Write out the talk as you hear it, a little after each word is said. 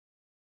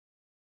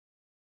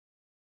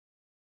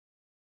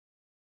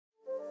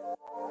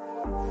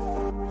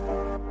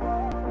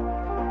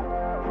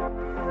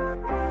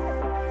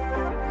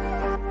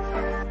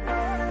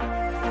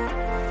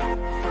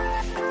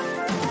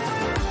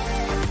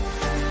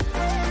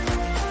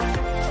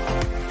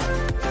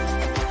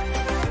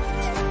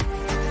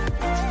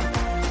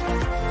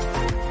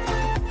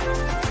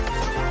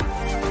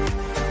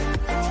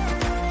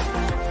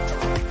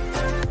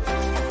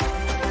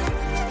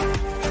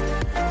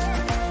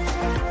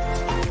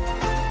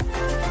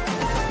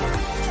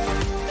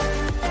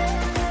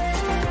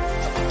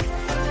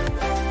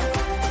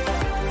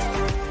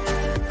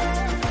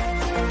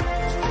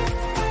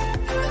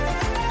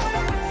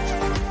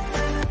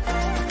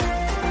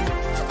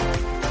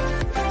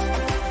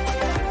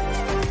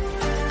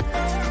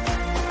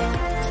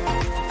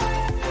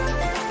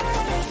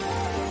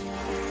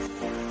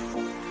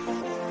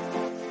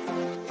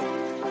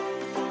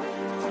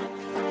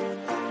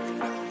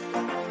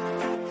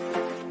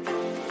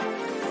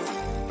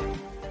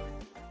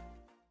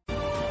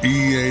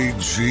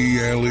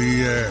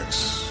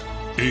EAGLES,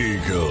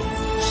 Eagles.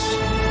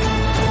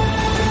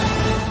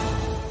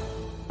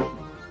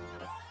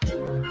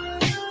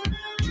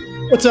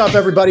 What's up,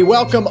 everybody?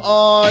 Welcome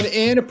on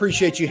in.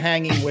 Appreciate you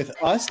hanging with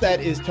us. That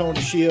is Tone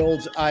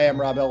DeShields. I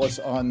am Rob Ellis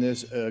on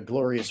this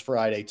glorious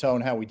Friday. Tone,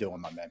 how we doing,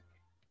 my man?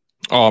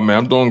 Oh, man,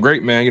 I'm doing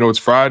great, man. You know, it's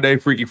Friday,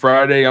 Freaky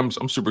Friday. I'm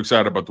super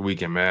excited about the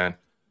weekend, man.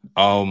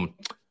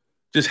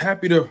 Just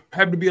happy to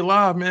be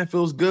alive, man.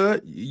 Feels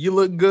good. You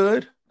look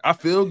good. I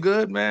feel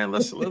good, man.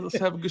 Let's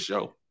have a good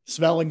show.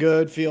 Smelling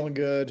good, feeling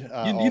good.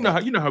 You know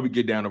how we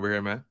get down over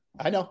here, man.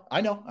 I know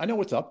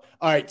what's up.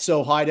 All right,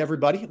 so hi to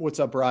everybody. What's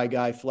up, Rye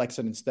Guy,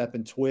 Flexing and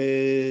Stepping,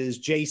 Twiz,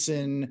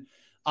 Jason,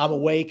 I'm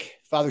awake.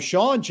 Father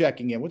Sean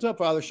checking in. What's up,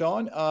 Father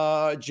Sean?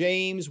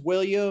 James,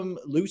 William,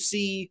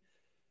 Lucy,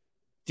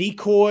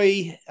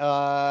 Decoy,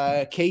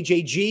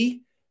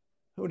 KJG.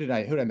 Who did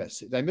I miss?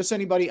 Did I miss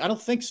anybody? I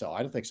don't think so.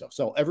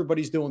 So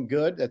everybody's doing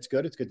good. That's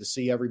good. It's good to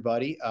see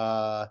everybody.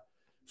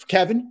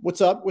 Kevin,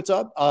 what's up?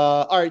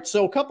 All right,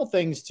 so a couple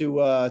things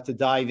to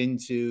dive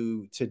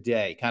into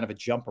today, kind of a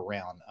jump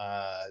around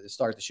to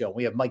start the show.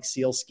 We have Mike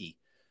Sealski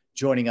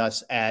joining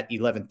us at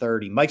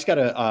 11:30. Mike's got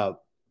a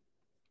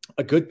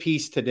good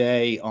piece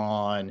today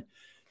on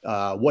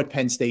what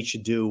Penn State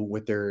should do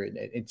with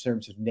in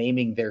terms of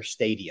naming their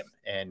stadium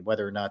and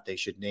whether or not they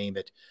should name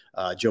it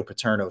Joe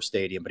Paterno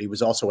Stadium. But he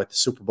was also at the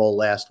Super Bowl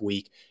last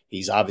week.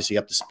 He's obviously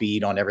up to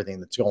speed on everything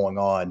that's going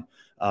on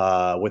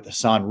with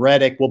Hassan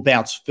Reddick. We'll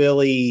bounce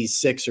Phillies,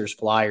 Sixers,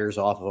 Flyers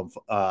off of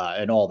them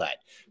and all that.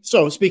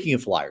 So speaking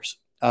of Flyers,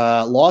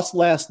 lost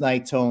last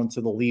night, Tone,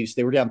 to the Leafs.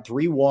 They were down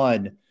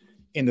 3-1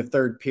 in the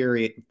third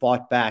period and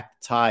fought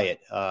back to tie it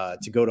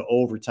to go to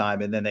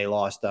overtime, and then they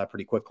lost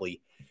pretty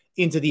quickly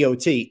into the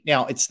OT.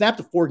 Now, it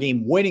snapped a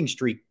 4-game winning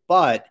streak,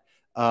 but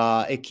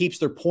it keeps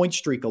their point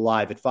streak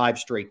alive at 5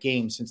 straight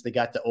games since they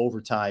got to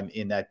overtime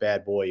in that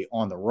bad boy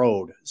on the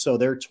road. So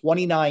they're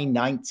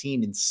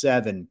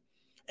 29-19-7.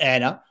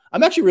 And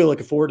I'm actually really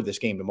looking forward to this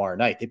game tomorrow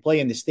night. They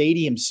play in the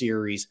Stadium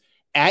Series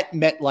at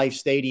MetLife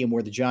Stadium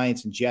where the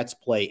Giants and Jets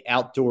play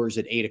outdoors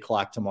at 8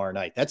 o'clock tomorrow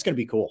night. That's going to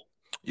be cool.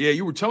 Yeah,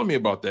 you were telling me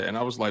about that, and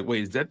I was like,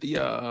 wait, is that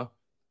the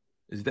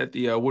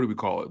what do we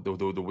call it?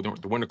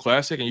 The Winter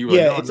Classic? And you were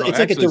like, no, it's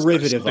like a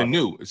derivative.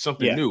 It's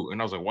something new.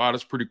 And I was like, wow,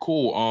 that's pretty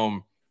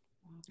cool.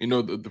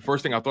 The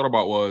first thing I thought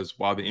about was,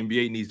 wow, the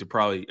NBA needs to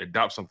probably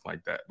adopt something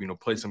like that.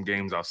 Play some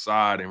games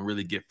outside and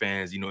really get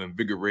fans,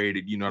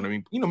 invigorated. You know what I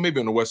mean? Maybe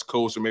on the West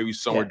Coast or maybe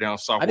somewhere down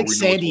south. I think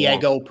San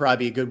Diego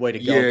probably a good way to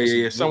go.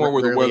 Yeah. Somewhere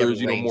where the weather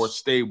is, more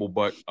stable.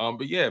 But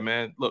yeah,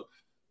 man, look,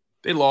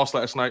 they lost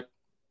last night,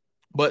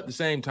 but at the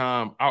same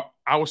time,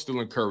 I was still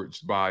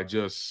encouraged by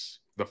just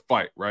the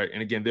fight, right?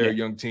 And again, they're a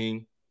young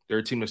team. They're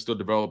a team that's still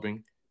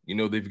developing.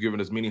 They've given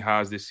us many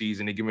highs this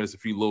season. They've given us a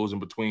few lows in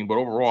between. But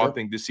overall, I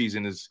think this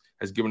season has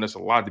given us a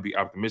lot to be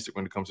optimistic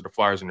when it comes to the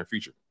Flyers in their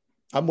future.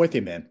 I'm with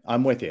you, man.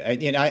 I'm with you.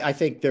 And I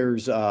think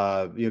there's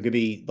going to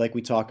be, like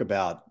we talk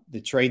about,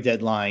 the trade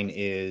deadline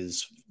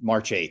is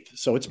March 8th.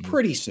 So it's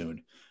pretty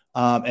soon.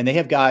 And they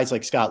have guys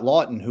like Scott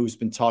Lawton, who's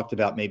been talked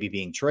about maybe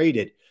being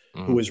traded,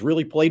 who has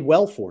really played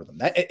well for them.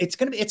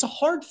 It's a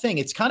hard thing.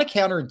 It's kind of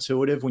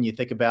counterintuitive when you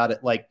think about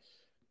it. Like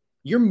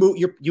you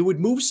would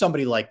move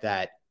somebody like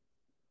that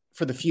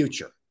for the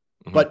future.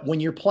 But when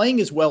you're playing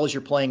as well as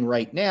you're playing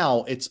right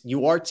now,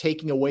 you are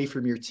taking away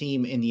from your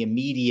team in the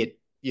immediate,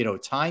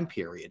 time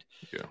period.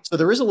 Yeah. So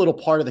there is a little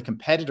part of the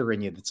competitor in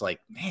you that's like,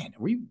 man,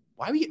 why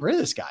are we getting rid of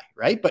this guy?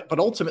 Right. But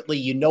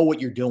ultimately, what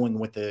you're doing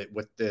with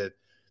the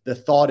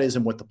thought is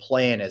and what the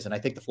plan is. And I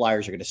think the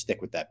Flyers are going to stick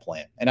with that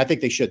plan. And I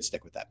think they should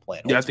stick with that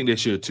plan. Yeah, I think they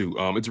should too.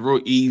 It's real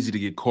easy to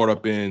get caught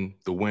up in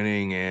the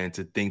winning and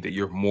to think that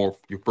you're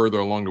further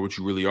along than what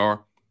you really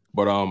are.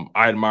 But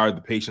I admire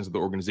the patience of the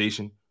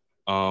organization.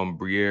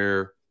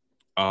 Briere,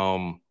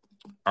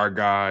 our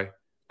guy,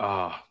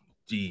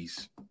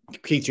 Keith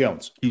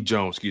Jones,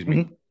 excuse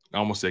me. I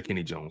almost said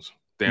Kenny Jones.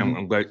 Damn,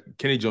 I'm glad.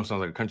 Kenny Jones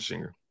sounds like a country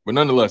singer. But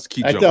nonetheless,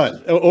 Keith Jones.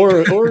 Does.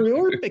 Or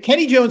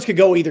Kenny Jones could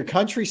go either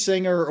country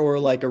singer or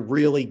like a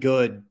really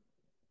good,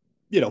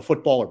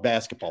 football or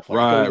basketball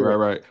player.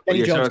 Right.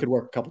 Kenny Jones could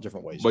work a couple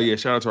different ways. But yeah,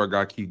 shout out to our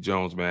guy Keith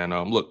Jones, man.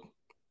 Look,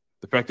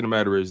 the fact of the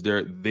matter is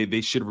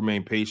they should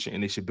remain patient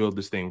and they should build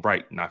this thing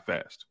right, not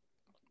fast.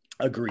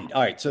 Agreed.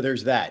 All right, so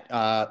there's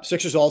that.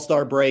 Sixers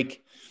All-Star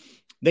break.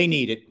 They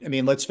need it. I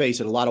mean, let's face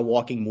it, a lot of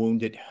walking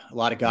wounded, a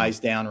lot of guys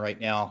down right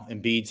now.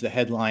 Embiid's the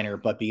headliner,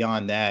 but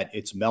beyond that,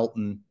 it's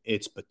Melton,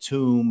 it's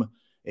Batum,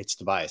 it's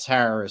Tobias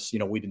Harris.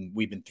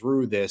 We've been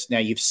through this. Now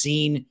you've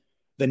seen,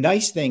 the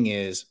nice thing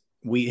is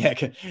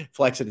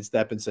Flex It and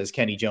Steppen says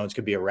Kenny Jones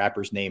could be a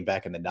rapper's name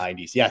back in the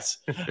 90s. Yes.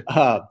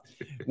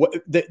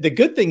 The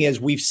good thing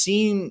is we've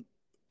seen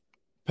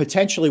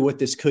potentially what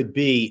this could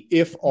be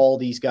if all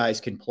these guys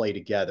can play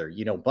together.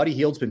 Buddy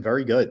Hield's been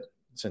very good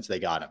since they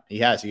got him. He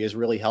has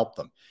really helped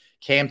them.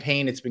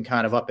 Campaign, it's been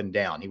kind of up and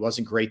down. He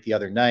wasn't great the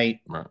other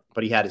night, right,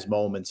 but he had his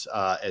moments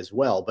as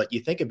well. But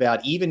you think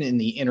about even in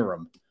the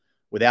interim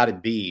without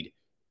Embiid,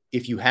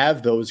 if you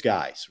have those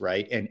guys,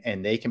 right,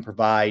 and they can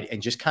provide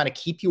and just kind of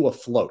keep you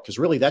afloat, because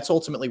really that's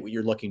ultimately what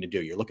you're looking to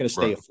do. You're looking to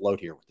stay afloat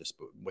here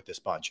with this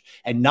bunch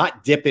and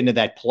not dip into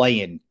that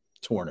play-in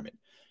tournament.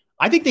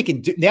 I think they can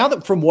do, now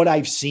that from what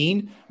I've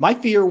seen, my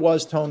fear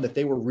was, Tone, that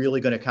they were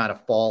really going to kind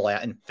of fall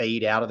out and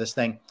fade out of this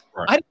thing.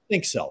 Right. I don't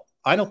think so.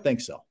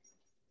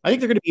 I think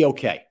they're going to be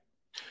okay.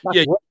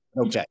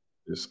 Okay.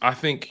 I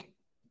think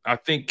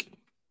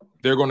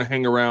they're going to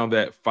hang around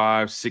that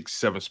 5, 6,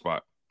 7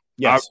 spot.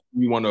 Yes.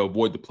 You want to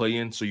avoid the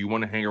play-in, so you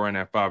want to hang around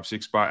that 5,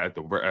 6 spot at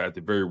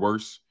the very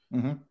worst.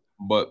 Mm-hmm.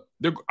 But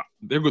they're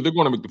going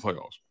to make the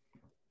playoffs.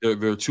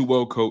 They're too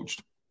well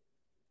coached.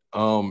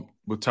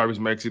 With Tyrese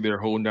Maxey there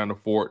holding down the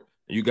fort,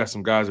 and you got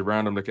some guys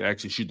around them that can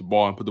actually shoot the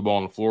ball and put the ball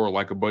on the floor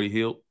like a Buddy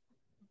Hield.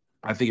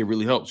 I think it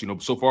really helps.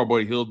 So far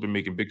Buddy Hield's been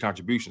making big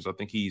contributions. I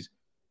think he's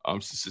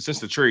since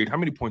the trade, how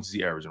many points is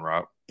he averaging,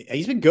 Rob?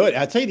 He's been good.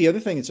 I'll tell you the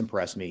other thing that's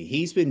impressed me.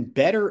 He's been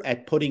better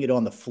at putting it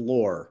on the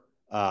floor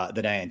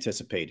than I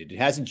anticipated. It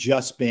hasn't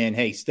just been,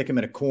 hey, stick him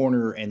in a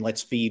corner and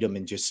let's feed him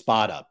and just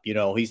spot up.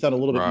 He's done a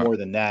little bit more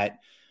than that.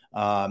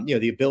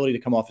 The ability to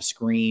come off a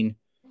screen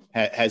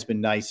has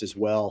been nice as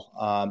well.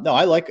 No,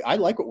 I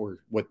like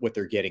what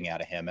they're getting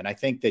out of him. And I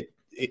think that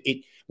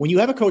when you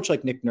have a coach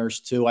like Nick Nurse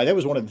too, that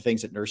was one of the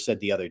things that Nurse said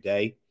the other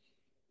day.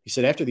 He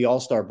said, after the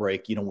All-Star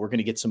break, we're going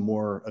to get some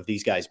more of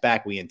these guys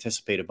back. We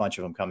anticipate a bunch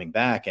of them coming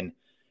back. And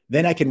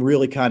then I can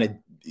really kind of,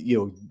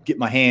 get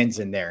my hands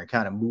in there and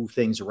kind of move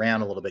things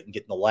around a little bit and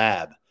get in the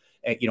lab,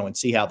 and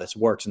see how this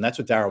works. And that's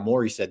what Daryl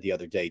Morey said the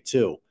other day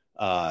too,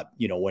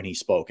 when he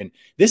spoke. And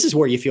this is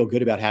where you feel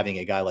good about having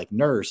a guy like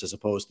Nurse as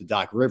opposed to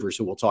Doc Rivers,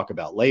 who we'll talk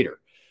about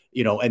later.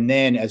 And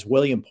then as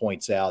William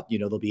points out,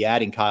 they'll be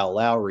adding Kyle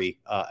Lowry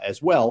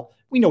as well.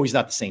 We know he's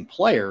not the same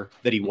player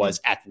that he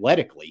was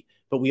athletically,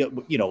 but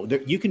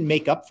you can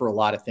make up for a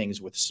lot of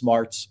things with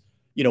smarts,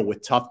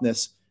 with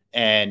toughness.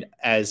 And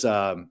as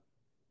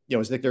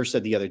Nick Nurse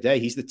said the other day,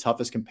 he's the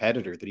toughest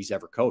competitor that he's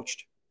ever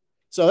coached.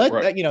 So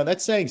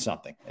that's saying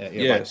something.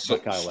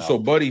 So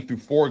Buddy, through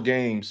 4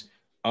 games,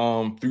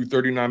 through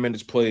 39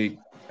 minutes played,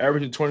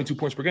 averaging 22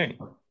 points per game.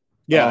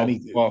 Yeah,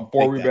 4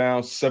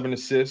 rebounds, 7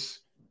 assists.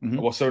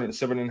 Well,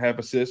 7.5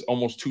 assists,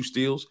 almost 2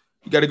 steals.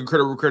 You got to give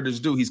credit where credit is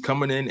due. He's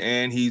coming in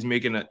and he's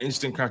making an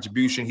instant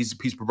contribution. He's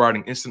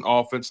providing instant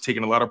offense,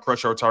 taking a lot of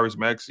pressure on Tyrese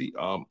Maxey,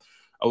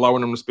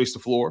 allowing him to space the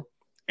floor.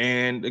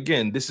 And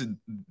again, it's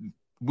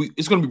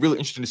going to be really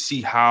interesting to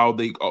see how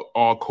they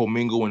all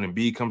commingle when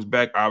Embiid comes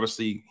back.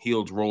 Obviously,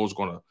 Hield's role is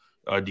going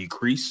to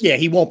decrease. Yeah,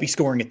 he won't be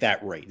scoring at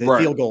that rate. The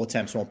field goal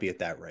attempts won't be at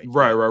that rate.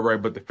 Right.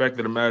 But the fact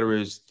of the matter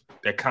is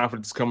that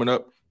confidence is coming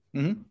up.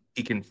 Mm-hmm.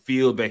 He can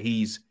feel that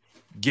he's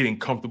getting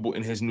comfortable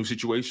in his new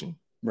situation.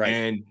 Right.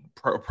 And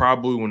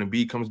probably when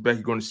Embiid comes back,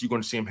 you're going to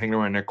see him hanging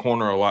around that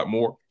corner a lot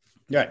more.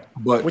 Right.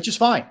 But which is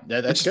fine.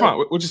 That's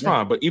which is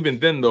fine. But even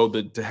then, though,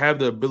 to have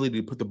the ability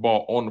to put the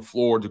ball on the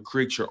floor, to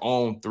create your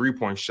own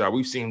 3-point shot,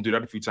 we've seen him do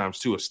that a few times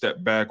too. A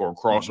step back or a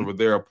crossover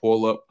there, a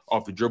pull up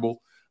off the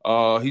dribble.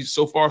 He's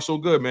so far so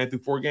good, man. Through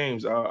 4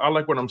 games, I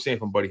like what I'm seeing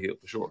from Buddy Hield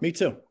for sure. Me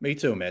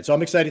too, man. So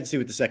I'm excited to see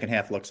what the second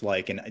half looks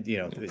like, and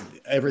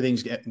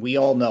everything's. We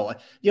all know.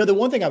 The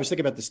one thing I was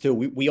thinking about this too.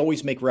 We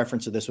always make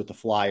reference to this with the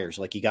Flyers.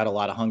 Like, you got a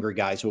lot of hungry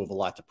guys who have a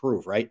lot to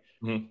prove, right?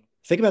 Mm-hmm.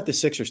 Think about the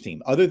Sixers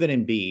team. Other than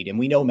Embiid, and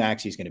we know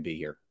Maxey's going to be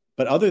here,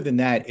 but other than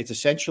that, it's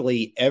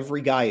essentially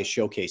every guy is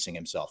showcasing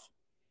himself.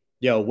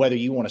 Whether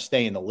you want to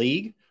stay in the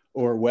league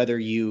or whether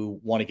you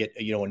want to get,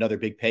 another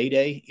big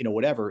payday,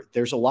 whatever,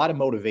 there's a lot of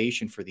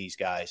motivation for these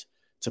guys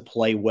to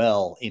play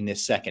well in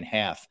this second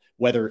half,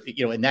 whether,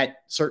 and that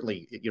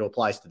certainly,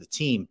 applies to the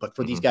team, but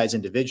for these guys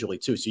individually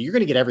too. So you're going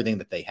to get everything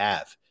that they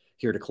have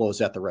here to close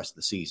out the rest of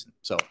the season.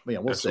 So,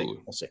 we'll see.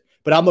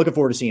 But I'm looking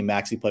forward to seeing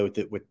Maxey play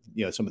with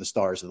some of the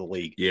stars of the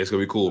league. Yeah, it's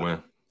going to be cool,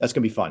 man. That's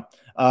going to be fun.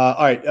 All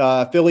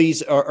right.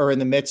 Phillies are in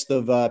the midst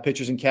of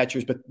pitchers and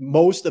catchers, but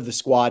most of the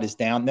squad is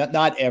down.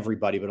 Not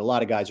everybody, but a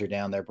lot of guys are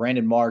down there.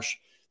 Brandon Marsh,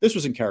 this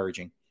was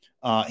encouraging.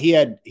 He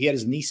had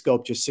his knee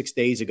scoped just 6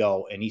 days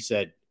ago, and he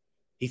said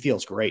he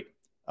feels great.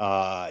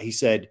 He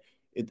said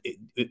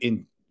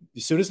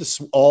as soon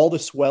as all the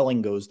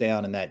swelling goes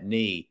down in that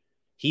knee,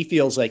 he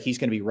feels like he's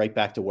going to be right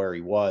back to where he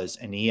was,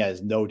 and he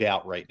has no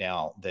doubt right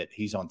now that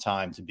he's on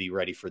time to be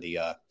ready for the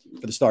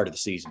start of the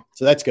season.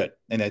 So that's good.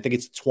 And I think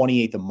it's the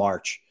 28th of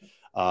March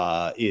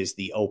is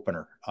the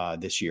opener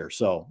this year.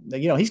 So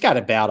he's got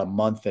about a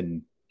month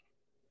and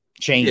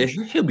change.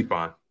 Yeah, he'll be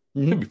fine.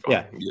 Mm-hmm. He'll be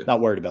fine. Yeah, not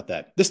worried about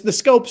that. The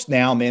scopes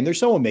now, man, they're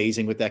so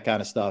amazing with that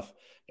kind of stuff.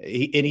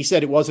 He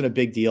said it wasn't a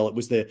big deal. It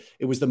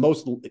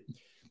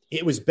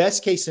was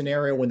best case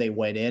scenario when they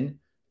went in,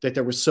 that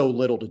there was so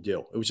little to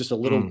do. It was just a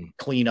little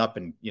clean up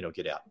and,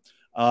 get out.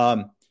 All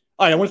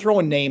right. I want to throw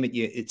a name at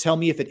you. Tell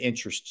me if it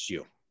interests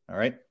you. All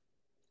right.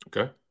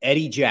 Okay.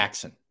 Eddie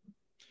Jackson,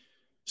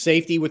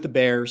 safety with the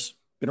Bears,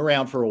 been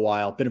around for a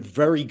while, been a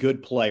very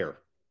good player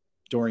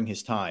during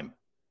his time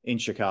in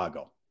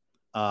Chicago.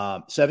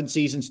 7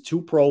 seasons,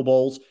 2 Pro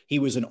Bowls. He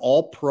was an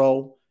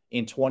All-Pro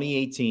in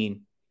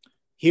 2018.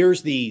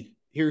 Here's the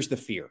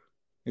fear.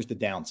 Here's the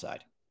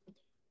downside.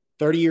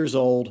 30 years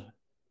old.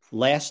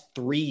 Last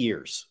 3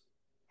 years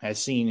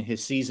has seen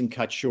his season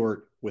cut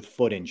short with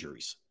foot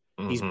injuries.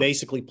 Mm-hmm. He's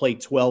basically played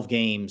 12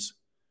 games,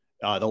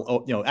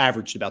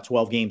 averaged about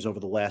 12 games over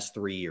the last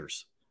 3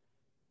 years.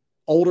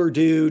 Older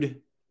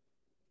dude,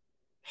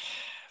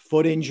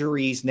 foot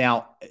injuries.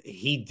 Now,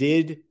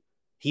 he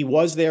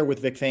was there with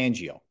Vic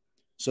Fangio,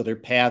 so their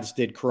paths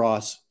did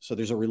cross. So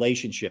there's a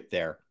relationship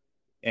there.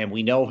 And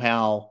we know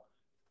how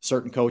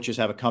certain coaches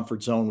have a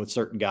comfort zone with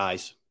certain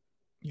guys,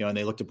 and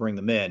they look to bring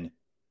them in.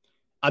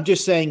 I'm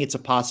just saying it's a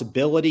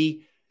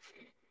possibility.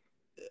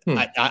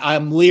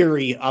 I'm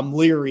leery. I'm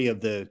leery of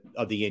the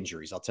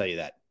injuries. I'll tell you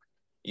that.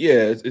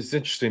 Yeah, it's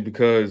interesting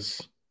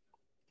because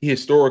he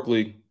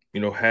historically,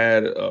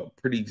 had a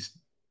pretty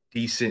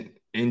decent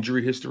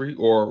injury history,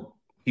 or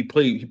he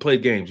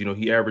played games.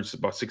 He averaged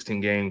about 16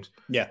 games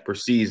per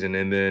season,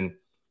 and then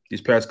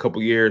these past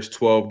couple years,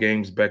 12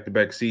 games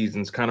back-to-back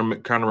seasons. Kind of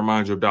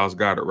reminds you of Dallas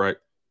Goedert, right?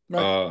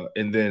 Right.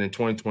 And then in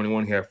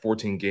 2021, he had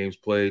 14 games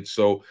played.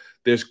 So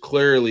there's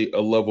clearly a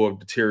level of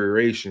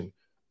deterioration.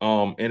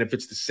 And if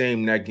it's the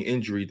same nagging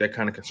injury, that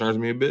kind of concerns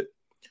me a bit.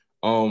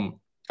 I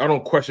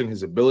don't question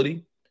his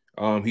ability.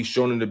 He's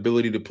shown an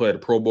ability to play at a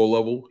Pro Bowl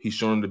level. He's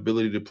shown an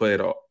ability to play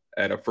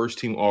at a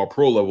first-team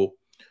All-Pro level.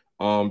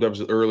 That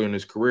was earlier in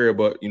his career.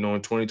 But, in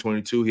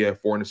 2022, he had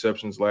 4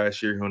 interceptions.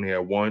 Last year, he only had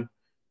 1.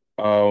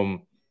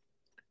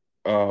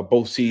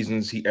 Both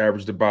seasons, he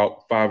averaged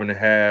about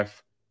 5.5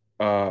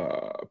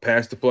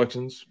 pass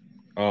deflections.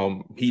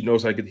 He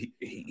knows how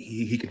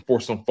he can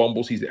force some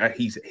fumbles. He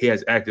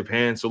has active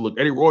hands. So look,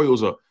 Eddie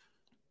Royal's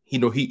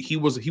he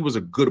was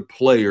a good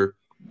player.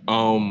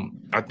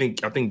 I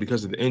think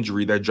because of the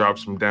injury that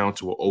drops him down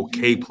to an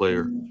okay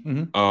player.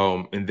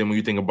 Mm-hmm. And then when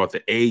you think about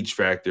the age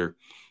factor,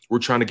 we're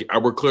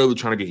clearly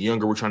trying to get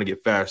younger. We're trying to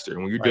get faster.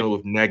 And when you're dealing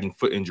with nagging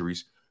foot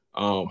injuries,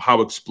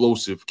 how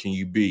explosive can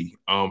you be?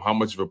 How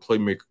much of a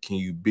playmaker can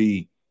you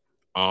be?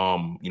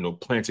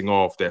 Planting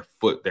off that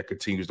foot that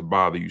continues to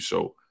bother you.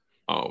 So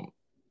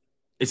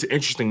it's an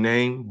interesting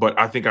name, but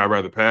I think I'd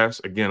rather pass.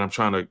 Again, I'm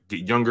trying to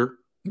get younger,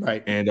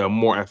 right, and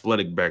more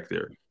athletic back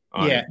there.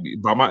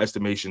 By my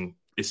estimation,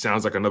 it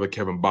sounds like another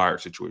Kevin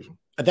Byard situation.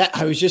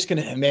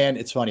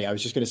 It's funny. I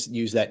was just going to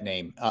use that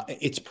name.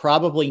 It's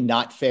probably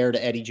not fair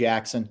to Eddie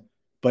Jackson,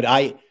 but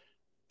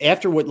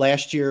after what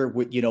last year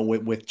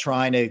with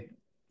trying to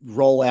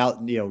roll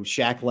out,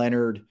 Shaq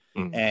Leonard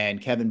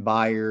and Kevin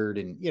Byard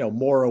and,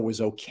 Morrow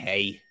was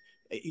okay.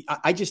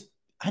 I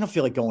don't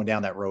feel like going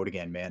down that road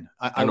again, man.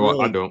 I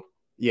don't.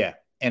 Yeah.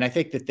 And I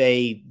think that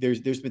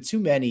there's been too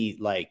many,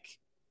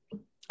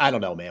 I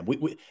don't know, man.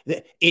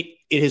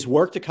 It has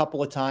worked a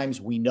couple of times.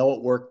 We know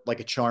it worked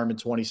like a charm in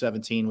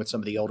 2017 with some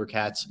of the older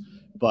cats,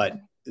 but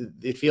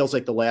it feels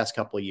like the last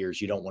couple of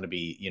years, you don't want to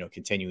be,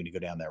 continuing to go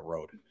down that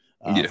road.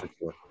 For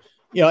sure.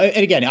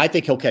 And again, I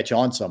think he'll catch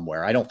on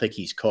somewhere. I don't think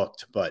he's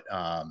cooked, but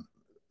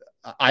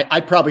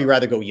I'd probably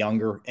rather go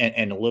younger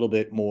and a little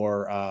bit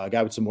more, a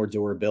guy with some more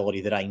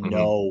durability that I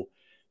know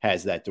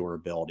has that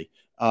durability.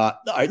 All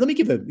right, let me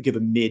give a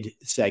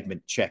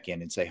mid-segment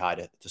check-in and say hi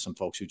to some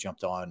folks who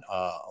jumped on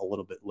a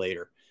little bit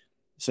later.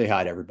 Say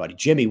hi to everybody.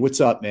 Jimmy, what's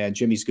up, man?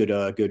 Jimmy's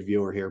good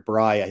viewer here.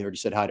 Bri, I already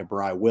said hi to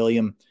Bri.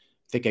 William,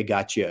 I think I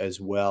got you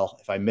as well.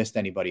 If I missed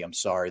anybody, I'm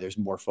sorry. There's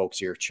more folks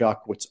here.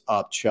 Chuck, what's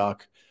up,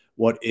 Chuck?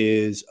 What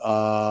is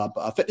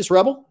Fitness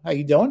Rebel? How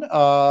you doing?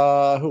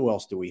 Who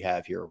else do we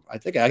have here? I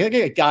think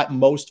I got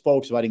most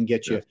folks. If I didn't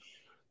get you,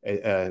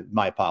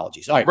 my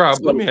apologies. All right, Rob.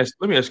 So, let me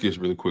ask you this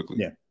really quickly.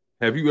 Yeah.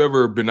 Have you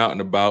ever been out and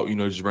about,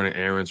 just running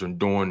errands or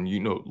doing,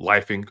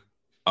 lifing?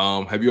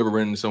 Have you ever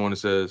run into someone that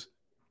says,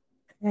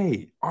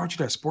 "Hey, aren't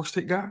you that sports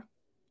take guy?"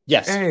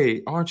 Yes.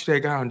 Hey, aren't you that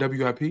guy on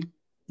WIP?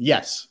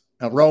 Yes.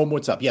 Rome,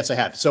 what's up? Yes, I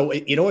have. So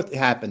you know what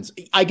happens?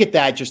 I get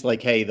that, just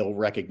like, hey, they'll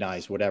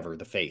recognize whatever,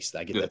 the face.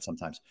 I get that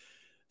sometimes.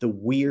 The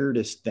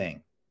weirdest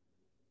thing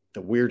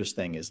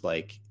is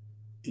like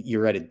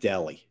you're at a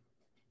deli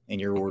and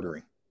you're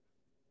ordering.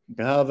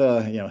 Have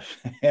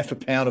half a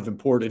pound of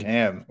imported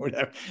ham,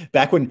 whatever.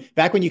 Back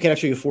when you can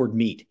actually afford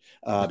meat,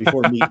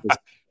 before meat was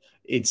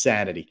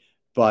insanity.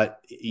 But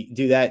you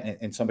do that,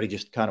 and somebody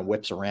just kind of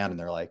whips around, and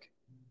they're like,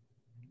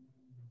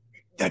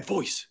 "That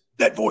voice,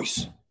 that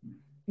voice.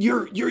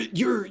 You're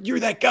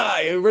that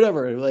guy or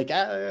whatever. Like,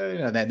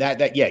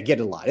 that yeah, get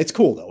it a lot. It's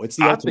cool though. It's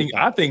the ultimate.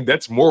 I think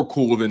that's more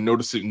cool than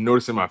noticing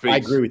my face. I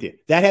agree with you.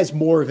 That has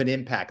more of an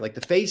impact. Like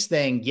the face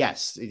thing,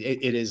 yes,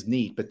 it is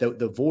neat, but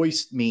the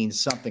voice means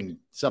something's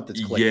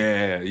clicking.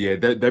 Yeah.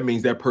 That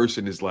means that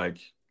person is like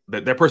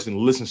that person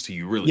listens to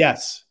you really.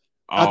 Yes.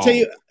 I'll tell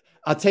you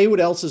what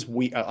else is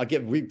weird. I'll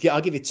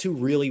give you two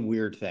really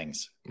weird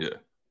things. Yeah.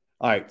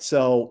 All right.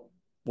 So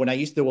when I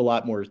used to do a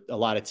lot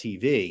of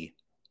TV,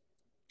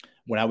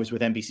 when I was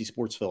with NBC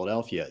Sports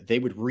Philadelphia, they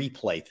would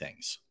replay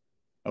things.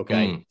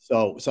 Okay.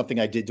 So something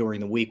I did during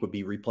the week would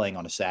be replaying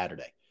on a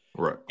Saturday.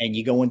 Right. And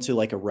you go into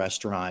like a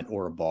restaurant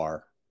or a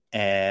bar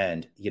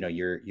and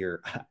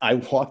I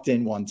walked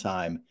in one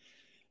time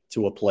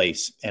to a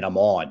place and I'm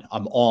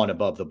on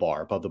above the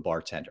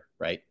bartender.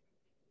 Right.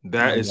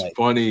 That is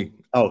funny.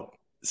 Oh,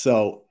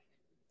 so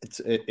it's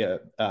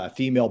a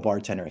female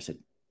bartender. I said,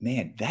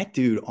 man, that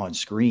dude on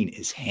screen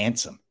is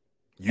handsome.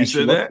 You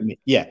said that?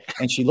 Yeah.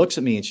 And she looks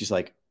at me and she's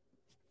like,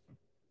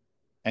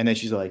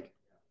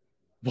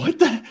 what?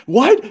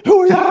 Who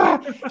are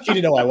you? She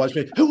didn't know I was.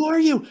 Who are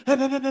you?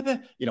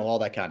 All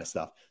that kind of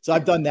stuff. So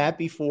I've done that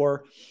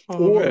before.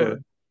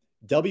 Man.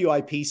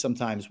 WIP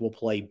sometimes will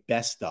play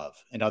best of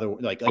and other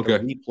like a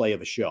replay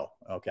of a show.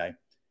 Okay.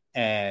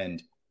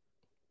 And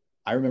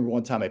I remember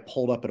one time I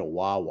pulled up at a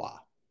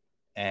Wawa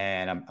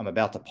and I'm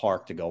about to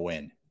park to go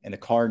in. And the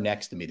car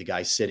next to me, the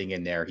guy's sitting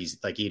in there. He's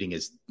like eating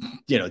his,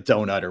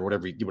 donut or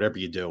whatever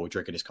you do, or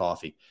drinking his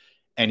coffee.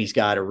 And he's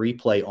got a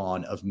replay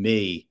on of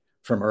me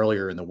from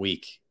earlier in the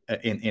week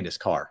in his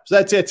car. So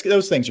that's it.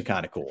 Those things are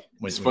kind of cool.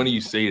 It's funny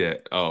you say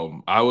that.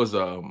 I was,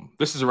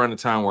 this is around the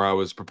time where I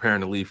was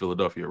preparing to leave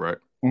Philadelphia, right?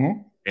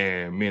 Mm-hmm.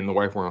 And me and the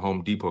wife were in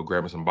Home Depot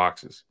grabbing some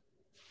boxes.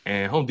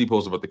 And Home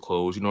Depot's about to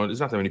close. There's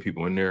not that many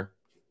people in there.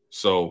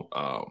 So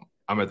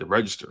I'm at the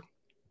register.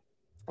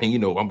 And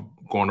I'm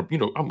going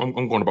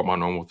about my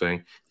normal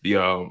thing.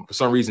 For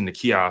some reason the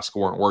kiosks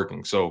weren't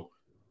working, so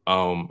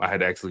I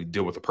had to actually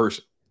deal with a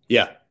person.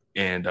 Yeah,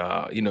 and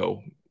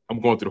I'm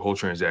going through the whole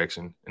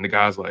transaction, and the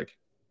guy's like,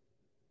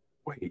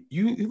 "Wait,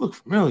 you look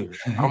familiar."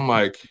 I'm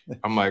like,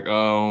 I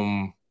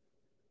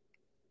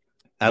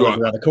live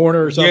around the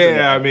corner or something.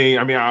 Yeah, I mean,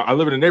 I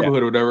live in the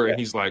neighborhood or whatever, and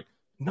he's like,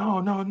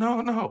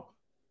 "No,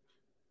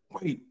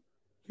 wait."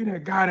 You're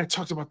that guy that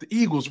talks about the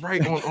Eagles,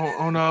 right?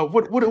 On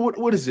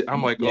what is it?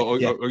 I'm like,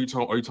 are you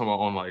talking about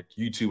on like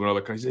YouTube and all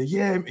that kind of stuff? He said,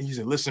 yeah. And he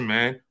said, listen,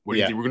 man, what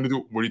do you think we're gonna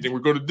do? What do you think we're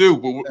gonna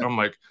do? I'm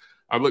like,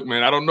 look,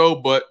 man, I don't know,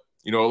 but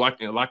a lot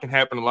can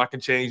happen, a lot can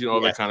change, all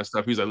that kind of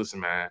stuff. He's like, listen,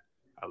 man,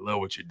 I love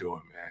what you're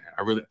doing, man.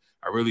 I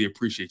really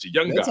appreciate you,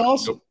 young guy. That's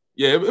awesome.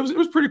 It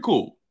was pretty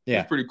cool. Yeah, it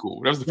was pretty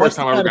cool. That was the first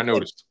time I ever got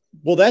noticed.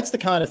 Well, that's the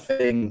kind of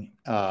thing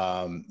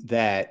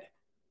that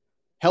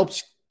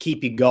helps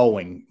keep you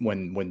going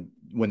when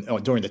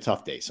during the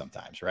tough days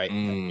sometimes, right?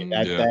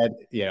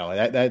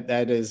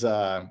 That is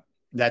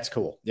that's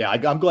cool. Yeah,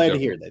 I'm glad to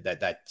hear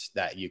that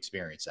you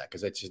experienced that,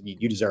 because that's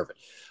you deserve it.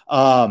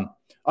 All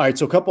right,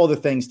 so a couple other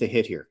things to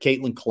hit here.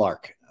 Caitlin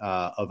Clark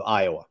of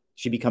Iowa,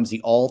 she becomes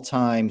the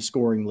all-time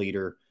scoring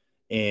leader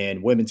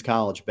in women's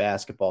college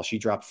basketball. She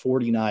dropped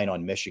 49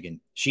 on Michigan.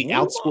 She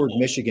outscored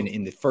Michigan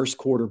in the first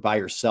quarter by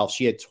herself.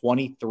 She had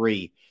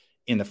 23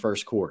 in the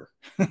first quarter.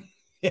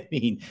 I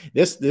mean,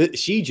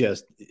 she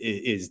just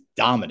is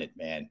dominant,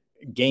 man.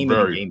 Game in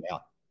and game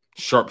out.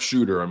 Sharp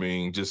shooter. I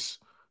mean, just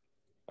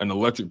an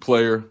electric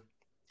player.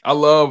 I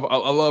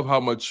love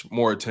how much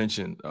more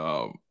attention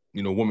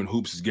women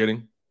hoops is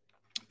getting.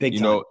 Big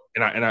time.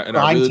 And prime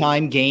I really,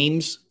 time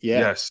games.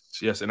 Yeah.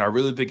 Yes, and I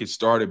really think it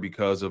started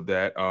because of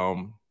that.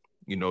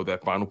 That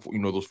final,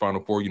 those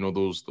final four,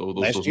 those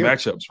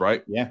matchups,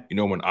 right? Yeah.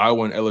 When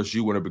Iowa and LSU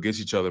went up against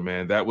each other,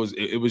 man, that was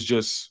it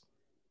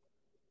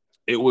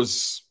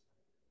was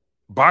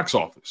box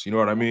office, you know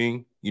what I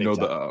mean?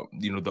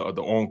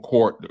 The on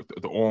court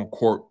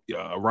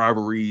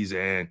rivalries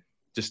and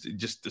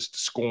just the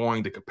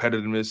scoring, the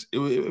competitiveness.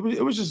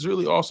 It was just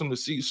really awesome to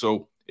see.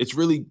 So it's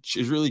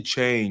really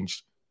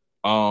changed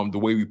the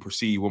way we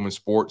perceive women's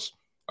sports.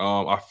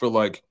 I feel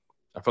like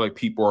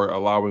people are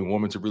allowing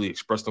women to really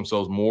express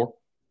themselves more,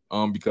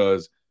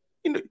 because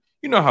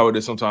you know how it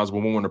is sometimes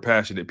when women are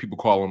passionate, people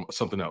call them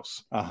something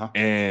else.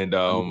 And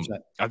I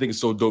think it's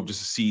so dope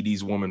just to see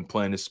these women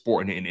playing this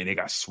sport, and they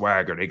got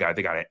swagger, they got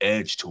an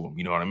edge to them.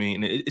 You know what I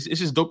mean? And it's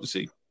just dope to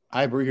see.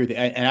 I agree with you.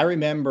 And I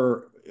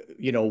remember,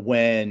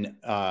 when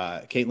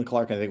Caitlin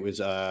Clark, I think it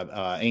was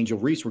Angel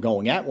Reese, were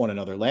going at one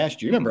another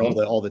last year. Remember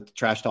all the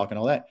trash talk and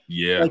all that?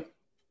 Yeah. Like,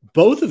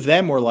 both of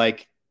them were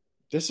like,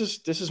 this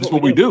is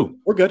what we do.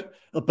 We're good.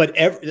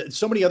 But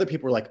so many other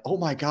people were like, oh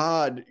my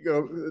God,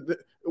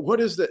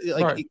 what is that?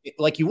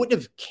 Like you wouldn't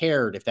have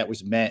cared if that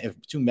was men,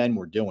 if two men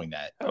were doing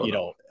that,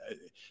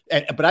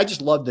 but I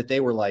just loved that they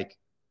were like,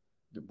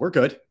 we're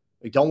good.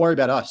 Like, don't worry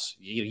about us.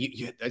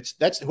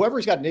 That's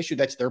whoever's got an issue,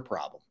 that's their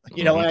problem.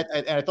 And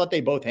I thought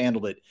they both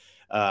handled it,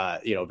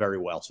 very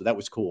well. So that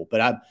was cool.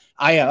 But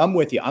I'm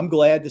with you. I'm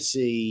glad to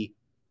see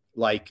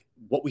like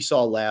what we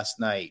saw last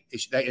night.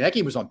 That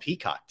game was on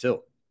Peacock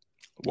too.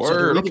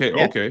 Word.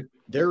 Okay.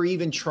 they're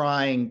even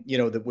trying,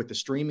 with the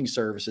streaming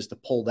services to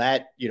pull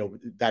that,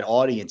 that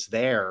audience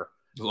there,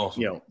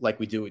 awesome. like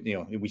we do,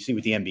 we see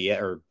with the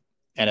NBA or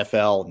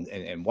NFL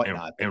and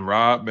whatnot. And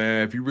Rob,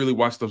 man, if you really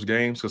watch those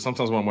games, because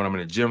sometimes when I'm in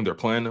the gym, they're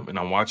playing them and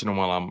I'm watching them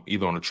while I'm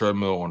either on the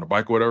treadmill or on the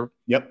bike or whatever.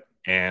 Yep.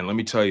 And let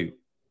me tell you,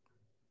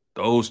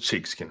 those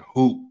chicks can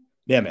hoop.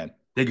 Yeah, man.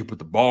 They can put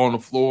the ball on the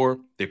floor.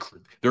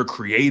 They're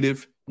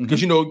creative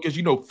because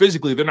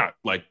physically they're not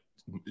like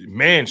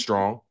man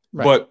strong,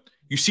 right. But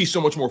you see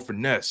so much more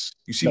finesse.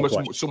 You see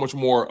so much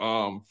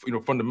more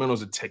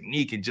fundamentals and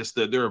technique and just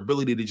their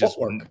ability to just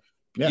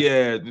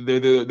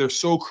they're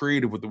so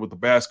creative with the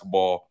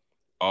basketball.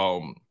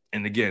 And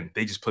again,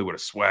 they just play with a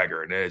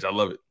swagger and edge. I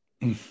love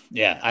it.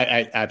 Yeah,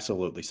 I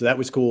absolutely. So that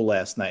was cool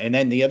last night. And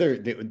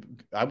then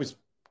I was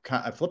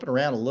kind of flipping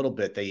around a little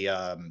bit.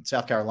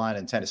 South Carolina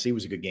and Tennessee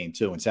was a good game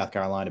too, and South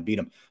Carolina beat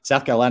them.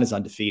 South Carolina's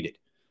undefeated,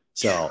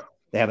 so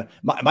they haven't.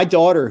 My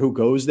daughter, who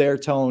goes there,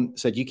 Tone,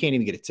 said you can't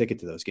even get a ticket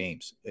to those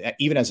games,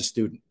 even as a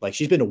student. Like,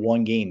 she's been to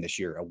one game this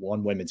year,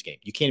 one women's game.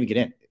 You can't even get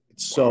in.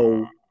 It's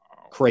so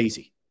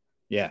crazy.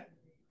 Yeah.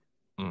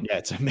 Yeah,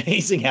 it's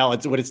amazing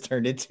what it's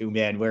turned into,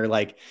 man. Where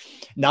like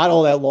not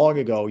all that long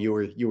ago, you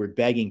were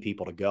begging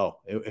people to go.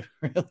 It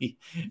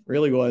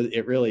really was.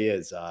 It really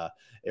is.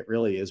 It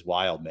really is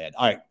wild, man.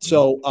 All right,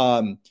 so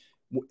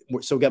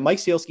we got Mike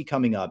Sealski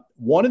coming up.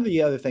 One of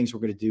the other things we're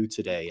going to do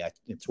today at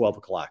 12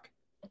 o'clock,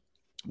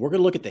 we're going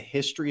to look at the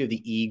history of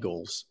the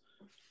Eagles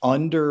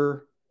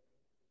under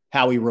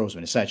Howie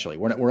Roseman. Essentially,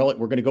 we're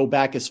going to go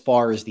back as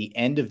far as the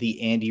end of the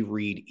Andy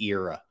Reid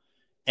era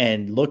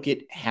and look at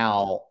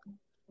how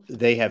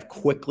they have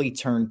quickly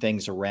turned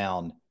things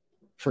around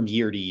from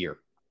year to year.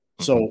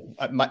 So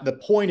the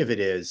point of it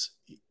is,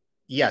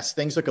 yes,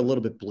 things look a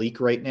little bit bleak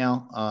right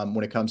now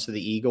when it comes to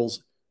the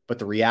Eagles, but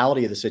the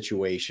reality of the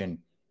situation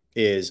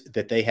is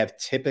that they have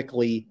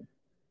typically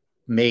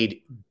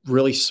made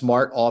really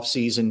smart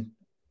offseason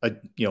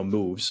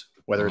moves,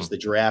 whether it's the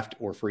draft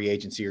or free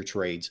agency or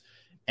trades,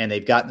 and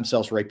they've gotten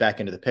themselves right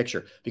back into the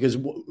picture. Because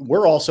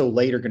we're also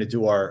later going to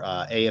do our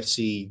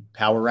AFC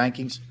power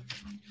rankings.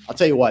 I'll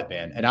tell you what,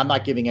 man, and I'm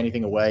not giving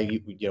anything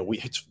away.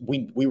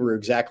 We were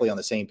exactly on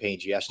the same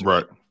page yesterday.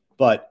 Right.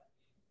 But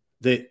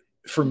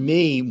for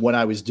me, when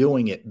I was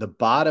doing it, the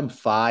bottom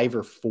 5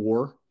 or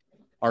 4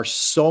 are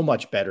so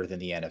much better than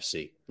the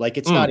NFC. Like,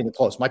 it's not even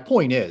close. My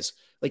point is,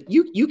 like,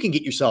 you can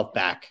get yourself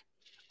back,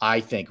 I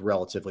think,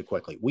 relatively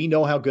quickly. We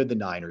know how good the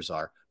Niners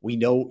are. We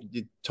know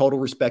the total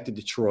respect to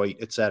Detroit,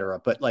 et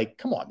cetera. But, like,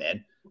 come on,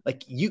 man.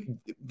 Like,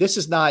 this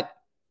is not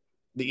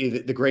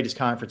the greatest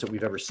conference that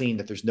we've ever seen,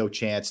 that there's no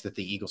chance that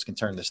the Eagles can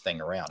turn this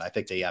thing around. I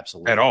think they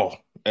absolutely at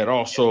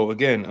all. So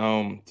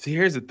again, see,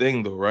 here's the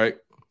thing though, right?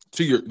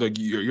 So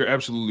you're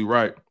absolutely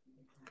right.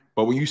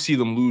 But when you see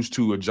them lose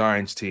to a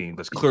Giants team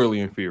that's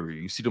clearly inferior,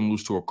 you see them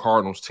lose to a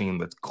Cardinals team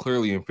that's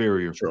clearly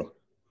inferior. Sure.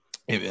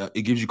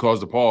 It gives you cause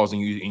to pause,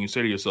 and you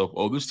say to yourself,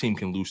 "Oh, this team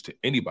can lose to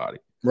anybody."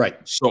 Right.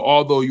 So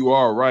although you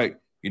are right,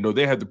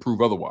 they have to prove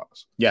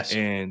otherwise. Yes.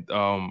 And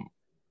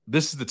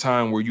this is the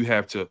time where you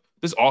have to.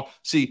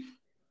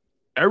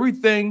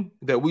 Everything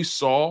that we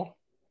saw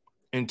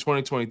in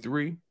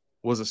 2023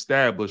 was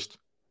established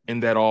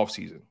in that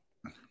offseason.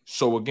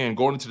 So, again,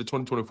 going into the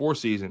 2024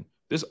 season,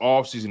 this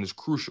offseason is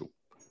crucial.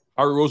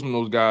 Howie Roseman and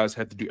those guys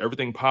have to do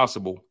everything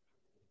possible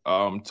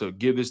to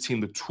give this team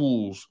the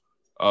tools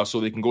so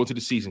they can go into the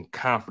season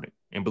confident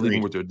and believe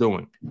in what they're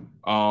doing.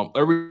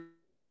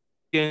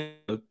 In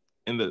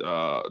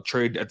the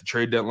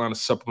trade deadline to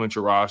supplement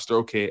your roster,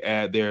 okay,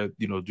 add there,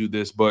 do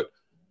this. But,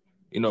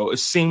 it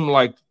seemed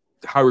like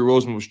Howie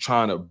Roseman was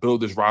trying to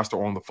build this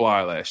roster on the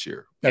fly last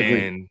year,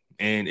 and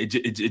it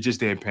just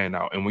didn't pan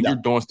out. And when you're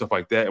doing stuff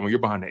like that, and when you're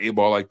behind the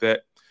 8-ball like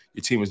that,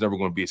 your team is never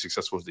going to be as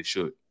successful as they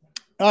should.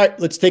 All right,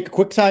 let's take a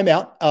quick time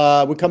out.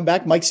 We'll come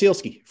back. Mike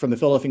Sealski from the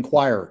Philadelphia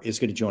Inquirer is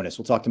going to join us.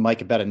 We'll talk to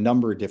Mike about a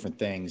number of different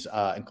things,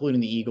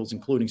 including the Eagles,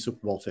 including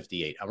Super Bowl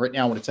 58. Right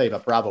now, I want to tell you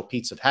about Bravo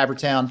Pizza of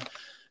Havertown.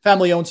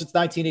 Family owned since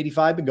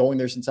 1985. Been going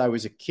there since I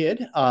was a kid.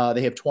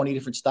 They have 20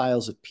 different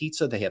styles of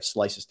pizza. They have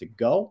slices to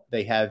go.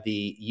 They have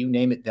the you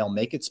name it, they'll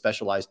make it,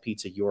 specialized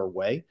pizza your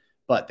way.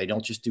 But they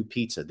don't just do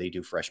pizza. They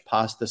do fresh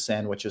pasta,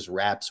 sandwiches,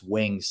 wraps,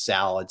 wings,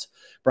 salads.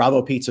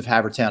 Bravo Pizza of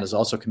Havertown is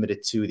also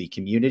committed to the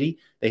community.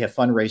 They have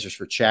fundraisers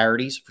for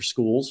charities, for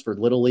schools, for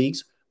little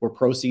leagues, where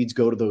proceeds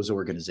go to those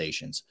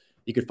organizations.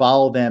 You could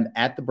follow them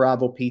at the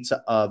Bravo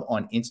Pizza of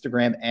on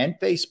Instagram and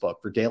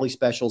Facebook for daily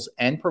specials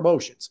and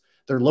promotions.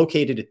 They're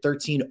located at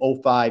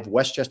 1305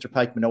 Westchester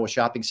Pike Manoa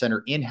Shopping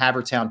Center in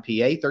Havertown,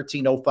 PA.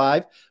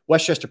 1305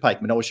 Westchester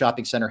Pike Manoa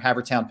Shopping Center,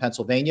 Havertown,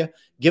 Pennsylvania.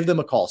 Give them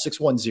a call,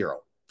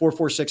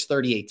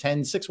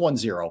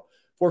 610-446-3810,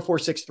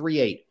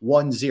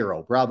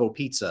 610-446-3810. Bravo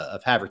Pizza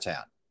of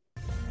Havertown.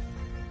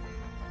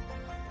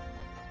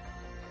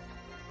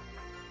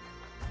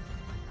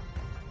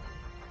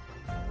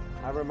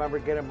 I remember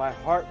getting my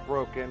heart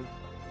broken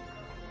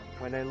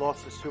when they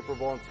lost the Super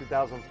Bowl in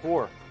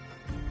 2004.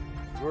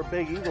 We're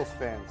big Eagles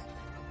fans.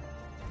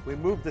 We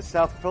moved to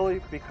South Philly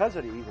because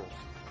of the Eagles.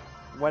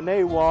 When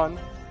they won,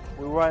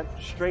 we went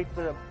straight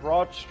to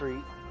Broad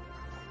Street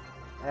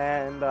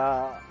and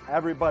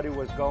everybody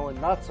was going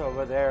nuts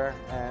over there,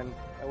 and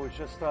it was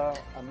just a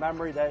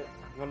memory that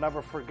you'll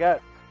never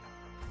forget.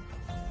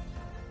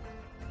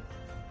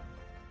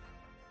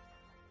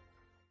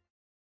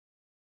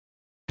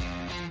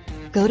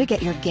 Go to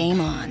get your game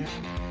on.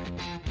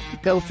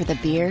 Go for the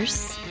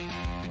beers.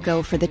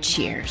 Go for the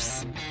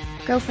cheers.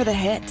 Go for the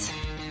hit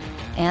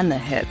and the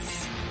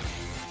hits.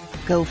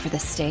 Go for the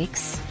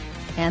stakes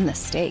and the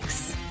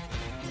stakes.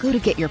 Go to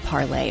get your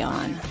parlay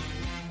on.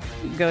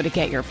 Go to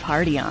get your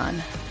party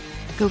on.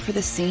 Go for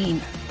the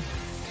scene.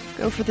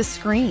 Go for the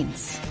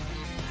screens.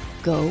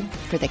 Go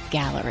for the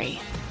gallery.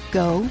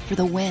 Go for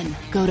the win.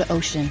 Go to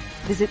Ocean.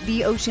 Visit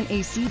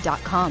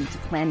theoceanac.com to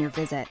plan your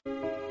visit.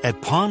 At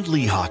Pond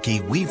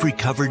Lehocky, we've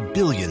recovered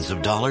billions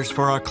of dollars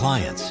for our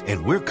clients,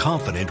 and we're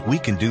confident we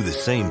can do the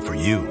same for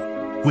you.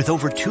 With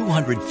over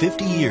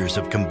 250 years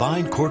of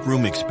combined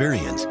courtroom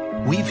experience,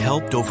 we've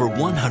helped over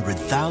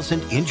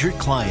 100,000 injured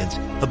clients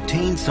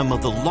obtain some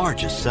of the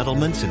largest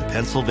settlements in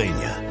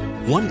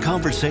Pennsylvania. One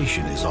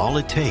conversation is all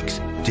it takes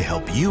to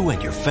help you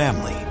and your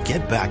family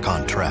get back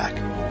on track.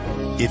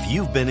 If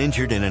you've been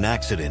injured in an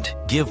accident,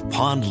 give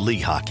Pond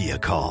Lehocky a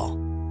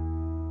call.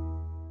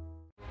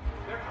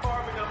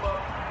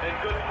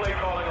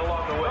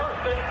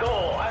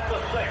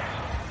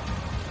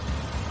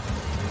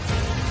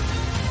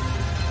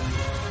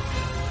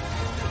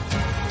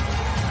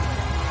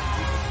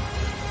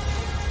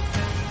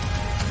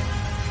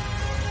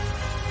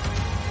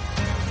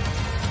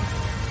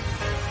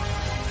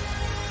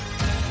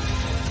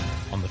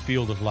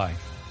 Field of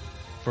life,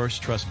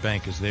 First Trust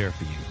Bank is there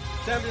for you.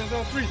 Champions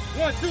on 3.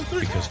 1, 2, 3.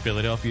 Because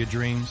Philadelphia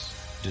dreams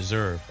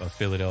deserve a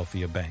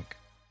Philadelphia bank.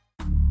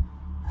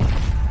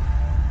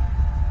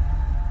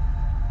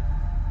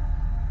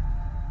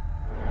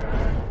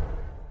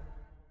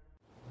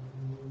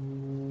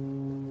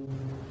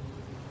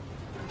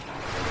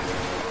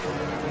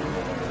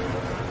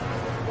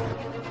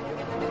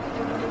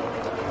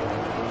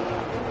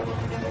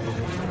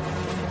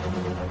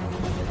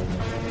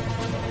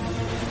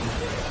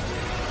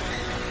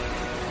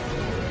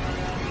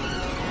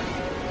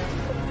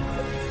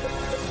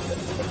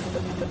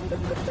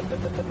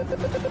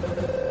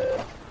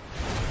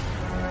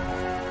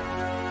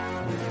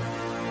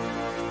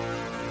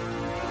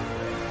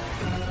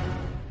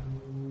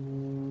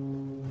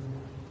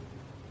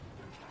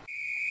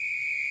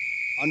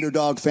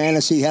 Underdog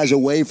Fantasy has a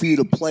way for you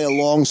to play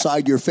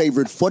alongside your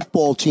favorite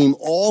football team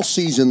all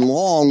season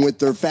long with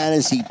their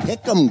Fantasy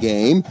Pick'em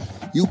game.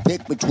 You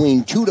pick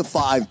between 2 to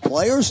 5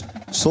 players,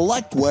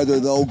 select whether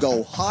they'll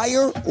go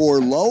higher or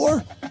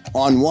lower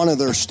on one of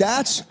their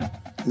stats,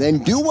 then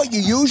do what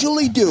you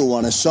usually do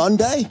on a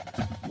Sunday,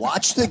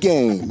 watch the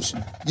games.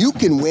 You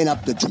can win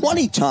up to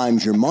 20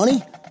 times your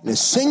money in a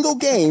single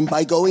game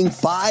by going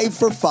 5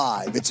 for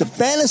 5. It's a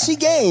fantasy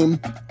game,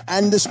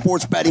 and the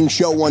Sports Betting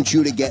Show wants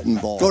you to get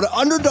involved. Go to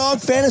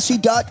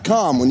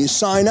UnderdogFantasy.com. When you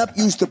sign up,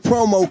 use the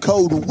promo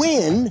code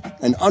WIN,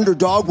 and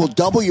Underdog will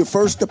double your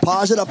first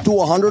deposit up to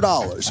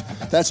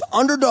 $100. That's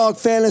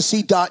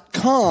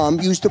UnderdogFantasy.com.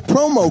 Use the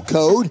promo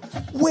code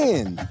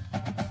WIN.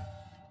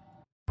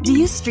 Do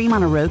you stream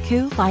on a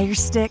Roku, Fire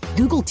Stick,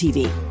 Google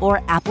TV,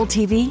 or Apple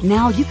TV?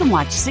 Now you can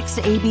watch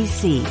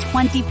 6ABC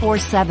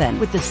 24/7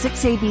 with the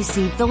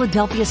 6ABC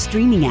Philadelphia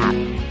streaming app.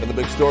 For the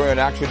big story on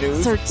Action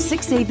News, search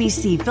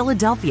 6ABC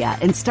Philadelphia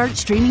and start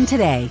streaming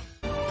today.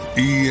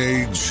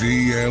 EAGLES,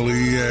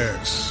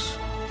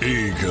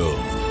 Eagles.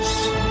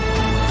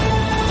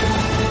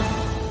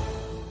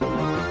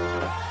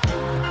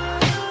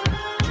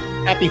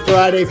 Happy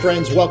Friday,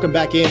 friends. Welcome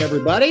back in,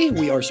 everybody.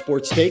 We are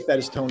Sports Take. That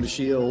is Tone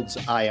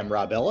DeShields. I am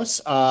Rob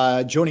Ellis.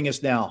 Joining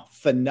us now,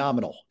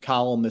 phenomenal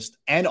columnist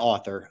and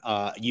author.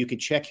 You can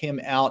check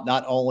him out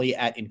not only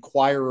at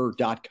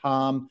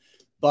Inquirer.com,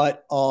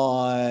 but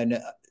on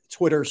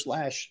Twitter /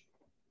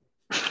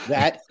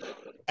 that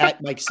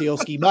at Mike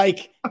Sealski.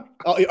 Mike,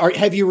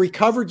 have you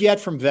recovered yet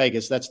from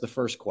Vegas? That's the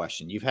first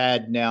question. You've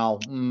had now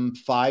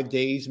 5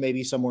 days,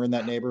 maybe somewhere in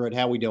that neighborhood.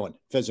 How are we doing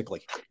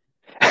physically?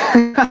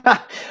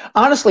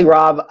 Honestly,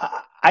 Rob,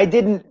 I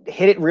didn't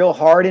hit it real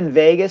hard in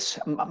Vegas.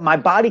 My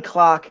body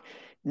clock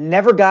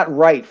never got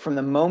right from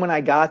the moment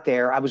I got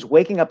there. I was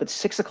waking up at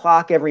 6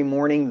 o'clock every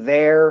morning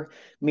there,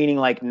 meaning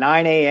like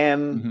 9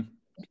 a.m.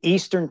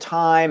 Eastern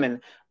time. And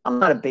I'm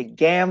not a big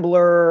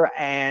gambler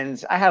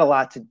and I had a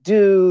lot to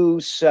do.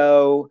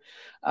 So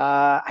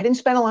I didn't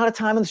spend a lot of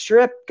time on the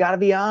Strip. Got to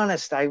be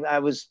honest. I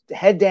was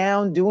head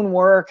down, doing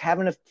work,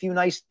 having a few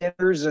nice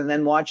dinners, and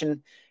then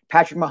watching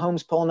Patrick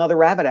Mahomes pull another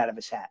rabbit out of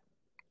his hat.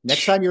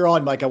 Next time you're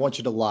on, Mike, I want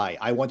you to lie.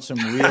 I want some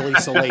really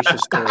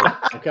salacious story.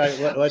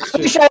 Okay, let's just. I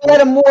wish I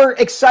led a more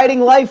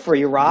exciting life for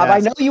you, Rob. Yes. I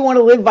know you want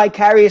to live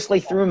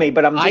vicariously through me,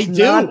 but I'm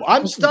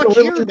stuck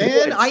here,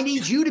 man. I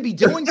need you to be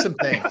doing some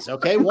things.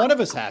 Okay, one of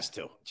us has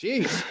to.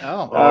 Jeez.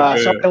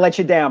 Sorry to let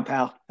you down,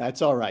 pal.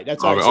 That's all right.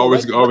 That's all right.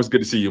 Always good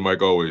to see you,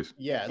 Mike. Always.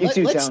 Yeah. You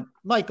too, Tone.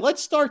 Mike,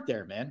 let's start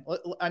there, man.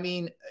 I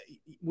mean,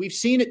 we've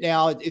seen it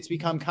now. It's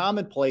become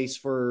commonplace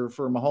for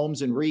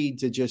Mahomes and Reed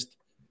to just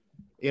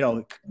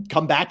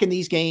come back in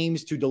these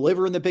games to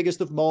deliver in the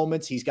biggest of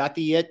moments. He's got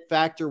the it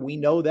factor. We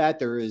know that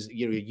there is,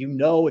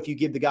 if you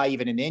give the guy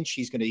even an inch,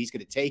 he's going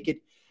to take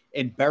it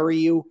and bury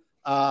you.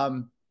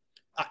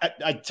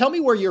 Tell me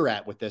where you're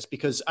at with this,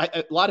 because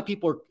a lot of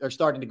people are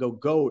starting to go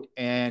GOAT,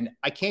 and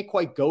I can't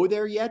quite go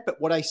there yet.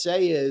 But what I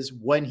say is,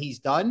 when he's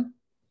done,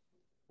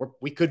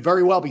 we could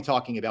very well be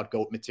talking about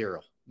GOAT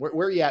material.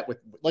 Where are you at with?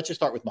 Let's just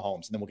start with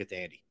Mahomes, and then we'll get to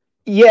Andy.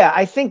 Yeah,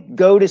 I think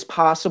GOAT is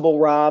possible,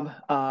 Rob.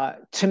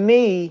 To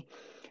me,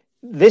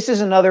 this is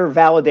another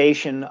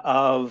validation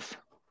of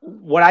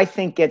what I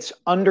think gets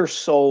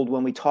undersold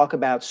when we talk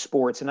about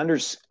sports, and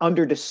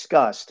under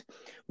discussed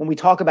when we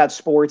talk about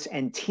sports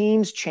and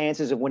teams'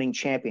 chances of winning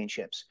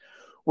championships,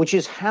 which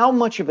is how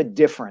much of a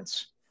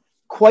difference,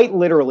 quite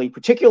literally,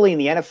 particularly in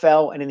the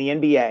NFL and in the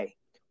NBA,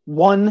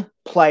 one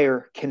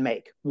player can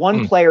make.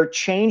 One player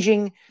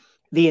changing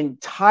the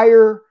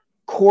entire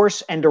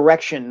course and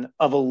direction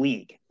of a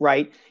league,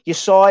 right? You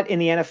saw it in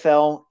the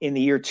NFL in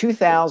the year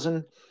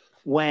 2000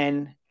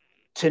 when,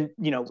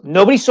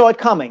 nobody saw it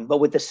coming, but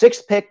with the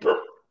sixth pick,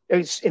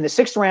 in the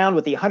sixth round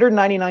with the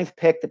 199th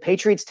pick, the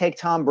Patriots take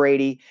Tom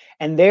Brady,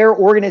 and their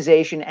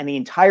organization and the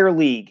entire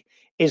league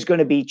is going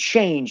to be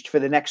changed for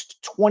the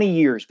next 20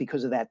 years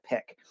because of that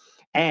pick.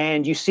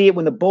 And you see it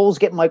when the Bulls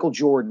get Michael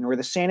Jordan, or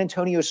the San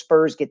Antonio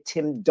Spurs get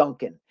Tim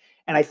Duncan.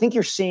 And I think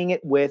you're seeing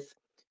it with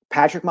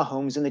Patrick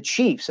Mahomes and the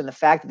Chiefs, and the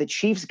fact that the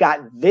Chiefs got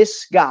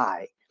this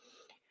guy.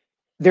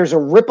 There's a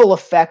ripple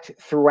effect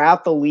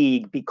throughout the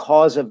league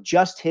because of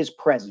just his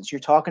presence. You're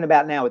talking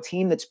about now a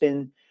team that's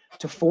been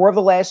to 4 of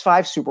the last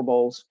 5 Super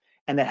Bowls,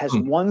 and that has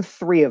won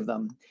 3 of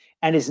them,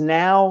 and is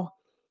now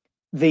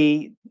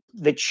the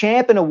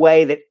champ in a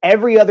way that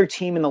every other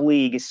team in the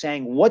league is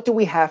saying, what do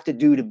we have to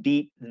do to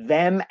beat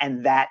them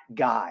and that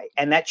guy?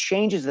 And that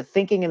changes the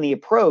thinking and the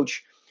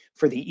approach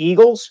for the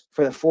Eagles,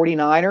 for the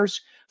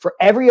 49ers, for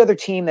every other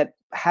team that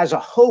has a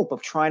hope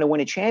of trying to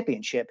win a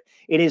championship.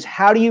 It is,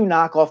 how do you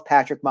knock off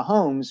Patrick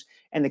Mahomes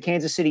and the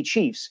Kansas City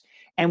Chiefs?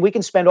 And we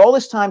can spend all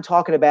this time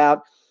talking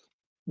about,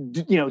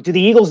 do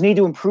the Eagles need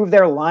to improve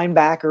their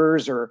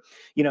linebackers, or,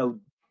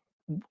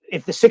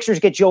 if the Sixers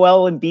get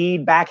Joel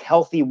Embiid back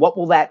healthy, what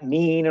will that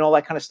mean, and all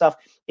that kind of stuff.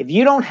 If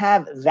you don't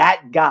have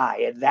that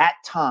guy at that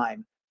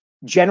time,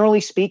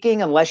 generally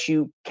speaking, unless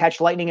you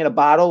catch lightning in a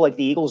bottle like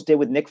the Eagles did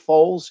with Nick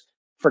Foles,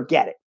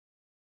 forget it.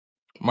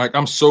 Mike,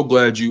 I'm so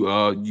glad you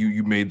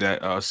made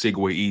that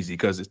segue easy,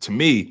 because to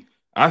me,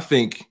 I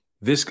think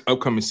this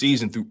upcoming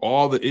season, through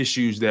all the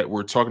issues that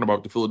we're talking about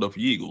with the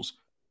Philadelphia Eagles,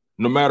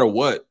 no matter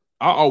what,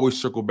 I always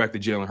circle back to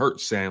Jalen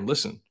Hurts, saying,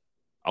 listen,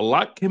 a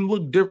lot can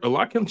look different, a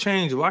lot can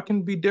change, a lot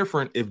can be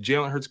different if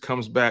Jalen Hurts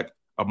comes back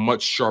a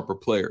much sharper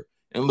player.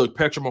 And look,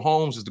 Patrick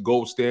Mahomes is the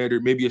gold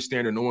standard, maybe a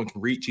standard no one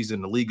can reach. He's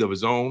in the league of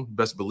his own.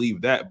 Best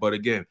believe that. But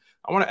again,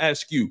 I want to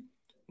ask you,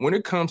 when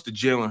it comes to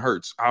Jalen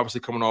Hurts,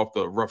 obviously coming off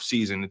the rough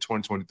season in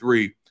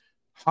 2023,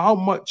 how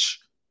much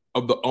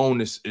of the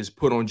onus is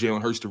put on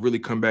Jalen Hurts to really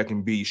come back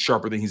and be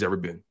sharper than he's ever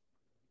been?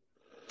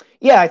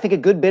 Yeah, I think a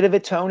good bit of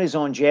it, Tone, is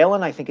on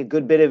Jalen. I think a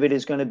good bit of it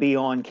is going to be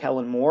on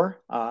Kellen Moore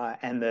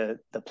and the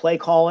play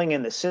calling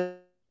and the system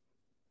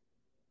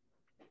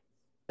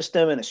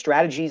and the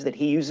strategies that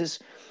he uses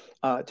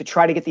to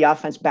try to get the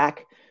offense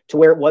back to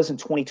where it was in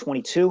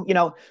 2022.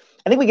 I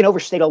think we can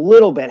overstate a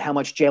little bit how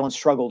much Jalen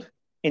struggled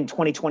in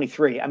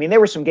 2023. I mean,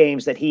 there were some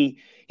games that he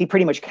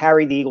pretty much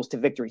carried the Eagles to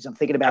victories. I'm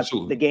thinking about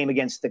the game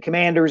against the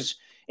Commanders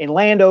in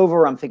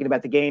Landover. I'm thinking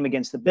about the game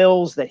against the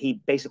Bills that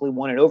he basically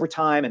won in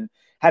overtime and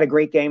had a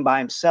great game by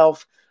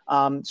himself.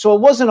 So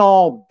it wasn't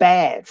all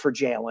bad for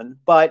Jalen,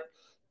 but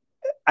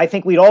I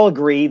think we'd all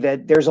agree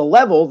that there's a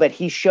level that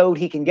he showed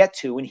he can get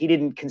to, and he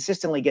didn't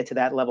consistently get to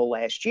that level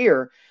last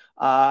year.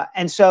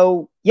 And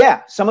so,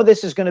 yeah, some of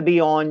this is going to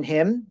be on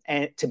him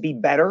and to be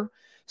better.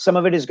 Some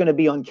of it is going to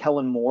be on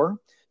Kellen Moore.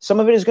 Some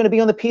of it is going to be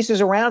on the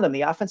pieces around him.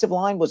 The offensive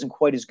line wasn't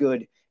quite as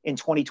good in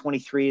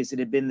 2023 as it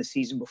had been the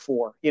season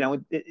before.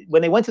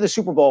 When they went to the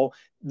Super Bowl,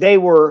 they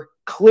were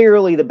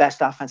clearly the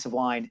best offensive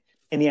line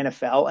in the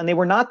NFL, and they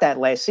were not that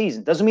last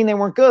season. Doesn't mean they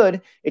weren't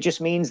good. It just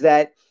means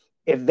that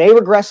if they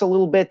regress a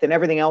little bit, then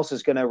everything else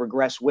is going to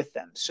regress with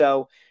them.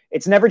 So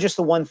it's never just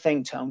the one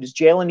thing, Tone. Does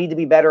Jalen need to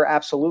be better?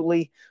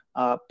 Absolutely.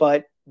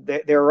 But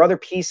there are other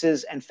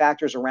pieces and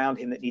factors around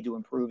him that need to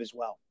improve as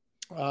well.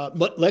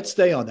 Let's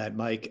stay on that,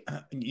 Mike.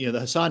 The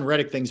Hassan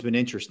Reddick thing's been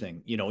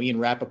interesting. Ian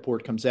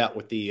Rappaport comes out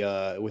with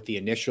the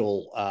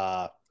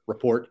initial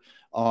report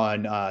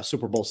on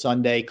Super Bowl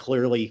Sunday,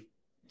 clearly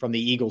from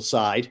the Eagles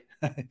side.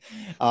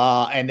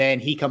 And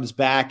then he comes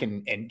back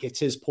and gets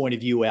his point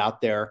of view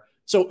out there.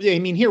 So, I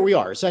mean, here we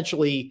are.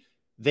 Essentially,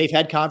 they've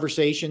had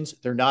conversations.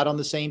 They're not on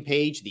the same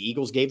page. The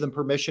Eagles gave them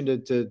permission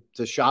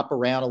to shop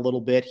around a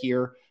little bit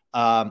here.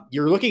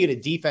 You're looking at a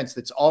defense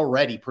that's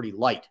already pretty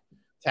light,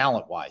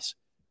 talent-wise.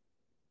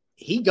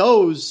 He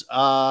goes,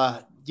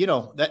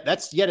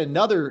 that's yet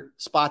another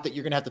spot that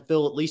you're going to have to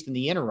fill, at least in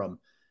the interim.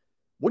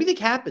 What do you think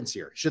happens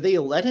here? Should they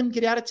let him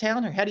get out of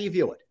town, or how do you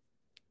view it?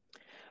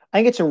 I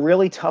think it's a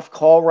really tough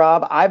call,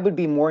 Rob. I would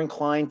be more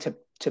inclined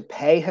to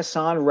pay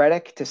Hassan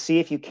Reddick to see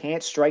if you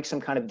can't strike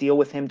some kind of deal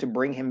with him to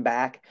bring him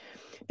back,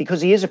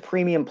 because he is a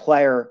premium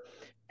player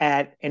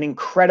at an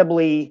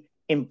incredibly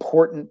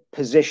important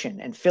position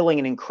and filling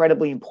an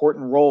incredibly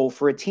important role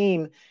for a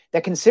team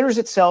that considers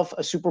itself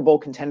a Super Bowl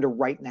contender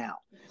right now.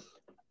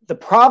 The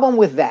problem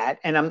with that,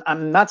 and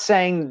I'm not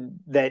saying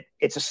that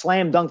it's a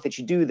slam dunk that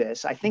you do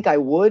this. I think I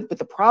would, but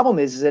the problem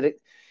is that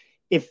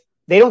if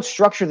they don't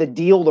structure the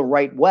deal the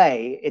right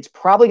way, it's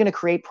probably going to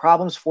create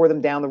problems for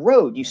them down the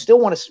road. You still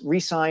want to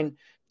re-sign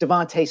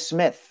Devontae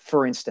Smith,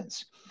 for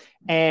instance.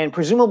 And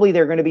presumably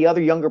there are going to be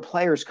other younger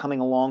players coming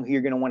along who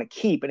you're going to want to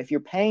keep. And if you're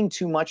paying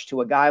too much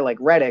to a guy like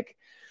Reddick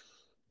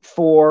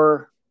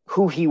for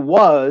who he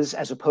was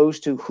as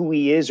opposed to who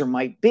he is or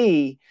might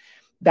be,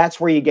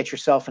 that's where you get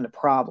yourself into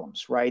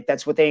problems, right?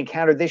 That's what they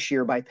encountered this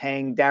year by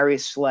paying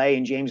Darius Slay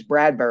and James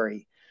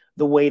Bradbury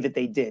the way that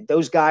they did.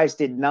 Those guys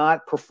did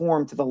not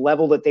perform to the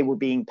level that they were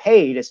being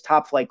paid as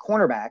top flight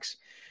cornerbacks.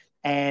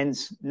 And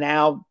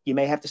now you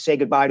may have to say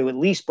goodbye to at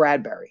least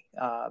Bradbury.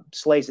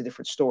 Slay's a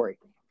different story.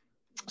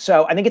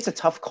 So I think it's a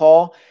tough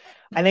call.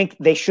 I think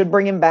they should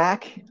bring him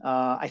back.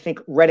 I think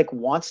Reddick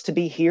wants to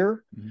be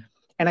here. Mm-hmm.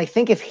 And I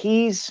think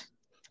he's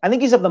of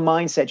the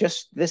mindset,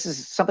 this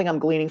is something I'm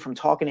gleaning from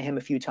talking to him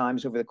a few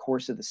times over the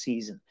course of the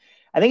season.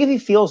 I think if he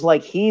feels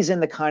like he's in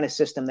the kind of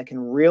system that can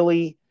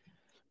really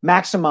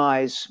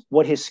maximize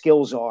what his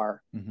skills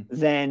are, mm-hmm.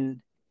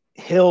 then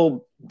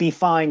he'll be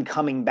fine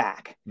coming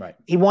back. Right.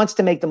 He wants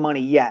to make the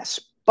money, yes,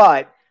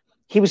 but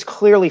he was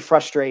clearly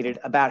frustrated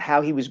about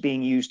how he was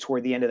being used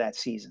toward the end of that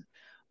season,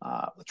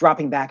 with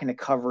dropping back into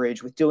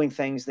coverage, with doing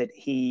things that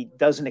he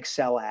doesn't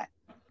excel at.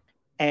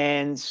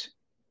 And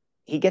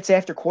he gets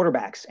after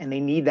quarterbacks, and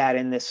they need that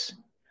in this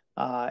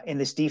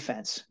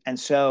defense. And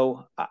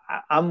so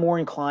I'm more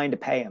inclined to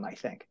pay him, I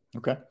think.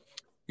 Okay.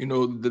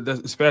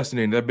 That's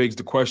fascinating. That begs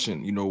the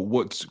question,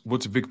 what's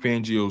Vic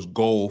Fangio's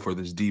goal for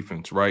this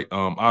defense, right?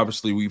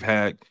 Obviously, we've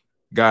had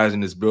guys in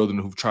this building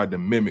who've tried to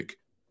mimic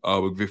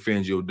what Vic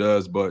Fangio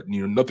does, but,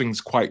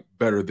 nothing's quite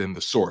better than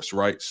the source,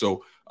 right?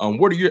 So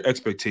what are your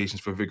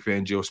expectations for Vic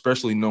Fangio,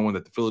 especially knowing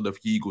that the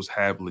Philadelphia Eagles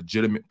have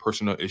legitimate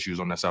personnel issues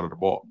on that side of the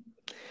ball?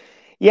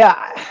 Yeah,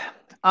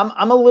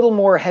 I'm a little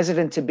more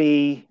hesitant to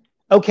be,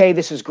 okay,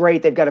 this is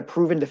great. They've got a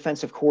proven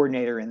defensive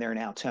coordinator in there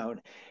now,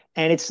 Tone.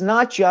 And it's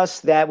not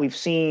just that we've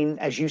seen,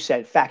 as you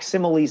said,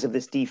 facsimiles of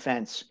this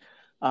defense,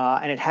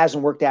 and it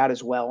hasn't worked out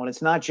as well. And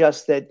it's not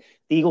just that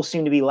the Eagles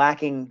seem to be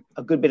lacking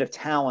a good bit of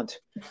talent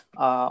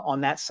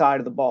on that side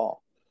of the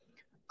ball.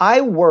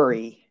 I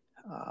worry,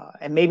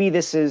 and maybe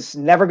this is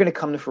never going to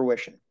come to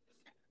fruition,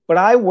 but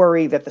I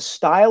worry that the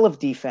style of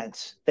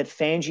defense that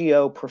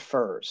Fangio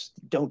prefers,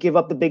 don't give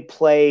up the big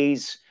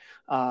plays,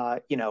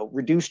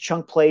 reduce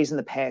chunk plays in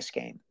the pass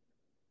game,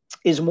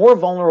 is more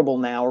vulnerable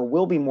now, or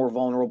will be more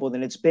vulnerable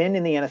than it's been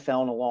in the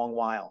NFL in a long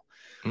while.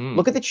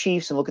 Look at the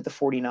Chiefs and look at the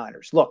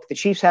 49ers. Look, the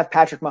Chiefs have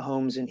Patrick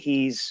Mahomes, and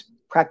he's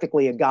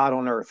practically a god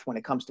on earth when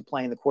it comes to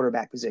playing the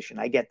quarterback position.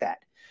 I get that.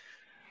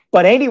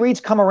 But Andy Reid's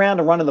come around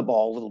to running the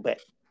ball a little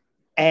bit.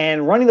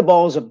 And running the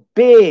ball is a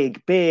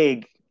big,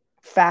 big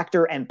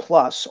factor and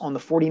plus on the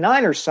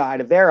 49ers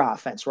side of their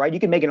offense, right? You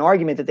can make an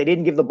argument that they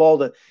didn't give the ball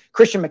to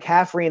Christian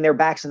McCaffrey and their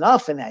backs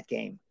enough in that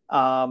game,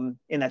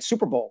 in that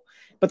Super Bowl.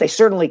 But they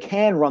certainly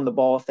can run the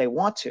ball if they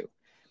want to.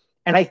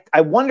 And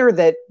I wonder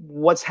that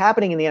what's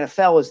happening in the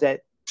NFL is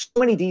that so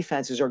many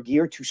defenses are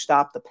geared to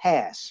stop the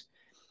pass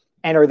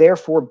and are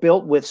therefore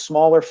built with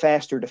smaller,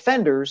 faster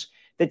defenders,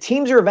 that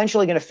teams are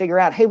eventually going to figure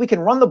out, hey, we can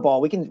run the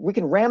ball. We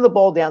can ram the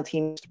ball down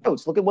teams'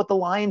 throats. Look at what the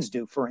Lions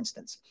do, for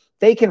instance.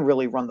 They can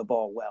really run the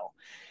ball well.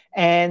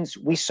 And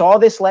we saw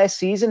this last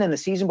season and the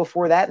season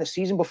before that and the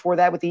season before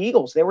that with the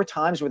Eagles. There were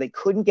times where they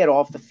couldn't get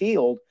off the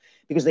field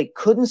because they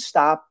couldn't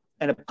stop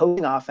an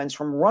opposing offense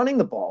from running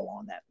the ball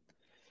on them.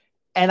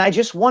 And I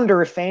just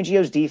wonder if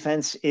Fangio's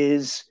defense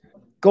is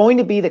going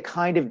to be the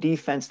kind of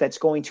defense that's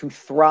going to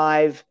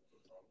thrive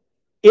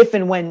if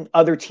and when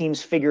other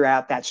teams figure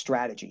out that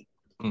strategy,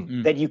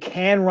 that you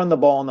can run the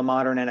ball in the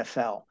modern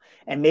NFL.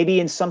 And maybe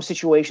in some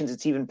situations,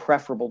 it's even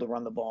preferable to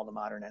run the ball in the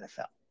modern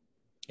NFL.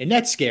 And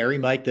that's scary,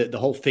 Mike, the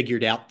whole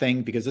figured out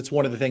thing, because it's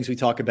one of the things we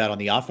talk about on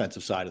the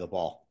offensive side of the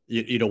ball,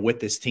 with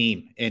this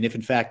team. And if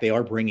in fact they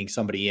are bringing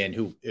somebody in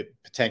who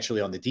potentially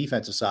on the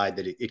defensive side,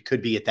 that it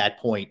could be at that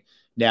point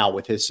now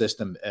with his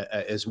system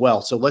as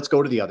well. So let's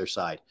go to the other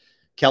side.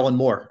 Kellen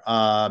Moore,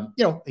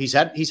 he's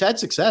had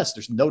success.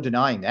 There's no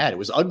denying that. It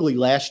was ugly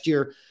last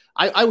year.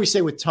 I always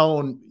say with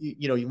Tone,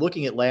 you're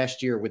looking at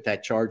last year with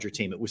that Charger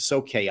team, it was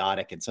so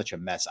chaotic and such a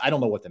mess. I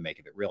don't know what to make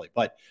of it really,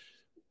 but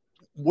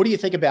what do you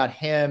think about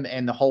him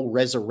and the whole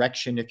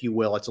resurrection, if you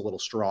will? It's a little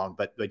strong,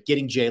 but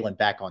getting Jalen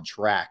back on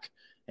track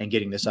and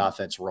getting this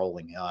offense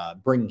rolling,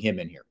 bringing him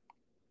in here.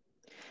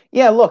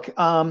 Yeah, look,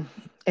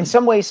 in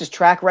some ways his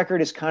track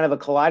record is kind of a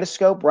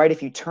kaleidoscope, right?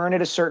 If you turn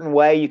it a certain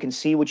way, you can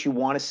see what you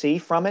want to see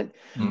from it.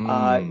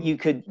 You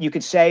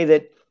could say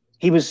that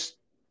he was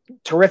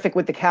terrific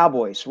with the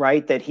Cowboys,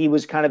 right? That he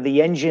was kind of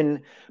the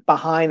engine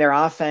behind their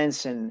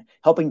offense and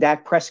helping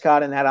Dak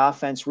Prescott and that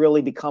offense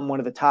really become one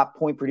of the top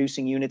point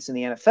producing units in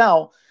the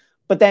NFL.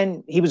 But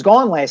then he was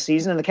gone last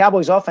season, and the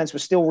Cowboys offense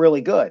was still really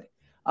good.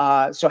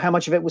 So how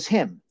much of it was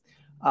him?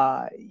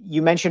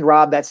 You mentioned,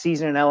 Rob, that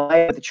season in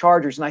LA with the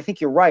Chargers, and I think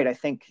you're right. I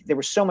think there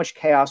was so much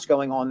chaos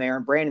going on there,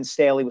 and Brandon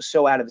Staley was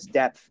so out of his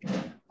depth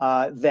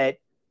that,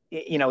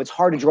 it's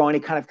hard to draw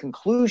any kind of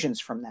conclusions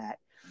from that.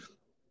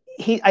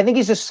 I think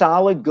he's a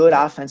solid, good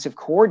offensive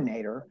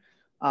coordinator,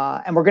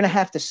 and we're going to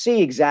have to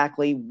see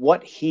exactly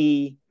what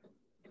he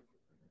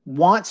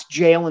wants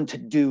Jalen to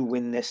do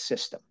in this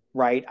system,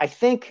 right? I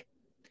think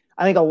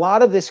a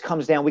lot of this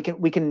comes down.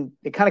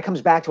 It kind of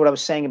comes back to what I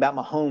was saying about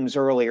Mahomes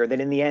earlier, that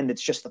in the end,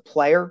 it's just the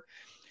player.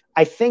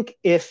 I think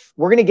if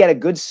we're going to get a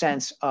good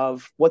sense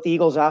of what the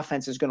Eagles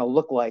offense is going to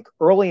look like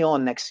early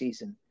on next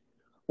season,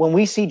 when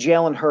we see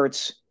Jalen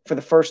Hurts for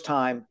the first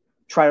time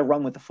try to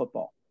run with the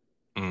football,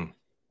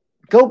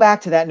 go back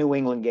to that New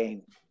England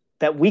game,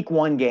 that week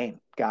 1 game,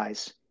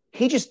 guys.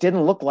 He just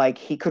didn't look like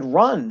he could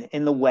run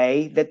in the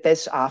way that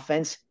this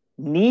offense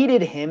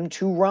needed him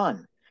to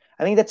run.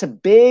 I think that's a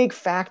big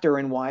factor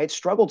in why it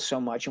struggled so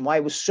much and why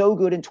it was so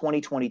good in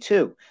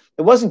 2022.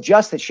 It wasn't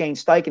just that Shane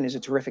Steichen is a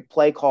terrific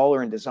play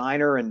caller and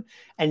designer and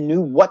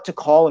knew what to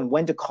call and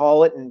when to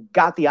call it and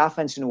got the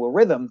offense into a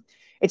rhythm.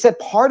 It's that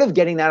part of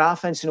getting that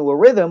offense into a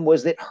rhythm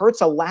was that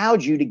Hurts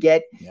allowed you to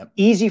get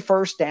easy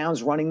first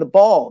downs running the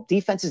ball.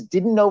 Defenses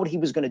didn't know what he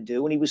was going to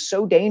do, and he was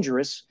so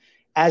dangerous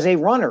as a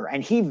runner,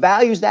 and he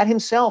values that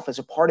himself as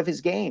a part of his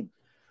game.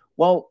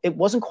 Well, it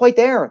wasn't quite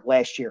there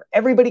last year.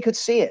 Everybody could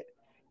see it.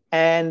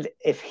 And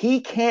if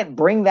he can't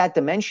bring that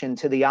dimension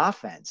to the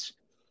offense,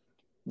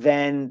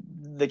 then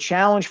the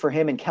challenge for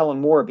him and Kellen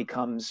Moore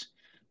becomes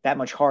that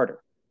much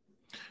harder.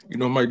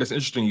 Mike, that's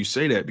interesting you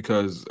say that,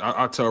 because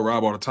I tell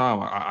Rob all the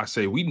time, I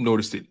say we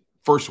noticed it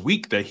first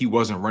week that he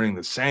wasn't running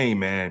the same,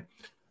 man.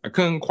 I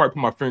couldn't quite put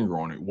my finger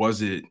on it.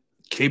 Was it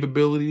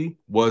capability?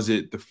 Was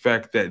it the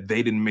fact that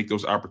they didn't make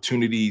those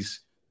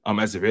opportunities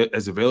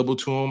as available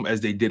to him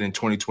as they did in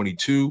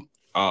 2022?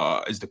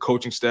 Is the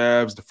coaching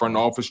staffs, the front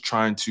office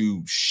trying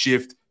to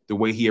shift the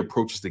way he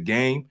approaches the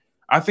game?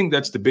 I think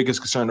that's the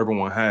biggest concern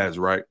everyone has,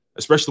 right?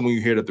 Especially when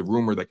you hear that the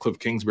rumor that Cliff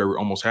Kingsbury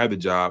almost had the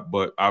job,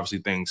 but obviously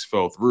things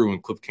fell through,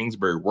 and Cliff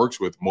Kingsbury works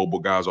with mobile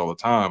guys all the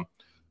time.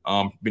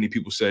 Many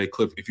people say,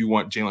 Cliff, if you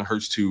want Jalen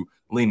Hurts to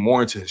lean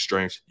more into his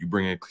strengths, you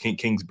bring in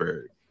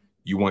Kingsbury.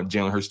 You want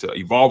Jalen Hurts to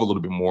evolve a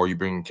little bit more, you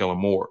bring in Kellen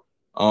Moore.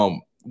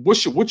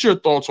 What's your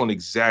thoughts on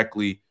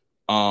exactly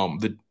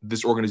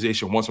this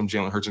organization wants from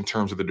Jalen Hurts in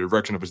terms of the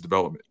direction of his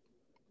development?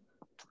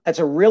 That's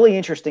a really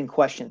interesting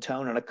question,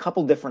 Tone, on a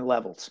couple different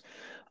levels.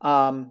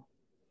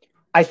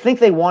 I think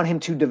they want him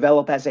to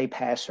develop as a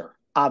passer,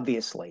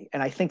 obviously.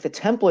 And I think the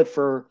template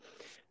for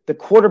the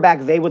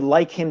quarterback they would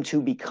like him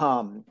to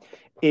become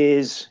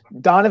is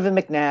Donovan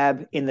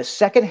McNabb in the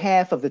second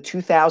half of the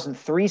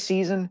 2003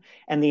 season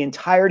and the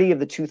entirety of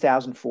the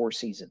 2004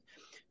 season.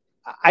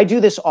 I do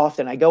this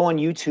often. I go on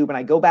YouTube and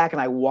I go back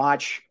and I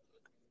watch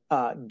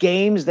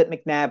games that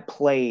McNabb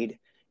played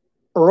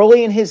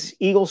early in his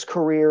Eagles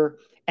career,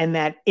 and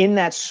that in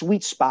that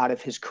sweet spot of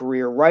his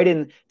career, right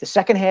in the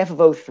second half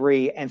of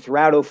 03 and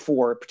throughout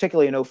 04,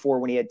 particularly in 04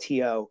 when he had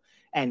T.O.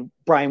 and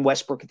Brian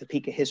Westbrook at the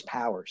peak of his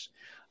powers.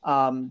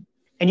 And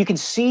you can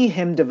see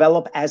him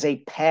develop as a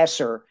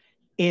passer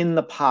in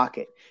the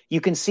pocket.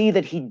 You can see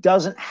that he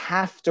doesn't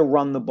have to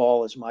run the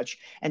ball as much.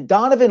 And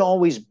Donovan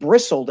always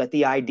bristled at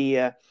the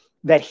idea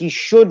that he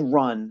should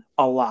run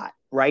a lot,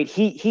 right?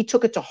 He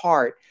took it to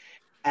heart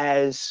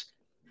as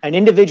an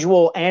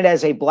individual and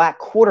as a black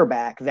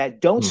quarterback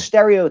that don't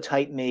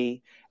stereotype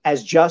me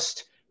as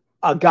just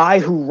a guy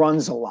who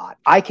runs a lot.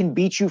 I can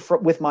beat you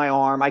with my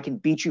arm. I can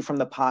beat you from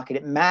the pocket.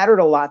 It mattered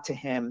a lot to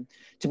him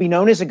to be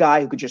known as a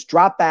guy who could just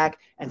drop back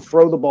and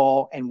throw the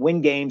ball and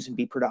win games and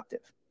be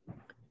productive.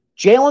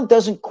 Jalen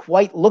doesn't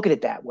quite look at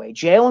it that way.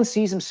 Jalen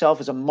sees himself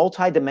as a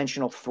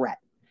multidimensional threat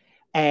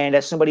and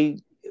as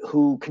somebody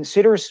who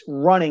considers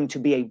running to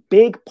be a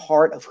big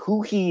part of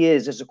who he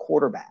is as a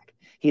quarterback.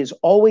 He has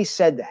always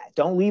said that.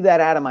 Don't leave that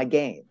out of my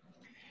game.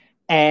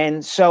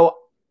 And so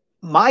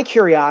my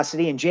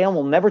curiosity, and Jalen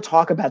will never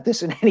talk about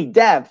this in any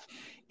depth,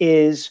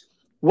 is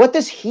what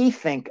does he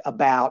think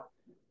about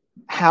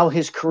how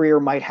his career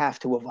might have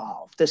to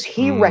evolve? Does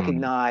he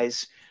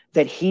recognize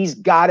that he's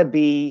got to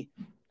be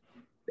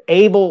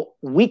able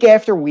week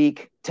after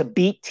week to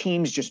beat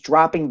teams just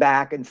dropping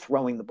back and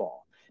throwing the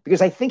ball?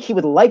 Because I think he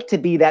would like to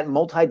be that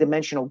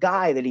multidimensional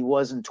guy that he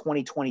was in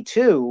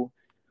 2022.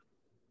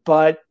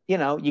 But,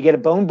 you get a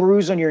bone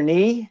bruise on your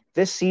knee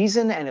this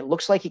season and it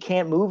looks like you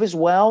can't move as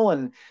well.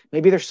 And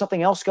maybe there's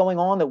something else going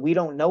on that we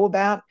don't know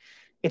about.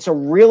 It's a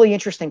really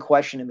interesting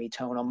question to me,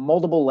 Tone, on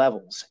multiple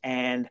levels.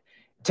 And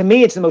to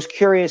me, it's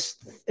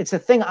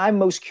the thing I'm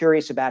most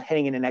curious about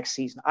heading into next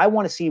season. I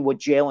want to see what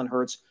Jalen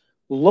Hurts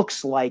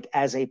looks like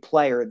as a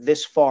player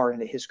this far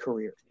into his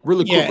career.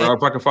 Really quick, Rob,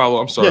 if I can follow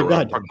up. I'm sorry,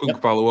 Rob, if I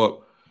can follow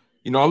up.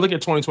 I look at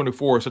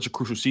 2024 as such a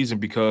crucial season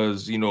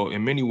because,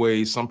 in many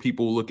ways, some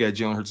people look at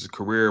Jalen Hurts'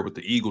 career with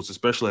the Eagles,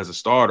 especially as a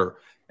starter,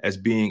 as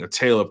being a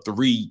tale of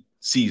 3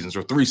 seasons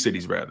or 3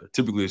 cities, rather.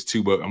 Typically it's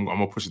 2, but I'm going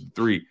to push it to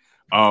 3.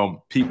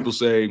 People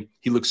say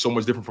he looks so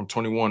much different from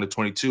 21 to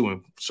 22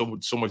 and so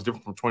much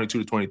different from 22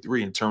 to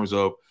 23 in terms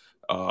of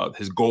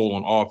his goal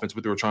on offense,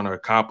 what they were trying to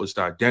accomplish,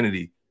 the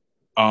identity.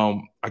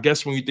 I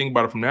guess when you think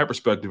about it from that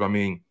perspective, I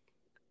mean,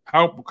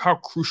 how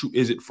crucial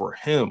is it for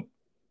him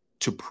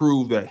to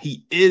prove that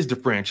he is the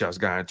franchise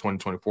guy in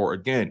 2024?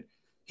 Again,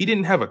 he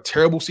didn't have a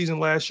terrible season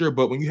last year,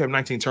 but when you have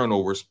 19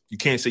 turnovers, you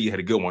can't say you had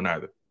a good one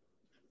either.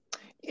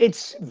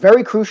 It's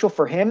very crucial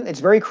for him. It's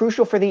very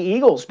crucial for the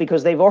Eagles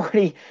because they've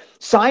already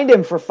signed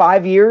him for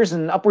 5 years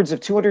and upwards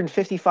of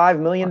 $255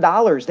 million.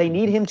 They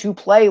need him to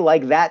play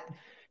like that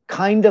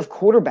kind of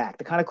quarterback,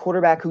 the kind of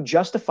quarterback who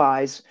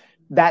justifies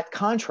that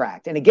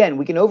contract. And again,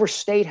 we can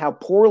overstate how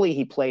poorly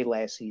he played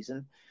last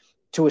season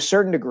to a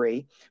certain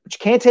degree, but you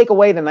can't take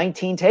away the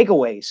 19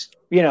 takeaways,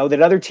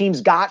 that other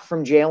teams got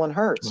from Jalen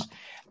Hurts.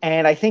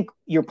 And I think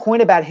your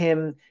point about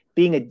him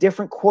being a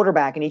different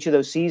quarterback in each of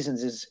those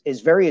seasons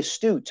is very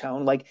astute,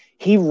 Tone. Like,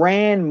 he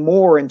ran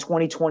more in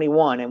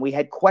 2021, and we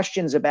had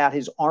questions about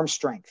his arm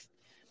strength.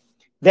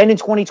 Then in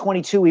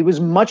 2022, he was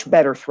much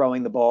better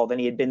throwing the ball than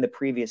he had been the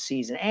previous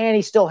season, and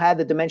he still had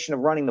the dimension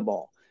of running the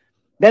ball.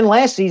 Then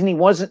last season, he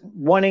wasn't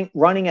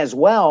running as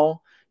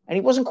well, and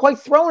he wasn't quite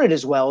throwing it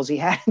as well as he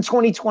had in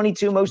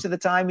 2022 most of the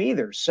time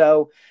either.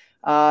 So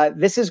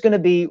this is going to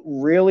be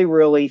really,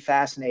 really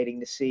fascinating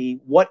to see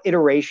what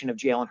iteration of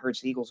Jalen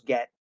Hurts the Eagles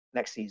get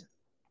next season.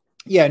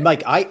 Yeah, and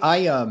Mike,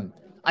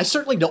 I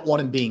certainly don't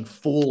want him being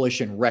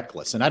foolish and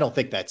reckless, and I don't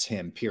think that's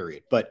him,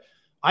 period. But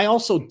I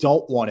also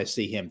don't want to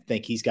see him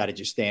think he's got to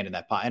just stand in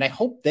that pot. And I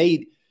hope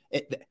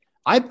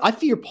I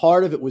fear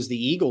part of it was the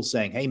Eagles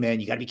saying, hey, man,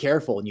 you got to be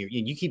careful. And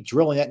you keep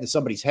drilling that into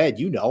somebody's head,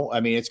 I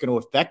mean, it's going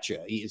to affect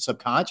you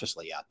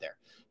subconsciously out there.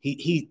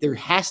 There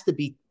has to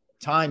be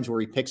times where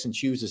he picks and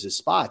chooses his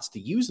spots to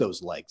use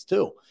those legs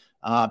too.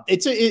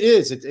 It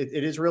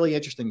is really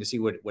interesting to see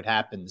what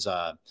happens,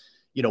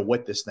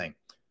 with this thing.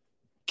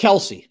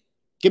 Kelsey,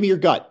 give me your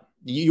gut.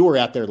 You were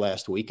out there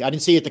last week. I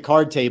didn't see you at the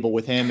card table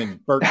with him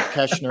and Bert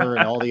Keshner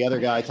and all the other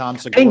guy, Tom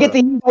Segura. I didn't get the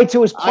invite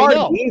to his party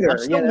either. I'm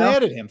still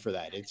mad at him for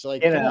that. It's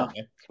like,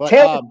 But,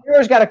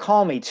 Taylor's got to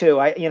call me too.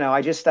 I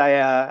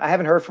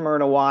haven't heard from her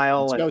in a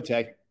while. Let's go,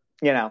 Tay.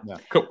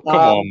 Come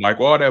on, Mike.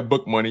 With all that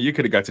book money, you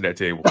could have got to that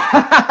table.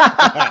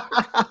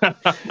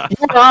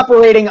 You're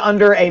operating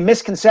under a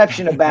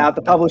misconception about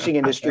the publishing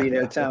industry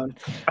there, Tone.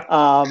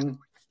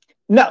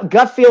 No,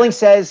 gut feeling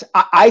says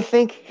I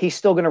think he's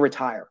still going to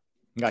retire.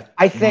 Okay.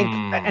 I think,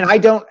 and I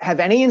don't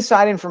have any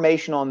inside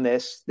information on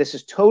this. This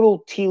is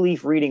total tea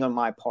leaf reading on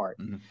my part.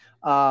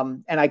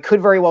 Mm-hmm. And I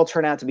could very well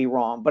turn out to be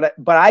wrong. But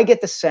I get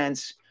the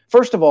sense,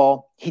 first of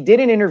all, he did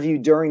an interview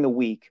during the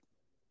week,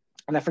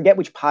 and I forget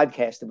which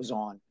podcast it was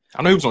on.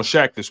 I know he was on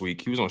Shaq this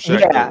week. He was on Shaq.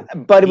 Yeah,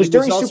 but it was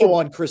during also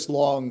on Chris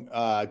Long.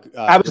 I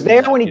was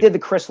there when he did the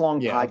Chris Long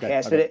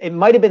podcast. Okay. It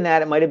might have been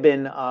that. It might have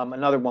been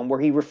another one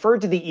where he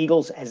referred to the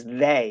Eagles as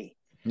they.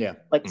 Yeah.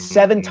 Like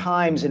 7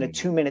 times in a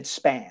 2-minute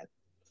span.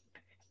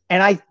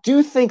 And I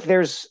do think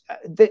there's,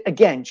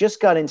 again,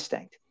 just gut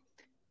instinct.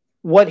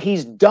 What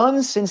he's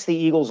done since the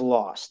Eagles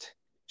lost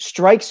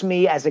strikes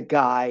me as a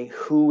guy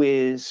who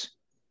is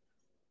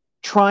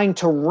trying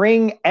to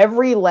wring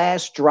every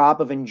last drop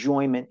of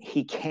enjoyment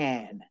he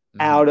can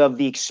out of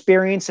the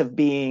experience of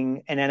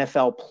being an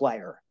NFL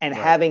player and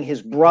having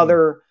his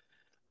brother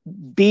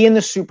be in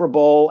the Super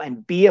Bowl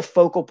and be a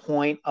focal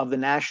point of the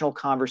national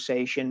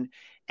conversation.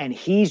 And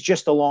he's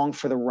just along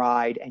for the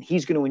ride, and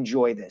he's going to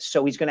enjoy this.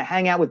 So he's going to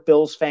hang out with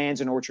Bills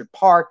fans in Orchard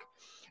Park,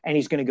 and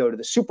he's going to go to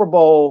the Super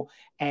Bowl.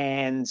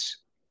 And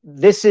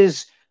this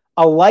is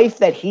a life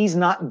that he's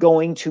not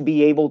going to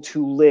be able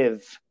to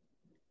live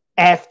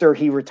after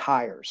he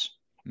retires.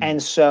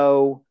 And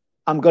so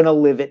I'm going to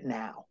live it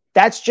now.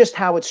 That's just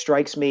how it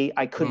strikes me.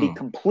 I could be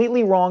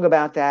completely wrong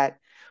about that,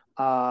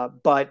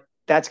 but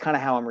that's kind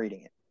of how I'm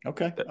reading it.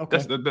 Okay.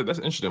 That's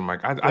interesting,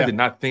 Mike. I did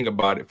not think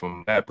about it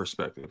from that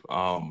perspective.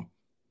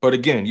 But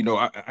again,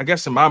 I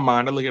guess in my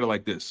mind, I look at it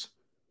like this.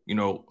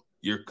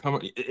 You're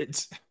coming.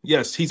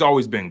 Yes, he's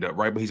always banged up,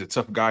 right? But he's a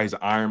tough guy. He's an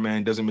Iron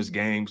Man. Doesn't miss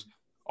games.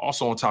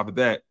 Also, on top of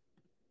that,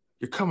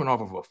 you're coming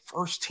off of a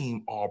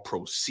first-team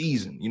All-Pro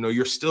season.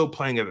 You're still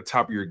playing at the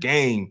top of your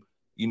game.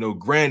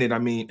 Granted, I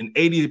mean, an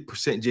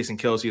 80% Jason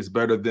Kelsey is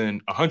better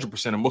than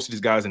 100% of most of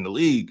these guys in the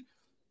league.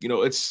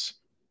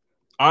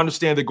 I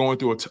understand they're going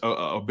through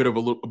a bit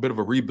of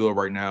a rebuild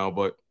right now,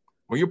 but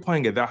when you're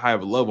playing at that high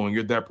of a level and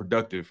you're that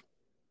productive,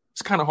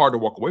 it's kind of hard to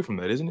walk away from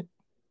that, isn't it?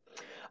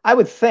 I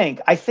would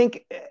think. I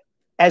think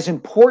as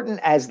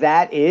important as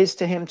that is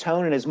to him,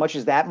 Tone, and as much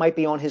as that might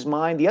be on his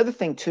mind, the other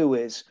thing, too,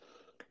 is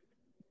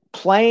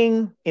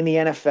playing in the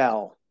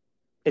NFL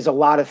is a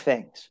lot of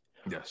things.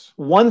 Yes.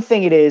 One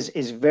thing it is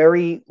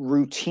very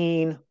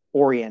routine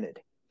oriented.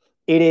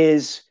 It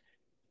is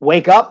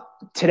wake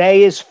up.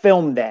 Today is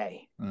film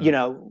day.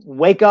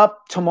 Wake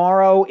up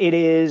tomorrow. It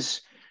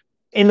is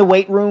in the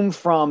weight room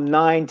from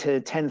 9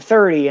 to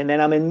 10:30, and then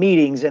I'm in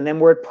meetings, and then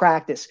we're at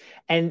practice.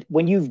 And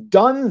when you've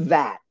done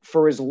that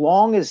for as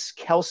long as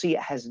Kelsey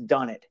has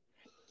done it,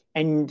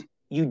 and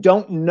you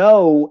don't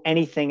know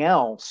anything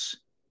else,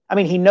 I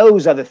mean, he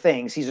knows other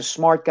things. He's a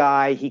smart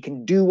guy. He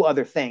can do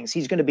other things.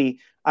 He's going to be,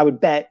 I would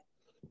bet,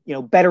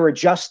 better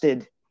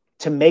adjusted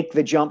to make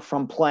the jump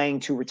from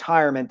playing to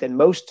retirement than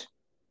most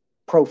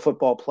pro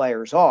football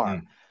players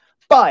are.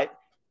 But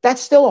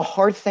that's still a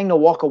hard thing to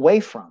walk away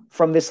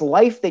from this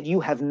life that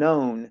you have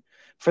known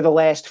for the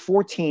last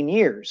 14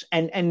 years.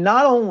 And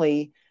not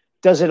only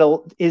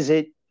is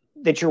it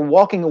that you're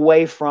walking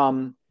away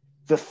from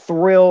the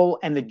thrill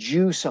and the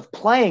juice of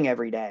playing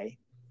every day,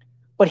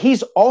 but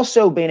he's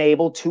also been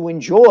able to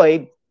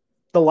enjoy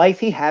the life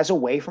he has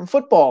away from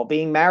football,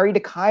 being married to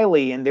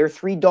Kylie and their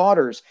 3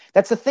 daughters.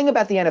 That's the thing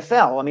about the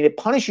NFL. I mean, it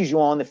punishes you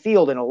on the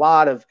field in a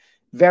lot of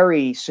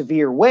very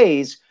severe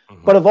ways,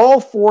 but of all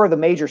 4 of the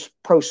major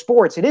pro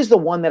sports, it is the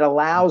one that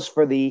allows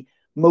for the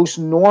most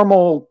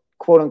normal,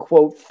 quote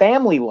unquote,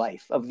 family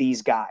life of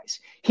these guys.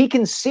 He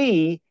can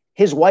see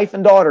his wife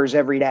and daughters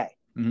every day.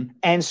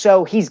 And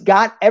so he's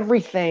got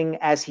everything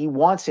as he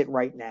wants it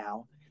right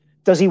now.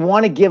 Does he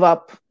want to give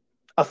up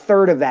a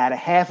third of that, a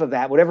half of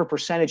that, whatever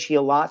percentage he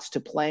allots to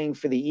playing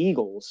for the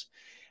Eagles,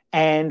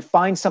 and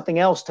find something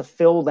else to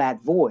fill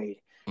that void?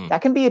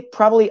 That can be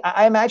probably,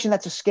 I imagine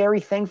that's a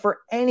scary thing for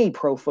any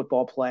pro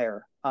football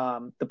player,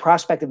 the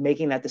prospect of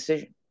making that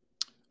decision.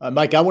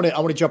 Mike, I want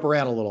to jump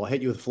around a little. I'll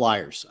hit you with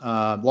Flyers.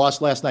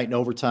 Lost last night in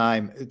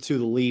overtime to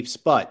the Leafs,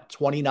 but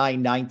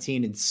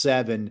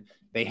 29-19-7.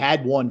 They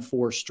had won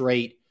 4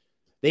 straight.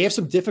 They have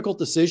some difficult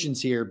decisions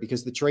here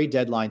because the trade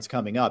deadline's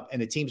coming up, and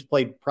the team's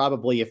played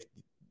probably, if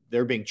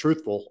they're being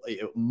truthful,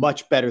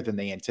 much better than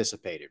they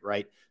anticipated,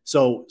 right?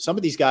 So some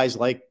of these guys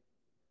like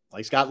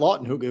Scott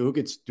Lawton, who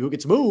gets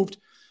moved,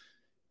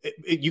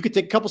 you could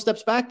take a couple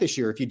steps back this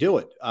year if you do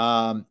it.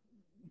 What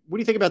do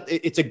you think about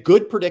it? It's a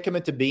good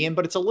predicament to be in,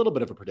 but it's a little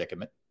bit of a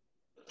predicament.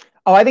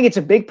 Oh, I think it's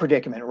a big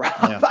predicament, Rob.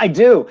 Yeah. I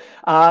do.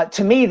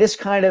 To me, this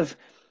kind of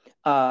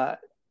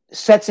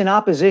sets in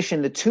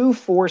opposition the 2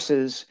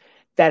 forces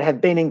that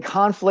have been in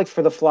conflict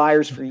for the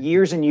Flyers for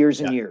years and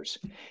years and years.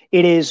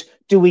 It is,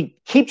 do we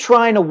keep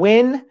trying to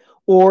win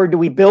or do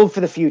we build for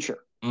the future,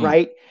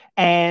 right?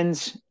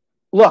 And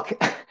look,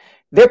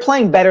 they're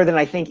playing better than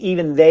I think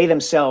even they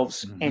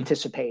themselves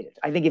anticipated.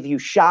 I think if you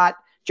shot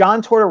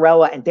John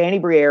Tortorella and Danny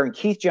Briere and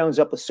Keith Jones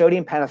up with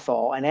sodium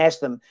pentothal and asked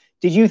them,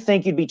 did you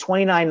think you'd be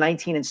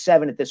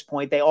 29-19-7 at this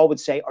point? They all would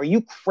say, are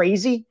you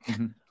crazy?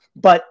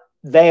 But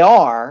they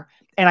are.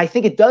 And I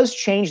think it does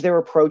change their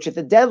approach at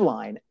the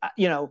deadline.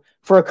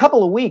 For a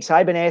couple of weeks,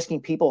 I've been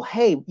asking people,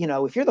 hey,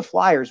 if you're the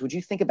Flyers, would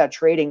you think about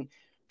trading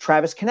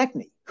Travis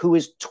Konechny, who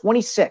is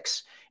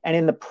 26 and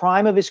in the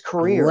prime of his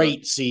career?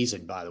 Great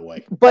season, by the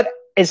way. But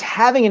is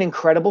having an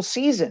incredible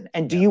season.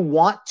 And do you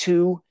want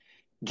to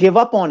give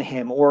up on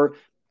him? Or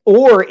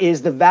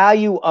is the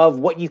value of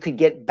what you could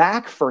get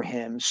back for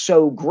him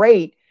so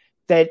great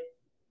that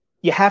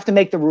you have to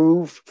make the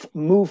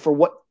move for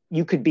what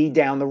you could be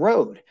down the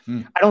road?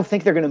 I don't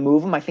think they're going to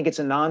move him. I think it's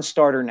a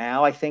non-starter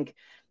now. I think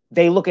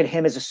they look at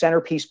him as a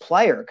centerpiece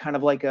player, kind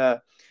of like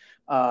a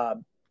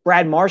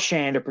Brad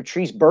Marchand or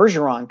Patrice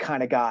Bergeron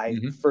kind of guy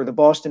for the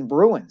Boston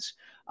Bruins.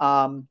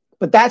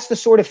 But that's the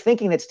sort of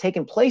thinking that's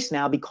taken place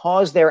now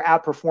because they're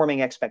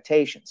outperforming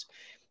expectations.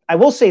 I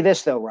will say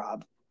this, though,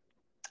 Rob.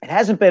 It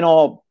hasn't been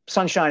all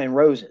sunshine and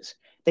roses.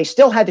 They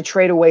still had to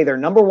trade away their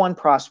number 1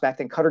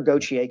 prospect in Cutter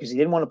Gauthier because he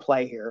didn't want to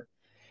play here.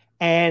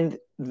 And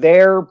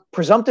their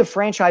presumptive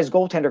franchise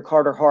goaltender,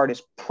 Carter Hart,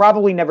 is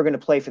probably never going to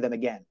play for them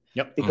again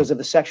because of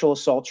the sexual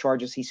assault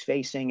charges he's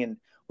facing and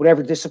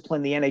whatever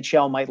discipline the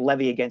NHL might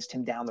levy against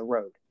him down the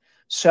road.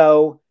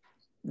 So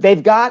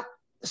they've got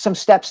some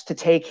steps to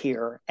take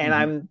here. And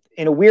I'm,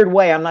 in a weird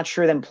way, I'm not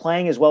sure them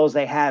playing as well as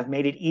they have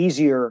made it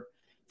easier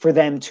for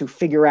them to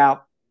figure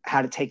out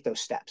how to take those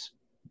steps.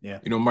 Yeah.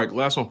 Mike,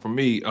 last one for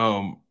me.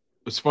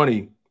 It's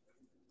funny.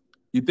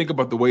 You think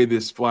about the way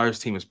this Flyers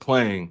team is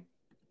playing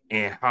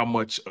and how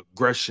much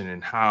aggression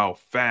and how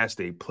fast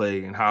they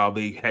play and how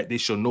they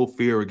show no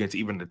fear against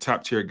even the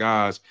top tier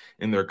guys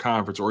in their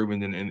conference or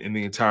even in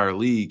the entire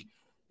league.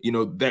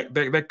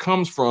 That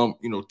comes from,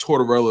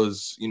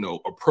 Tortorella's,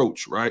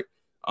 approach, right?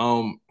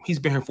 He's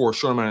been here for a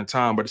short amount of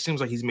time, but it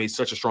seems like he's made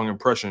such a strong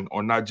impression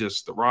on not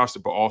just the roster,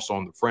 but also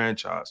on the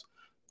franchise.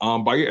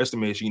 By your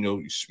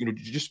estimation,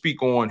 just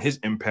speak on his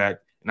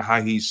impact and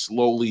how he's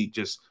slowly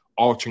just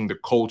altering the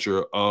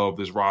culture of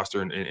this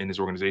roster and his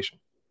organization.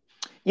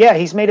 Yeah,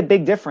 he's made a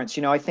big difference.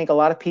 I think a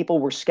lot of people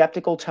were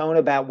skeptical, Tone,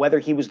 about whether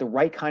he was the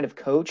right kind of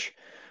coach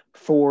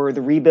for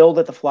the rebuild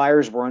that the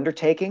Flyers were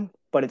undertaking.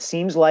 But it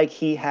seems like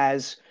he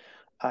has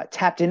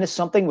tapped into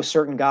something with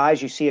certain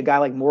guys. You see a guy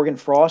like Morgan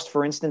Frost,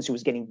 for instance, who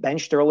was getting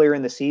benched earlier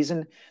in the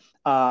season.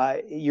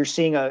 You're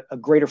seeing a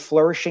greater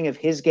flourishing of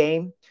his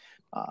game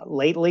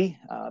lately,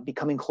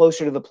 becoming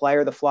closer to the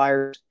player the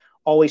Flyers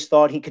always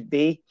thought he could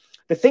be.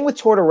 The thing with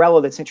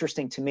Tortorella that's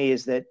interesting to me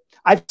is that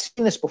I've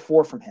seen this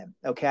before from him,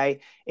 okay?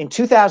 In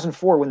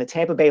 2004, when the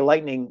Tampa Bay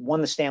Lightning won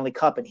the Stanley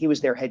Cup and he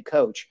was their head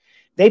coach,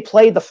 they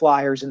played the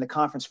Flyers in the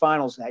conference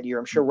finals that year.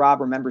 I'm sure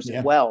Rob remembers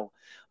it well.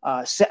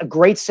 A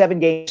great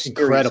 7-game series.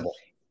 Incredible.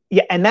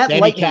 Yeah, and that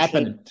Lightning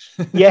team,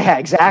 yeah,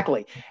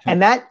 exactly.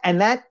 And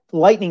that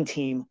Lightning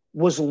team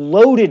was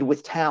loaded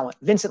with talent.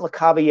 Vincent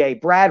LeCavier,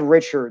 Brad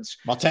Richards,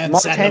 Martin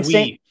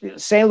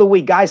St.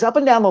 Louis, guys up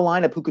and down the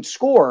lineup who could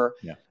score,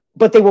 yeah.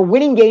 But they were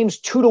winning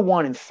games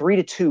 2-1 and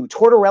 3-2.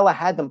 Tortorella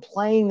had them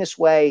playing this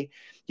way,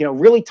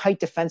 really tight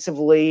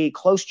defensively,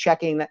 close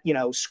checking,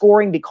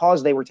 scoring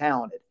because they were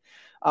talented.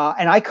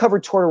 And I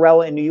covered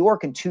Tortorella in New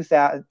York in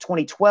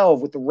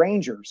 2012 with the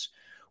Rangers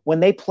when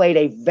they played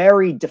a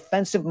very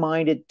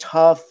defensive-minded,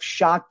 tough,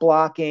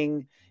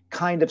 shot-blocking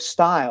kind of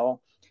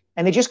style.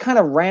 And they just kind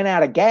of ran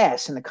out of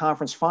gas in the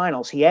conference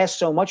finals. He asked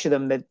so much of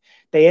them that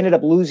they ended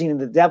up losing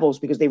to the Devils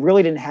because they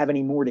really didn't have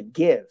any more to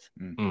give.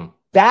 Mm-hmm.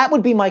 That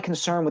would be my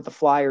concern with the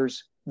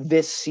Flyers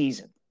this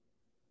season.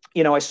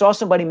 I saw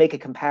somebody make a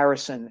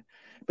comparison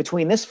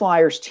between this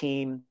Flyers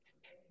team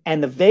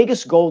and the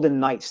Vegas Golden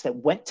Knights that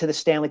went to the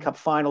Stanley Cup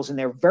Finals in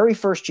their very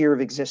first year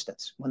of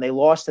existence when they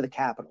lost to the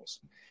Capitals.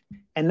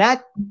 And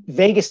that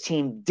Vegas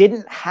team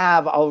didn't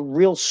have a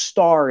real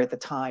star at the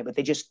time, but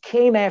they just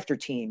came after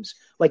teams,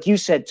 like you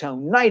said,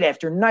 Tone, night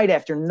after night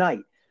after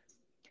night.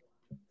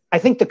 I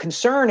think the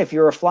concern, if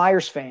you're a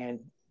Flyers fan,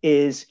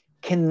 is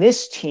can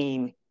this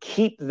team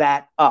keep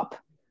that up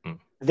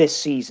this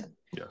season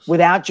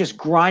without just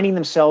grinding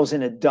themselves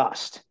into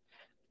dust?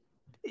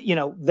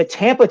 The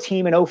Tampa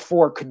team in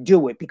 2004 could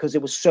do it because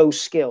it was so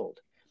skilled.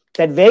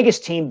 That Vegas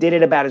team did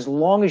it about as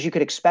long as you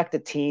could expect a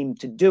team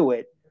to do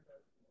it.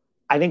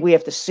 I think we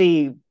have to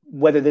see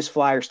whether this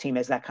Flyers team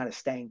has that kind of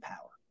staying power.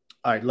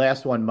 All right,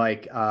 last one,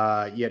 Mike.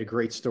 You had a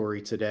great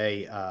story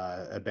today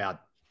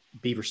about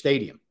Beaver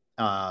Stadium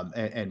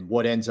and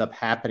what ends up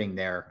happening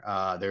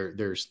there.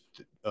 There's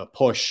a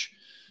push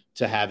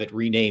to have it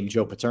renamed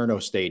Joe Paterno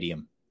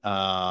Stadium.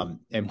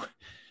 And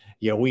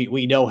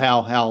we know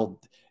how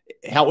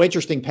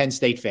interesting Penn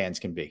State fans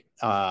can be.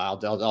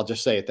 I'll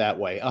just say it that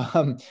way.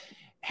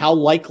 How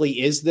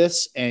likely is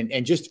this?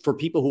 And just for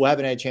people who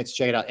haven't had a chance to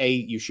check it out, A,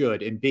 you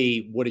should, and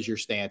B, what is your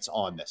stance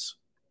on this?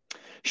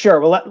 Sure.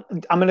 Well,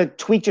 I'm going to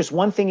tweak just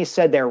one thing you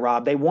said there,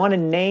 Rob. They want to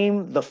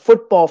name the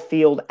football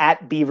field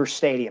at Beaver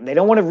Stadium. They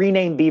don't want to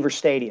rename Beaver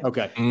Stadium.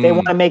 Okay. They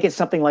want to make it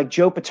something like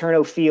Joe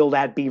Paterno Field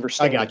at Beaver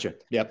Stadium. I got you.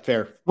 Yep,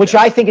 fair. Which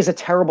I think is a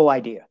terrible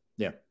idea.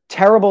 Yeah.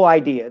 Terrible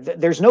idea.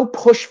 There's no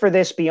push for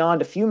this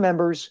beyond a few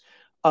members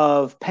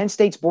of Penn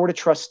State's Board of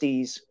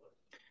Trustees.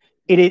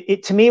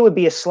 It to me, it would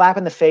be a slap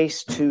in the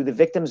face to the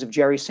victims of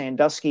Jerry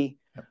Sandusky.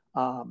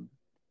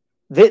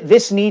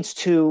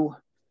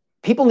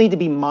 People need to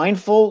be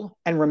mindful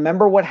and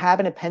remember what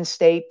happened at Penn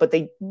State, but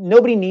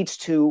nobody needs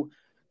to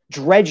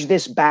dredge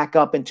this back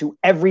up into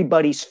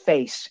everybody's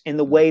face in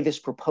the way this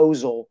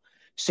proposal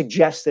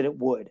suggests that it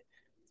would.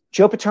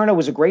 Joe Paterno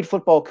was a great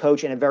football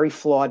coach and a very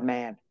flawed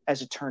man,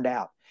 as it turned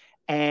out.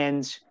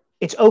 And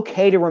it's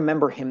okay to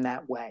remember him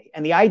that way.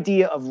 And the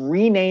idea of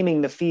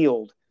renaming the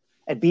field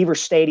at Beaver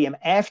Stadium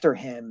after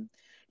him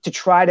to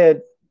try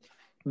to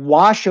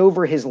wash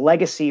over his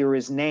legacy or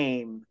his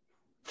name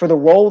for the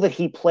role that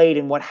he played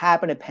in what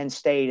happened at Penn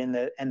State and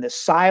the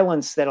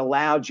silence that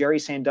allowed Jerry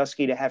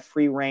Sandusky to have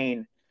free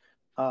reign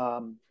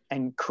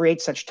and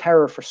create such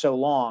terror for so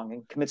long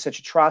and commit such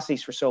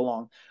atrocities for so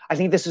long. I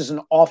think this is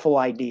an awful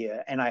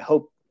idea, and I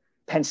hope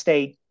Penn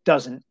State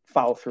doesn't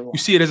follow through on it. You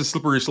see it as a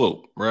slippery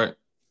slope, right?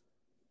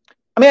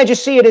 I mean, I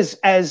just see it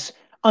as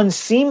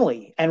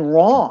unseemly and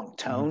wrong,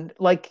 Tone.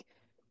 Mm-hmm. Like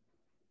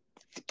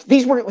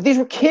these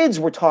were kids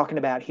we're talking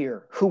about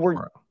here who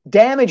were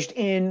damaged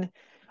in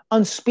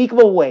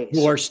unspeakable ways.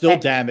 Who are still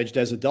damaged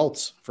as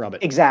adults from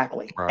it.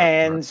 Exactly.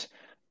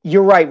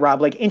 You're right,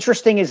 Rob. Like,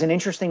 interesting is an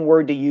interesting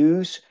word to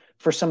use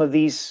for some of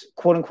these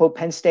quote unquote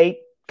Penn State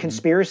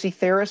conspiracy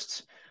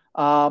theorists.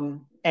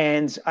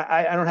 And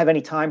I don't have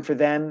any time for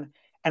them,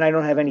 and I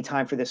don't have any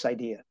time for this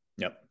idea.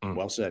 Yep.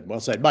 Well said. Well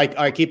said. Mike,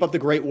 all right, keep up the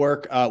great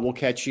work. We'll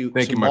catch you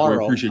tomorrow. Thank you, Mike.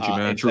 We appreciate you,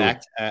 man. In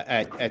fact,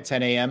 at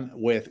 10 a.m.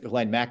 with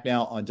Glenn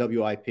Macnow on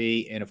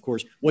WIP. And, of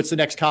course, what's the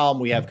next column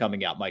we have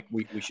coming out, Mike?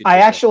 We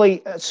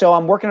should. So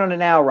I'm working on it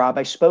now, Rob.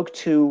 I spoke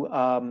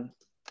to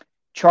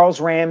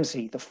Charles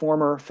Ramsey, the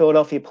former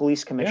Philadelphia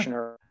police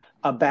commissioner,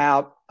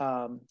 about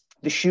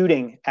the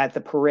shooting at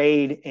the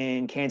parade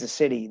in Kansas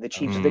City, the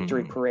Chiefs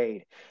Victory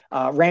Parade.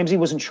 Ramsey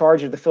was in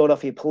charge of the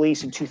Philadelphia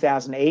police in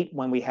 2008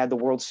 when we had the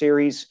World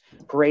Series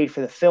parade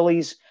for the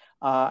Phillies.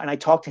 And I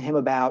talked to him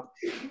about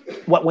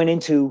what went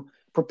into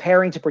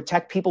preparing to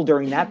protect people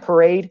during that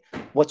parade,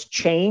 what's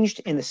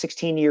changed in the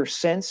 16 years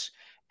since,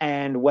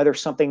 and whether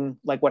something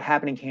like what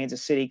happened in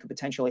Kansas City could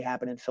potentially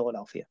happen in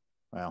Philadelphia.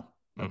 Wow.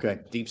 Okay.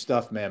 Deep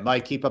stuff, man.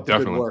 Mike, keep up the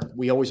good work.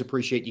 We always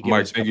appreciate you.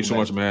 Mike, thank you so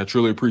much, man.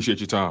 Truly appreciate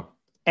your time.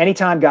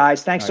 Anytime,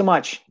 guys. Thanks so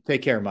much.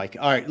 Take care, Mike.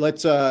 All right,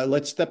 let's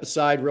step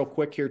aside real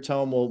quick here,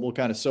 Tom. We'll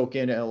kind of soak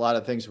in a lot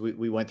of things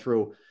we went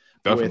through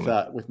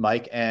with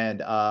Mike, and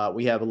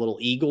we have a little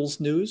Eagles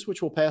news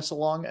which we'll pass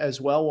along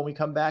as well when we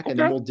come back, and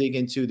then we'll dig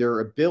into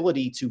their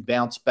ability to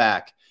bounce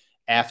back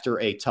after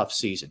a tough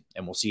season,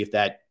 and we'll see if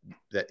that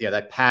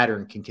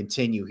pattern can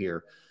continue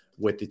here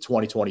with the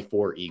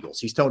 2024 Eagles.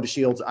 He's Tone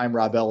DeShields. I'm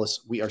Rob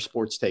Ellis. We are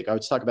Sports Take.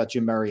 Let's talk about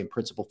Jim Murray and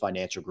Principal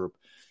Financial Group,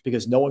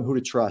 because knowing who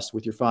to trust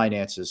with your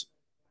finances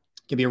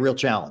can be a real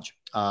challenge.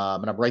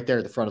 And I'm right there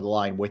at the front of the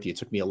line with you. It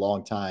took me a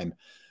long time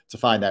to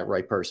find that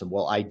right person.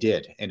 Well, I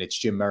did. And it's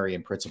Jim Murray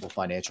and Principal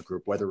Financial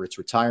Group, whether it's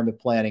retirement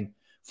planning,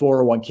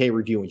 401k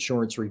review,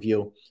 insurance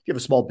review. If you have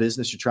a small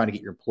business, you're trying to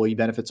get your employee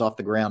benefits off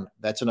the ground,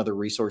 that's another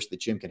resource that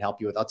Jim can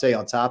help you with. I'll tell you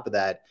on top of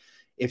that,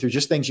 if there's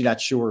just things you're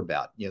not sure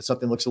about,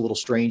 something looks a little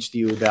strange to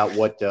you about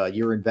what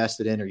you're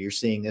invested in, or you're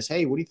seeing this,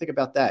 hey, what do you think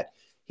about that?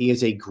 He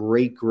is a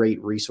great,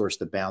 great resource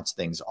to bounce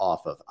things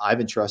off of.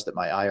 I've entrusted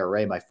my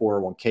IRA, my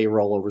 401k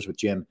rollovers with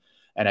Jim,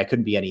 and I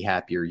couldn't be any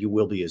happier. You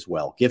will be as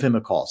well. Give him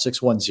a call,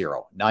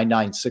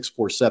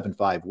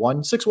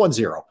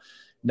 610-996-4751,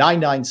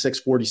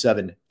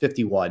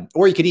 610-996-4751,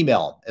 or you can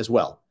email him as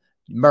well.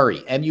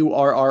 Murray,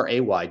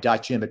 Murray,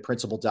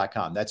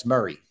 .jim@principal.com. That's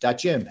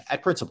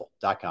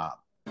Murray.jim@principal.com.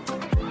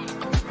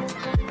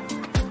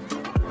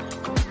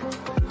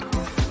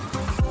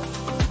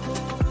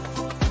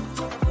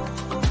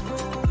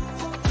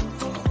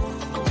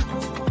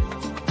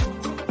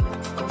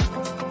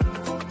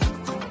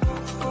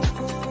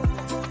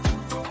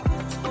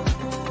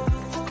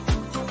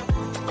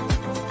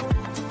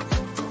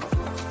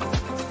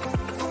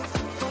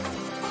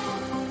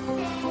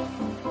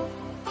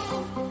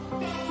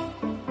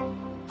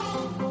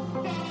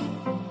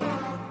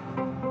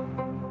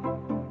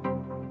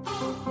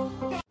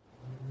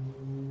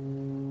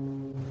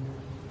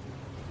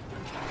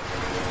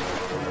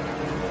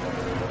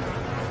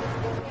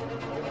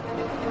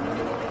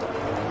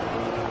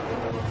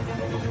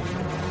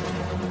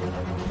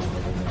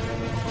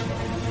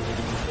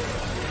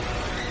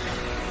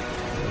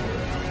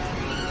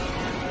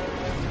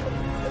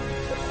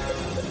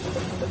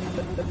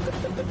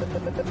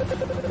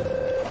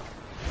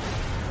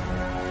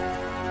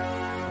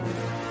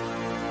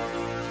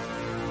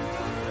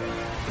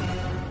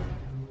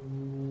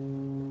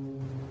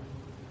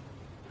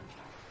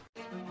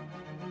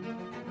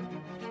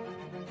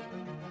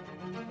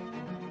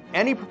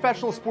 Any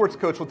professional sports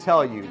coach will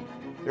tell you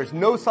there's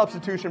no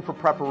substitution for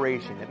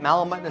preparation. At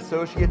Malamut &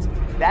 Associates,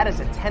 that is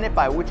a tenet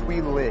by which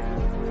we live.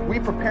 We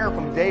prepare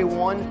from day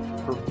one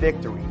for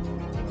victory.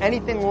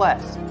 Anything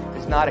less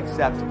is not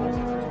acceptable.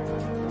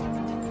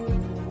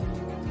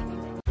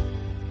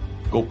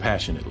 Go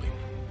passionately.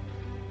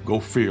 Go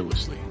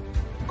fearlessly.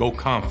 Go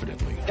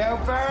confidently. Go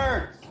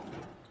Birds!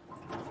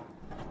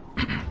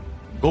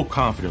 Go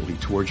confidently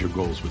towards your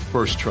goals with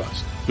First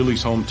Trust,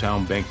 Philly's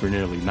hometown bank for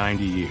nearly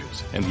 90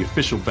 years, and the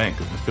official bank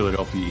of the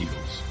Philadelphia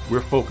Eagles. We're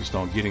focused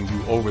on getting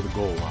you over the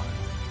goal line.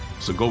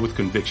 So go with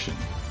conviction,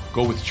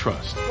 go with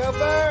trust, Go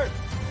Birds!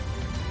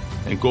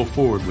 and go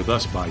forward with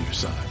us by your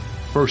side.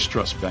 First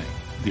Trust Bank,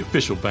 the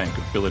official bank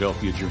of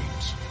Philadelphia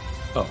Dreams.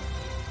 Oh,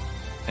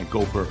 and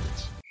go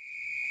Birds.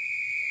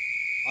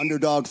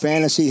 Underdog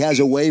Fantasy has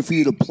a way for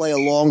you to play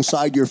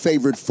alongside your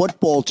favorite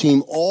football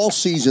team all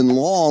season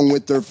long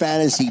with their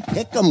Fantasy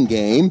Pick'em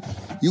game.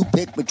 You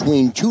pick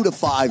between 2 to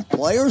 5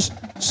 players,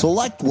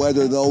 select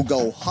whether they'll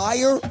go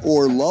higher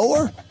or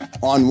lower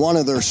on one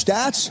of their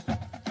stats,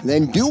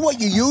 then do what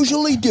you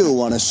usually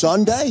do on a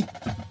Sunday,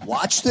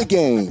 watch the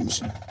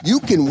games. You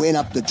can win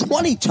up to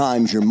 20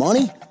 times your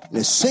money in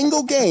a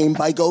single game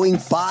by going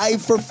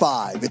 5 for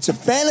 5. It's a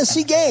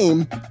fantasy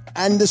game,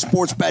 and the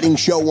Sports Betting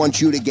Show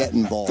wants you to get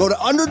involved. Go to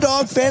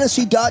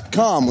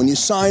UnderdogFantasy.com. When you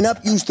sign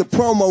up, use the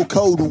promo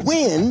code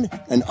WIN,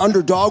 and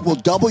Underdog will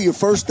double your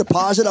first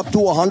deposit up to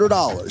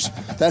 $100.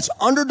 That's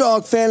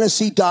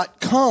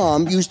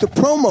UnderdogFantasy.com. Use the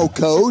promo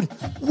code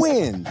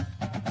WIN.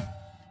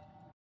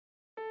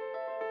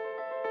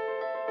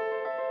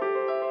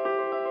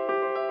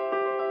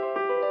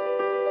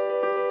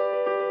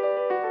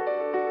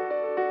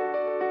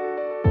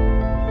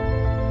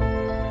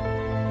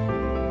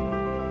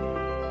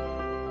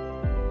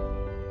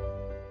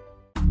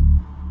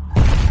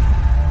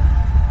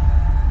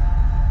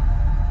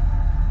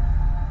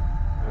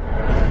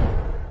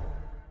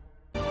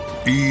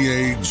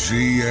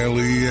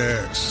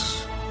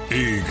 EAGLES,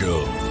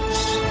 Eagles.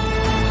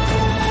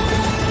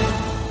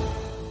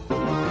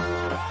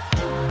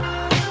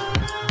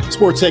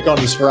 Sports Take on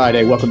this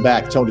Friday. Welcome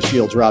back. Tone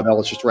DeShields, Rob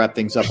Ellis, just wrap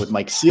things up with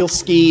Mike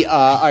Sealski.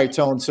 All right,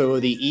 Tone. So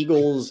the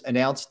Eagles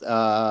announced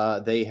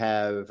they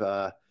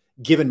have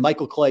given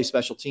Michael Clay,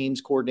 special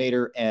teams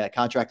coordinator, a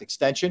contract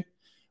extension,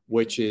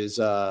 which is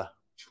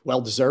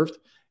well-deserved.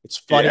 It's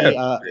funny.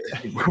 Yeah.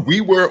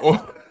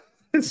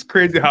 It's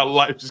crazy how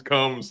life just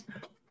comes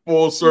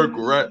full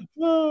circle, right?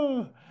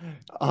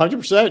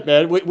 100%,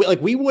 man.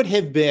 We would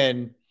have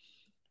been,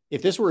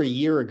 if this were a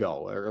year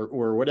ago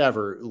or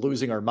whatever,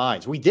 losing our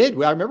minds. We did.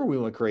 I remember we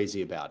went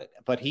crazy about it.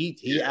 But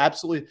he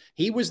absolutely,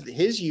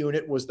 his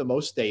unit was the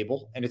most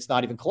stable, and it's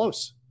not even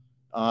close.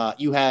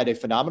 You had a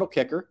phenomenal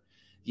kicker.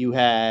 You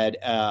had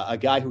a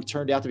guy who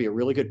turned out to be a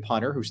really good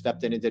punter who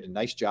stepped in and did a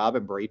nice job,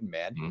 and Braden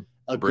Mann. Mm-hmm.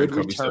 A good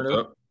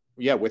returner.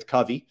 Yeah, with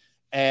Covey.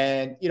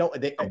 And,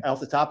 off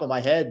the top of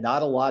my head,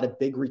 not a lot of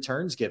big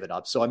returns given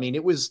up. So, I mean,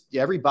 it was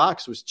every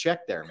box was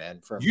checked there,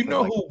 man.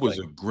 Who was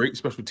a great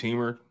special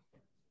teamer?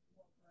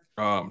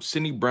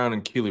 Sidney Brown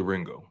and Keely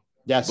Ringo.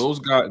 Yes. Those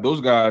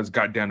guys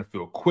got down the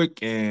field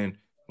quick, and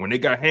when they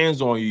got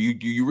hands on you,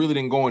 you really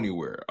didn't go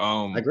anywhere.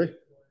 I agree.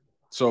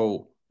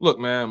 So look,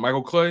 man,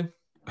 Michael Clay,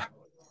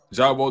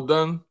 job well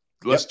done.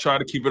 Let's try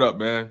to keep it up,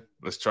 man.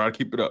 Let's try to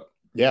keep it up.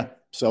 Yeah.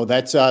 So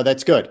that's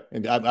good.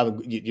 And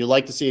you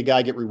like to see a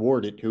guy get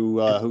rewarded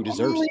who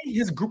deserves it.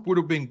 His group would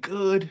have been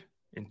good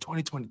in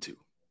 2022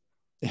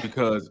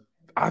 because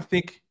I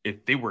think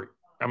if they were,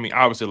 I mean,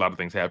 obviously a lot of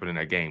things happened in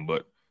that game,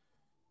 but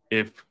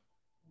if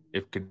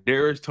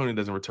Kadarius Toney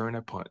doesn't return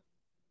that punt,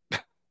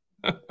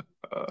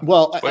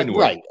 well, anyway.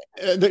 Right,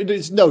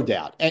 there's no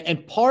doubt,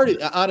 and part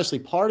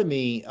of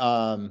me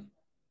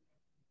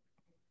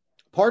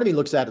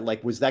looks at it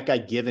like, was that guy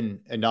given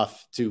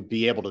enough to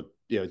be able to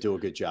do a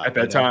good job at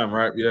that time,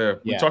 right? Yeah,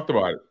 we talked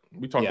about it.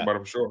 We talked about it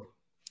for sure.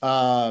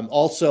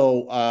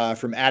 Also,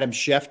 from Adam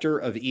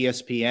Schefter of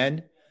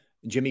ESPN,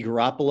 Jimmy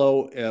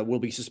Garoppolo will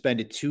be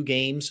suspended 2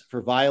 games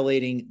for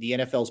violating the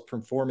NFL's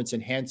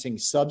performance-enhancing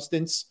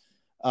substance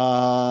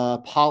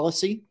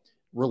policy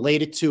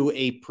related to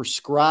a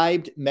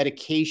prescribed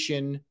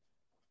medication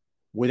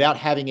without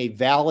having a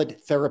valid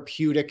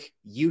therapeutic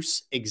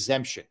use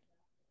exemption.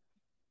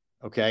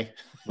 Okay.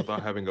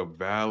 Without having a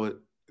valid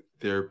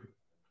therapy.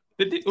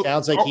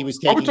 Sounds like he was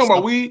taking. Are we talking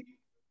about weed?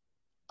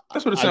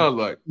 That's what it sounds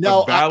like.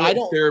 No, I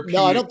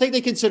don't think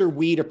they consider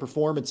weed a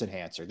performance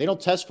enhancer. They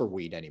don't test for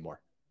weed anymore.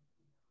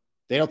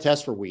 They don't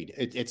test for weed.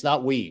 It's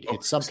not weed.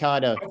 It's some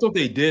kind of. I thought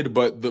they did,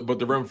 but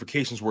the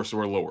ramifications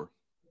were lower.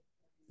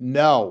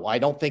 No, I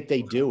don't think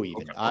they do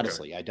even.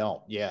 Honestly, I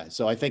don't. Yeah.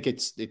 So I think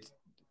it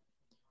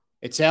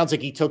sounds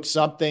like he took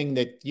something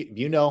that,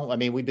 I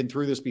mean, we've been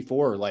through this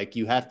before. Like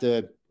you got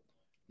to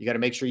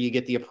make sure you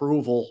get the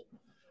approval.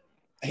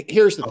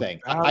 Here's the thing.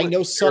 I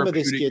know some of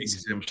this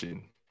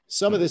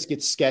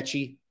gets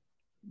sketchy,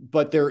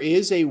 but there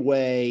is a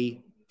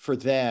way for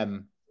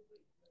them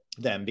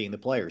being the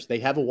players. They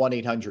have a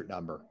 1-800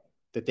 number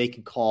that they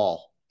can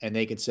call and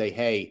they can say,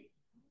 hey,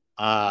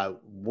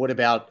 what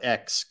about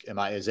X?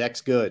 Is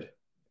X good?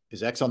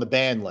 Is X on the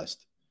ban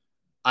list?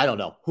 I don't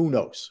know. Who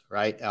knows,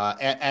 right?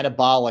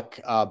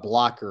 Anabolic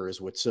blocker is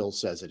what Sill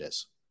says it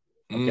is.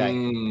 Okay,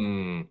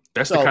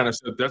 that's the kind of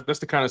stuff. That's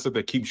the kind of stuff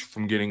that keeps you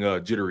from getting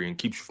jittery and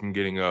keeps you from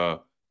getting it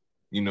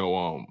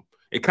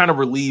kind of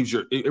relieves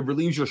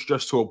your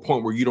stress to a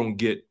point where you don't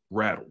get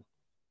rattled.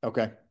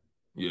 Okay.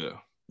 Yeah,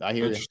 I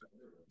hear you.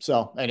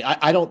 So, and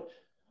I don't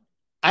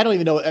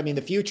even know. I mean,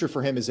 the future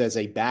for him is as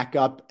a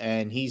backup,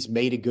 and he's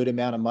made a good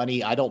amount of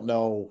money. I don't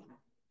know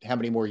how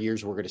many more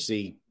years we're going to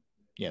see,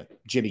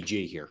 Jimmy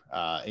G here,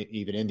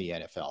 even in the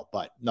NFL,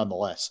 but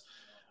nonetheless.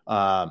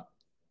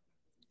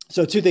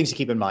 So 2 things to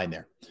keep in mind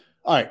there.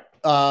 All right.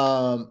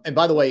 And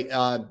by the way,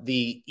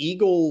 the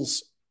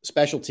Eagles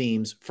special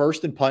teams,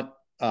 first in punt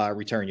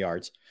return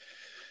yards,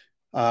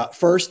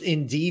 first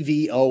in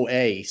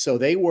DVOA. So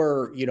they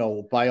were,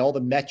 by all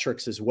the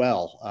metrics as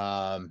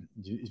well,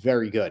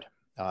 very good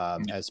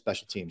as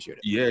special teams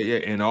unit. Yeah.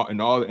 And all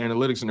the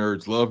analytics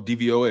nerds love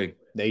DVOA.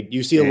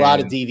 You see a lot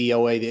of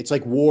DVOA. It's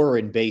like war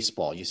in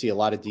baseball. You see a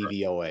lot of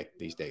DVOA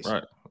these days.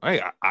 Right.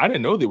 I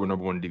didn't know they were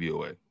number 1 in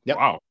DVOA. Yep.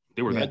 Wow.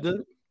 They were that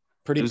good?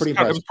 Pretty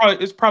impressive.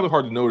 It's probably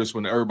hard to notice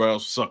when everybody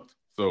else sucked.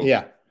 So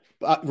yeah,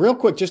 real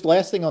quick, just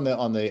last thing on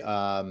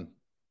the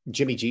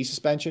Jimmy G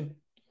suspension.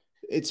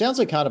 It sounds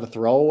like kind of a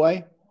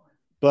throwaway,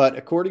 but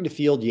according to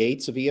Field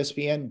Yates of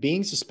ESPN,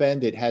 being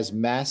suspended has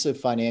massive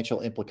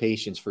financial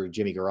implications for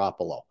Jimmy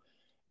Garoppolo.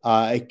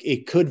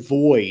 It could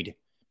void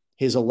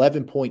his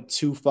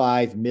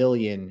 $11.25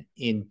 million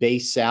in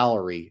base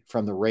salary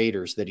from the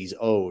Raiders that he's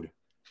owed,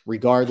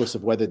 regardless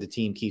of whether the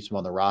team keeps him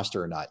on the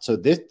roster or not. So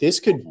this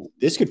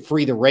could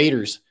free the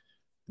Raiders.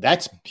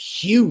 That's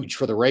huge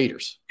for the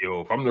Raiders.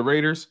 Yo, if I'm the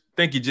Raiders,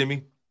 thank you,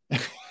 Jimmy.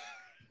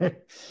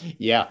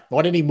 Yeah.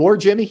 Want any more,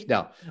 Jimmy?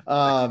 No.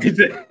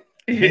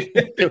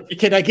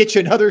 Can I get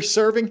you another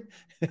serving?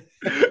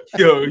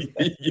 Yo,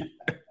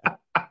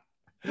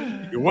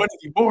 you want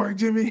any more,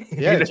 Jimmy?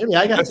 Yeah, Jimmy,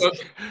 I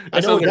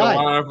know a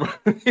guy.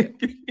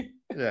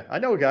 Yeah, I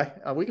know a guy.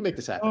 We can make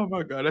this happen. Oh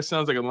my God, that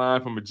sounds like a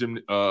line from a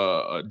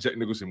Jack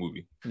Nicholson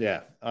movie.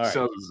 Yeah, all right.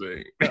 Sounds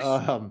the same.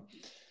 All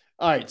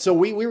right, so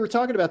we were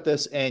talking about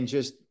this and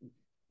just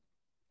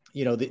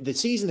the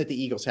season that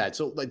the Eagles had.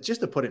 So just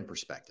to put it in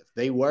perspective,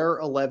 they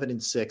were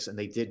 11-6 and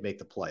they did make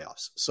the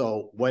playoffs.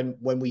 So when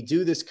we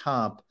do this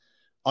comp,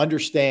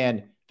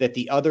 understand that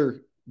the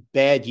other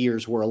bad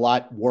years were a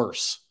lot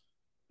worse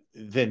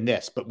than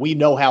this, but we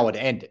know how it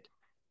ended,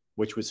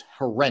 which was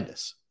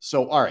horrendous.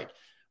 So all right.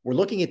 We're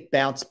looking at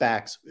bounce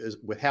backs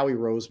with Howie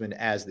Roseman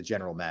as the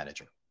general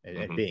manager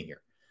and being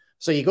here.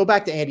 So you go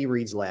back to Andy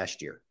Reid's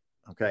last year,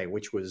 okay,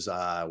 which was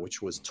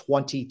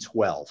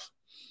 2012,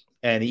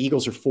 and the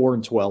Eagles are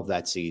 4-12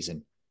 that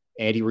season.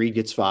 Andy Reid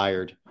gets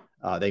fired,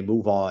 they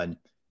move on,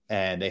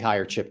 and they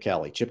hire Chip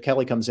Kelly. Chip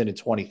Kelly comes in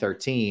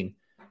 2013.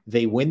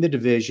 They win the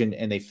division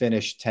and they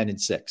finish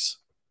 10-6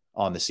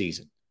 on the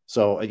season.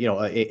 So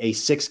a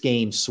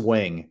 6-game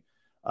swing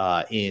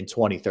in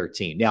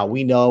 2013. Now,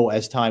 we know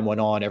as time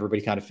went on,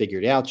 everybody kind of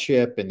figured out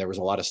Chip, and there was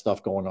a lot of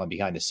stuff going on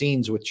behind the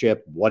scenes with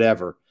Chip,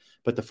 whatever.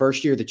 But the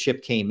first year that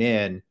Chip came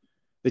in,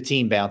 the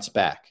team bounced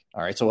back.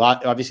 All right. So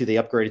obviously they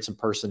upgraded some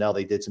personnel.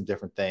 They did some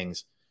different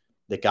things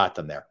that got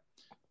them there.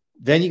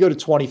 Then you go to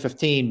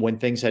 2015 when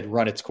things had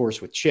run its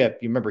course with Chip.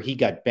 You remember he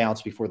got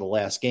bounced before the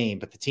last game,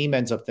 but the team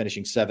ends up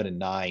finishing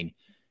 7-9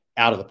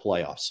 out of the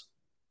playoffs.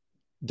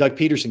 Doug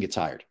Peterson gets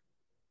hired.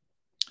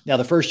 Now,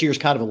 the first year is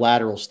kind of a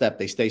lateral step.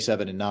 They stay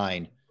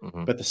 7-9,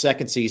 but the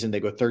second season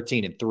they go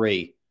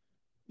 13-3,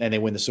 and they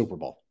win the Super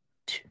Bowl.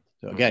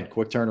 So again,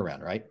 quick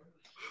turnaround, right?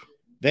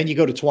 Then you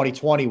go to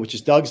 2020, which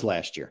is Doug's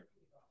last year.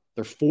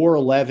 They're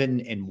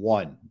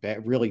 4-11-1.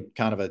 Really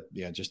kind of a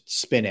just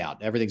spin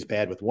out. Everything's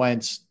bad with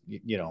Wentz.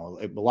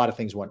 A lot of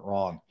things went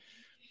wrong.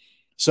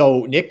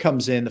 So Nick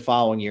comes in the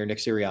following year, Nick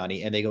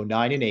Sirianni, and they go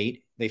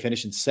 9-8. They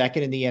finish in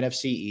second in the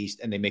NFC East,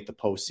 and they make the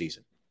postseason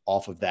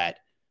off of that.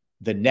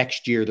 The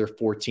next year, they're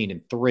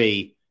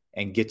 14-3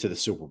 and get to the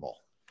Super Bowl.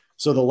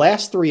 So the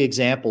last three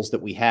examples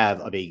that we have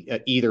of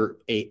either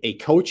a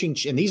coaching,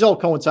 and these all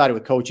coincided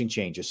with coaching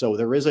changes. So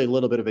there is a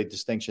little bit of a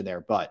distinction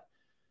there, but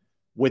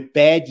with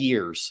bad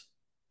years,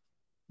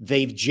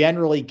 they've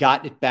generally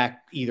gotten it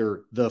back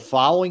either the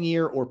following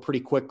year or pretty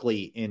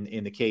quickly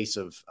in the case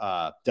of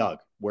Doug,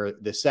 where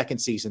the second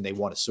season they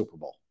won a Super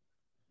Bowl.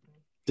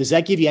 Does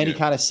that give you any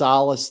kind of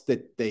solace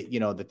that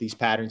that these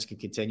patterns can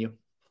continue?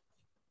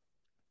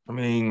 I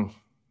mean,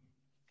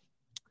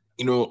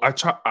 I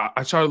try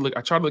to look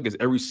at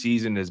every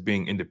season as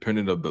being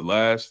independent of the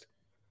last,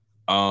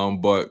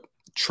 but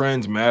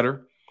trends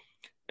matter,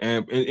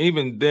 and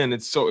even then,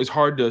 it's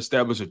hard to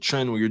establish a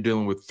trend when you're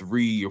dealing with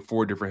 3 or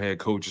 4 different head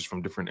coaches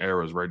from different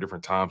eras, right?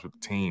 Different times with the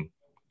team.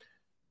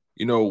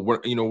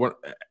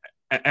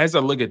 As I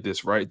look at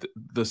this, right,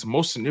 the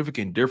most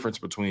significant difference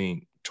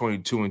between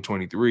 22 and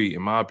 23,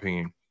 in my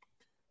opinion,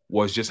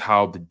 was just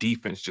how the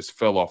defense just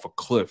fell off a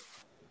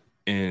cliff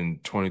in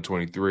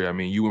 2023. I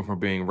mean, you went from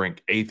being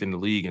ranked 8th in the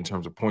league in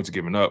terms of points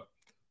given up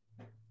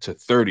to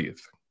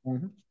 30th.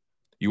 Mm-hmm.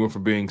 You went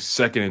from being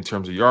 2nd in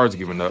terms of yards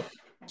given up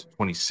to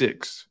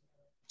 26.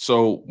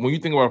 So when you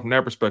think about it from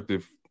that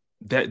perspective,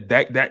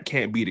 that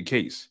can't be the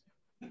case.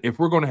 If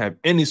we're going to have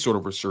any sort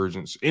of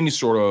resurgence, any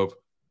sort of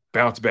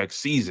bounce back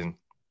season,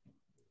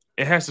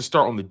 it has to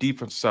start on the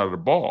defensive side of the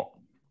ball.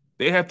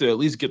 They have to at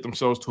least get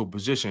themselves to a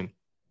position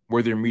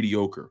where they're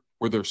mediocre,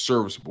 where they're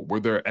serviceable, where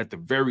they're at the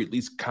very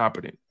least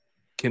competent.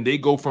 Can they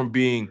go from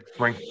being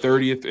ranked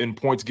 30th in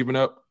points given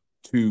up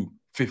to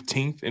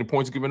 15th in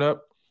points given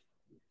up?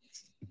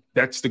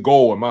 That's the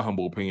goal, in my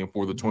humble opinion,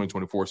 for the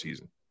 2024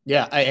 season.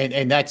 Yeah,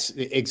 and that's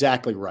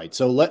exactly right.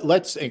 So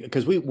let's,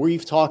 because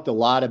we've talked a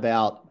lot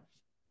about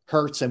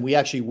Hurts, and we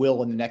actually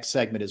will in the next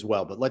segment as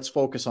well, but let's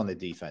focus on the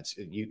defense.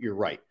 You're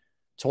right.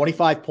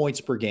 25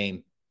 points per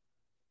game,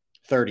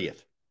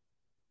 30th.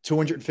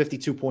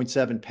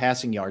 252.7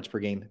 passing yards per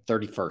game,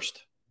 31st.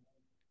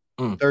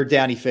 Third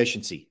down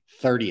efficiency,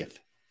 30th.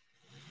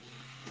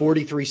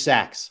 43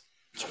 sacks,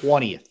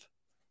 20th.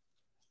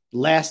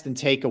 Last in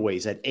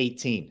takeaways at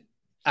 18.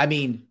 I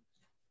mean,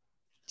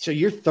 so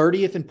you're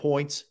 30th in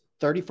points,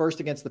 31st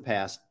against the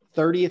pass,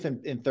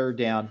 30th in third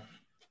down,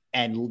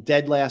 and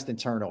dead last in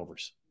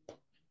turnovers.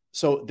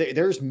 So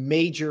there's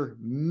major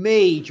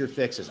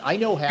fixes. I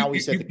know Howie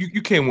said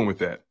you can't win with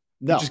that.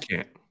 No, you just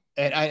can't.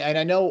 And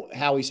I know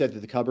Howie said that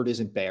the cupboard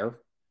isn't bare.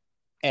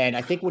 And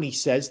I think when he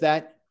says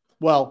that,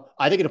 well,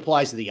 I think it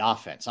applies to the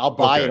offense. I'll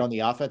buy it on the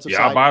offensive side.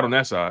 Yeah, I'll buy it on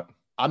that side.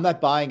 I'm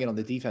not buying it on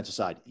the defensive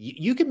side.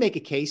 You can make a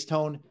case,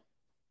 Tone,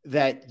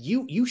 that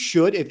you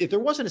should, if there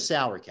wasn't a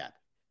salary cap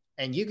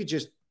and you could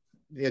just,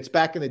 it's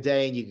back in the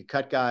day and you could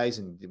cut guys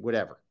and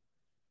whatever.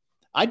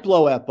 I'd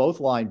blow out both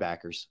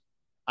linebackers.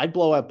 I'd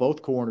blow out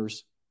both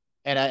corners.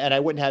 And I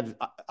wouldn't have,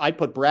 I'd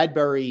put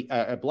Bradbury,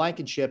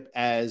 Blankenship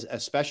as a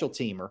special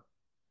teamer.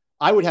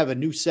 I would have a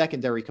new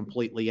secondary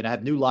completely and I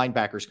have new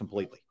linebackers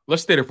completely.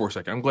 Let's stay there for a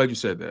second. I'm glad you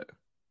said that.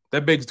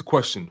 That begs the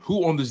question,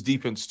 who on this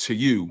defense to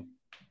you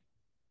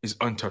is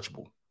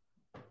untouchable?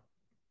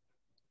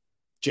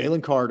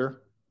 Jalen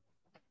Carter.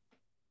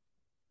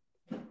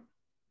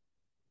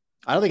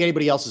 I don't think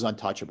anybody else is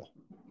untouchable.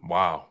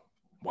 Wow.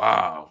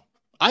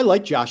 I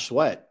like Josh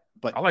Sweat,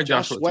 but I like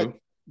Josh Sweat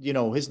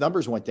too. His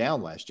numbers went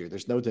down last year.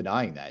 There's no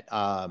denying that.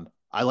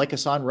 I like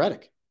Hassan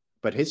Reddick,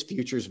 but his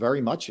future is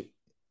very much,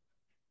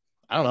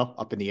 I don't know,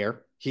 up in the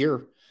air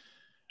here.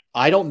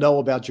 I don't know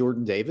about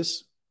Jordan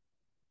Davis.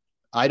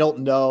 I don't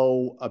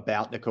know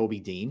about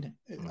Nakobe Dean.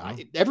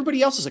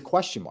 Everybody else is a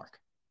question mark.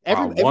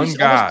 One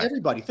guy.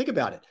 Everybody, think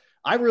about it.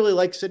 I really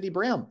like Sidney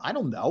Brown. I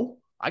don't know.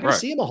 I got to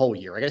see him a whole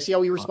year. I got to see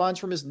how he responds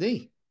from his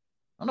knee.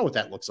 I don't know what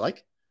that looks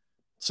like.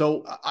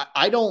 So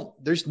I don't.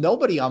 There's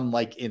nobody I'm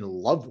like in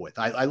love with.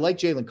 I like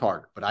Jalen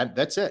Carter, but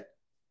that's it.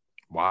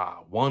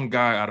 Wow, one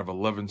guy out of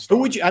 11 stars.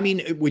 Who would you? I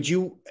mean, would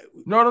you?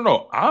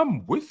 No.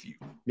 I'm with you.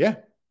 Yeah.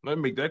 Let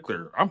me make that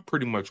clear. I'm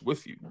pretty much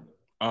with you.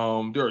 There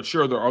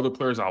are other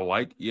players I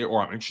like,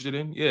 or I'm interested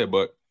in,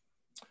 but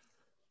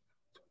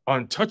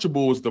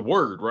untouchable is the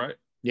word, right?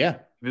 Yeah.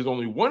 There's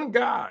only one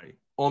guy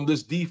on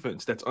this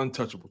defense that's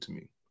untouchable to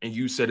me, and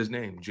you said his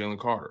name, Jalen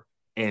Carter,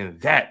 and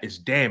that is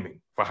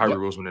damning for Howie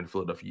Roseman and the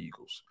Philadelphia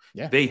Eagles.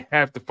 Yeah. They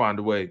have to find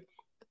a way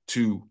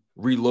to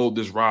reload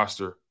this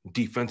roster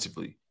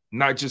defensively,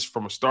 not just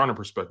from a starting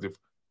perspective,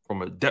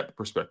 from a depth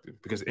perspective,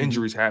 because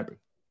injuries happen.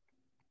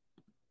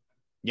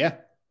 Yeah.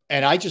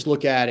 And I just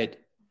look at it.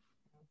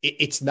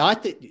 It's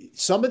not that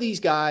some of these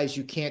guys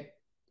you can't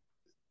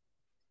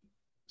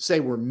say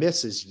were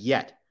misses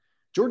yet.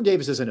 Jordan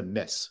Davis isn't a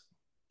miss.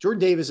 Jordan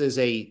Davis is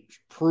a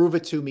prove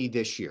it to me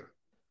this year.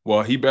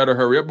 Well, he better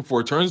hurry up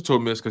before it turns into a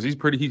miss because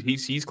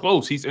he's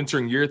close. He's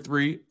entering year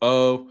 3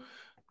 of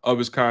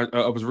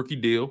his rookie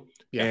deal.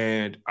 Yeah.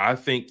 And I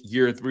think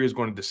year 3 is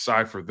going to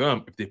decide for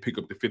them if they pick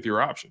up the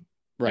 5th-year option.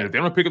 Right. And if they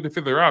don't pick up the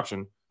 5th-year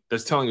option,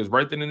 that's telling us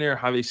right then and there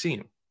how they see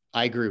him.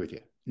 I agree with you.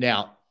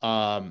 Now,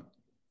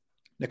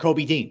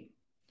 Nakobe Dean,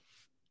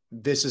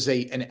 this is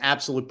an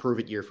absolute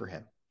prove-it year for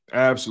him.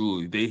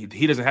 Absolutely.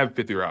 He doesn't have a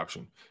 5th-year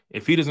option.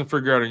 If he doesn't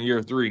figure out in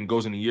year 3 and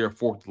goes into year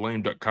 4 with the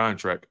lame duck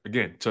contract,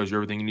 again, tells you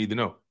everything you need to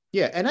know.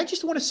 Yeah, and I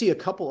just want to see a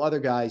couple other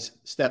guys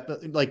step,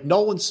 like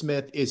Nolan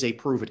Smith is a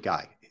prove-it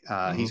guy.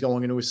 He's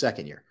going into his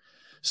 2nd year.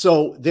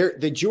 So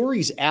the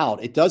jury's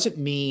out. It doesn't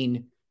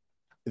mean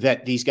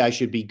that these guys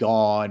should be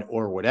gone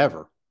or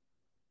whatever.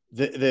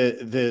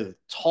 The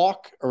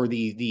talk or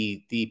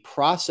the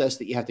process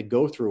that you have to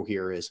go through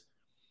here is,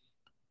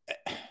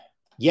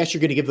 yes,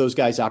 you're going to give those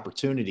guys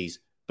opportunities,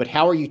 but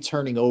how are you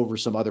turning over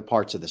some other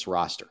parts of this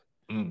roster?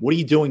 What are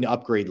you doing to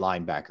upgrade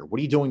linebacker? What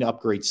are you doing to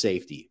upgrade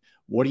safety?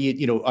 What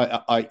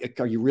are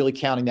are you really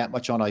counting that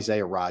much on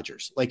Isaiah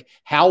Rodgers? Like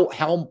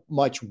how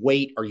much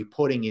weight are you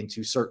putting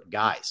into certain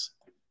guys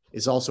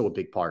is also a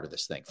big part of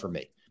this thing for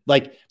me.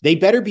 Like they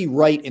better be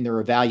right in their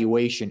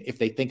evaluation if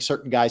they think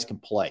certain guys can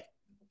play.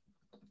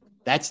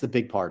 That's the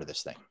big part of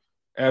this thing.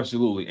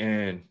 Absolutely.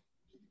 And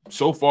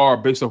so far,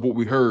 based off what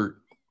we heard,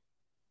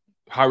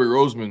 Howie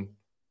Roseman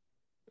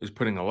is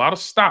putting a lot of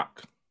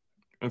stock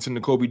into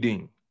Nakobe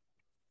Dean.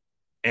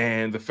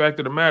 And the fact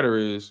of the matter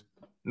is,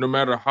 no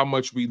matter how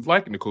much we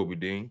like Nakobe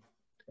Dean,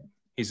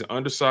 he's an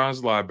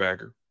undersized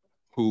linebacker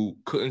who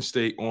couldn't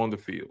stay on the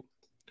field.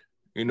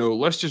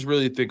 Let's just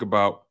really think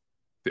about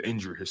the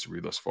injury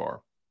history thus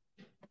far.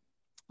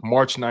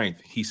 March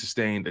 9th, he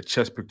sustained a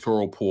chest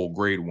pectoral pull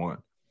grade 1.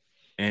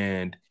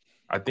 And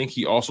I think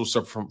he also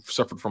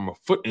suffered from a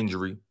foot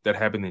injury that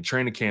happened in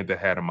training camp that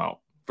had him out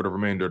for the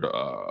remainder of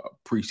the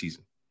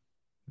preseason.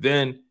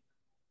 Then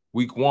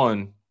week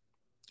 1,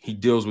 he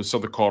deals with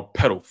something called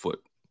pedal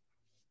foot.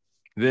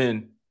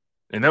 And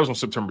that was on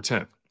September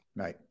 10th.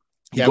 Right.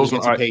 He goes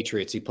against the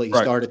Patriots. He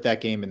started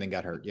that game and then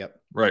got hurt. Yep.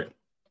 Right.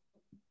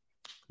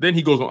 Then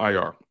he goes on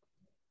IR.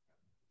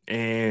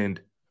 And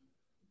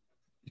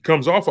he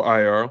comes off of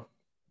IR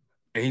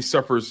and he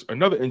suffers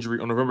another injury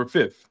on November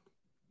 5th.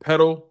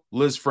 Pedal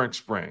Liz Frank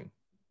sprain.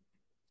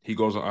 He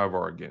goes on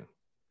IR again.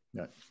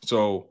 Right.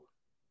 So,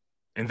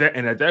 and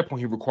at that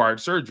point he required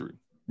surgery.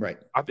 Right.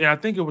 I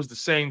think it was the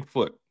same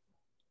foot.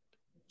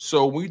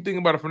 So when you think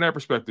about it from that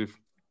perspective,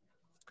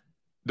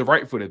 the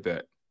right foot at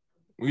that.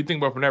 When you think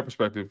about it from that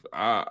perspective,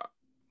 how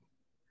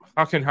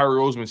can Howie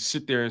Roseman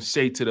sit there and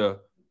say to the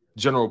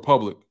general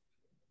public,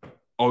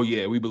 "Oh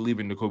yeah, we believe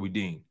in Nakobe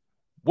Dean"?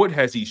 What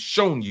has he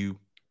shown you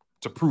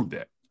to prove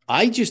that?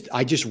 I just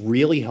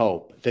really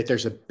hope that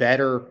there's a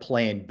better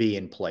plan B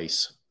in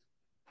place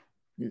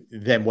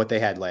than what they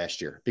had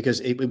last year,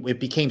 because it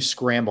became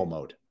scramble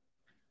mode.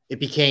 It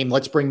became,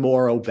 let's bring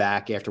Morrow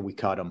back after we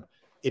cut him.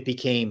 It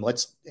became,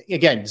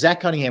 Zach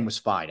Cunningham was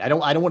fine. I don't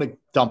want to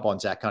dump on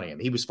Zach Cunningham.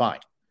 He was fine.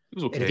 He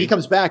was okay. And if he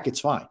comes back,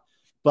 it's fine.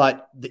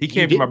 But he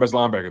can't be my best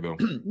linebacker though.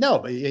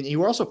 No, and you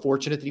were also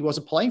fortunate that he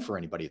wasn't playing for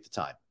anybody at the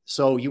time.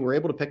 So you were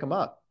able to pick him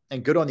up,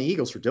 and good on the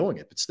Eagles for doing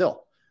it. But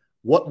still,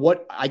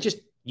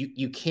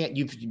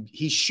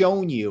 he's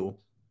shown you.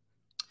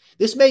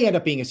 This may end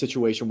up being a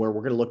situation where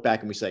we're going to look back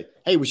and we say,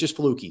 hey, it was just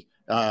fluky.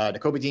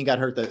 Nakobe Dean got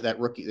hurt that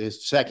rookie,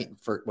 his second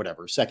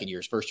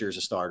year, first year as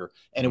a starter.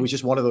 And it was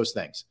just one of those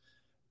things.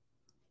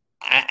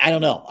 I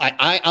don't know.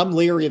 I'm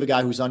leery of a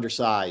guy who's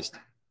undersized,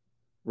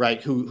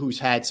 right? Who's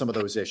had some of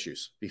those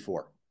issues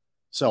before.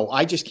 So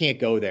I just can't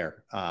go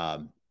there.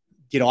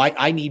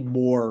 I need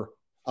more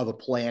of a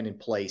plan in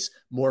place,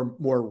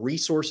 more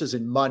resources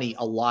and money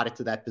allotted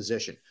to that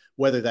position,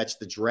 whether that's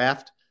the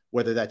draft,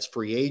 whether that's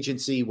free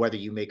agency, whether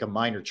you make a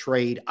minor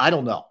trade. I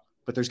don't know,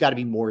 but there's got to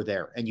be more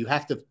there. And you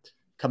have to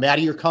come out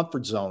of your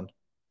comfort zone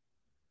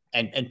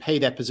and pay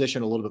that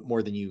position a little bit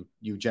more than you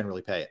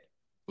generally pay it.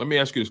 Let me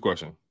ask you this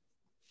question.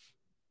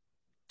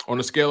 On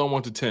a scale of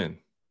 1 to 10,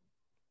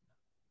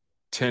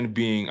 10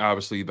 being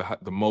obviously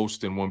the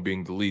most and 1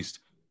 being the least,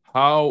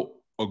 how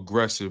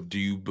aggressive do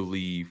you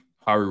believe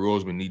Howie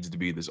Roseman needs to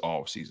be this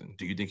offseason?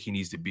 Do you think he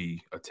needs to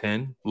be a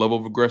 10 level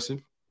of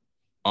aggressive?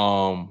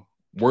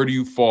 Where do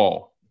you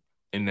fall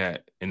in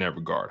that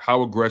regard?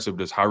 How aggressive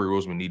does Howie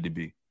Roseman need to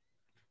be?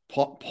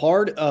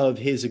 Part of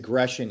his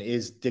aggression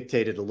is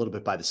dictated a little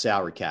bit by the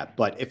salary cap.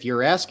 But if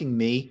you're asking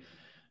me,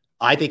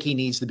 I think he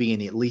needs to be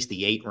in at least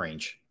the 8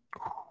 range.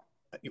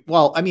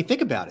 Well, I mean,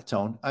 think about it,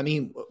 Tone. I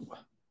mean,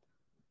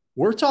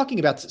 we're talking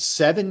about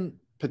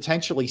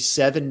potentially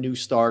 7 new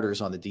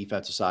starters on the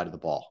defensive side of the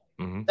ball.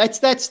 Mm-hmm.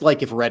 That's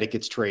like if Reddick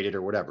gets traded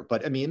or whatever.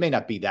 But I mean, it may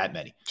not be that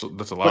many. So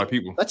that's a lot of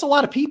people. That's a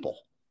lot of people.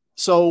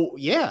 So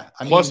yeah,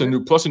 plus a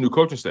new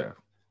coaching staff.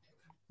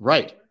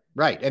 Right.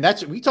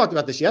 And we talked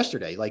about this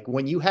yesterday. Like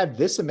when you have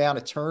this amount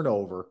of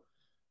turnover,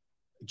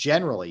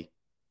 generally,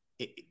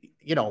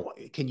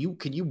 can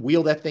you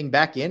wheel that thing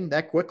back in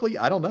that quickly?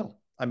 I don't know.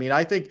 I mean,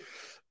 I think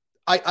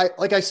I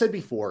like I said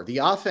before, the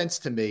offense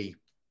to me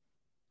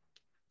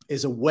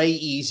is a way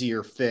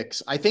easier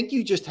fix. I think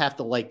you just have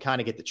to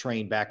kind of get the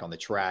train back on the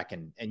track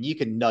and you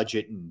can nudge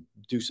it and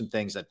do some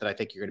things that I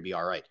think you're going to be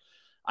all right.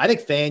 I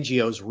think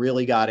Fangio's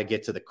really got to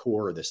get to the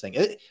core of this thing.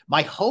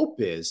 My hope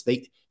is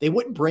they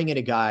wouldn't bring in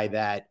a guy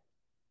that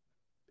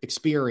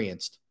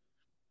experienced,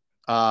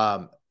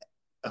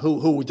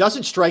 who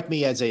doesn't strike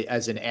me as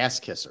an ass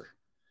kisser.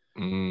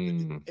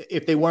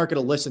 If they weren't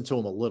going to listen to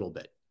him a little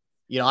bit,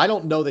 I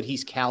don't know that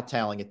he's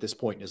kowtowing at this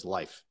point in his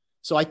life.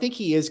 So I think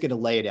he is going to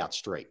lay it out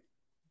straight.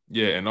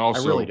 Yeah, and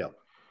also I really don't.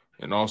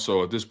 And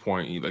also at this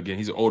point, again,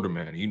 he's an older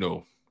man.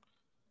 The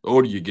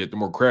older you get, the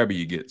more crabby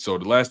you get. So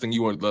the last thing he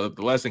wants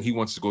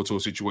is to go to a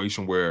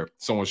situation where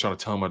someone's trying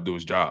to tell him how to do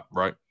his job,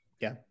 right?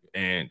 Yeah.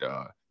 And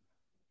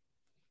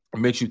it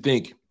makes you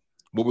think,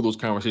 what were those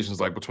conversations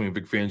like between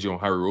Vic Fangio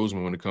and Harry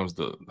Roseman when it comes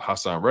to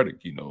Hassan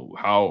Reddick?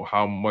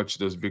 How much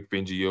does Vic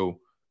Fangio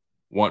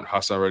want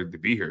Hassan Reddick to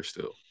be here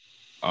still?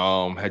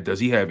 Does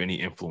he have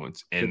any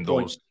influence in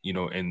those,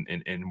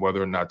 and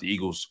whether or not the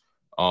Eagles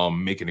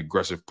make an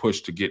aggressive push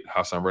to get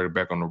Hassan Reddick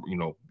back on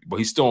the, but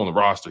he's still on the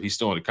roster, he's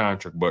still in the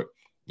contract, but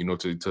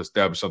to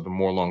establish something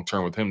more long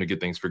term with him to get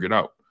things figured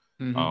out.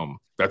 Mm-hmm.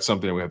 That's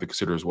something that we have to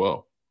consider as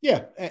well.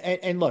 Yeah,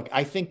 and look,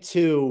 I think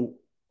too,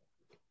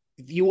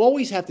 you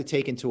always have to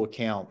take into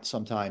account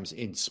sometimes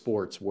in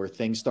sports where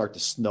things start to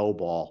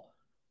snowball,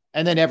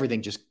 and then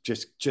everything just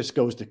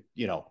goes to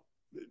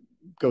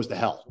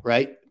hell,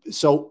 right?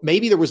 So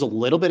maybe there was a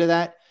little bit of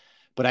that,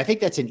 but I think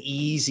that's an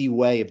easy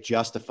way of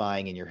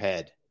justifying in your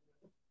head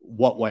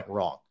what went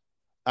wrong.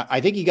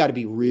 I think you got to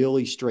be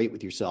really straight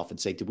with yourself and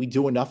say, did we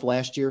do enough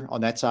last year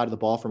on that side of the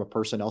ball from a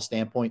personnel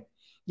standpoint?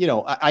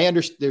 I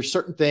understand there's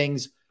certain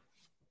things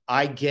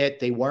I get.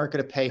 They weren't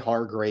going to pay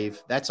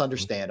Hargrave. That's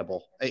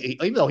understandable.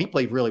 Even though he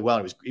played really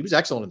well, he was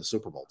excellent in the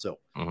Super Bowl too.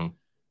 Mm-hmm.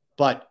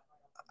 But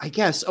I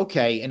guess,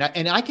 okay. And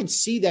I can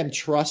see them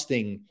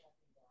trusting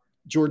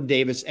Jordan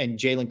Davis and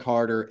Jalen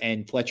Carter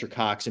and Fletcher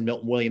Cox and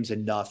Milton Williams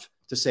enough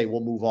to say,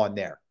 we'll move on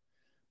there.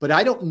 But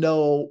I don't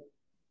know.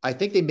 I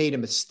think they made a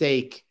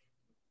mistake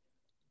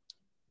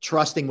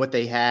trusting what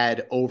they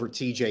had over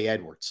TJ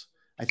Edwards.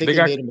 I think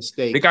they made a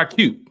mistake. They got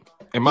cute,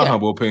 in my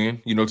humble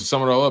opinion. To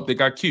sum it all up, they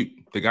got cute.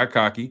 They got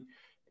cocky,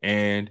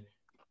 and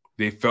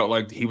they felt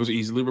like he was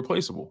easily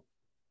replaceable.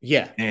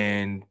 Yeah.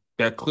 And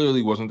that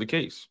clearly wasn't the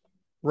case.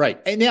 Right.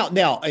 And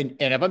now, and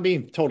if I'm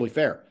being totally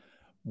fair,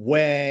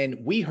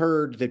 when we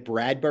heard that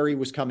Bradbury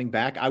was coming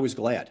back, I was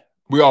glad.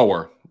 We all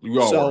were.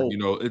 Were.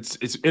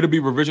 It'll be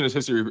revisionist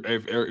history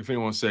if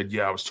anyone said,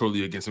 "Yeah, I was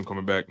totally against him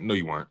coming back." No,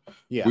 you weren't.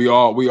 Yeah, we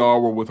all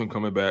were with him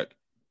coming back.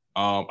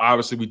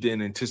 Obviously, we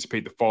didn't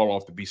anticipate the fall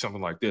off to be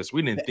something like this.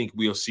 We didn't think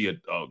we'll see it.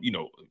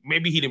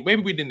 Maybe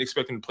we didn't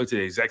expect him to play to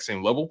the exact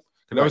same level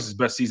because that was his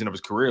best season of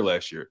his career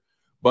last year.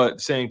 But at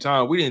the same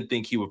time, we didn't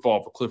think he would fall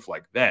off a cliff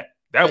like that.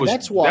 That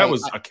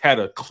was a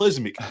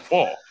cataclysmic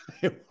fall.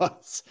 It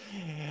was,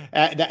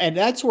 and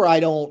that's where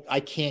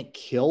I can't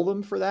kill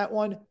them for that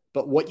one.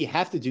 But what you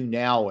have to do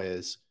now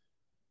is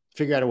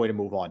figure out a way to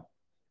move on.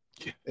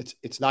 Yeah.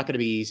 It's not going to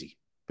be easy,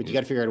 but you got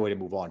to figure out a way to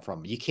move on from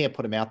him. You can't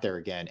put him out there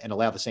again and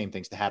allow the same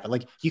things to happen.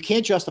 Like, you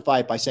can't justify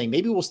it by saying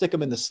maybe we'll stick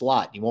him in the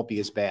slot and he won't be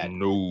as bad.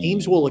 No.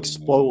 Teams will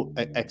exploit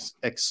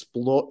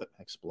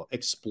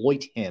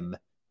him,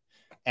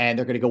 and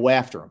they're going to go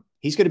after him.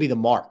 He's going to be the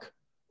mark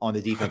on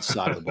the defensive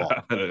side of the ball.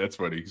 That's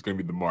funny. He's going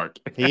to be the mark.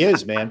 He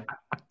is, man.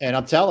 And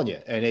I'm telling you,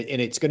 and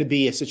it's going to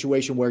be a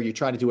situation where you're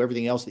trying to do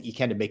everything else that you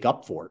can to make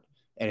up for it.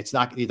 And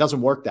it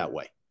doesn't work that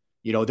way.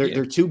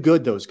 They're too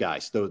good, those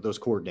guys, those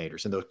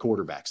coordinators and those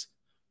quarterbacks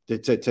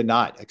to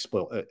not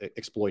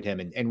exploit him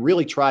and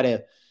really try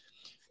to,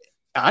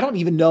 I don't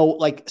even know,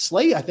 like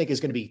Slay, I think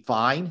is going to be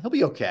fine. He'll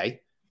be okay,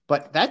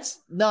 but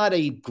that's not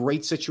a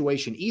great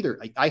situation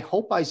either. I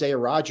hope Isaiah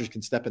Rodgers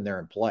can step in there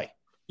and play.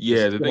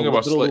 Yeah. The thing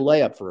about Slay,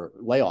 layoff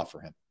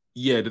for him.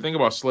 Yeah. The thing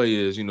about Slay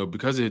is,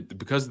 because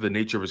of the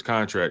nature of his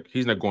contract,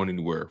 he's not going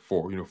anywhere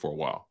for a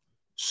while.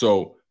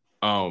 So,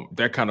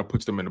 that kind of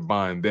puts them in a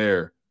bind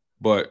there.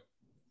 But,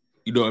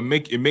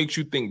 it makes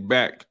you think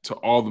back to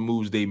all the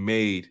moves they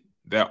made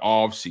that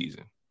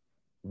offseason.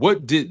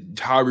 What did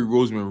Harry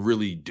Roseman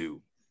really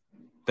do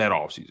that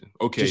offseason?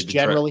 Okay. Just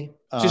generally?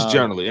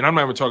 Generally. And I'm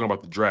not even talking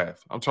about the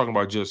draft. I'm talking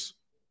about just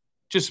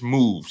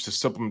moves to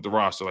supplement the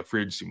roster, like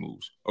free agency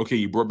moves. Okay,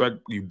 you brought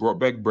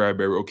back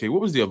Bradbury. Okay,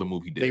 what was the other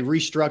move he did? They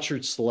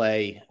restructured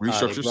Slay.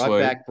 They brought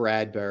back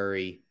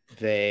Bradbury.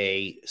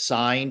 They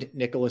signed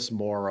Nicholas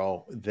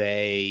Morrow.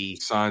 They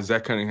signed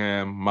Zach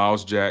Cunningham,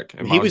 Miles Jack,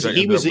 and he was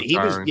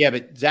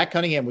but Zach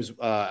Cunningham was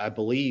I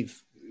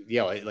believe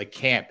like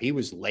camp. He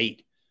was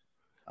late.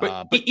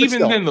 But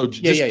even then though,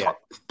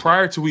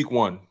 prior to week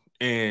one,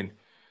 and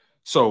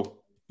so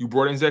you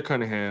brought in Zach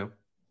Cunningham,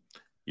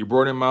 you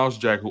brought in Miles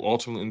Jack, who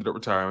ultimately ended up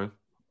retiring,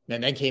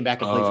 and then came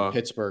back and played for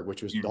Pittsburgh,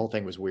 which was the whole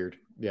thing was weird.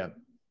 Yeah,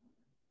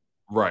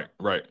 right.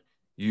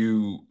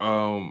 You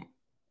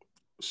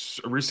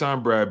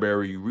re-signed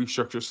Bradbury, you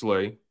restructured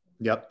Slay.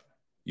 Yep.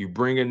 You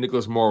bring in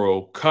Nicholas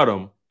Morrow, cut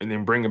him, and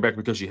then bring him back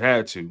because you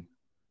had to.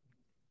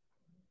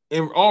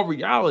 In all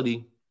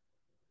reality,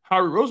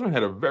 Howie Roseman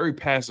had a very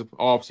passive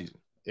offseason.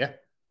 Yeah.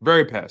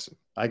 Very passive.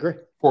 I agree.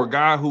 For a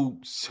guy who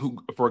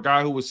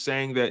was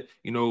saying that,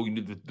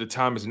 the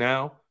time is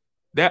now,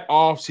 that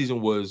offseason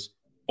was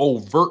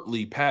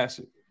overtly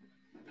passive.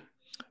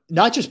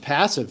 Not just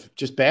passive,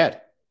 just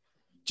bad.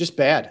 Just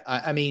bad.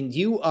 I mean,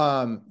 you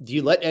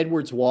let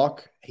Edwards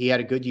walk. He had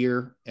a good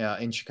year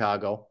in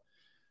Chicago.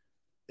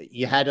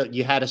 You had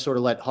to sort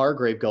of let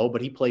Hargrave go,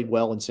 but he played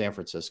well in San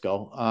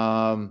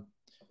Francisco.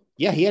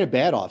 Yeah, he had a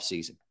bad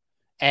offseason.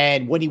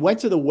 And when he went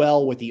to the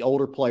well with the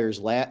older players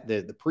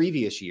the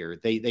previous year,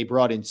 they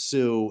brought in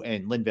Sue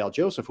and Linval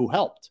Joseph, who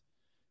helped.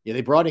 Yeah,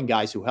 they brought in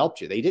guys who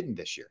helped you. They didn't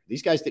this year.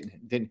 These guys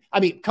didn't. I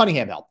mean,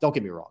 Cunningham helped. Don't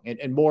get me wrong.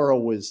 And Morrow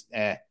was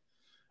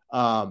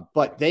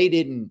but they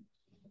didn't.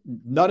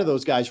 None of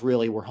those guys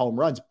really were home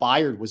runs.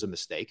 Byard was a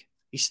mistake.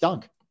 He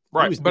stunk.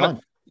 Right. He was but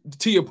done.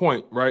 To your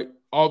point, right?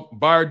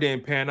 Byard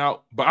didn't pan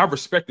out, but I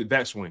respected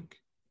that swing.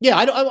 Yeah,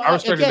 I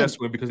respected that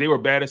swing because they were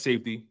bad at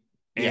safety,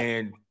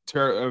 and yeah.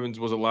 Terrell Evans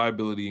was a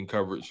liability in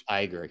coverage.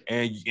 I agree.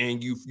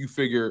 And you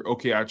figure,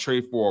 okay, I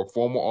trade for a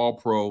former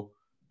All-Pro,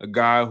 a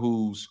guy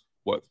who's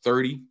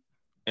 30,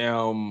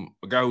 a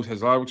guy who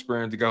has a lot of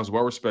experience, a guy who's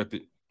well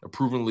respected, a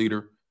proven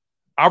leader.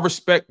 I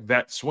respect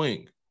that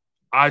swing.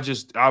 I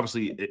just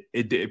obviously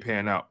it didn't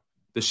pan out.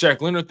 The Shaq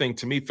Leonard thing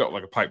to me felt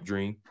like a pipe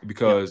dream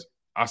because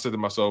I said to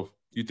myself,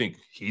 "You think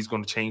he's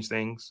going to change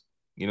things?"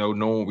 Knowing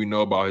what we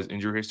know about his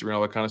injury history and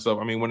all that kind of stuff.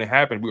 I mean, when it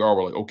happened, we all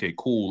were like, "Okay,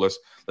 cool. Let's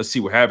see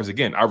what happens."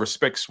 Again, I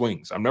respect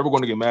swings. I'm never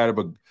going to get mad at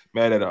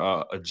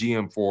a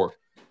GM for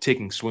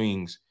taking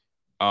swings,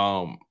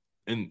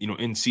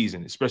 in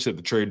season, especially at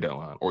the trade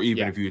deadline, or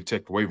even if you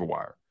take the waiver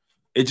wire.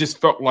 It just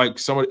felt like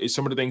some of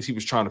the things he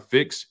was trying to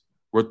fix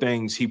were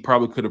things he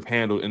probably could have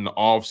handled in the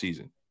off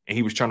season, and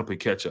he was trying to play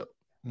catch up.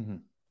 Mm-hmm.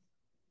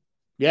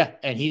 Yeah,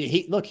 and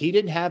he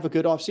didn't have a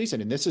good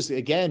offseason, and this is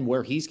again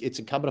where it's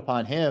incumbent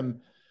upon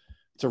him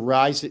to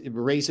raise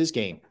his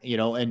game,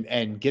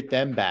 and get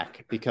them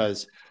back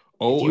because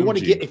if you want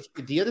to get.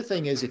 The other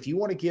thing is if you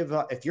want to give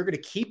if you're going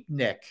to keep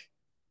Nick,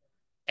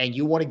 and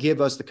you want to give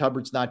us the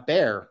cupboard's not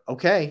bare,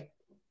 okay,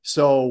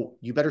 so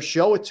you better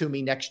show it to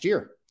me next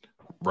year.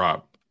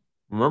 Rob,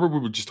 remember we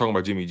were just talking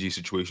about Jimmy G's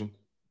situation?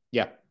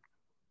 Yeah.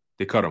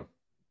 They cut him.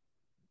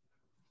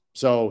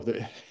 So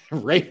the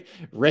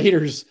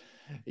Raiders,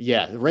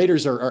 the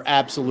Raiders are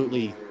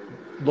absolutely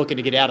looking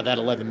to get out of that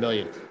 $11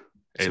 million.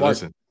 Hey,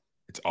 listen,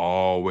 it's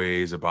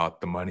always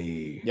about the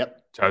money.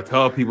 Yep. Try to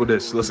tell people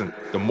this. Listen,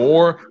 the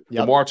more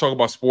I talk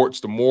about sports,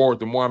 the more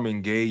I'm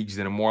engaged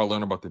and the more I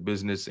learn about the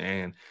business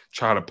and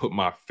try to put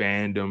my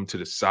fandom to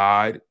the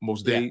side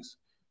most days.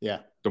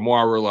 Yeah. The more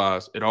I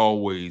realize it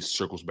always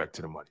circles back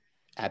to the money.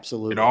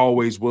 Absolutely. It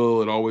always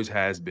will. It always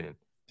has been.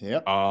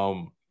 Yep.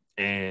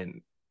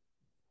 And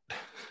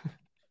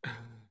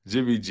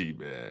Jimmy G,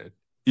 man,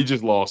 you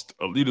just lost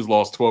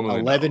 $12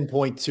 million.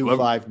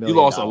 $11.25 million. You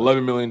lost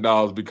 $11 million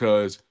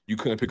because you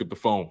couldn't pick up the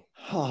phone.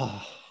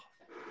 Oh,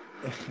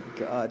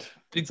 God.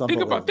 Think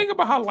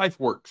about how life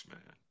works, man.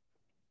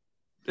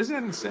 Isn't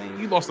that insane?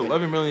 You lost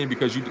 $11 million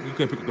because you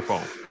couldn't pick up the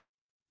phone.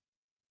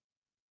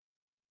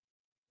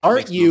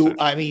 Aren't you?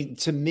 I mean,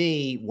 to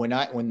me,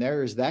 when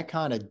there is that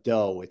kind of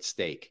dough at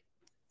stake,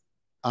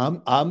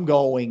 I'm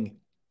calling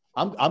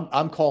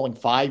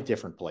 5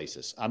 different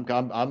places. I'm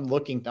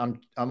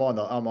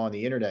on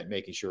the internet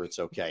making sure it's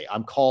okay.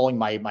 I'm calling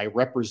my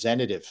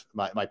representative,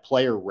 my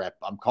player rep.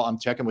 I'm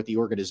checking with the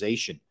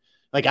organization.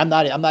 Like I'm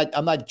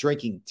not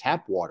drinking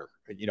tap water,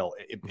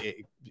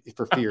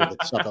 for fear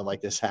that something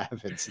like this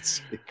happens. It's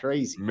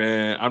crazy,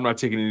 man. I'm not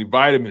taking any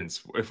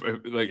vitamins.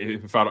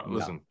 If I don't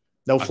listen,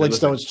 no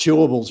Flintstones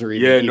chewables or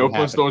even no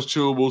Flintstones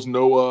chewables,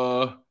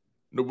 no.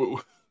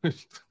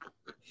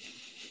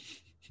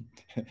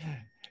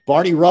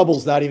 Barney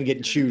Rubble's not even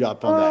getting chewed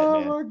up on that,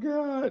 man. Oh, my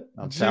God.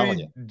 I'm telling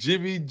you.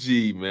 Jimmy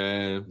G,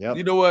 man. Yep.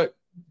 You know what?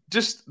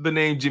 Just the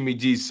name Jimmy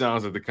G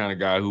sounds like the kind of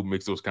guy who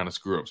makes those kind of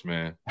screw-ups,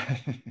 man.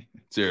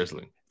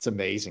 Seriously. It's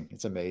amazing.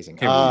 It's amazing.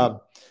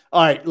 All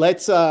right, we're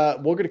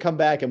going to come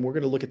back and we're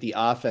going to look at the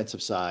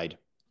offensive side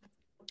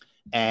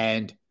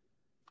and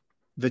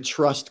the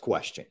trust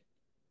question.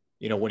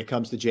 When it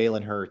comes to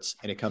Jalen Hurts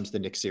and it comes to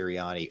Nick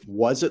Sirianni,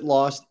 was it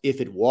lost? If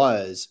it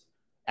was,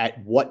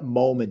 at what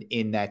moment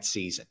in that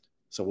season?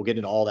 So we'll get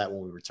into all that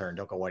when we return.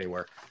 Don't go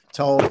anywhere.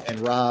 Tone and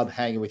Rob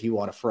hanging with you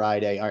on a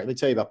Friday. All right, let me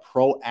tell you about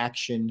Pro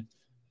Action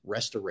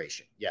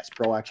Restoration. Yes,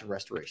 Pro Action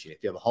Restoration.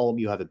 If you have a home,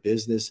 you have a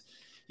business,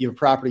 you have a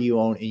property you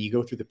own, and you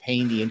go through the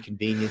pain, the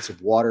inconvenience of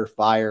water,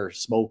 fire,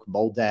 smoke,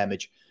 mold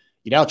damage,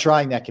 you know how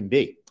trying that can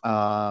be.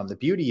 The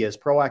beauty is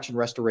Pro Action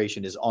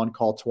Restoration is on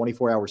call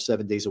 24 hours,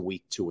 7 days a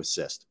week to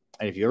assist.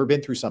 And if you've ever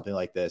been through something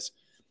like this,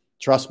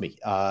 trust me,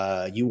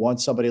 you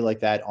want somebody like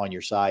that on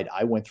your side.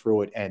 I went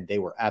through it, and they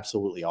were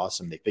absolutely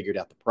awesome. They figured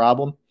out the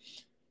problem.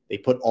 They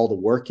put all the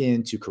work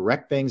in to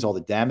correct things, all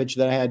the damage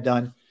that I had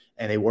done,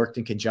 and they worked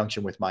in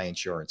conjunction with my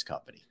insurance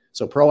company.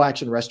 So Pro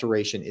Action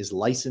Restoration is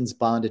licensed,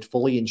 bonded,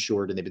 fully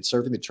insured, and they've been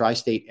serving the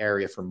tri-state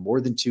area for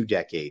more than 2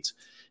 decades.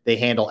 They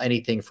handle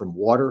anything from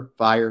water,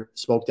 fire,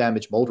 smoke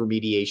damage, mold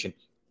remediation,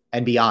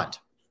 and beyond.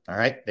 All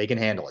right? They can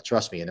handle it.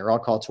 Trust me. And they're all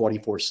called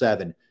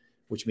 24/7,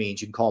 which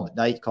means you can call them at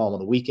night, call them on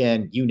the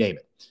weekend, you name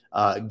it.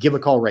 Give a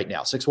call right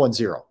now,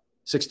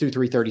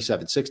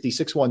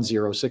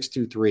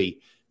 610-623-3760,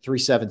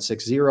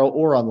 610-623-3760,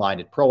 or online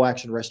at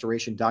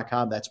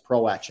proactionrestoration.com. That's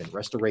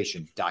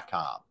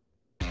proactionrestoration.com.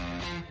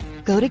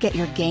 Go to get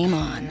your game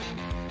on.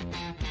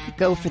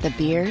 Go for the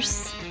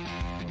beers.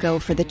 Go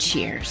for the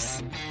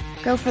cheers.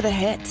 Go for the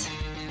hit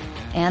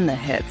and the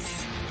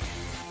hits.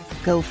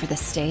 Go for the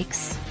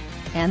stakes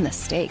and the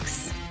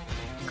stakes.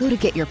 Go to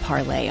get your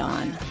parlay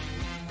on.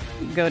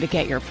 Go to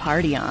get your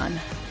party on.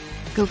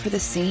 Go for the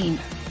scene.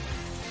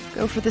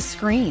 Go for the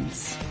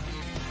screens.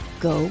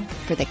 Go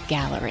for the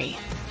gallery.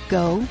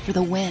 Go for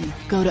the win.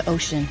 Go to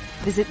Ocean.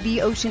 Visit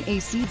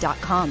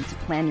theoceanac.com to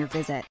plan your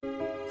visit.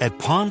 At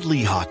Pond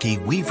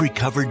Lehocky, we've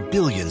recovered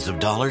billions of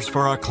dollars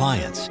for our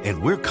clients, and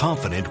we're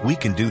confident we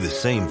can do the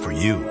same for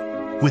you.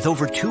 With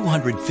over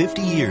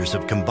 250 years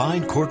of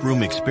combined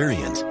courtroom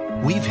experience,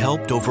 we've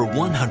helped over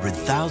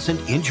 100,000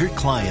 injured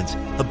clients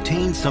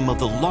obtain some of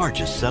the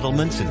largest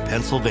settlements in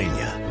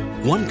Pennsylvania.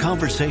 One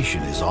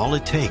conversation is all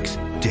it takes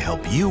to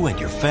help you and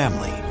your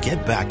family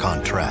get back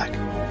on track.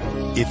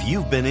 If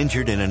you've been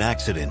injured in an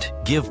accident,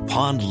 give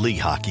Pond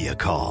Lehocky a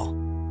call.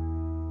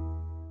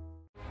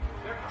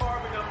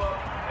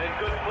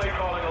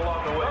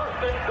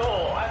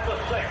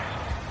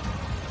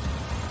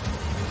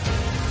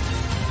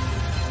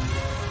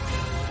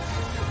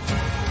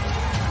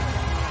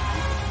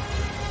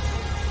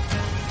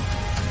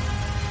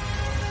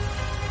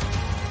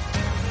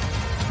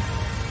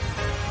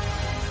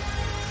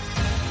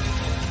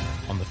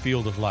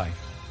 Field of life,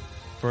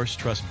 First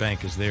Trust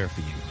Bank is there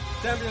for you.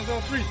 Champions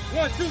on 3.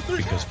 1, 2, 3.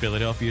 Because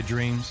Philadelphia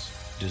dreams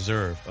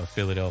deserve a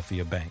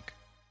Philadelphia bank.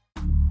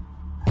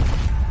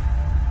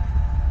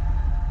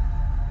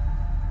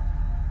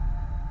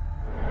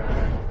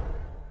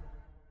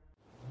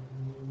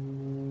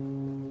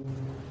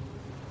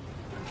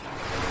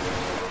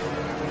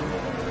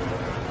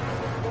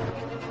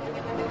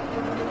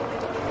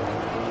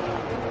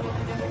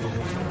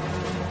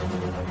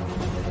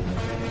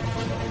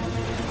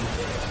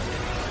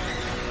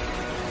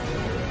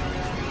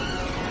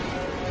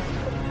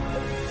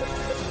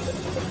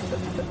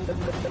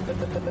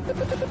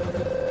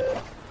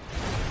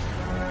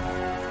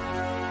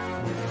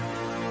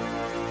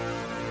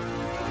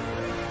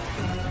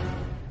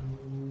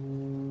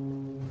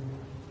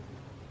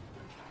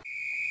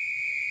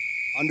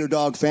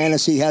 Underdog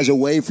Fantasy has a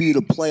way for you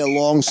to play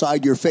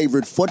alongside your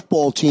favorite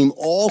football team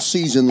all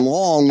season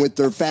long with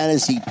their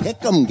fantasy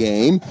pick'em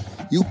game.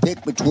 You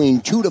pick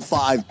between 2 to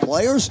 5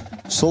 players,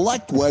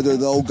 select whether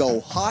they'll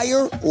go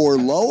higher or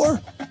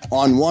lower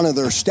on one of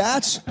their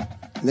stats,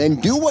 then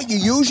do what you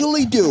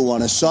usually do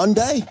on a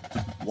Sunday,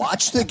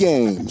 watch the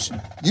games.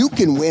 You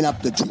can win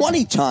up to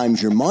 20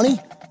 times your money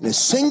in a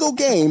single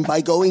game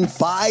by going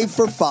 5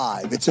 for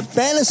 5. It's a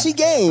fantasy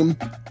game,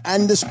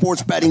 and the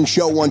Sports Betting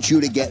Show wants you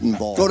to get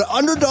involved. Go to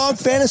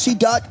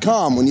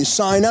UnderdogFantasy.com. When you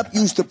sign up,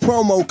 use the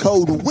promo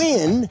code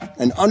WIN,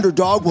 and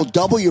Underdog will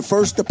double your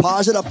first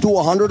deposit up to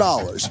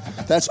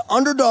 $100. That's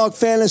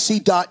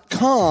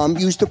UnderdogFantasy.com.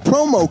 Use the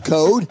promo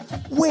code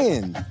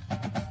WIN.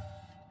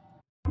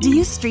 Do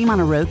you stream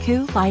on a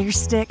Roku, Fire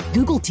Stick,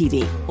 Google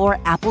TV, or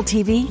Apple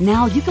TV?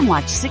 Now you can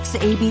watch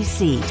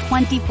 6ABC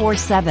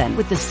 24/7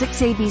 with the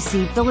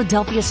 6ABC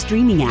Philadelphia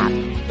streaming app.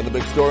 For the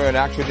big story on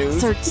Action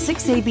News, search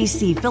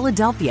 6ABC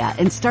Philadelphia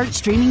and start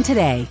streaming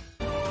today.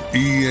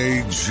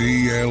 EAGLES,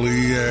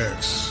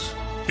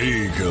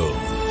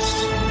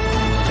 Eagles.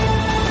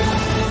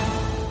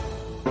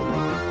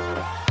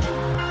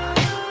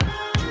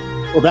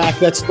 We're back.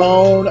 That's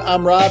Stone.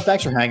 I'm Rob.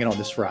 Thanks for hanging on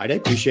this Friday.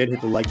 Appreciate it.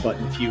 Hit the like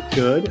button if you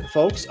could,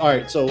 folks. All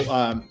right. So,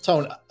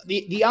 Tone,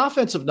 the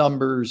offensive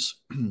numbers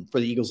for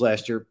the Eagles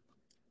last year,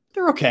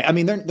 they're okay. I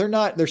mean,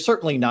 they're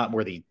certainly not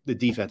where the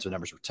defensive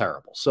numbers were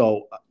terrible.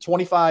 So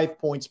 25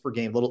 points per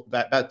game,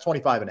 about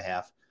 25 and a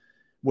half,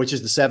 which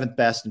is the 7th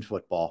best in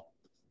football.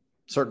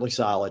 Certainly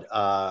solid.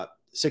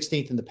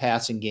 16th in the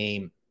passing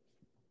game.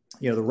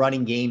 You know, the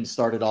running game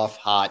started off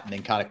hot and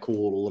then kind of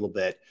cooled a little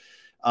bit.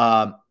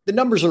 The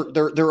numbers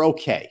they're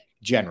okay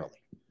generally.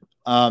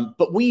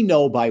 But we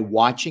know by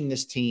watching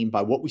this team,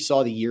 by what we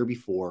saw the year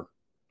before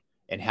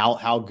and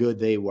how good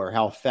they were,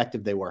 how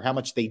effective they were, how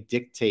much they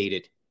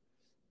dictated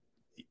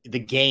the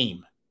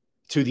game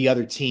to the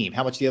other team,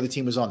 how much the other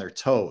team was on their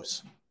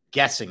toes,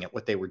 guessing at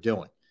what they were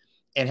doing,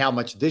 and how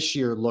much this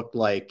year looked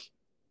like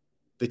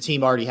the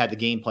team already had the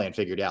game plan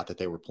figured out that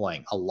they were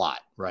playing a lot,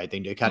 right? They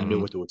kind of knew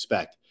what to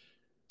expect,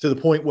 to the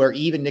point where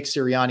even Nick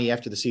Sirianni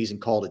after the season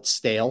called it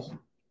stale.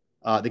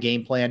 The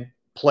game plan.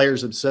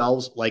 Players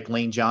themselves, like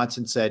Lane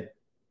Johnson, said,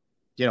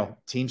 you know,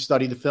 team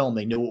studied the film.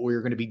 They knew what we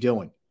were going to be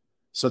doing.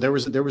 So there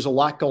was a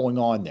lot going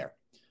on there.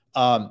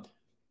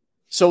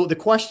 So the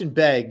question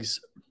begs,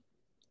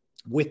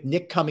 with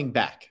Nick coming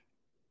back,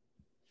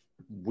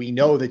 we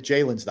know that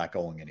Jalen's not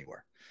going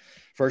anywhere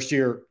First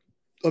year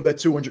of that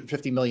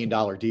 $250 million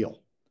deal.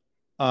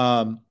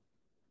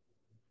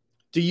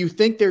 Do you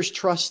think there's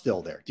trust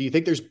still there? Do you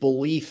think there's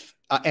belief?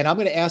 And I'm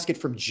going to ask it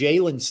from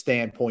Jalen's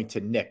standpoint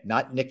to Nick,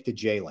 not Nick to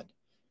Jalen.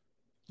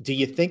 Do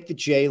you think that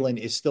Jalen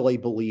is still a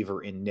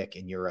believer in Nick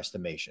in your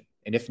estimation?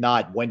 And if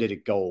not, when did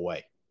it go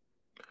away?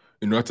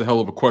 That's a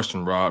hell of a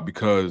question, Rob,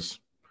 because,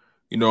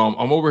 I'm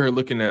over here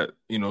looking at,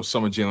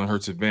 some of Jalen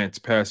Hurts'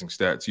 advanced passing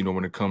stats,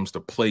 when it comes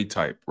to play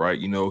type, right?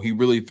 He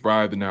really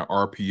thrived in that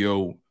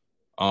RPO.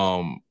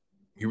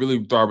 He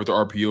really thrived with the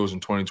RPOs in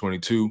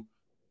 2022.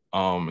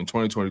 In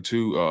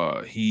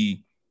 2022,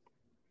 he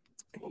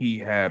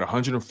had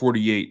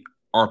 148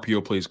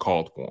 RPO plays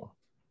called for him.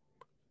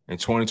 In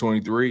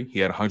 2023, he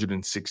had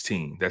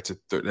 116. That's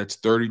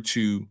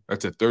 32.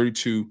 That's a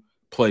 32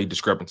 play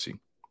discrepancy,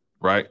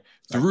 right?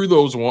 Through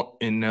those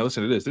and now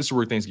listen to this. This is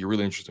where things get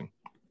really interesting.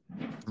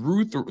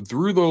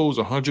 Through those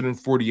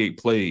 148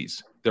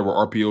 plays that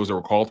were RPOs that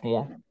were called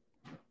for him,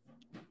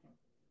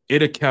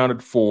 it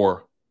accounted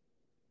for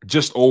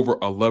just over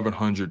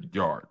 1,100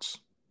 yards.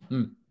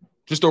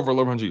 Just over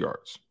 1,100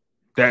 yards.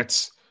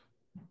 That's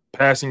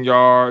passing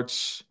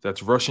yards,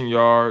 that's rushing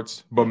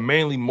yards, but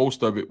mainly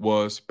most of it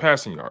was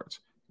passing yards.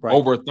 Right.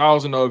 Over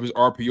 1,000 of his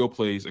RPO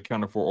plays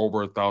accounted for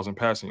over 1,000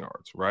 passing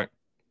yards, right?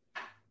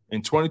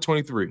 In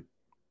 2023,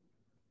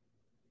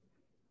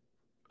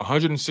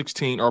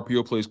 116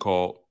 RPO plays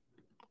called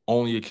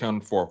only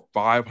accounted for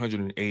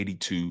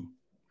 582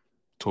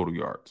 total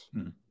yards.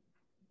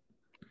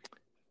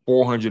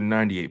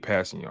 498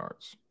 passing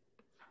yards.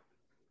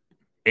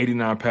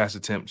 89 pass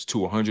attempts to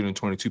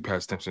 122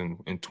 pass attempts in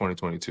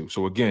 2022.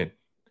 So again,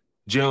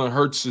 Jalen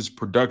Hurts'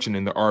 production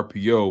in the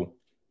RPO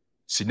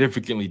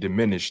significantly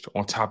diminished.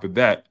 On top of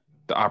that,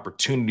 the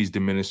opportunities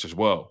diminished as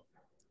well.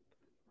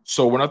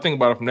 So when I think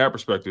about it from that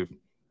perspective,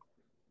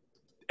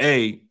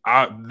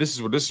 this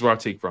is what I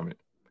take from it.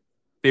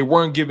 They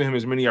weren't giving him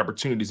as many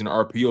opportunities in the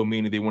RPO,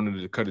 meaning they wanted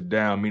to cut it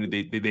down, meaning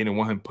they didn't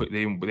want him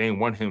they didn't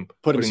want him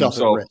putting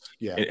himself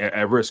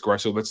at risk,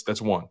 right? So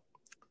that's one.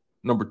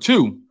 Number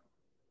two,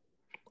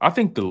 I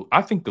think the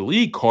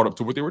league caught up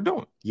to what they were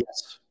doing.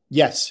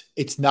 Yes.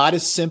 It's not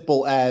as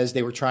simple as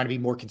they were trying to be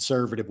more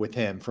conservative with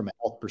him from a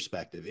health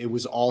perspective. It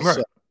was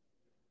also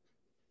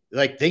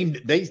like they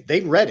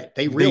read it.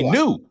 They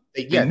realized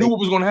they knew what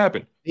was going to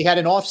happen. They had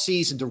an off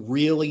season to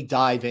really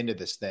dive into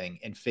this thing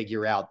and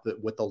figure out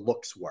what the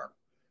looks were.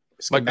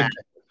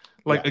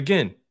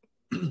 Again,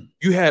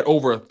 you had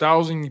over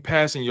 1,000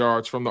 passing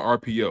yards from the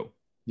RPO.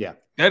 Yeah,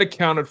 that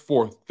accounted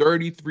for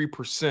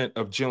 33%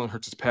 of Jalen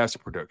Hurts'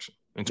 passing production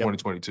in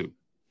 2022.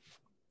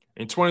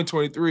 In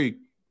 2023,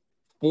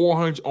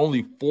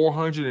 only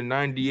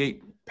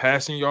 498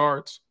 passing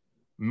yards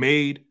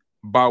made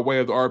by way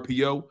of the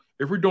RPO.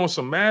 If we're doing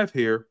some math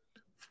here,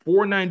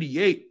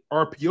 498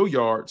 RPO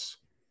yards,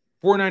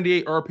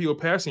 498 RPO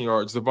passing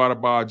yards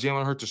divided by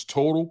Jalen Hurts'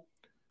 total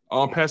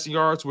passing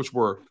yards, which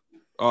were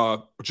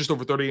just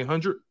over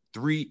 3,800,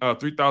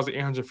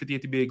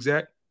 3,858 to be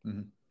exact.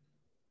 Mm-hmm.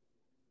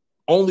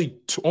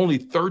 Only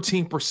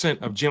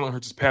 13% of Jalen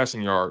Hurts'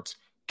 passing yards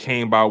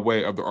came by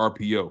way of the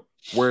RPO.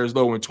 Whereas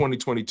though in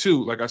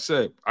 2022, like I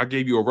said, I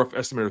gave you a rough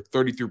estimate of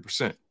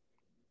 33%.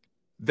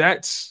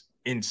 That's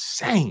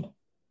insane.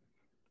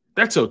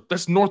 That's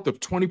north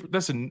of 20.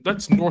 That's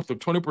north of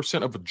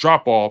 20% of a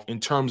drop off in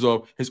terms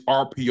of his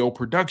RPO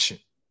production.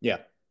 Yeah,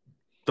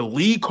 the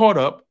league caught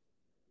up,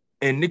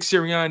 and Nick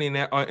Sirianni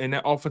and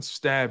that offensive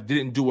staff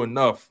didn't do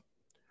enough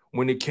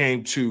when it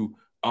came to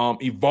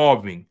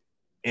evolving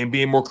and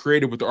being more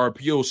creative with the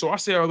RPO. So I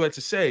say all that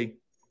to say,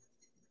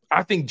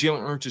 I think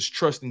Jalen Hurts'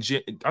 trust in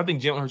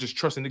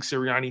Nick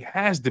Sirianni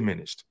has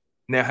diminished.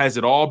 Now, has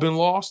it all been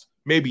lost?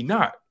 Maybe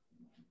not,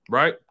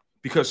 right?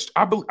 Because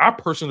I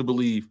personally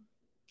believe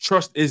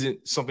trust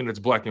isn't something that's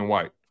black and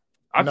white.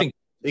 I think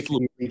it can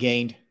be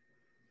regained.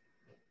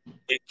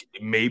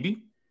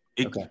 Maybe.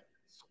 Okay.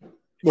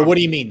 Well, what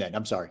do you mean then?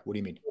 I'm sorry. What do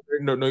you mean?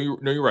 No,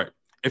 you're right.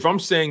 If I'm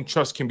saying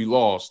trust can be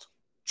lost,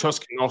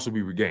 trust can also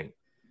be regained,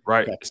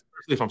 right? Okay.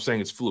 Especially if I'm saying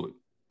it's fluid.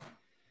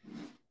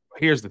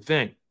 Here's the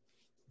thing.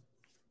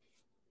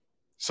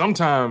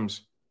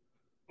 Sometimes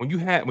when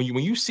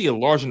you see a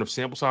large enough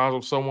sample size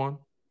of someone,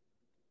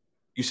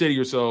 you say to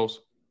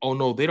yourselves, "Oh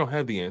no, they don't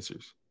have the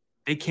answers.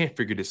 They can't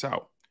figure this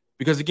out."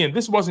 Because again,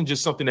 this wasn't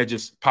just something that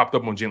just popped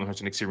up on Jalen Hurts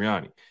and Nick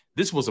Sirianni.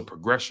 This was a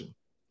progression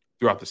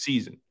throughout the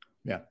season.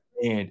 Yeah.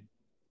 And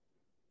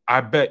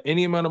I bet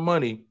any amount of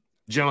money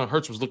Jalen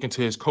Hurts was looking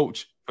to his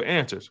coach for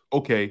answers.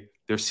 Okay,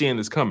 they're seeing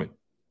this coming.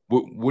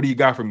 What do you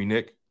got for me,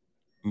 Nick?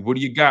 What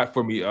do you got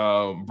for me,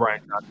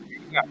 Brian?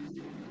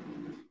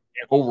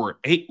 And over an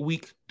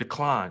 8-week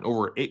decline,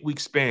 over an 8-week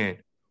span,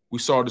 we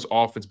saw this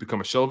offense become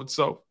a shell of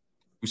itself.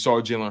 We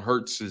saw Jalen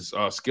Hurts'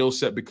 skill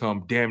set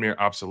become damn near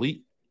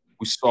obsolete.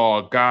 We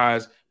saw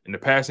guys in the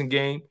passing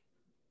game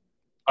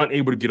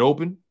unable to get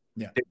open.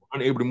 Yeah. They were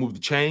unable to move the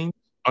chain,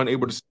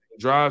 unable to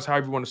drives,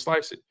 however you want to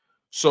slice it.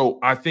 So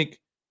I think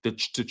the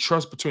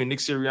trust between Nick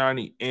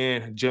Sirianni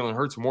and Jalen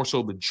Hurts, more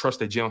so the trust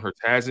that Jalen Hurts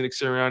has in Nick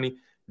Sirianni,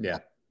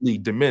 greatly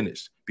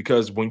diminished,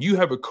 because when you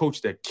have a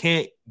coach that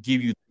can't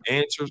give you the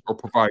answers or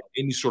provide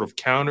any sort of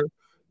counter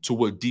to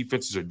what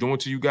defenses are doing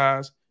to you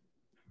guys,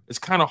 it's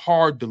kind of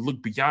hard to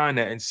look beyond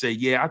that and say,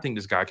 yeah, I think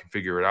this guy can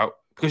figure it out,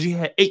 because you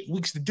had 8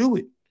 weeks to do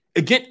it.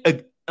 Again,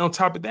 on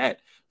top of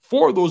that,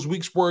 4 of those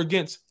weeks were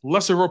against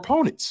lesser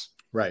opponents.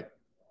 Right.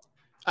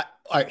 All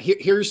right.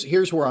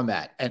 Here's where I'm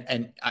at.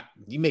 And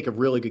you make a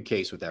really good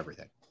case with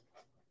everything.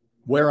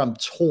 Where I'm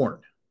torn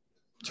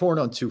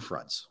on 2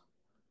 fronts.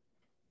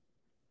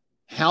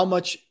 How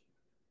much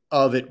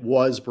of it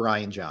was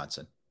Brian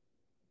Johnson?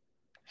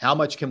 How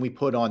much can we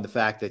put on the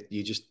fact that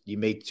you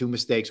made 2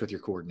 mistakes with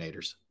your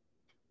coordinators?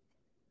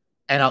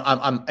 And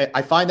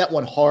I find that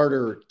one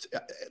harder,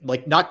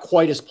 like not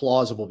quite as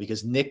plausible,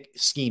 because Nick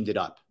schemed it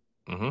up.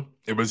 Mm-hmm.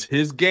 It was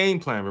his game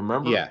plan,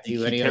 remember? Yeah,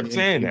 he kept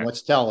saying that. He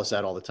wants to tell us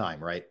that all the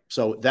time, right?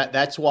 So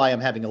that's why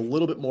I'm having a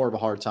little bit more of a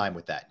hard time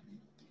with that.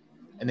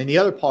 And then the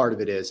other part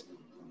of it is,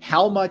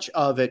 how much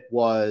of it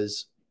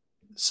was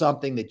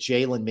something that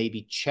Jalen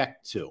maybe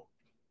checked to,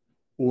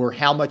 or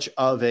how much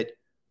of it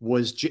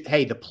was,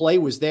 hey, the play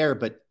was there,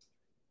 but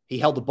he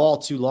held the ball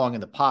too long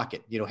in the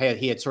pocket.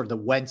 He had sort of the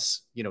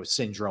Wentz,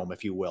 syndrome,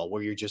 if you will,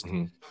 where you're just,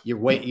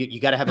 you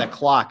got to have that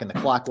clock, and the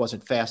clock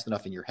wasn't fast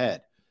enough in your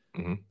head.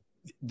 Mm-hmm.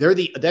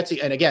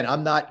 And again,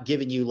 I'm not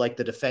giving you like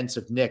the defense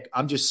of Nick.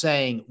 I'm just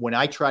saying, when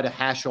I try to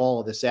hash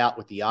all of this out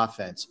with the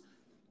offense,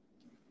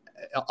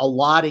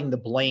 allotting the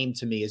blame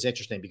to me is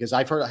interesting, because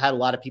I've had a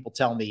lot of people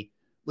tell me,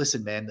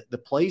 listen, man, the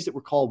plays that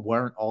were called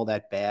weren't all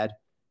that bad.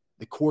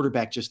 The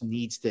quarterback just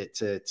needs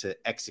to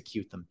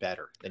execute them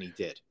better than he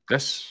did.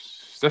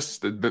 That's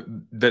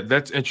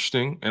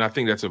interesting, and I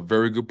think that's a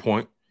very good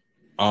point.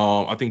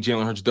 I think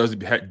Jalen Hurts does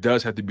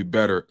have to be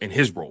better in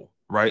his role,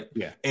 right?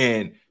 Yeah.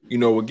 And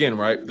again,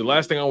 right, the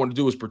last thing I want to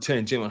do is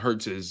pretend Jalen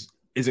Hurts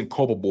isn't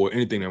culpable of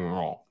anything that went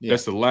wrong. Yeah.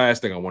 That's the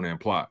last thing I want to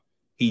imply.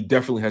 He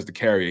definitely has to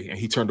carry, and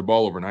he turned the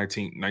ball over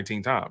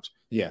 19 times.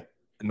 Yeah.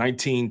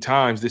 19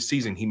 times this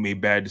season he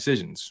made bad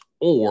decisions,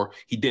 or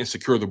he didn't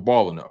secure the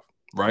ball enough,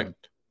 right? Mm-hmm.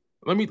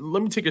 Let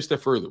me take it a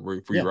step further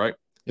for you, right?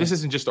 Yeah. This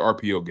isn't just the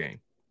RPO game,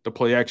 the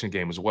play action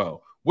game as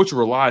well, which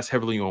relies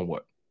heavily on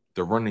what?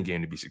 The running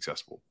game to be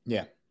successful.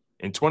 Yeah.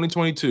 In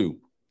 2022,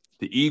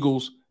 the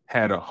Eagles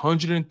had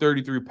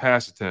 133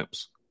 pass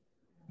attempts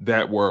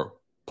that were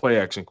play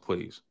action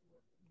plays.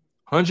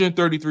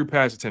 133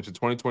 pass attempts in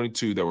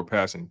 2022 that were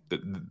passing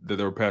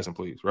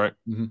plays, right?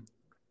 Mm-hmm.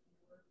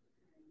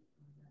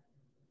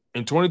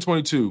 In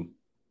 2022,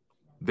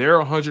 their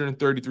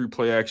 133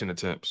 play action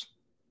attempts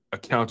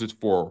accounted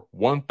for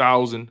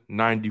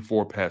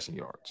 1,094 passing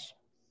yards.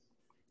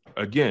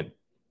 Again,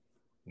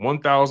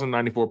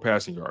 1,094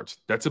 passing yards.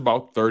 That's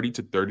about 30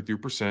 to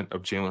 33%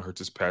 of Jalen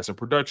Hurts' passing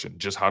production,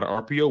 just how the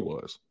RPO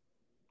was.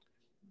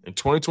 In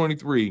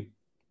 2023,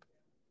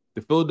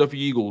 the Philadelphia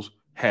Eagles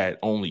had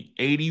only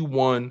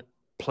 81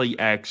 play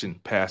action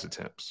pass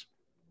attempts.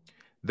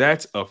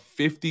 That's a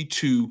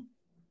 52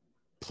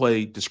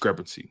 play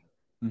discrepancy.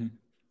 Mm-hmm.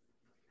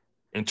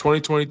 In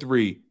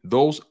 2023,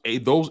 those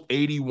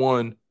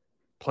 81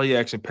 play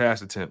action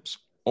pass attempts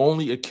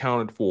only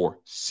accounted for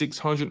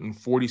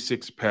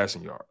 646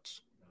 passing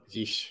yards.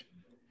 Yeesh.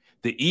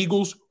 The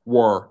Eagles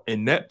were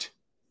inept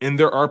in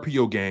their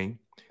RPO game.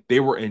 They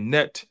were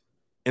inept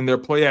in their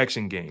play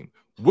action game.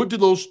 What do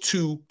those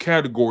 2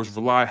 categories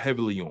rely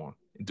heavily on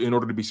in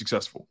order to be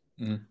successful?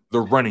 Mm-hmm.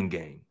 The running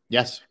game.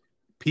 Yes.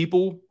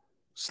 People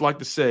like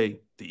to say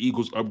the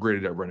Eagles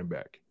upgraded at running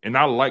back. And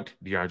I liked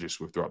DeAndre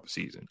Swift throughout the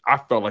season. I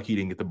felt like he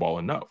didn't get the ball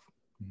enough.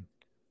 Mm-hmm.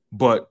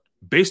 But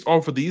based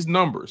off of these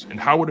numbers and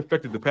how it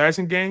affected the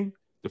passing game,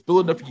 the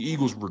Philadelphia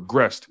Eagles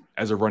regressed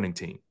as a running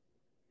team.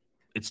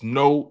 It's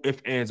no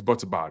ifs, ands,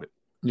 buts about it.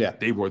 Yeah.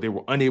 They were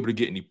unable to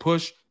get any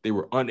push. They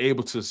were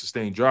unable to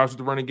sustain drives with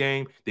the running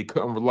game. They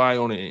couldn't rely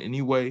on it in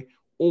any way,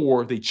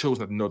 or they chose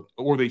not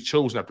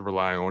to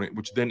rely on it,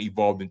 which then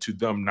evolved into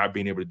them not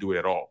being able to do it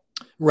at all.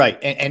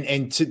 Right.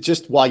 And to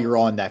just while you're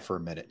on that for a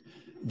minute,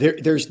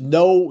 there's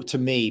no, to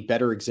me,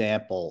 better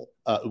example,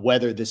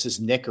 whether this is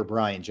Nick or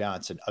Brian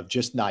Johnson, of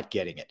just not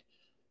getting it.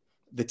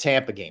 The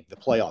Tampa game, the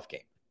playoff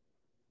game.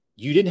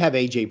 You didn't have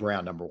A.J.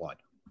 Brown, number 1,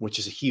 which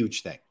is a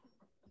huge thing.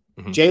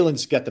 Mm-hmm.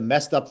 Jalen's got the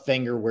messed up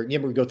finger where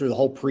we go through the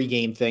whole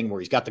pregame thing where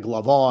he's got the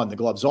glove on, the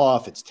glove's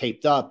off, it's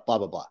taped up, blah,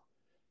 blah, blah.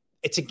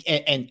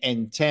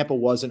 And Tampa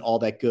wasn't all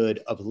that good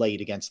of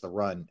late against the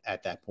run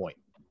at that point.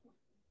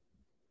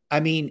 I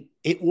mean,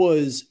 it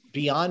was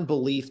beyond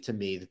belief to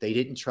me that they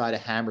didn't try to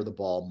hammer the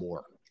ball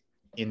more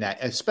in that,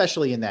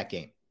 especially in that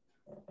game.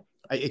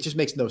 It just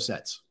makes no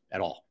sense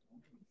at all.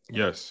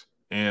 Yes.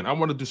 And I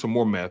want to do some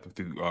more math with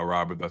you,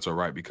 Rob, if that's all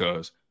right,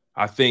 because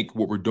I think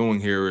what we're doing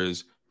here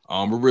is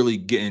we're really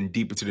getting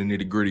deep into the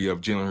nitty-gritty of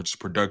Jalen Hurts'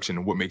 production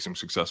and what makes him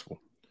successful.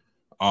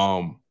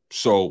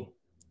 So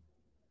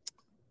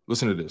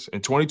listen to this.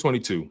 In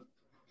 2022,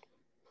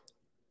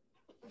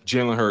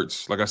 Jalen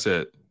Hurts, like I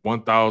said,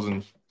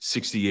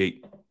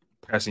 1,068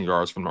 passing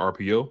yards from the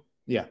RPO.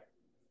 Yeah.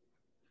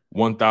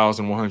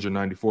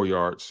 1,194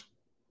 yards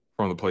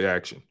from the play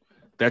action.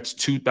 That's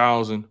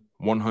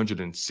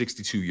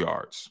 2,162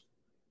 yards,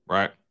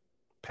 right?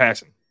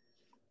 Passing.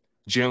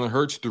 Jalen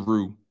Hurts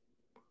threw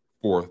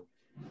for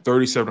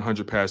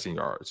 3,700 passing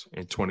yards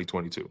in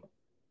 2022.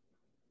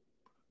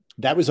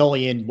 That was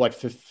only in what,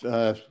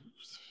 3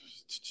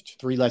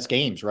 less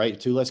games, right?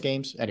 2 less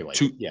games. Anyway,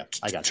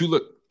 I got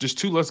just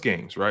 2 less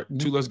games, right? Mm-hmm.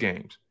 2 less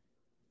games.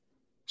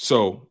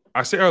 So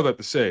I say all that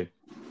to say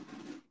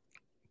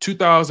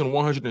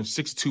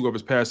 2,162 of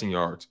his passing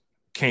yards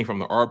came from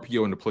the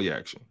RPO and the play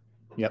action.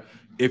 Yep.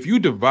 If you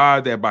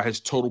divide that by his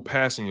total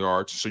passing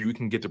yards so you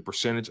can get the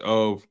percentage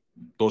of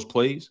those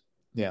plays,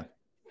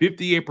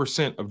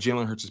 58% of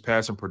Jalen Hurts'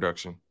 passing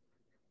production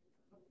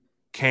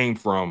came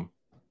from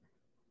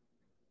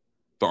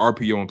the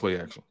RPO and play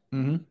action.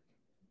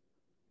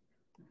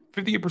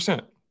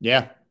 58%.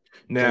 Yeah.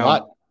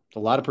 Now, a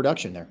lot of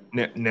production there.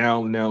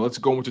 Now let's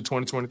go into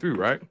 2023,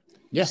 right?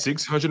 Yeah.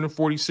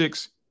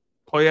 646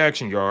 play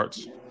action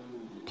yards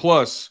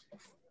plus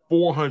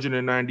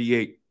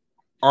 498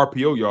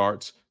 RPO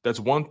yards. That's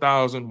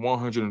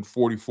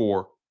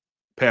 1,144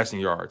 passing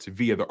yards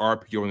via the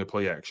RPO and the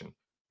play action.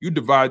 You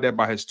divide that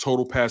by his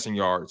total passing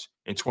yards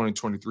in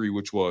 2023,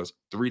 which was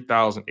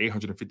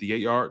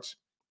 3,858 yards.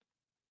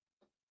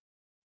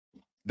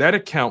 That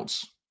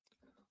accounts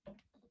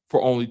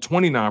for only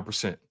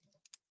 29%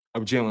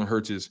 of Jalen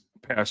Hurts'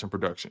 passing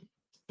production.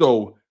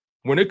 So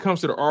when it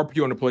comes to the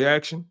RPO and the play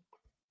action,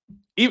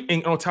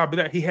 even on top of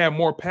that, he had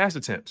more pass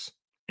attempts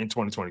in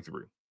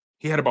 2023.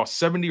 He had about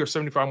 70 or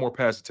 75 more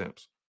pass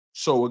attempts.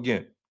 So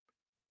again,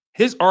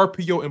 his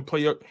RPO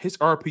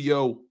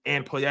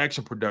and play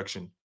action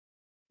production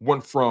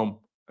went from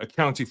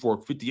accounting for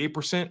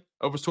 58%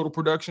 of his total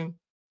production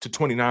to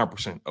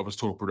 29% of his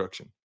total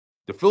production.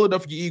 The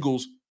Philadelphia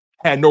Eagles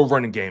had no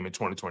running game in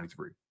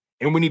 2023,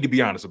 and we need to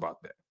be honest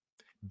about that.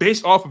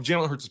 Based off of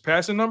Jalen Hurts'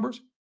 passing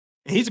numbers,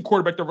 and he's a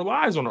quarterback that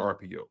relies on the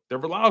RPO, that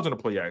relies on the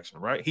play action,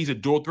 right? He's a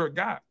dual threat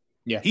guy.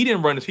 Yeah, he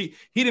didn't run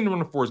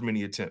for as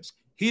many attempts.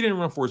 He didn't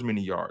run for as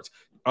many yards.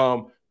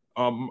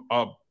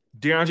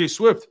 DeAndre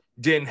Swift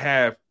didn't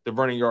have the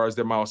running yards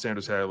that Miles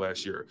Sanders had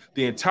last year.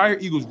 The entire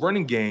Eagles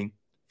running game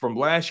from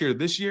last year to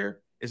this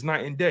year is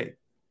night and day.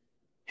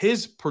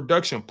 His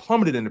production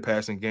plummeted in the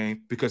passing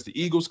game because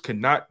the Eagles could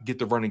not get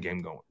the running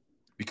game going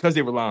because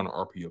they rely on the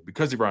RPO,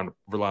 because they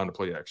rely on the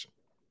play action.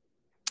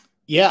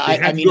 Yeah, they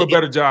have to do a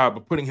better job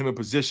of putting him in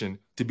position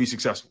to be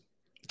successful.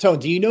 Tone,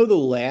 do you know the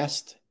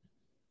last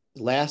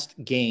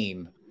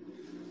game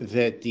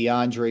that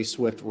DeAndre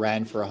Swift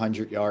ran for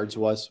 100 yards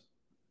was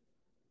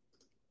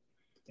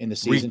in the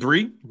season? Week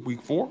 3?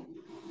 Week 4?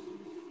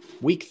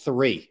 Week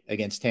 3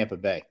 against Tampa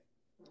Bay.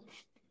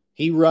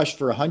 He rushed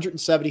for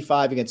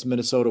 175 against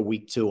Minnesota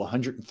week 2,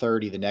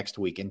 130 the next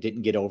week, and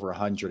didn't get over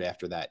 100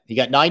 after that. He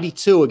got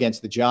 92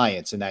 against the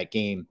Giants in that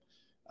game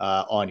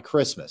on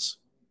Christmas,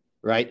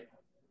 right?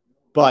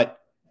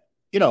 But,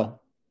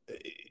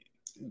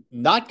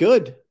 not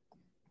good.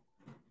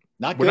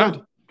 Not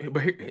good.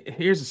 But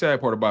here's the sad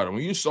part about it.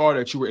 When you saw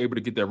that you were able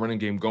to get that running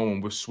game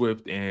going with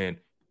Swift and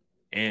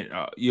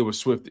with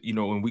Swift,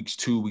 in weeks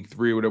 2, week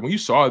 3, or whatever, when you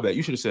saw that,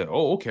 you should have said,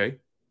 "Oh, okay,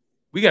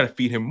 we got to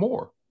feed him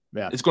more."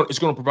 Yeah, it's going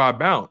to provide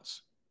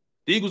balance.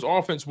 The Eagles'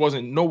 offense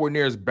wasn't nowhere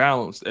near as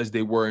balanced as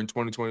they were in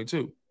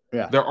 2022.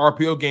 Yeah, their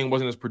RPO game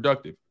wasn't as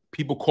productive.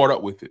 People caught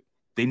up with it.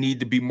 They need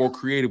to be more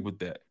creative with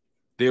that.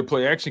 Their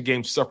play action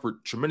game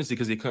suffered tremendously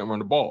because they couldn't run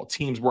the ball.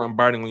 Teams weren't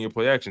biting on your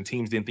play action.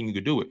 Teams didn't think you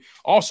could do it.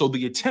 Also,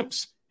 the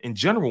attempts in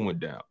general went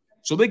down.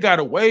 So they got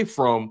away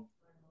from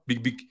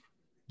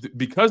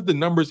because the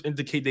numbers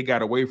indicate they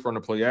got away from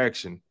the play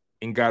action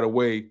and got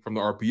away from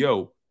the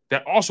RPO.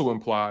 That also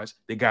implies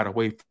they got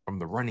away from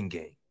the running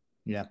game.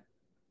 Yeah.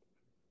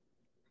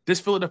 This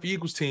Philadelphia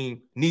Eagles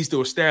team needs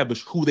to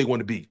establish who they want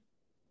to be.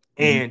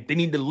 And they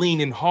need to lean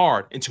in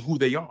hard into who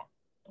they are,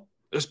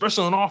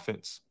 especially on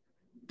offense.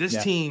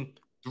 This team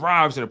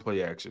thrives in the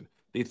play action.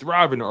 They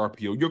thrive in the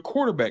RPO. Your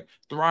quarterback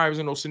thrives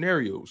in those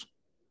scenarios.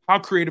 How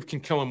creative can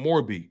Kellen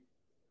Moore be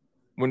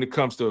when it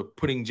comes to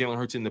putting Jalen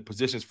Hurts in the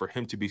positions for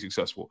him to be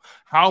successful?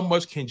 How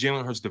much can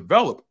Jalen Hurts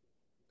develop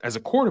as a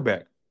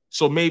quarterback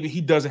so maybe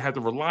he doesn't have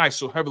to rely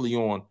so heavily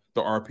on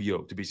the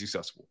RPO to be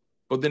successful?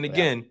 But then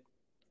again,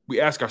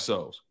 we ask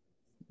ourselves,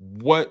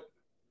 what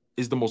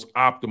is the most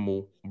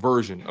optimal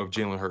version of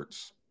Jalen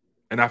Hurts?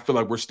 And I feel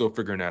like we're still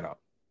figuring that out.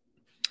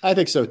 I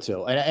think so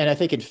too. And I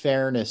think in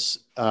fairness,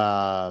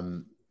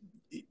 with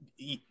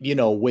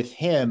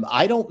him,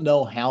 I don't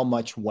know how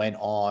much went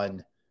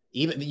on.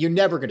 Even you're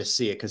never going to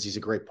see it because he's a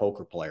great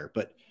poker player.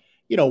 But,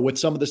 with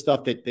some of the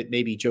stuff that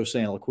maybe Joe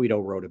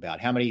Sanlaquito wrote about,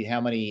 how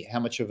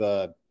much of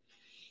a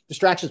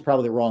distraction is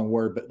probably the wrong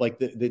word, but like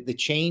the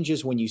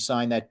changes when you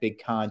sign that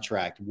big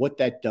contract, what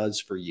that does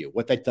for you,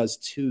 what that does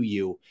to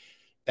you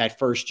that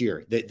first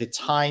year, the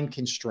time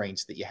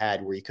constraints that you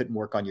had where you couldn't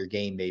work on your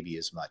game maybe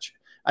as much.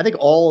 I think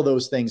all of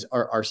those things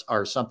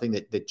are something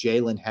that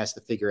Jalen has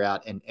to figure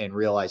out and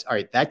realize, all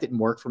right, that didn't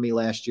work for me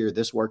last year.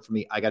 This worked for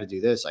me. I got to do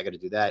this. I got to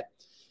do that.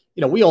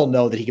 We all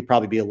know that he could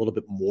probably be a little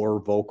bit more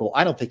vocal.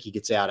 I don't think he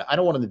gets I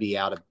don't want him to be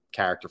out of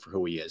character for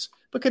who he is,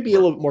 but could be a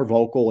little bit more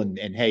vocal and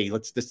hey,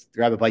 let's just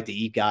grab a bite to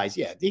eat, guys.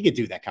 Yeah, he could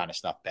do that kind of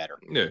stuff better.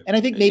 Yeah. And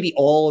I think maybe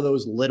all of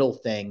those little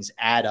things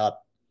add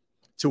up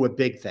to a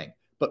big thing.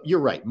 But you're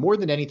right. More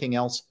than anything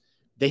else,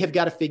 they have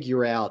got to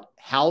figure out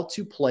how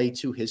to play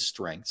to his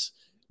strengths,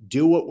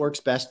 do what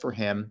works best for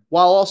him,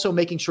 while also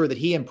making sure that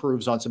he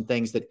improves on some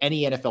things that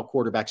any NFL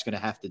quarterback's going to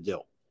have to do.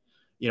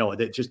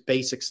 That just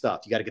basic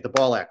stuff. You got to get the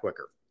ball out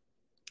quicker.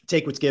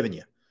 Take what's given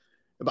you.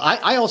 But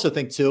I also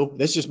think, too,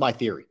 this is just my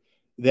theory,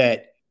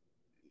 that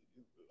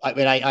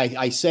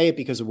I say it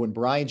because of when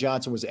Brian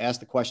Johnson was asked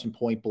the question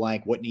point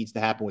blank, what needs to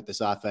happen with this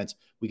offense?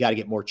 We got to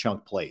get more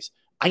chunk plays.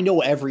 I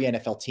know every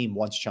NFL team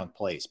wants chunk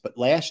plays, but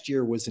last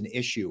year was an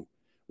issue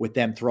with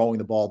them throwing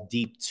the ball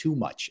deep too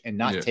much and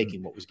not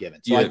taking what was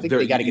given. So I think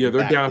they got to get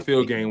their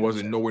downfield game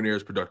wasn't nowhere near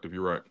as productive.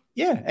 You're right.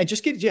 Yeah, and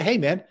just hey,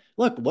 man,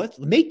 look, let's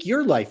make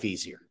your life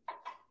easier.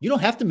 You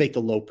don't have to make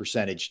the low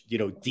percentage,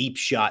 deep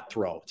shot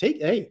throw.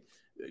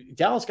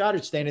 Dallas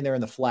Goedert standing there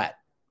in the flat,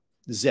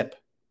 zip.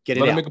 Let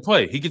him make a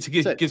play. He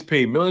gets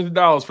paid millions of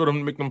dollars for them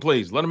to make them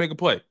plays. Let him make a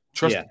play.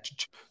 Trust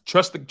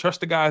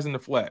the guys in the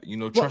flat.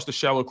 Trust the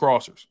shallow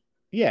crossers.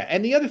 Yeah,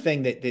 and the other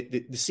thing that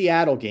the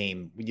Seattle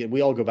game,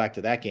 we all go back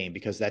to that game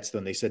because that's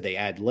when they said they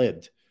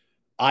ad-libbed.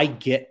 I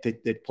get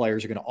that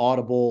players are going to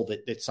audible,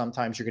 that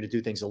sometimes you're going to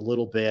do things a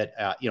little bit,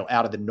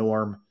 out of the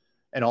norm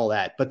and all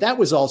that. But that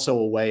was also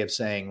a way of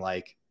saying,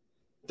 like,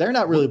 they're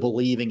not really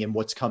believing in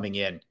what's coming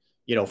in,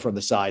 from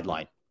the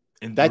sideline.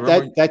 And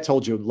that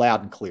told you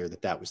loud and clear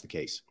that was the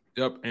case.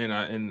 Yep, and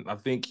I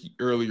think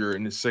earlier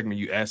in this segment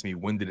you asked me,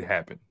 when did it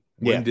happen?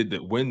 When did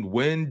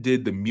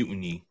the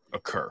mutiny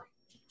occur?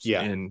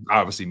 Yeah, and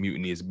obviously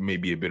mutiny is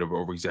maybe a bit of an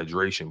over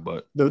exaggeration,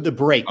 but the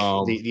break,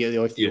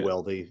 if you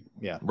will,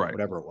 right,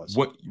 whatever it was.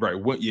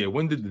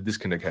 When did the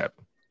disconnect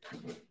happen?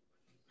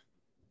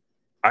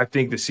 I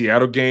think the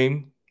Seattle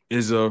game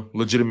is a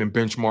legitimate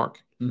benchmark.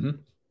 Mm-hmm.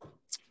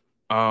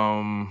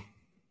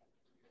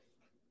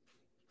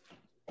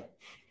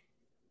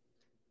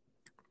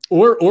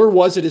 Or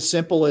was it as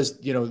simple as,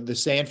 the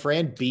San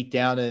Fran beat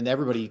down and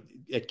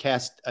it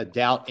cast a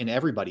doubt in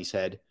everybody's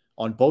head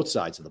on both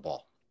sides of the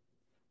ball.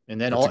 And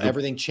then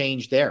everything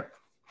changed there.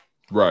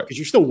 Right. Because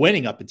you're still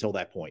winning up until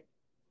that point.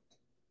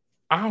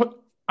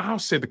 I'll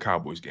say the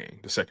Cowboys game,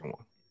 the second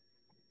one.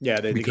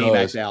 Yeah, the game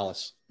at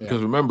Dallas. Yeah.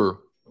 Because remember,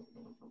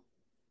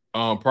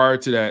 prior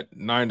to that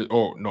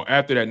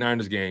after that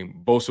Niners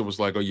game, Bosa was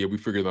like, "Oh yeah, we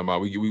figured them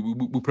out.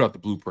 We put out the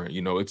blueprint.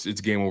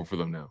 It's game over for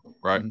them now,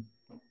 right?"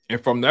 Mm-hmm.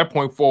 And from that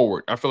point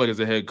forward, I feel like as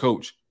a head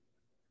coach,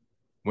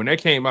 when that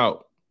came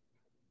out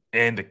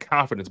and the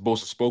confidence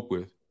Bosa spoke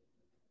with,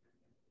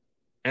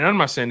 and I'm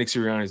not saying Nick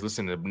Sirianni's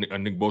listening to a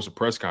Nick Bosa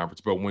press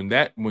conference, but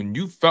when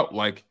you felt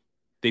like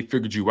they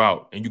figured you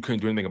out and you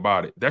couldn't do anything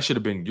about it, that should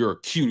have been your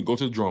cue to go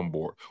to the drawing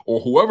board, or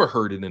whoever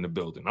heard it in the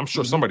building. I'm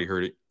sure somebody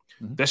heard it.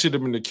 Mm-hmm. That should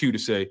have been the cue to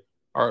say,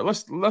 all right,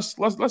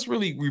 let's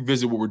really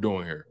revisit what we're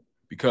doing here,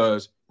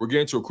 because we're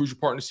getting to a crucial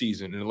part in the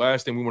season, and the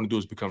last thing we want to do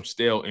is become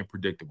stale and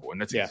predictable,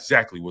 and that's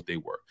exactly what they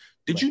were.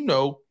 Did you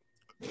know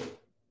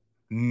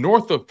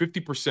north of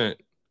 50%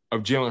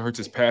 of Jalen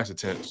Hurts' pass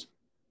attempts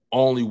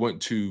only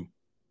went to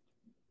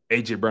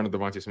A.J. Brown and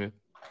Devontae Smith?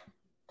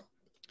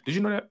 Did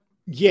you know that?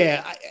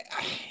 Yeah,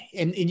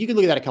 and you can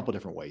look at that a couple of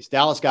different ways.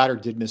 Dallas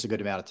Goedert did miss a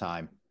good amount of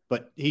time,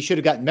 but he should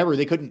have gotten. Remember,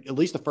 they couldn't. At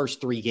least the first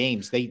 3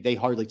 games, they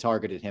hardly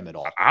targeted him at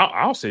all.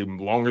 I'll say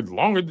longer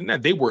than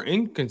that. They were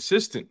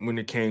inconsistent when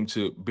it came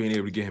to being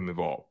able to get him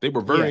involved. They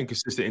were very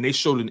inconsistent,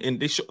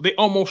 and they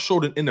almost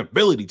showed an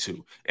inability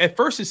to. At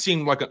first, it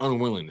seemed like an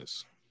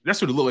unwillingness.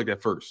 That's what it looked like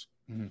at first,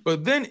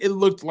 but then it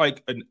looked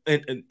like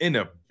an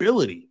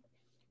inability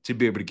to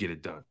be able to get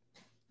it done.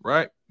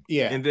 Right?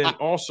 Yeah, and then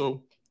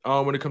also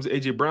when it comes to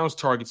A.J. Brown's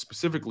targets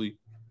specifically,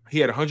 he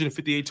had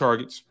 158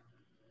 targets.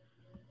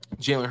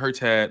 Jalen Hurts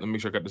had, let me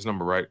make sure I got this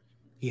number right,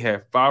 he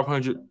had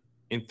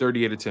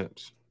 538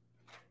 attempts.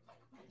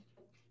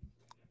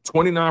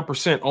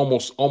 29%,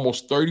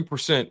 almost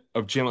 30%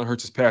 of Jalen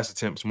Hurts' pass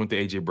attempts went to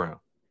A.J. Brown.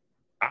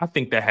 I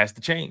think that has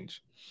to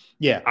change.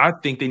 Yeah. I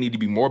think they need to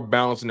be more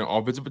balanced in their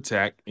offensive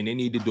attack, and they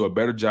need to do a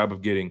better job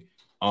of getting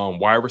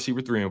wide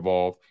receiver 3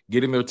 involved,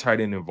 getting their tight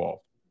end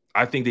involved.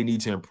 I think they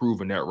need to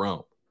improve in that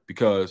realm,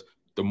 because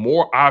the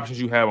more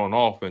options you have on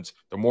offense,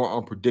 the more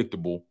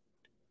unpredictable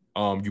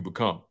you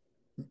become.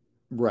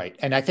 Right.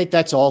 And I think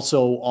that's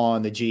also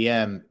on the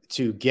GM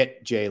to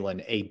get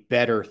Jalen a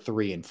better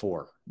 3 and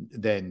 4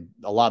 than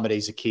Olamide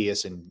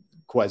Zaccheaus and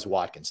Quez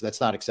Watkins. That's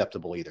not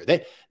acceptable either.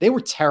 They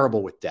were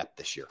terrible with depth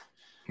this year.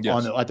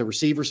 Yes. At the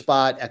receiver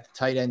spot, at the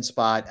tight end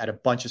spot, at a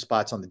bunch of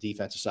spots on the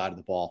defensive side of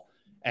the ball.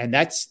 And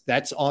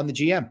that's on the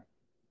GM.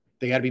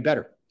 They got to be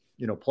better,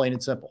 plain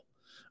and simple.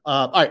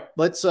 All right,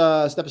 let's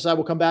step aside.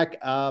 We'll come back.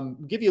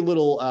 Give you a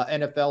little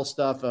NFL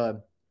stuff,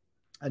 a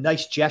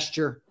nice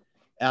gesture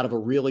out of a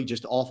really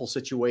just awful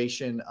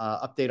situation.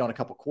 Update on a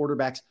couple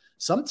quarterbacks.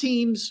 Some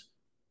teams,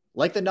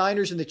 like the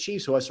Niners and the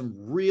Chiefs, who have some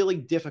really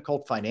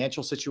difficult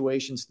financial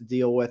situations to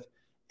deal with.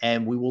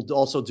 And we will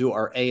also do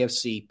our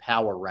AFC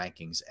power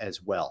rankings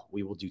as well.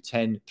 We will do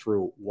 10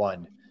 through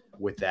 1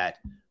 with that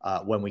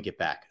when we get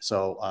back.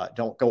 So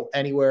don't go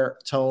anywhere.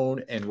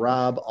 Tone and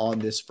Rob on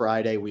this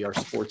Friday. We are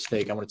Sports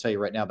Take. I want to tell you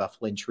right now about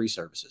Flynn Tree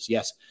Services.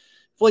 Yes,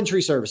 Flynn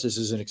Tree Services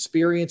is an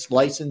experienced,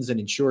 licensed, and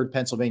insured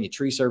Pennsylvania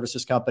tree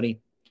services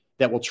company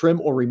that will trim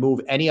or remove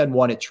any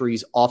unwanted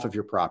trees off of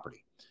your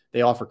property.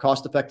 They offer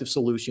cost-effective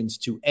solutions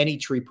to any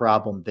tree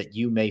problem that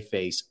you may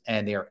face,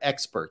 and they are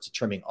experts at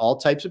trimming all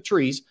types of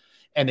trees,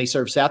 and they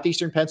serve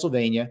southeastern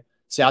Pennsylvania,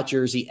 South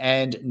Jersey,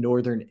 and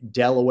northern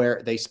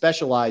Delaware. They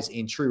specialize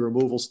in tree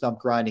removal, stump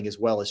grinding, as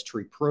well as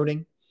tree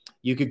pruning.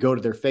 You could go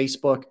to their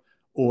Facebook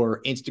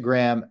or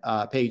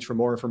Instagram page for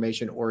more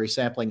information or a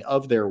sampling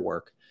of their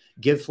work.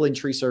 Give Flynn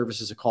Tree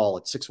Services a call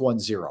at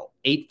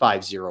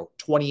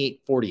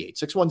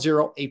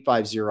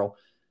 610-850-2848,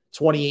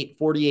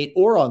 610-850-2848,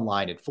 or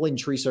online at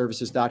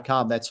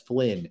flynntreeservices.com. That's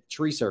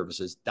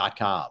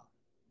flynntreeservices.com.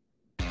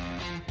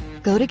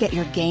 Go to get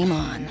your game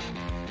on.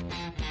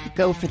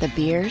 Go for the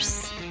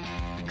beers.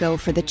 Go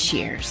for the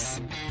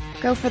cheers.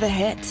 Go for the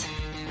hit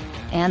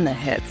and the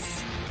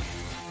hits.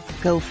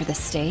 Go for the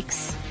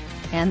stakes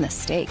and the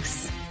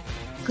stakes.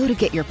 Go to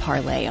get your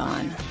parlay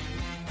on.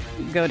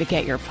 Go to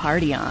get your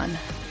party on.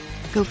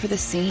 Go for the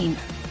scene.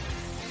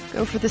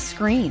 Go for the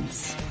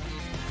screens.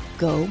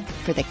 Go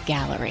for the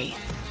gallery.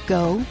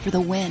 Go for the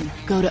win.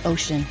 Go to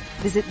Ocean.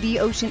 Visit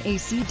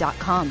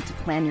theoceanac.com to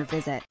plan your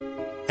visit.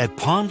 At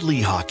Pond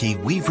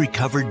Lehocky, we've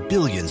recovered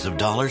billions of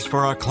dollars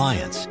for our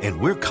clients,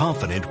 and we're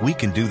confident we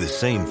can do the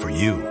same for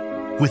you.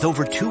 With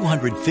over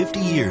 250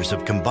 years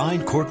of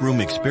combined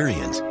courtroom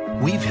experience,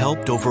 we've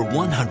helped over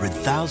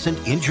 100,000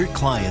 injured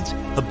clients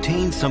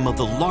obtain some of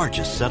the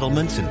largest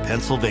settlements in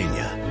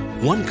Pennsylvania.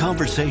 One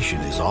conversation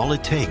is all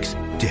it takes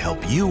to help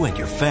you and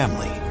your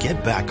family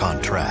get back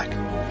on track.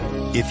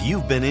 If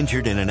you've been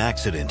injured in an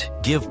accident,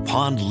 give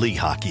Pond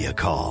Lehocky a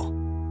call.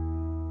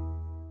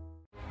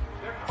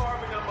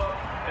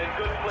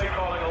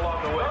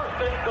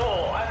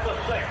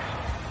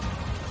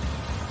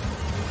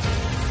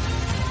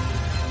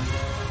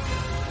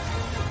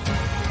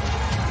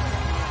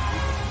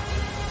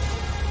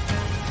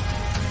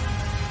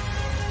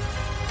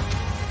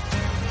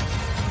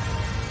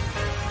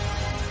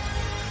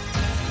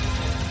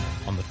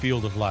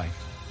 Field of life,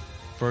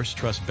 First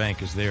Trust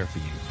Bank is there for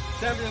you.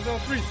 Champions on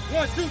 3.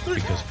 1, 2, 3.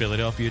 Because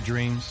Philadelphia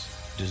dreams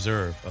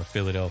deserve a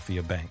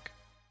Philadelphia bank.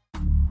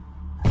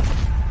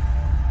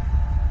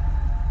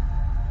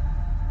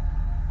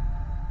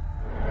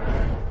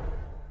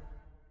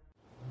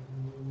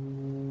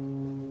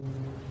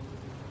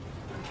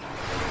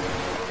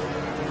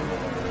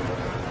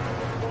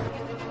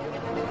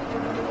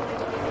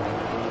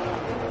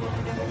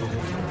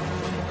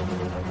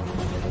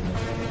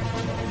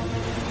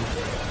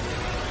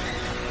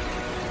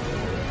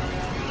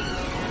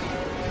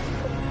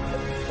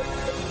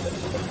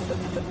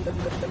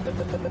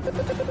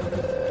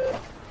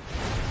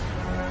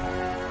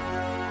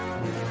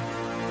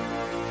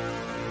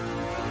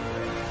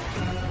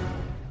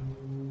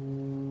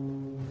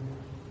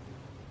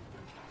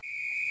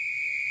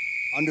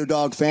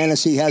 Underdog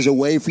Fantasy has a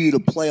way for you to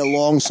play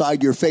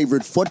alongside your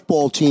favorite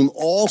football team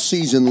all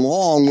season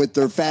long with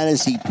their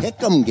fantasy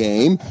pick'em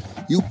game.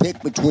 You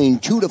pick between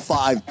 2 to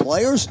 5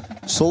 players,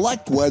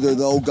 select whether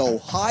they'll go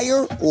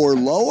higher or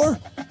lower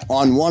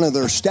on one of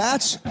their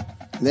stats,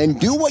 then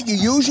do what you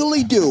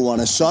usually do on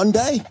a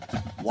Sunday.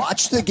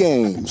 Watch the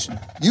games.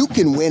 You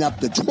can win up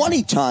to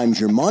 20 times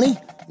your money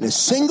in a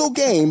single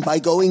game by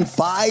going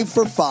 5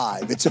 for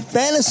 5. It's a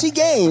fantasy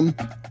game,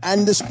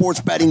 and the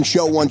sports betting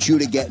show wants you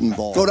to get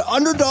involved. Go to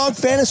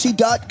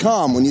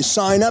UnderdogFantasy.com. When you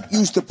sign up,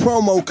 use the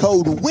promo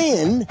code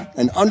WIN,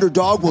 and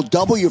Underdog will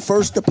double your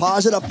first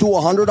deposit up to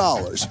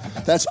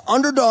 $100. That's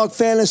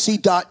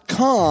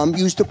UnderdogFantasy.com.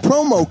 Use the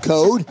promo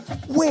code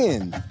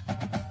WIN.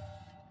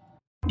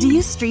 Do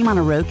you stream on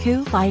a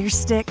Roku, Fire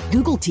Stick,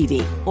 Google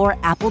TV, or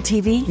Apple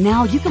TV?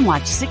 Now you can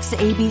watch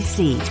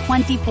 6ABC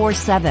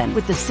 24/7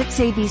 with the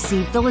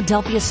 6ABC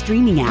Philadelphia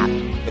streaming app.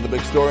 For the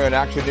big story on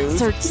Action News,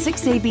 search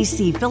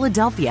 6ABC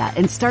Philadelphia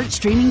and start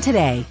streaming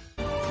today.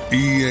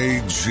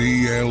 EAGLES,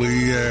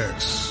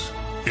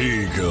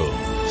 Eagles.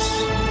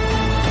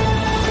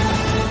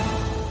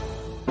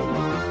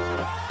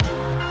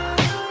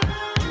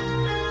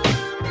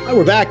 Hi,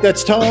 we're back.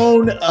 That's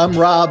Tone. I'm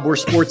Rob. We're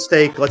Sports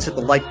Take. Let's hit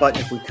the like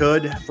button if we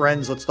could.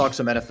 Friends, let's talk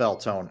some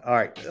NFL, Tone. All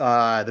right.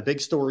 The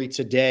big story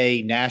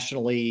today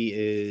nationally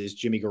is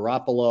Jimmy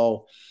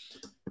Garoppolo.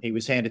 He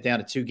was handed down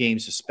a 2-game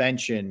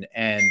suspension,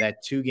 and that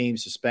 2-game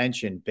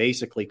suspension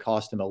basically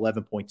cost him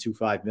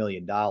 $11.25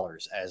 million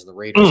as the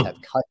Raiders have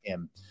cut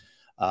him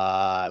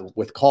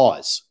with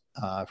cause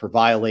for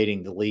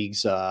violating the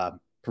league's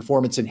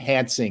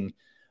performance-enhancing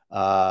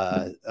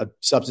a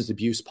substance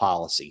abuse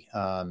policy.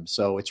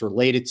 So it's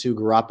related to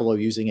Garoppolo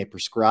using a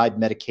prescribed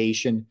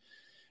medication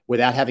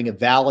without having a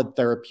valid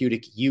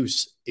therapeutic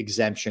use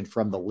exemption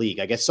from the league.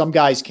 I guess some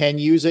guys can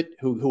use it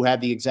who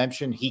have the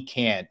exemption. He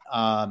can't.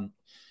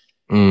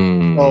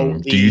 Do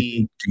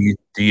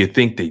you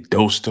think they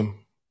dosed him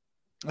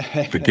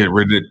to get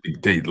rid of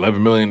it?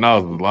 $11 million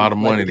is a lot of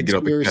money to get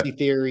up. Conspiracy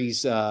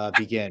theories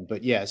begin,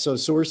 but yeah. So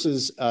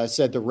sources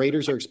said the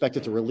Raiders are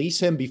expected to release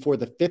him before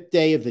the 5th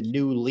day of the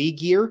new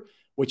league year,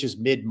 which is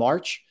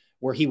mid-March,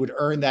 where he would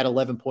earn that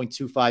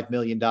 $11.25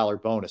 million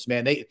bonus.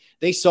 Man,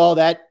 they saw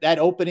that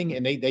opening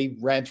and they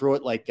ran through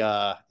it like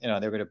they're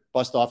going to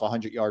bust off a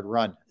 100-yard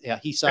run. Yeah,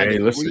 he signed. Hey,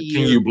 listen,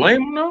 can you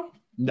blame him though?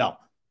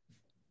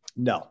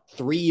 No.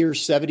 3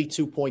 years,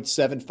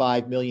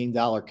 $72.75 million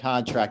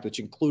contract, which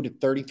included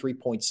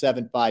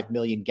 $33.75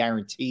 million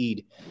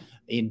guaranteed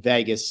in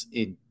Vegas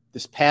in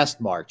this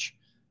past March.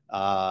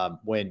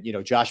 When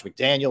Josh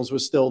McDaniels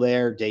was still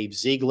there, Dave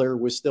Ziegler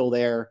was still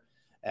there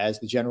as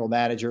the general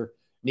manager.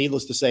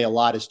 Needless to say, a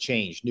lot has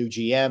changed. New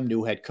GM,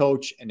 new head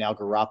coach, and now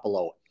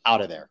Garoppolo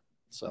out of there.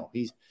 So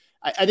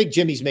I think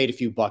Jimmy's made a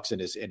few bucks in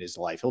his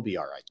life. He'll be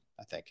all right,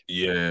 I think.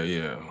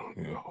 Yeah.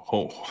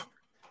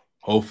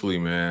 Hopefully,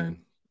 man.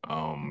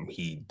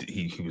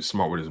 He was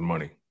smart with his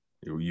money.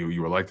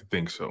 You would like to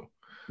think so.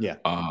 Yeah.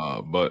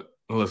 But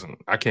listen,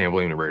 I can't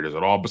blame the Raiders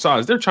at all.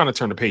 Besides, they're trying to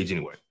turn the page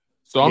anyway.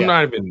 So He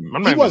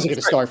wasn't going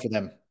to start for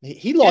them.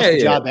 He lost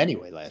the job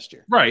anyway last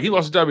year. Right. He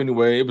lost the job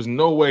anyway. It was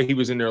no way he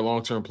was in their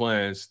long-term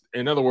plans.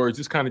 In other words,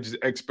 this kind of just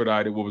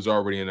expedited what was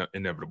already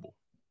inevitable.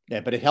 Yeah,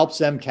 but it helps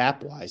them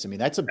cap-wise. I mean,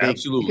 that's a big –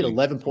 absolutely. You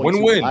get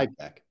 11.25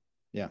 back.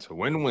 Yeah. It's a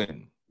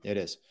win-win. It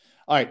is.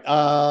 All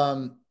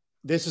right.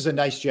 This is a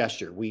nice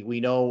gesture.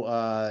 We know,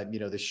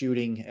 the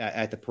shooting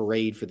at the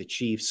parade for the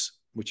Chiefs,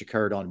 which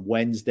occurred on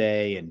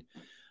Wednesday. And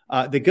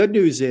the good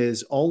news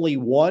is only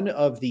one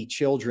of the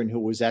children who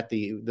was at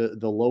the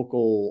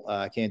local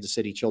Kansas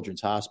City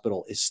Children's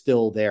Hospital is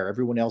still there.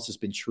 Everyone else has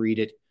been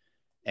treated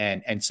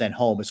and sent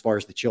home as far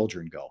as the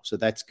children go. So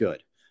that's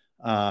good.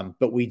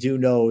 But we do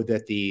know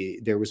that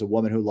there was a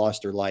woman who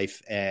lost her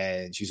life,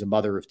 and she's a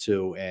mother of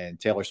two, and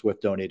Taylor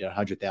Swift donated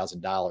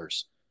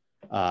 $100,000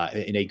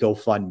 in a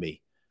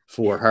GoFundMe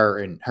for her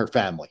and her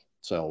family.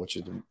 So, which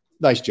is a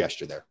nice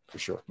gesture there for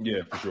sure.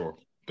 Yeah, for sure.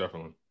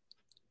 Definitely.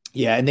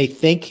 Yeah. And they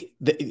think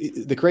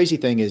the crazy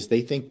thing is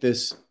they think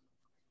this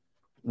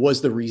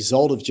was the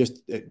result of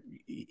just,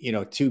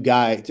 two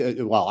guys.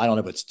 Well, I don't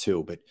know if it's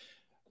two, but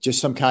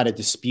just some kind of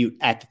dispute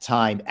at the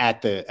time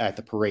at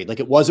the parade. Like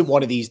it wasn't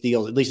one of these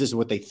deals. At least this is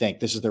what they think.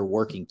 This is their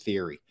working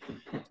theory,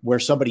 where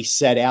somebody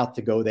set out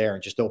to go there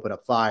and just open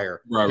up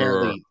fire. Right,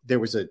 apparently there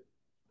was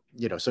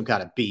some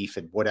kind of beef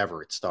and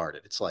whatever it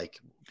started. It's like,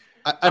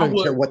 I don't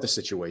care what the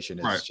situation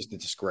is. Right. It's just a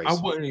disgrace. I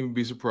wouldn't even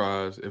be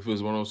surprised if it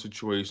was one of those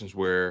situations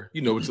where,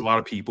 it's a lot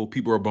of people.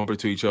 People are bumping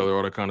into each other,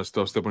 all that kind of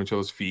stuff, stepping on each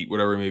other's feet,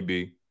 whatever it may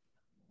be.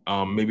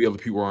 Maybe other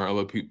people aren't,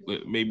 other people,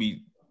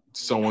 maybe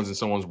someone's in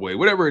someone's way,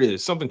 whatever it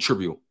is, something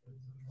trivial.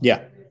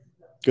 Yeah.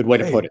 Good way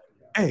to put it.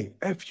 Hey,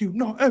 F you.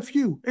 No, F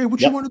you. Hey,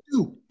 what you want to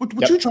do?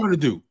 What you trying to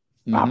do?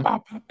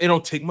 Mm-hmm. It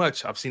don't take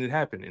much. I've seen it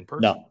happen in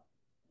person. No.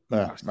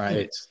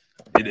 Right.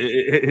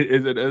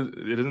 It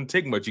doesn't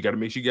take much. You got to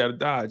make sure you got to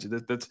dodge.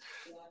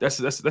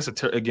 That's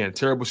a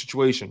terrible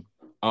situation.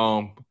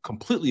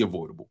 Completely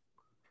avoidable.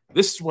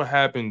 This is what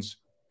happens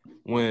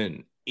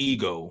when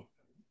ego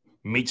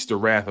meets the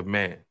wrath of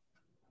man,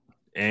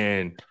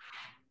 and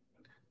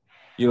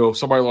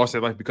somebody lost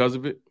their life because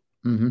of it.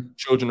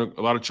 Mm-hmm.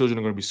 A lot of children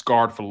are going to be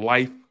scarred for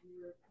life,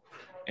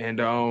 and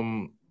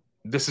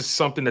this is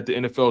something that the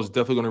NFL is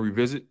definitely going to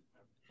revisit.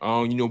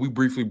 We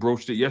briefly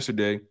broached it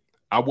yesterday.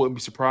 I wouldn't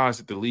be surprised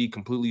if the league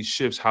completely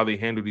shifts how they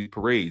handle these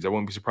parades. I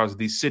wouldn't be surprised if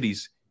these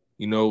cities,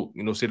 say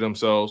to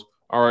themselves,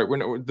 "All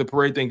right, the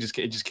parade thing just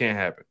can't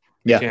happen.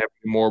 Yeah, it can't happen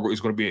anymore. But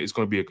it's going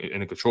to be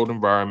in a controlled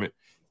environment."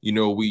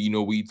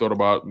 We thought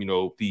about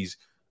these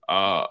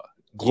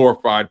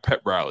glorified pep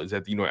rallies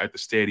at the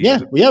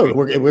stadium. Yeah,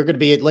 we're going to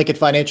be at Lincoln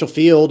Financial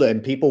Field,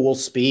 and people will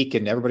speak,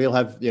 and everybody will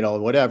have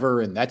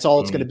whatever, and that's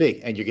all it's going to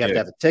be. And you have to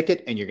have a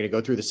ticket, and you're going to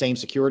go through the same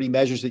security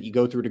measures that you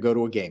go through to go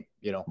to a game.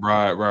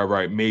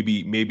 Right.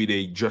 Maybe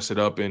they dress it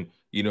up and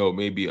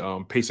maybe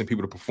pay some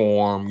people to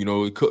perform.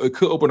 It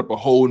could open up a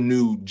whole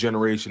new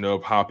generation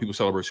of how people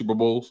celebrate Super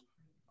Bowls.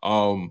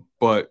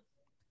 But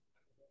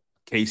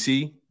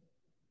KC.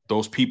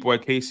 Those people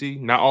at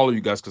KC, not all of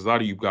you guys, because a lot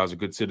of you guys are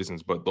good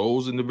citizens, but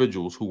those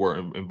individuals who were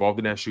involved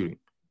in that shooting,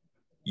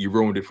 you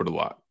ruined it for the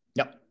lot.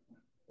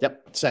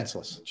 Yep.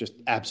 Senseless. Just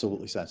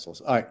absolutely senseless.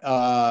 All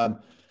right.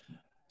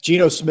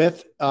 Geno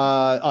Smith,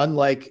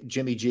 unlike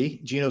Jimmy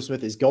G, Geno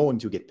Smith is going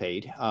to get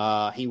paid.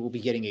 He will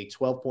be getting a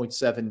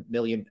 $12.7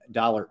 million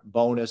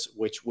bonus,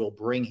 which will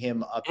bring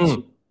him up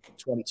to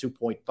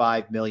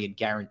 $22.5 million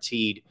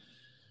guaranteed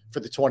for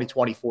the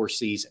 2024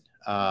 season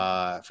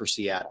for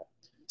Seattle.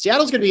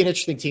 Seattle's going to be an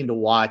interesting team to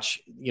watch.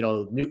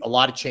 A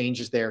lot of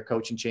changes there,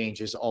 coaching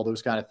changes, all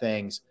those kind of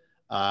things.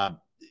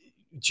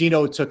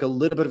 Geno took a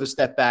little bit of a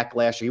step back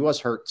last year. He was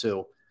hurt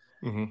too.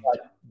 Mm-hmm.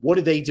 But what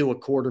do they do at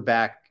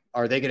quarterback?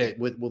 Are they going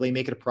to? Will they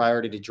make it a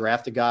priority to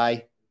draft a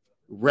guy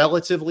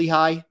relatively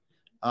high,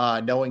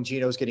 knowing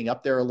Geno's getting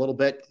up there a little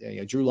bit?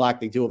 Drew Lock,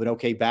 they do have an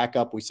okay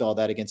backup. We saw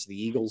that against the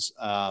Eagles.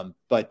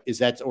 But is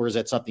that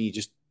something you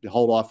just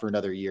hold off for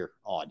another year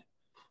on?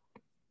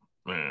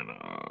 Man,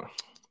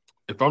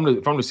 If I'm the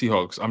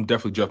Seahawks, I'm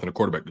definitely drafting a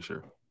quarterback this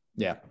year.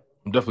 Yeah.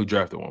 I'm definitely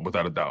drafting one,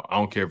 without a doubt. I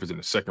don't care if it's in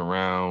the second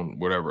round,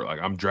 whatever. Like,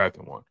 I'm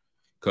drafting one.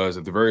 Because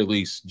at the very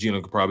least,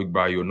 Geno could probably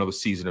buy you another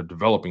season of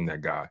developing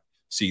that guy.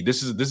 See,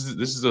 this is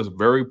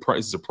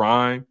a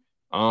prime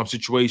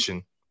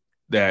situation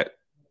that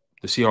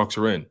the Seahawks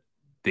are in.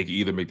 They can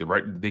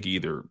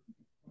either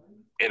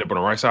end up on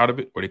the right side of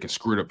it, or they can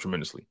screw it up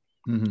tremendously.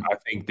 Mm-hmm. I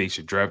think they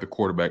should draft the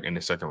quarterback in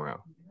the second round.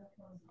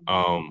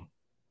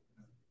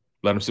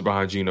 Let him sit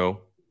behind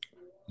Geno.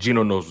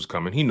 Geno knows what's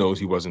coming. He knows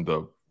he wasn't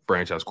the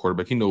franchise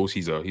quarterback. He knows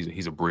he's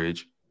a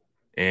bridge,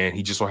 and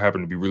he just so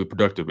happened to be really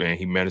productive, and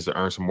he managed to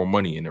earn some more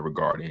money in that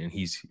regard. And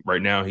he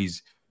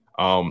managed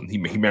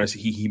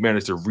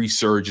to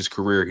resurge his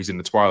career. He's in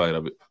the twilight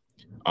of it.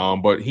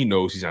 But he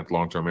knows he's not the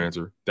long-term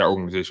answer. That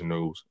organization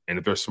knows. And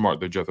if they're smart,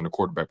 they're drafting a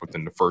quarterback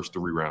within the first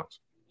 3 rounds.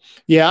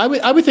 Yeah,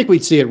 I would think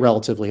we'd see it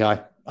relatively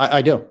high.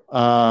 I do.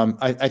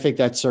 I think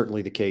that's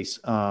certainly the case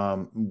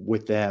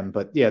with them.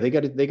 But yeah, they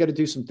got to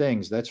do some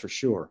things. That's for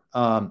sure.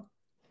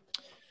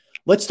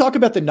 Let's talk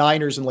about the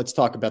Niners and let's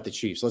talk about the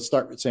Chiefs. Let's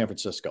start with San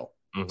Francisco.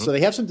 Mm-hmm. So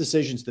they have some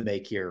decisions to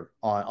make here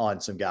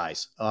on some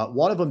guys.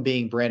 One of them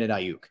being Brandon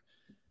Ayuk.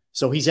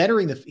 So he's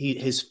entering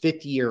his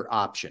 5th-year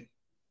option.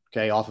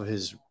 Okay, off of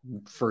his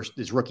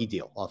rookie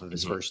deal, off of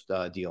his first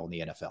deal in the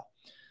NFL.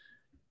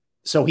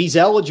 So he's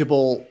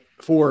eligible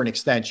for an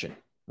extension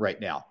right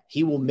now.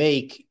 He will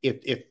make,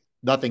 if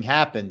nothing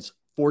happens,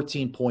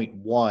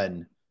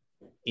 14.1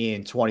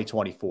 in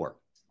 2024.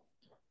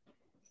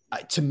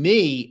 To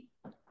me,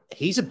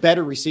 he's a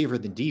better receiver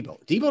than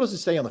Debo. Debo doesn't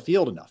stay on the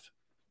field enough.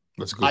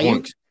 That's a good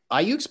point.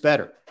 Ayuk's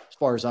better as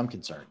far as I'm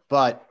concerned,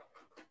 but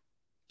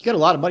you got a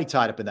lot of money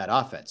tied up in that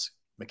offense.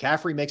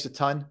 McCaffrey makes a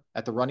ton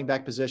at the running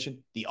back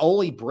position. The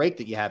only break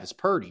that you have is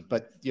Purdy,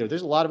 but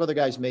there's a lot of other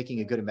guys making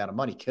a good amount of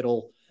money.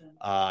 Kittle,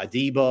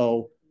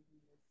 Debo,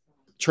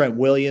 Trent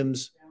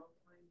Williams,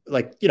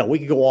 we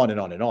could go on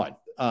and on and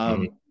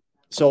on.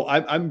 So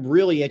I'm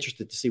really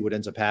interested to see what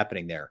ends up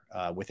happening there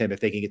with him, if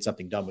they can get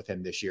something done with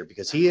him this year,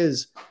 because he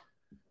is,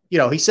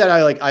 he said,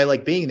 I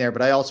like being there,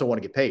 but I also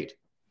want to get paid.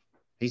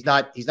 He's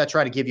not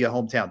trying to give you a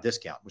hometown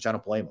discount, which I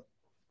don't blame him.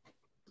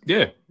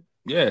 Yeah.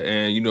 Yeah,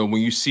 and when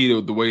you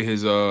see the way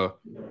his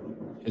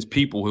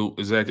people who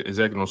is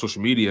acting on social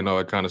media and all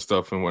that kind of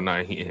stuff and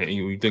whatnot, and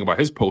you think about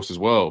his post as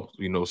well,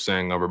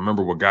 saying, "I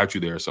remember what got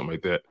you there," or something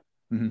like that.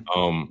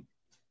 Mm-hmm.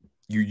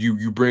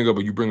 You bring up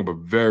a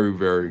very,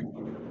 very,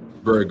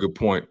 very good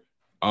point.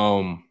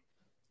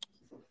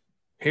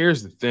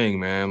 Here's the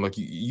thing, man. Like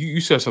you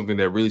said something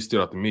that really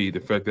stood out to me: the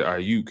fact that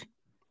Ayuk,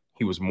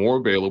 he was more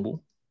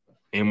available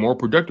and more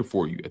productive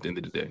for you at the end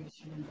of the day.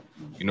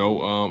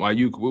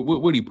 Ayuk,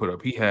 what did he put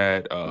up? He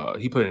had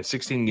he put in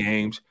 16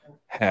 games,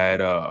 had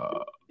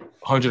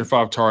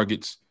 105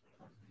 targets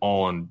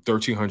on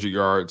 1,300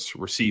 yards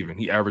receiving.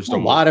 He averaged a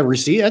lot of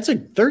receiving. That's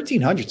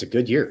 1,300. It's a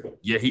good year.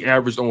 Yeah, he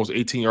averaged almost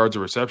 18 yards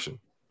of reception.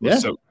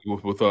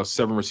 With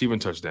 7 receiving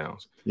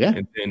touchdowns. Yeah,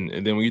 and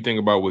then when you think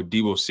about what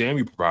Deebo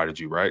Samuel provided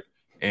you, right?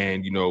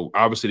 And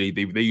obviously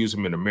they use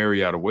him in a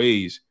myriad of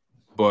ways,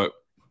 but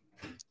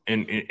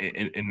in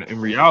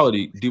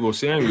reality, Deebo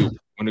Samuel,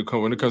 when it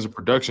comes to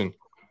production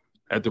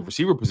at the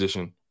receiver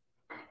position,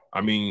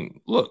 I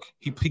mean, look,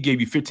 he gave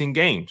you 15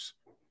 games,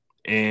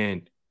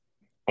 and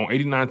on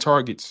 89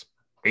 targets,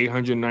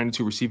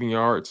 892 receiving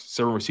yards,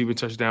 7 receiving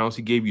touchdowns.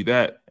 He gave you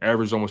that,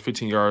 averaged almost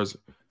 15 yards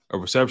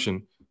of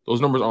reception.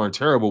 Those numbers aren't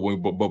terrible,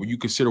 but when you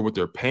consider what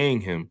they're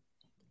paying him,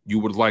 you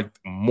would like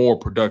more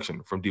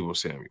production from Deebo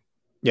Samuel.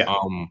 Yeah.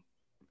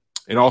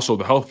 And also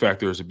the health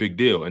factor is a big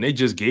deal, and they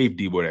just gave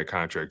Deebo that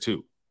contract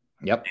too.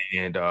 Yep.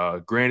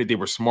 And granted, they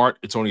were smart.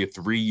 It's only a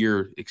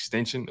 3-year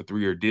extension, a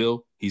 3-year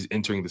deal. He's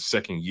entering the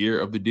 2nd year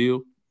of the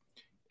deal,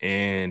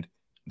 and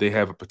they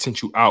have a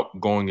potential out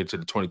going into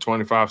the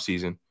 2025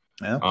 season,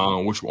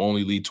 which will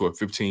only lead to a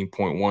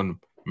 $15.1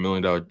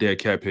 million dead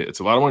cap hit. It's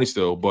a lot of money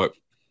still, but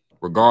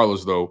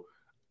regardless, though,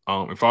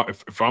 if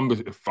I'm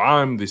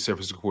the San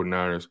Francisco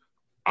 49ers,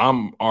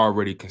 I'm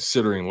already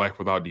considering life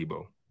without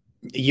Deebo.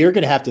 They're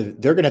going to have to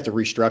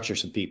restructure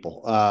some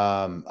people.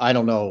 I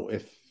don't know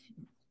if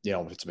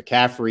it's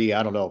McCaffrey.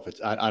 I don't know if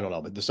it's, I don't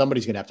know, but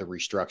somebody's going to have to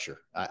restructure,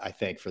 I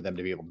think, for them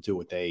to be able to do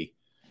what they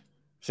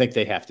think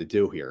they have to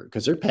do here,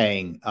 because they're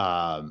paying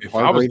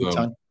Hargrave a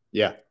ton.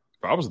 Yeah.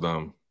 If I was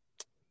them,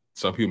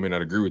 some people may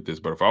not agree with this,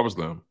 but if I was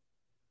them,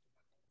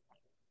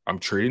 I'm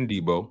trading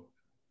Deebo,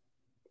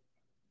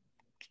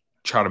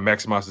 try to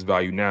maximize his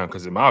value now,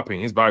 because in my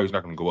opinion, his value is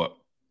not going to go up.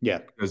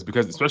 Yeah.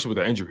 Because especially with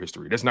the injury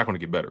history, that's not going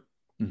to get better.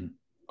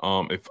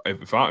 Mm-hmm.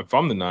 If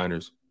I'm the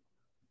Niners,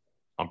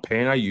 I'm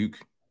paying Ayuk,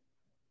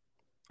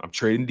 I'm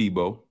trading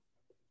Deebo,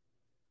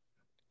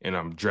 and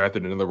I'm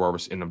drafting another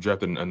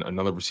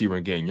receiver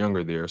and getting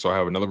younger there. So I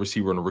have another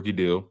receiver on a rookie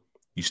deal.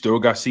 You still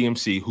got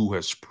CMC, who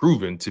has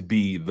proven to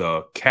be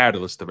the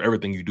catalyst of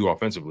everything you do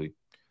offensively.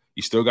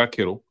 You still got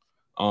Kittle.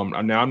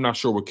 Now I'm not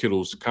sure what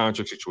Kittle's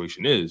contract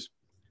situation is,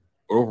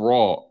 but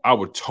overall, I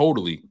would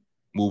totally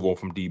move on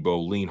from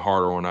Deebo, lean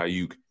harder on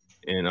Ayuk,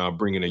 and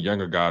bring in a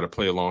younger guy to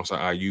play alongside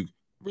Ayuk,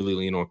 really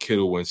lean on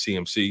Kittle and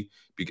CMC,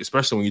 because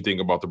especially when you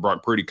think about the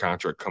Brock Purdy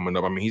contract coming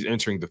up. I mean, he's going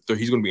to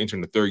be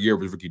entering the 3rd year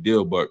of his rookie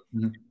deal, but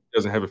he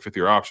doesn't have a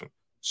 5th-year option.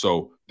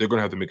 So they're going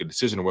to have to make a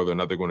decision on whether or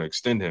not they're going to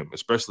extend him,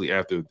 especially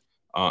after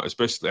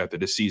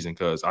this season,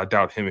 because I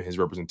doubt him and his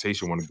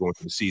representation want to go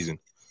into the season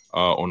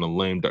on a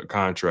lame duck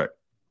contract.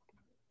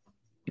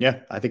 Yeah,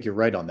 I think you're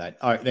right on that.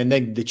 All right, and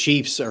then the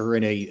Chiefs are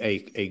in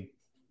a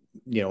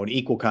an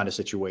equal kind of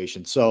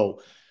situation.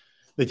 So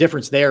the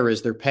difference there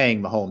is they're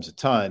paying Mahomes a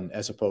ton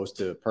as opposed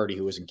to Purdy,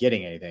 who isn't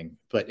getting anything.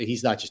 But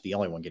he's not just the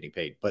only one getting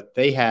paid. But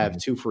they have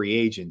two free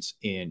agents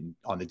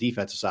on the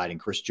defensive side, in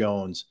Chris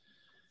Jones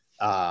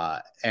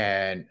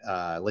and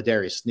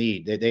Ladarius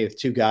Sneed. They have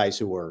two guys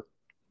who are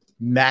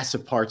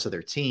massive parts of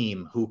their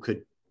team who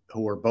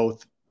are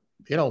both,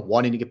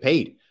 wanting to get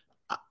paid.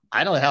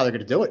 I don't know how they're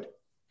going to do it.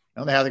 I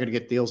don't know how they're going to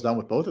get deals done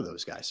with both of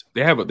those guys.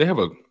 They have a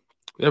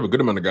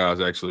good amount of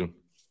guys actually.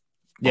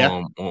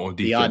 Yeah, on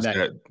defense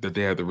that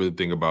they have to really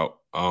think about.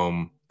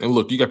 And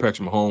look, you got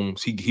Patrick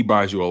Mahomes. He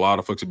buys you a lot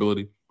of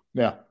flexibility.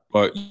 Yeah,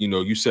 but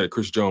you said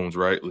Chris Jones,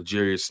 right?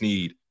 L'Jarius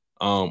Sneed.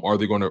 Are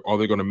they going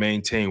to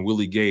maintain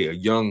Willie Gay, a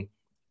young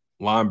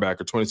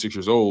linebacker, 26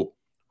 years old,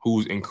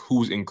 who's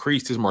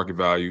increased his market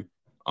value?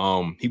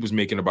 He was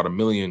making about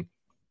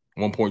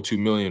 $1.2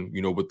 million,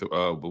 with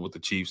the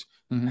Chiefs.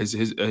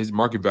 Mm-hmm. His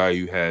market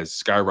value has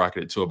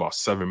skyrocketed to about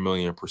 $7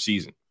 million per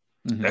season,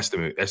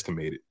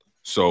 estimated.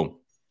 So,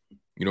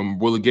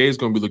 Willie Gay is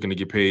going to be looking to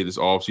get paid this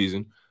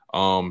offseason.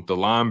 The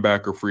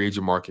linebacker free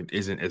agent market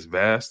isn't as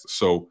vast,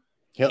 so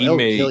he's going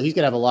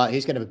to have a lot.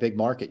 He's going to have a big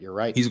market. You're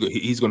right. He's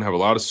going to have a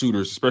lot of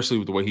suitors, especially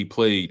with the way he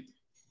played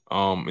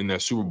in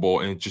that Super Bowl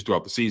and just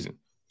throughout the season.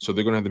 So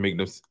they're going to have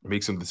to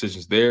make some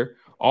decisions there.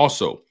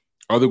 Also,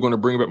 are they going to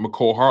bring back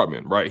McCole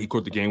Hardman? Right, he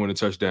caught the game-winning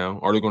touchdown.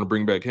 Are they going to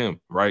bring back him?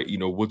 Right,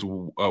 what's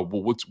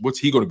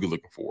he going to be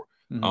looking for?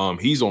 Mm-hmm.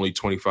 He's only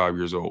 25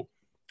 years old.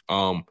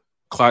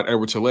 Clyde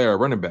Edwards-Helaire,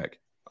 running back.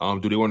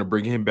 Do they want to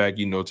bring him back,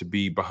 to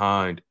be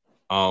behind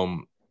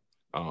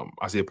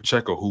Isaiah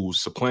Pacheco, who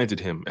supplanted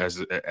him as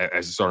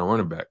a starting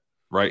running back,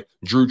 right?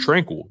 Drew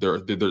Tranquil,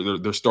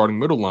 their starting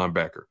middle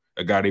linebacker,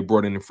 a guy they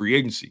brought in free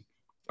agency.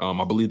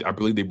 I believe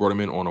they brought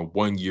him in on a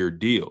 1-year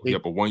deal.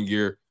 Yep, a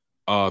 1-year,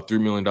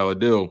 $3 million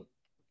deal.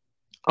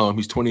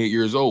 He's 28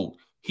 years old.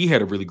 He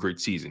had a really great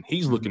season.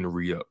 He's looking to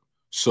re-up.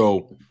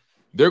 So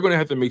they're going to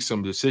have to make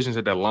some decisions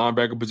at that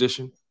linebacker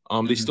position.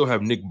 They still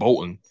have Nick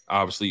Bolton,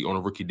 obviously, on a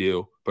rookie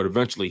deal, but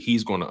eventually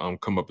he's going to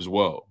come up as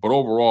well. But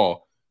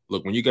overall,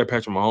 look, when you got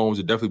Patrick Mahomes,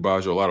 it definitely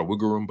buys you a lot of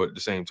wiggle room, but at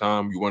the same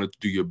time, you want to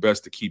do your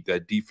best to keep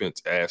that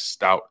defense as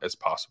stout as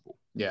possible.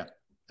 Yeah.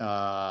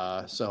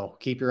 So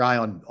keep your eye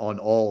on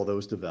all of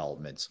those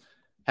developments.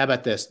 How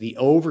about this? The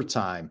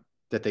overtime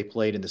that they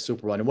played in the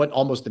Super Bowl, and it went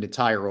almost an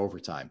entire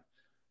overtime,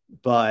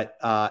 but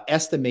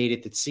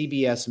estimated that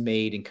CBS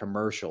made in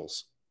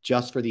commercials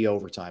just for the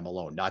overtime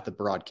alone, not the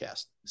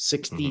broadcast,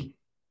 60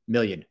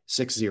 million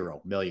just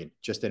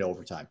in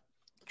overtime.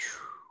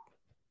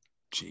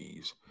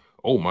 Jeez.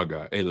 Oh my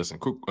God. Hey, listen,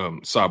 quick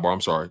sidebar.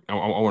 I'm sorry. I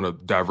want to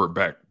divert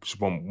back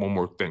just one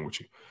more thing with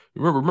you.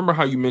 Remember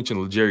how you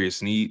mentioned L'Jarius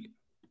Sneed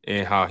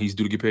and how he's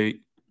due to get paid?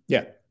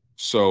 Yeah.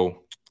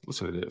 So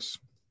listen to this.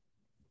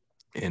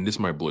 And this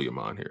might blow your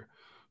mind here.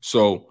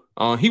 So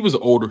he was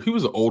an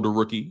older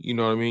rookie. You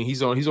know what I mean?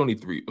 He's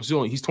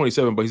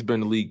 27, but he's been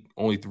in the league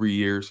only 3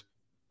 years.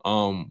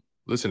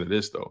 Listen to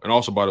this though. And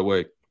also, by the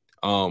way,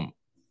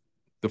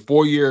 the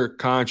 4-year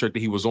contract that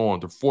he was on,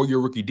 the 4-year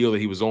rookie deal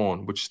that he was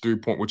on, which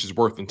is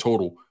worth in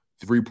total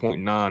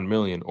 $3.9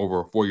 million over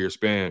a 4-year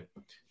span.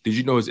 Did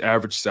you know his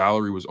average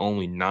salary was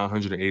only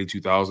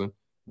 $982,000?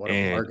 What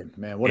a bargain,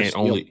 man! What a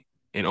steal. only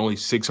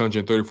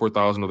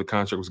 $634,000 of the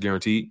contract was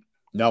guaranteed.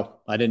 No,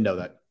 I didn't know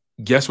that.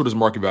 Guess what his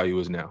market value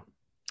is now?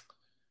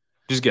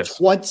 Just guess.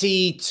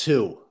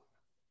 22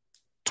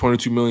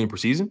 million per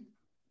season.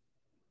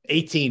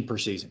 18 per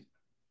season.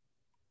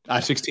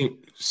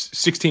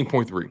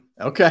 16.3.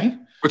 Okay.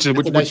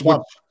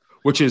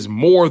 Which is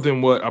more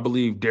than what I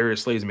believe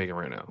Darius Slay is making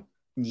right now.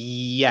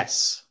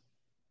 Yes.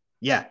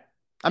 Yeah.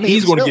 I mean,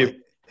 he's going to give.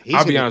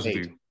 I'll be honest with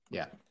you.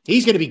 Yeah,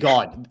 he's going to be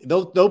gone.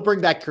 They'll bring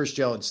back Chris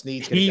Jones.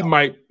 Sneed's going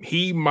to go.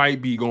 He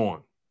might be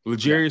gone.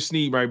 L'Jarius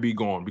Sneed might be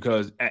gone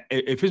because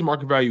if his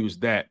market value is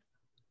that,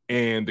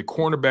 and the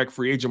cornerback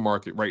free agent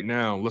market right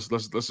now, let's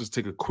just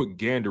take a quick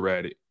gander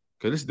at it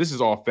because this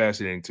is all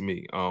fascinating to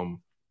me.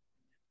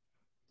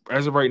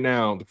 As of right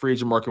now, the free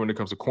agent market when it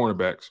comes to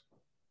cornerbacks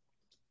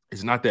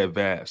is not that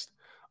vast.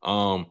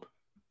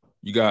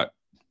 You got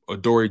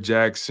Adoree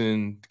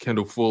Jackson,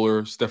 Kendall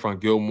Fuller, Stephon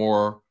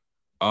Gilmore,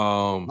 a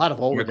lot of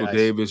older Michael guys.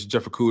 Davis,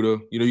 Jeff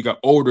Okudah. You got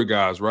older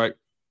guys, right?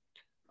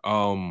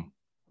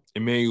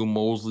 Emmanuel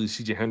Mosley,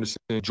 C.J. Henderson,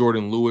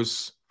 Jordan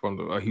Lewis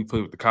he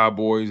played with the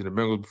Cowboys and the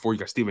Bengals before. You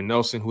got Steven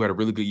Nelson, who had a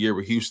really good year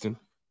with Houston.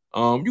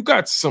 You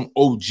got some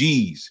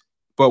OGs,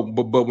 but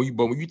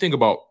when you think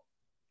about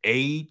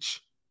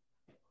age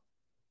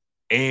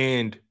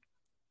and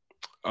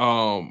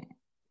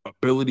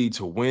ability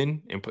to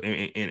win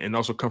and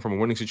also come from a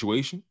winning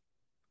situation,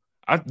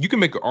 you can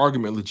make an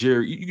argument.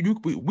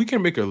 We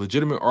can make a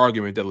legitimate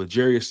argument that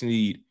L'Jarius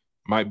Sneed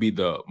might be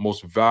the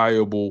most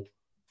valuable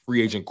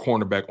free agent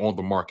cornerback on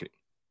the market.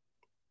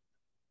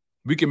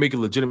 We can make a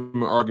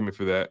legitimate argument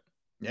for that.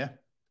 Yeah.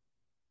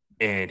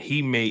 And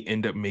he may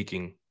end up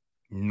making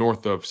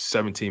north of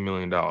 $17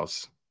 million.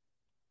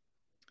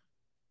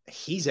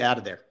 He's out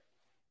of there.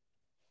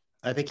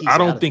 I think I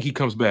don't think he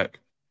comes back.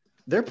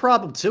 Their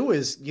problem too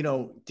is,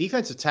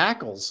 defensive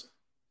tackles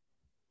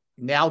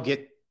now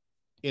get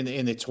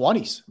in the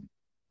 20s.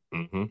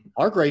 Mm-hmm.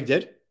 Hargrave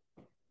did.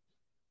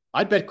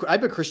 I bet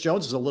Chris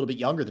Jones is a little bit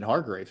younger than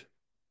Hargrave.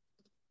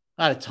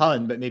 Not a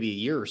ton, but maybe a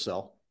year or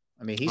so.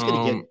 I mean, he's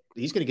going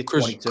to get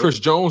 22. Chris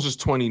Jones is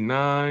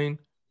 29.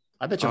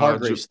 I bet you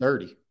Hargrave's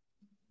 30.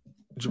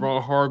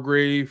 Javon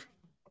Hargrave.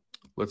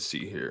 Let's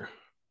see here.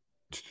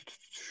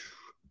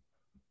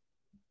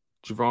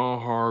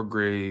 Javon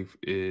Hargrave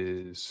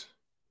is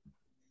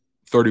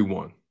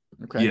 31.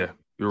 Okay. Yeah,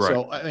 you're right.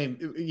 So, I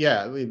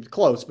mean,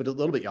 close, but a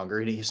little bit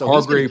younger.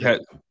 Hargrave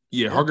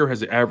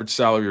has an average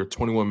salary of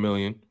 $21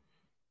 million,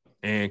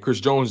 and Chris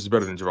Jones is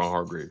better than Javon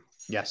Hargrave.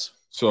 Yes.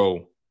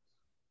 So,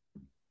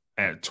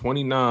 at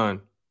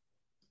 29,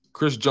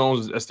 Chris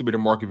Jones'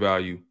 estimated market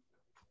value.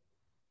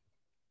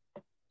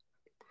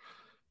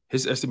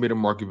 His estimated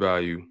market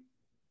value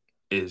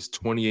is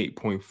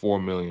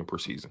 $28.4 million per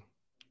season.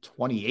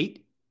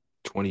 28?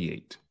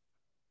 28.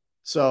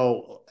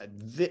 So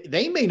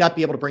they may not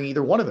be able to bring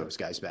either one of those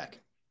guys back.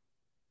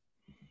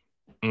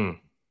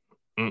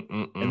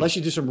 Unless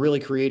you do some really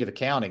creative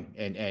accounting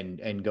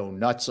and go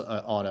nuts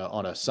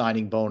on a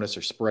signing bonus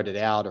or spread it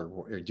out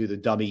or do the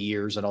dummy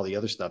years and all the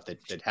other stuff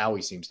that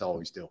Howie seems to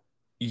always do.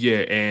 Yeah,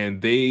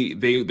 and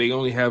they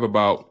only have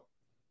about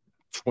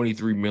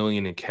 $23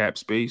 million in cap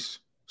space,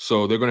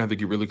 so they're going to have to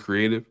get really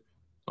creative.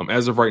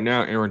 As of right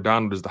now, Aaron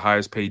Donald is the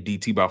highest paid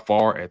DT by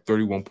far at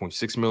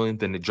 $31.6 million.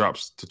 Then it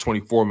drops to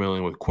 $24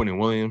 million with Quentin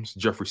Williams,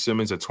 Jeffrey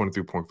Simmons at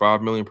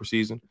 $23.5 million per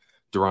season,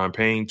 Deron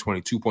Payne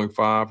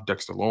 $22.5,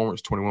 Dexter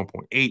Lawrence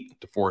 $21.8,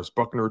 DeForest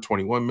Buckner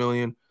 $21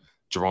 million,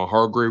 Javon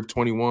Hargrave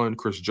 $21,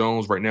 Chris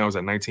Jones right now is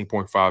at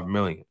 $19.5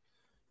 million.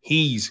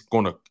 He's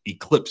going to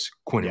eclipse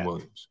Quentin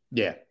Williams.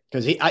 Yeah,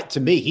 because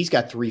to me, he's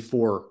got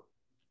 3-4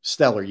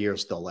 stellar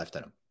years still left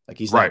in him. Like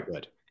he's right. That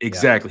good.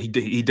 Exactly.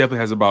 Yeah. He definitely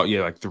has about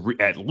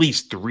at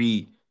least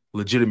three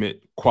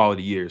legitimate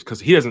quality years, because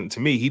he doesn't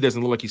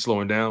look like he's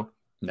slowing down.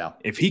 No.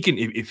 If he can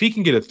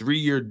get a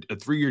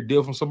 3-year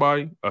deal from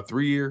somebody,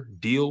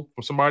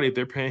 if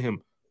they're paying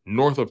him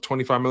north of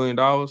 $25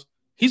 million,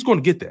 he's going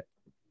to get that.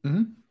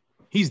 Mm-hmm.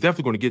 He's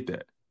definitely going to get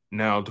that.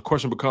 Now the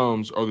question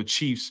becomes: are the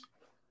Chiefs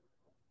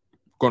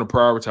going to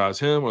prioritize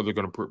him, or they're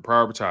going to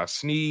prioritize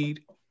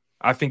Snead?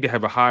 I think they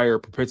have a higher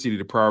propensity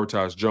to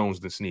prioritize Jones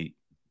than Snead.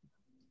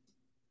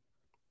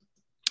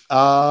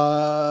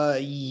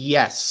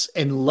 Yes,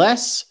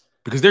 unless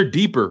because they're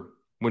deeper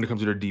when it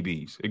comes to their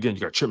DBs. Again,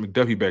 you got Trent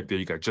McDuffie back there,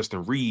 you got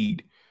Justin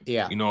Reed,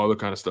 all that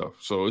kind of stuff.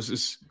 So it's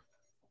just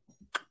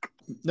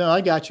no,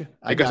 I got you.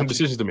 I got some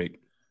decisions to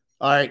make.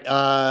 All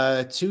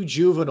right, 2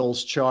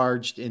 juveniles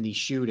charged in the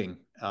shooting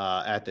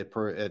at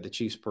the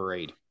Chiefs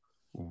parade.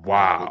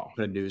 Wow,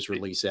 put a news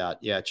release out.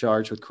 Yeah,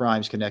 charged with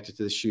crimes connected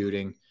to the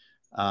shooting.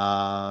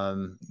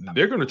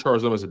 They're going to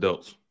charge them as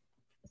adults.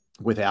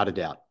 Without a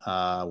doubt.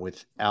 All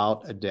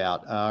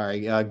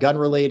right.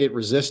 Gun-related,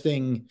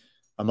 resisting,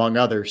 among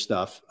other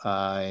stuff.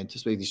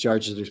 Anticipate these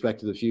charges with respect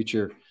to the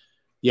future.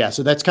 Yeah,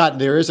 so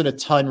there isn't a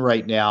ton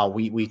right now.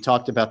 We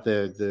talked about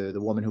the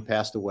woman who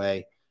passed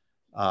away.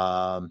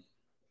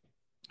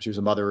 She was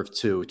a mother of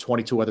 2.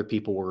 22 other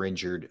people were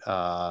injured.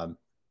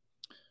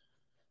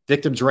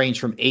 Victims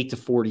range from 8 to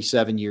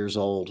 47 years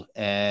old,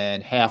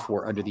 and half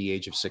were under the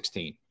age of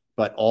 16.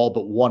 But all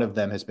but one of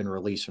them has been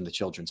released from the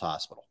Children's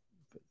Hospital.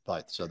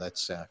 But so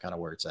that's kind of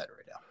where it's at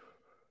right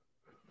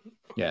now.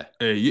 Yeah.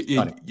 Hey,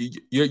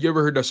 you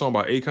ever heard that song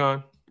by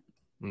Akon?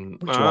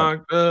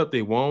 Locked up,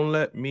 they won't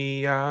let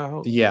me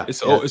out. Yeah,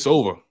 it's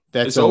over.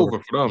 It's over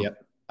for them.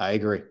 Yep, I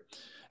agree.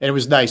 And it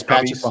was nice.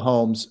 Patrick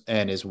Mahomes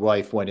and his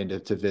wife went in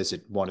to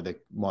visit one of the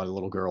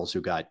little girls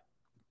who got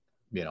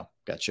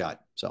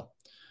shot. So,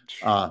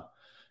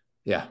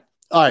 yeah.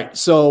 All right.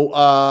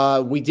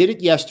 So we did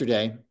it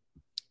yesterday.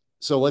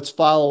 So let's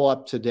follow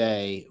up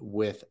today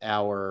with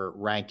our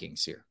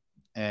rankings here.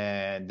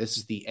 And this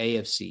is the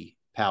AFC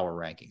power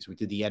rankings. We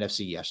did the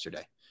NFC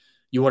yesterday.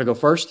 You want to go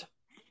first?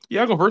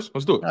 Yeah, I'll go first.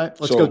 Let's do it. All right,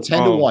 let's go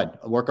 10-1.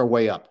 I'll work our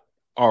way up.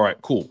 All right,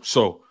 cool.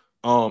 So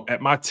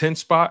at my 10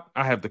 spot,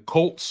 I have the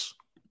Colts.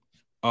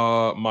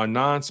 My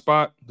 9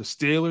 spot, the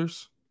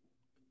Steelers.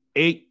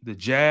 8, the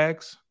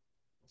Jags.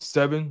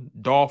 7,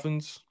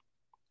 Dolphins.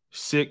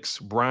 6,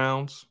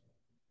 Browns.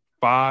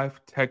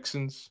 5,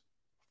 Texans.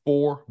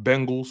 4,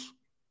 Bengals.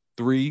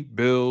 3,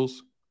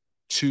 Bills.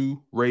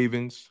 2,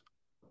 Ravens.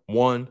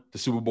 1, the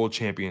Super Bowl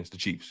champions, the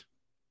Chiefs.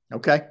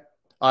 Okay.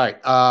 All right.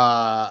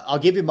 I'll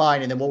give you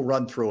mine, and then we'll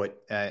run through it.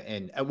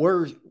 And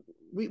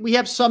we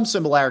have some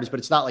similarities, but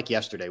it's not like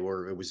yesterday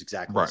where it was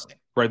exactly the same.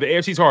 Right. The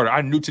AFC's harder.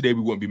 I knew today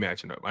we wouldn't be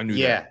matching up. I knew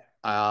that.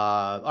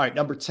 All right.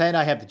 Number 10,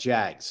 I have the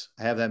Jags.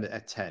 I have them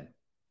at 10.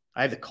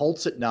 I have the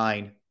Colts at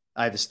 9.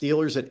 I have the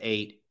Steelers at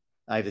 8.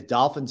 I have the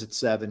Dolphins at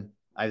 7.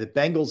 I have the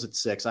Bengals at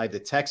 6. I have the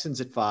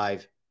Texans at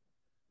 5.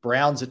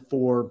 Browns at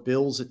 4.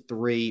 Bills at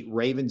 3.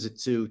 Ravens at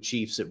 2.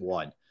 Chiefs at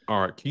 1.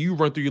 All right. Can you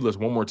run through your list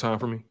one more time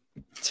for me?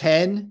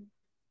 10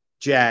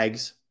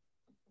 Jags,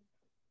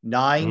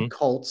 9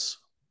 Colts,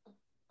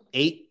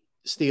 8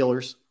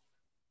 Steelers,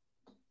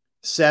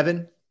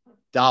 7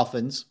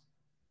 Dolphins,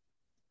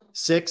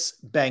 6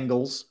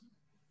 Bengals,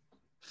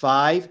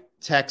 5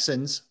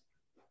 Texans,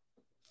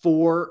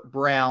 4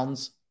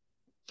 Browns,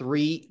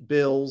 3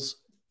 Bills,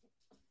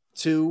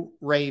 2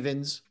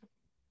 Ravens,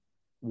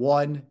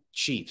 1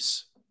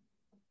 Chiefs.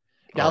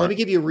 Now, let me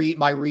give you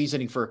my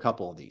reasoning for a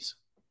couple of these.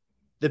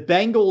 The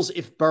Bengals,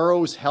 if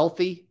Burrow's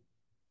healthy,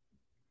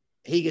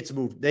 he gets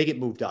moved. They get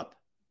moved up.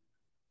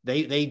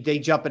 They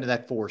jump into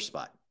that 4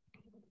 spot.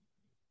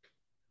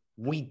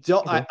 We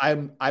don't.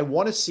 Okay. I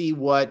want to see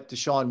what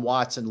Deshaun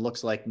Watson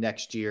looks like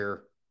next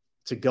year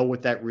to go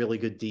with that really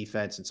good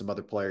defense and some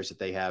other players that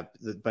they have.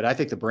 But I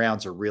think the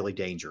Browns are really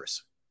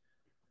dangerous.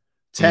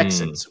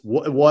 Texans,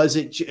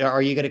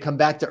 are you going to come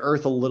back to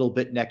earth a little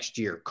bit next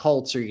year?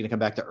 Colts, are you going to come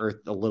back to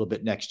earth a little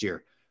bit next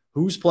year?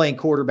 Who's playing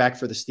quarterback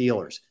for the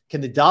Steelers? Can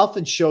the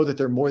Dolphins show that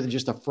they're more than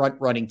just a front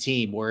running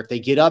team where if they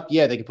get up,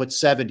 they can put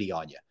 70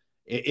 on you.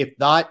 If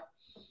not,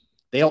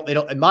 they don't,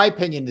 in my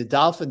opinion, the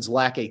Dolphins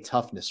lack a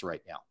toughness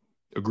right now.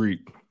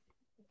 Agreed.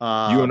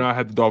 You and I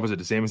had the Dolphins at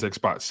the same exact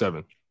spot,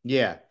 7.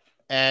 Yeah.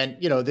 And,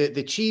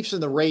 the Chiefs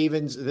and the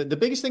Ravens, the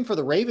biggest thing for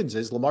the Ravens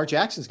is Lamar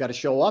Jackson's got to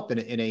show up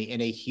in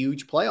a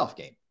huge playoff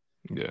game.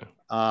 Yeah.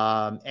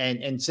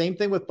 And same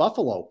thing with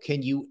Buffalo.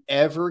 Can you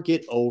ever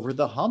get over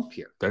the hump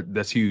here?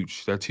 That's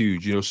huge. That's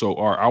huge. So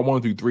our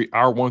 1 through 3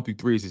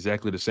 is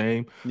exactly the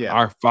same. Yeah.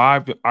 Our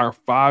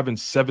 5 and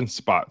 7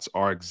 spots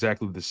are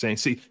exactly the same.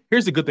 See,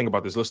 here's the good thing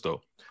about this list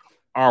though.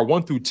 Our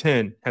 1 through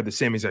 10 have the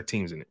same exact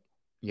teams in it.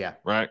 Yeah.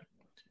 Right.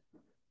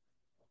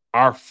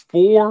 Our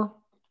 4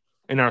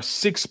 and our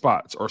 6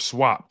 spots are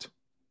swapped.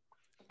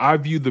 I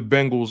view the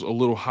Bengals a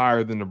little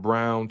higher than the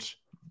Browns.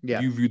 Yeah.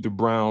 You view the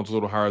Browns a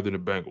little higher than the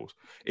Bengals.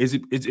 Is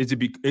it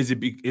because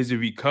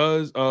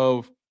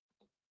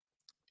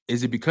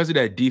of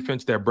that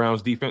defense, that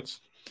Browns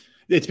defense?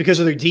 It's because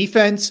of their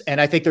defense,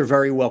 and I think they're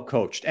very well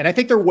coached, and I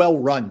think they're well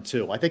run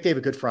too. I think they have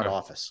a good front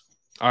office.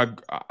 I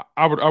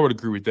would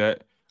agree with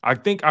that. I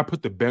think I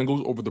put the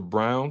Bengals over the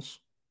Browns.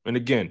 And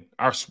again,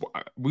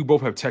 we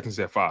both have Texans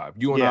at 5.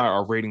 You and I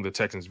are rating the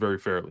Texans very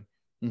fairly.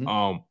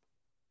 Mm-hmm.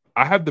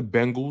 I have the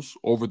Bengals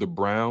over the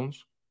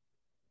Browns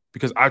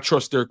because I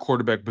trust their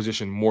quarterback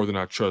position more than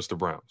I trust the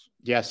Browns.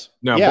 Yes.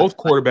 Now, both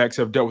quarterbacks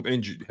have dealt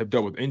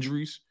with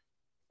injuries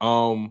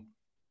in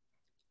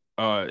the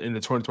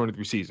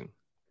 2023 season.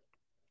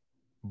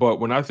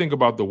 But when I think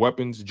about the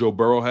weapons Joe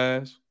Burrow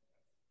has,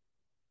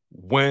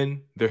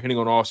 when they're hitting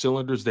on all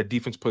cylinders, that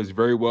defense plays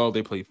very well.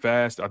 They play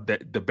fast.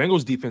 The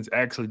Bengals defense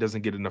actually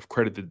doesn't get enough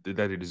credit that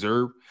they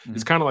deserve. Mm-hmm.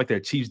 It's kind of like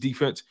that Chiefs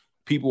defense.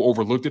 People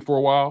overlooked it for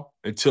a while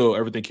until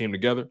everything came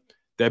together.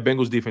 That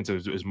Bengals defense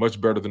is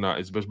much better than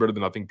I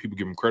think people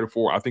give them credit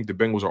for. I think the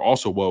Bengals are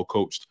also well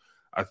coached.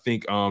 I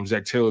think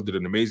Zach Taylor did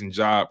an amazing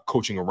job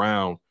coaching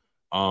around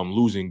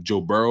losing Joe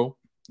Burrow.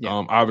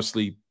 Yeah.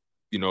 Obviously,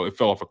 it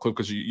fell off a cliff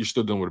because you're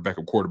still dealing with a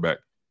backup quarterback.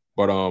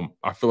 But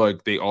I feel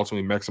like they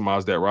ultimately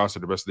maximized that roster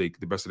the best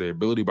of their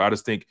ability. But I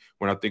just think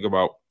when I think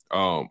about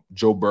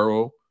Joe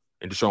Burrow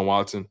and Deshaun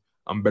Watson,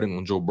 I'm betting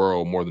on Joe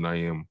Burrow more than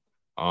I am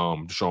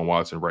Deshaun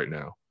Watson right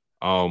now.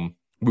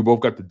 We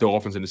both got the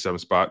Dolphins in the 7th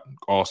spot.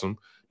 Awesome.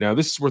 Now,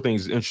 this is where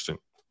things are interesting.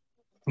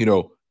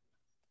 You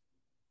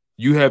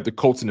have the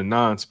Colts in the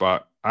 9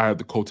 spot. I have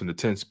the Colts in the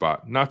 10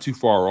 spot. Not too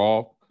far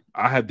off.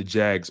 I have the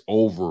Jags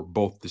over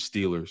both the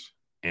Steelers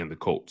and the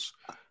Colts,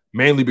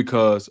 mainly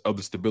because of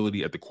the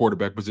stability at the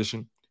quarterback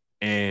position.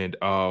 And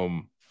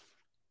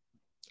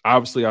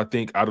obviously, I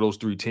think out of those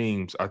 3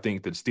 teams, I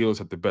think the Steelers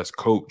have the best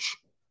coach.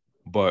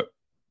 But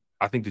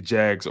I think the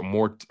Jags are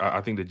more –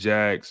 I think the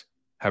Jags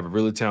have a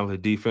really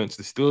talented defense.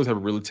 The Steelers have a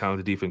really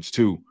talented defense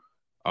too.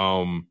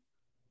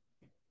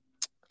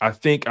 I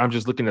think I'm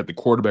just looking at the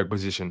quarterback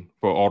position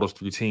for all those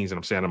 3 teams, and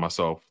I'm saying to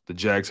myself, the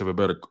Jags are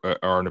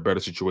in a better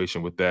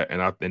situation with that,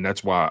 and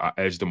that's why I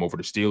edged them over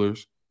the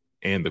Steelers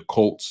and the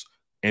Colts.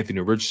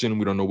 Anthony Richardson,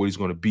 we don't know what he's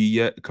going to be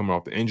yet, coming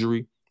off the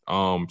injury.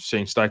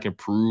 Shane Steichen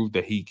proved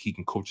that he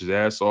can coach his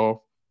ass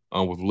off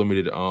with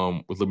limited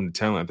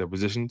talent at that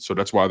position, so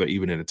that's why they're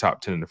even in the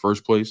top 10 in the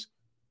first place.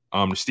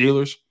 The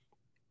Steelers,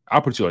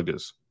 I'll put it to you like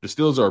this. The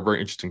Steelers are a very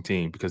interesting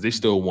team because they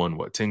still won,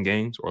 10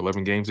 games or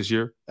 11 games this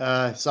year?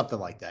 Something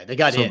like that. They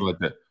got something in. like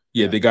that.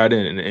 Yeah, they got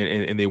in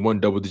and they won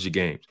double-digit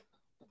games.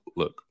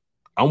 Look,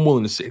 I'm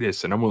willing to say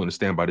this, and I'm willing to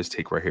stand by this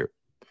take right here.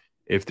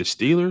 If the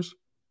Steelers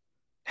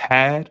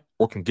had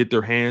or can get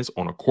their hands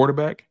on a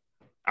quarterback,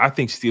 I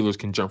think Steelers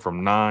can jump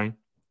from 9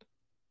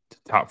 to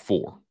top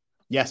 4.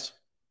 Yes.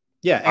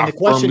 Yeah, and the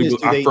question is,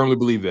 I firmly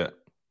believe that.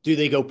 Do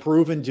they go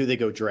proven? Do they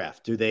go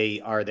draft? Are they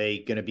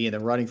going to be in the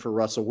running for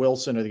Russell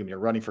Wilson? Are they going to be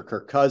running for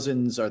Kirk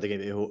Cousins? Are they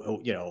going to be,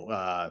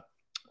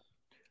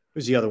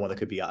 who's the other one that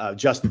could be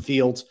Justin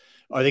Fields?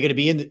 Are they going to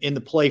be in the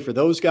play for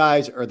those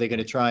guys? Or are they going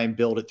to try and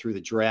build it through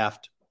the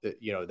draft?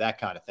 That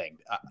kind of thing.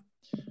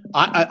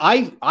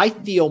 I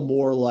feel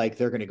more like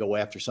they're going to go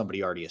after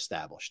somebody already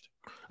established.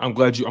 I'm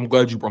glad you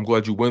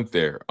went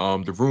there.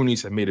 The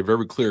Rooneys have made it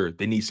very clear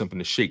they need something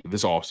to shake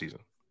this offseason.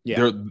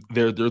 Yeah.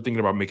 They're thinking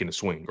about making a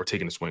swing or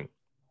taking a swing.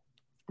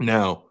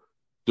 Now,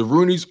 the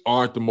Rooneys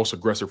aren't the most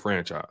aggressive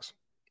franchise,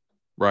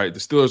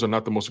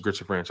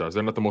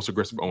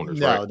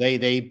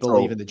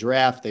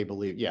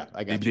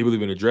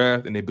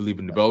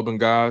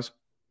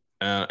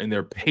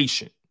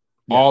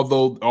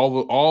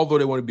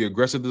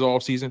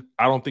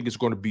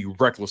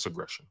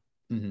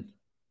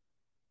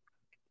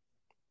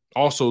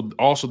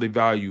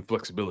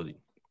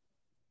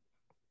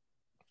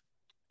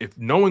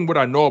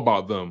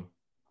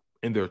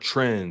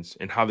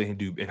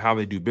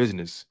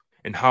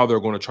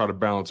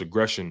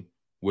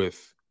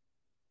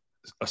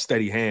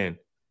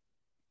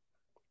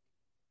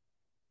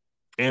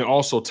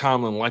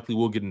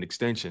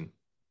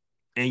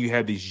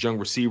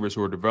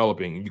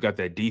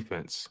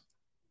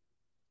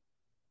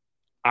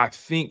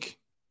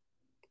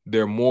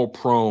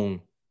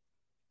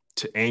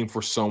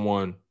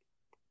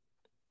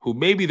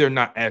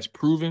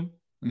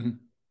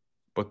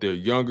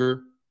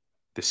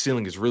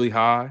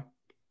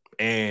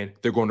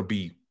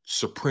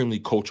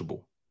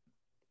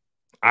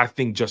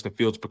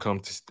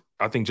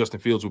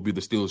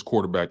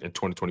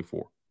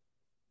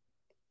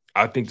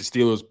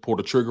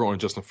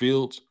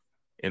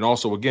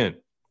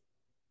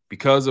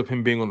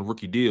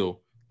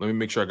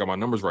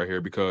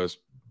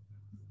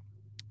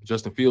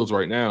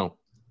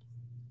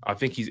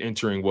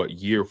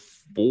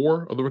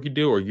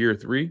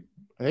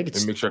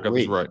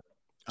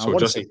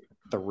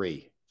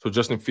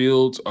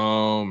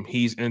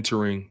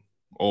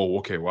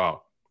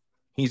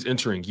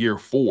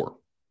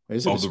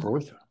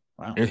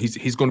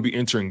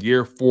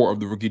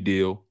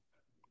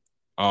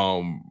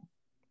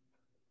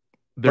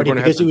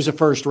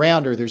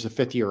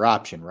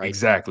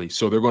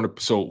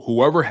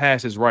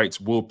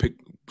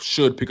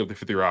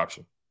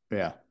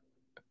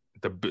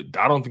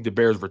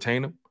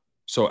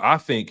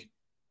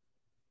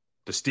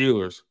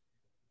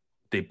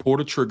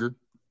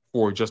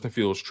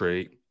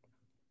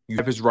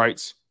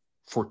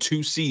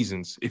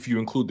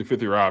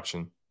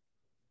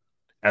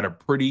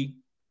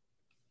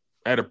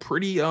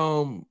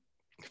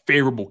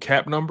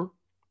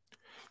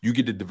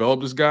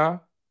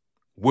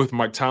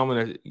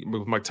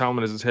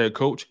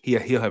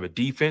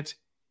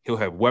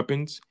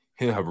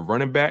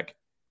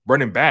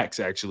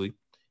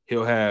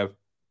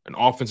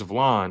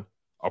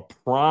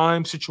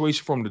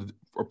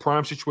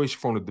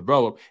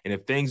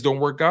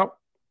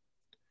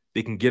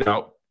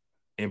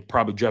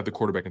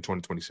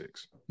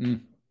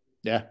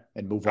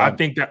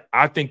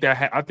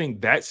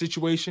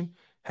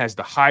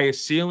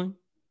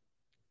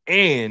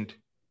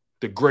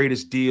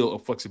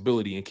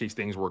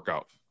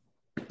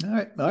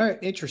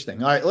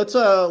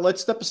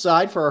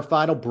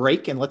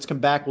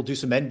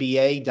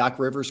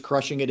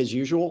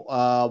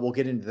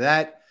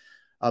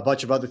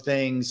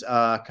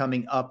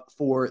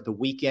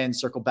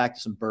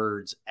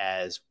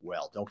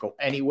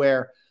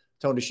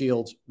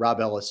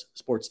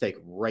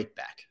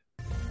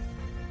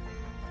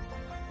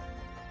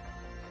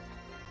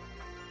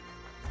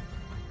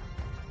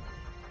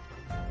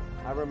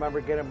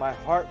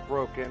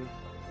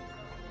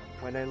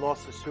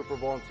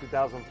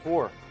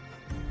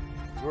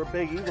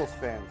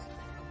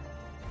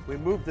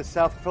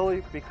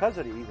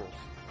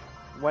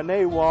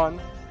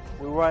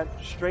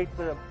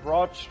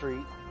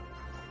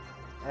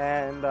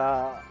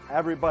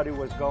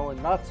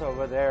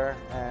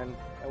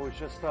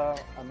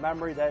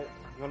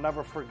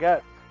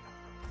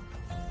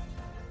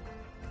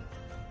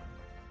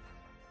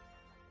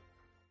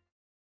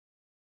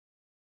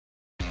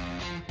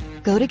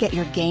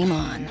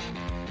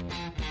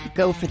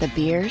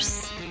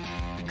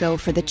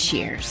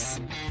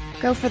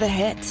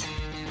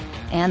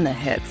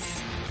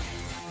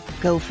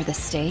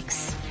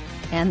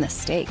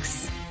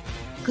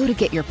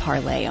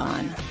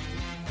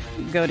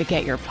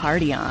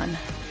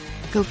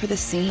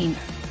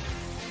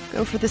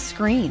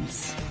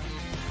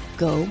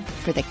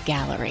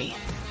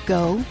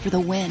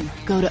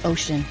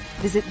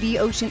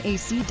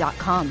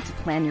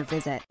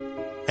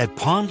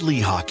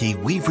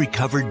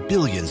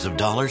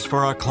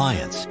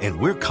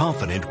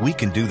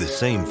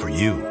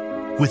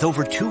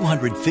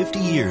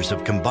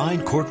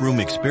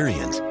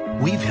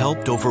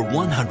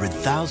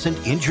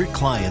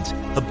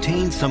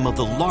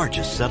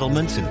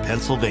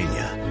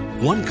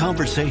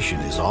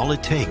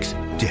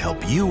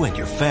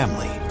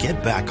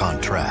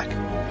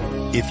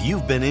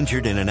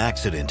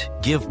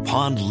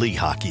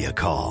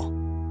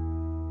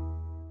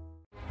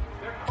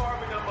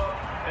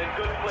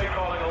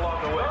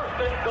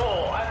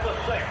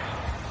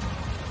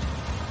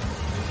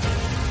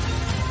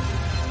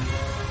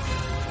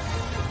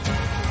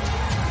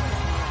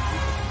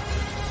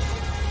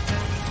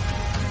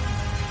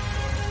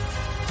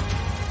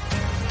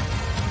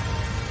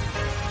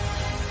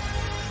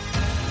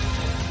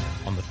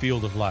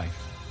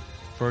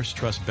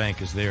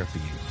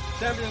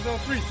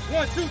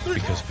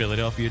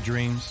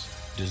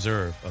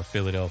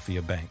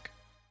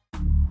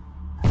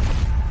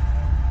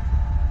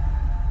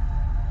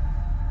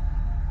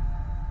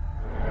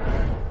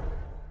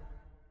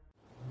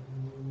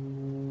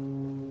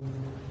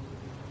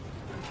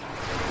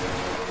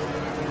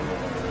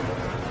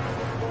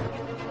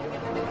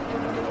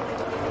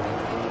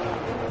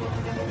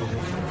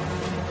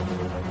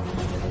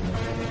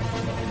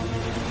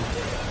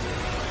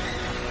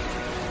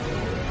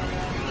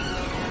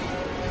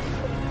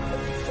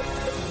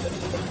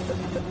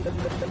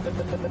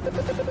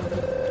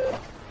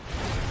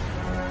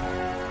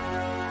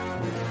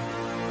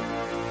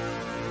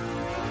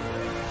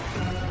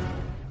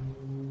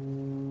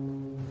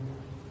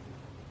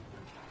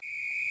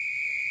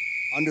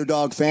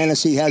 Underdog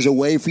Fantasy has a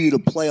way for you to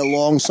play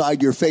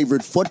alongside your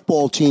favorite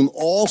football team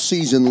all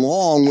season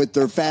long with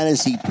their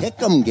fantasy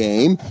pick'em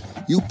game.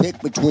 You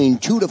pick between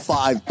 2 to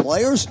 5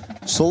 players,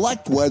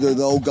 select whether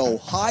they'll go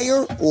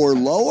higher or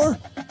lower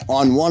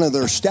on one of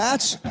their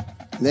stats,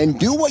 then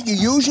do what you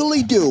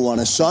usually do on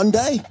a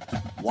Sunday.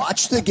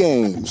 Watch the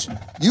games.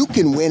 You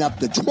can win up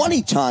to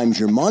 20 times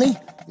your money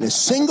in a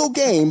single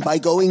game by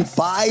going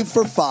 5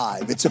 for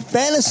 5. It's a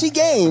fantasy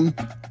game,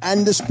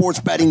 and the Sports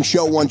Betting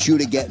Show wants you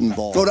to get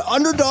involved. Go to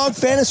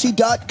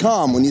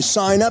UnderdogFantasy.com. When you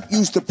sign up,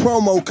 use the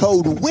promo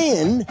code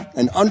WIN,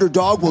 and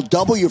Underdog will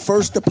double your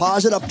first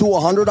deposit up to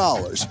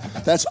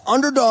 $100. That's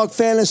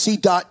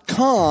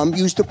UnderdogFantasy.com.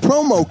 Use the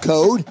promo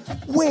code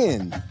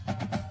WIN.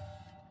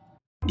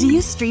 Do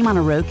you stream on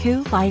a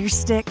Roku, Fire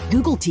Stick,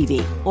 Google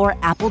TV, or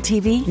Apple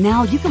TV?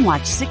 Now you can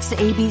watch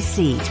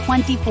 6ABC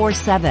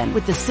 24/7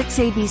 with the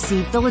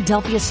 6ABC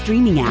Philadelphia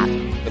streaming app.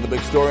 And the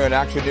big story on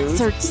Action News?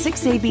 Search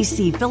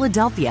 6ABC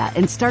Philadelphia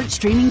and start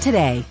streaming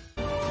today.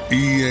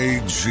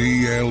 EAGLES.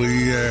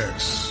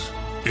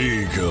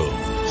 Eagles.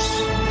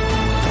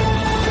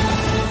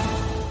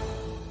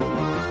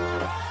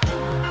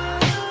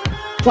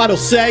 Final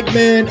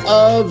segment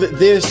of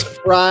this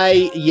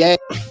Friday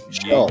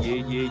show.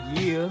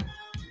 Yeah.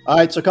 All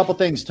right, so a couple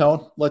things,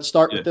 Tone. Let's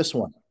start with this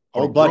one.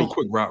 Oh, buddy. Real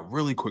quick, Rob.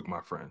 Really quick, my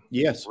friend.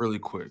 Yes. Really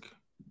quick.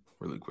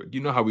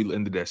 You know how we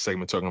ended that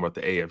segment talking about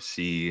the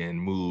AFC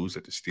and moves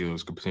that the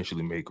Steelers could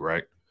potentially make,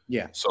 right?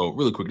 Yeah. So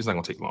really quick, it's not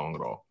going to take long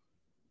at all.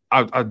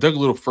 I dug a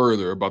little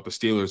further about the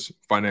Steelers'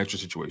 financial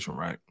situation,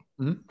 right?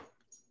 Mm-hmm.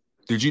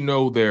 Did you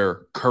know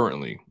they're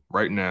currently,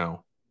 right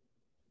now,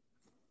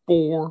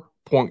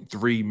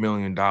 $4.3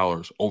 million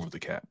over the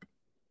cap?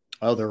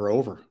 Oh, they're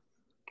over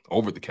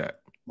the cap.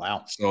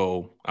 Wow.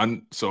 So I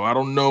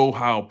don't know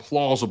how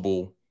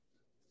plausible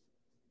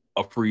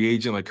a free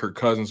agent like Kirk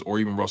Cousins or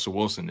even Russell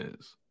Wilson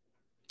is,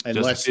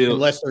 unless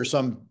there's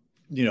some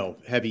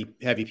heavy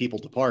people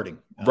departing.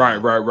 Right.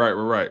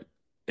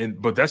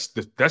 But that's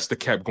the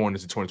cap going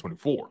into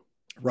 2024.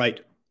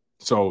 Right.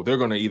 So they're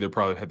going to either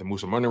probably have to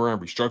move some money around,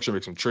 restructure,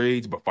 make some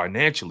trades, but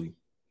financially,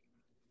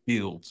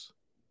 Fields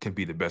can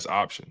be the best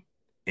option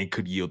and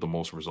could yield the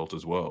most results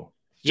as well.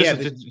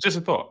 Just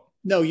a thought.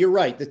 No, you're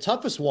right. The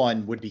toughest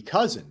one would be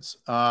Cousins,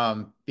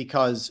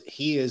 because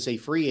he is a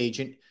free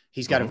agent.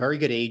 He's got a very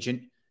good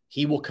agent.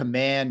 He will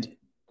command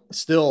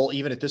still,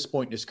 even at this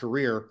point in his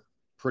career,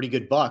 pretty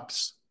good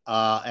bucks.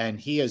 And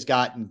he has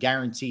gotten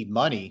guaranteed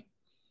money.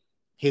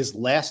 His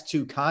last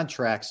 2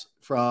 contracts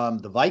from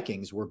the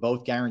Vikings were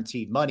both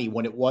guaranteed money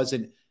when it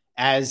wasn't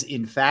as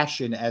in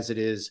fashion as it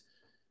is,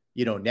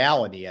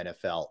 now in the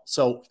NFL.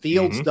 So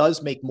Fields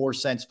does make more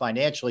sense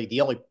financially. The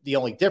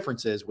only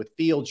difference is with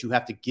Fields, you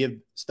have to give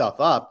stuff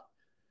up.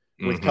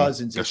 With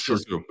Cousins, it's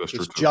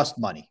just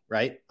money,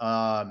 right?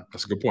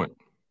 That's a good point.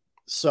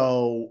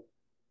 So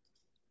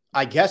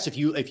I guess if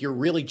you're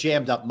really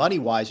jammed up money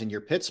wise and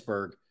you're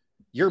Pittsburgh,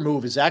 your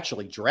move is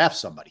actually draft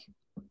somebody.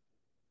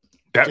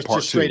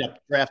 Just straight up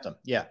draft them.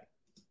 Yeah.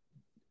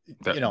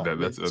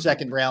 That's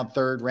second round,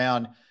 third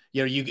round,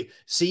 you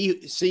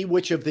see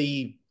which of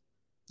the,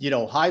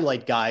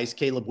 highlight guys,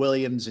 Caleb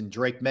Williams and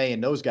Drake May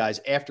and those guys,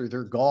 after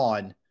they're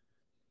gone,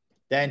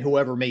 then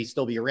whoever may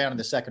still be around in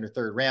the second or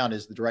third round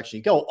is the direction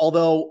you go.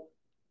 Although,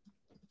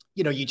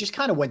 you just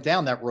kind of went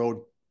down that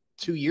road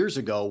 2 years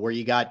ago where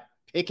you got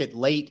Pickett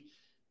late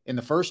in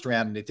the first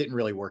round and it didn't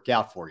really work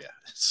out for you.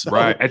 So,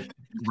 right.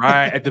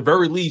 At the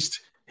very least,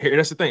 here,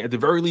 that's the thing. At the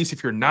very least,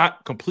 if you're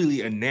not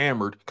completely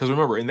enamored, because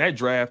remember, in that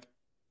draft,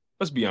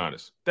 let's be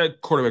honest, that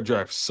quarterback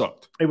draft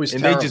sucked. It was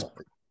terrible.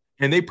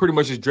 They pretty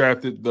much just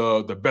drafted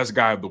the best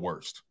guy of the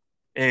worst.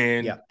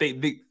 And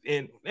they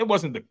it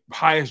wasn't the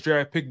highest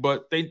draft pick,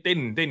 but they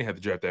didn't have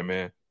to draft that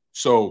man.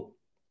 So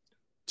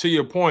to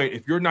your point,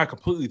 if you're not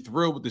completely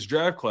thrilled with this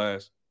draft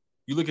class,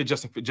 you look at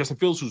Justin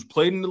Fields, who's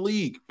played in the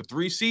league for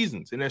 3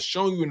 seasons and has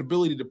shown you an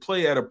ability to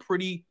play at a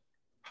pretty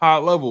high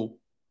level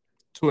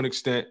to an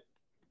extent.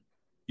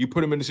 You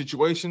put him in a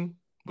situation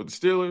with the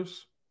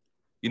Steelers,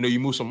 you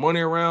move some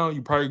money around,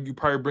 you probably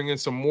bring in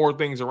some more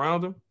things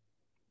around him.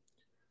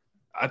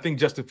 I think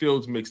Justin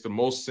Fields makes the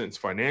most sense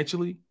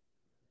financially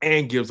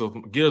and gives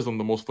them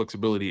the most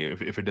flexibility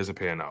if it doesn't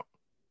pan out.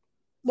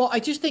 Well, I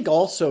just think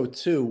also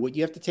too, what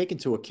you have to take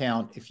into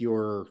account if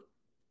you're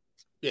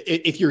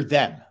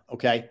them,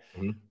 okay,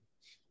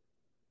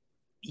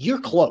 you're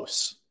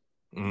close.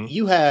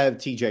 You have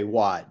TJ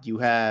Watt, you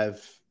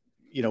have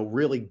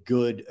really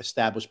good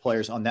established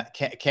players on that.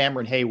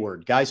 Cameron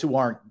Hayward, guys who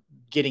aren't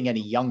getting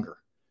any younger.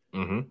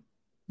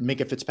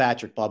 Minka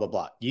Fitzpatrick, blah blah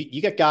blah.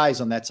 You got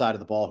guys on that side of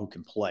the ball who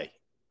can play.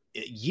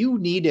 You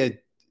need to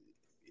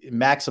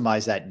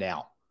maximize that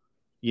now.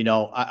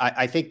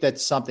 I think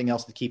that's something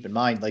else to keep in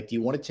mind. Like, do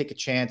you want to take a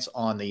chance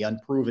on the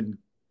unproven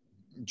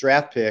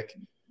draft pick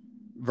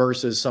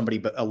versus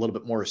somebody a little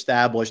bit more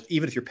established,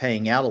 even if you're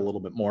paying out a little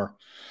bit more?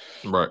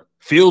 Right.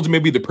 Fields may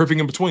be the perfect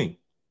in between.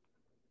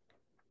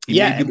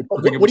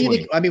 What do you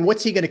think? I mean,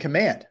 what's he going to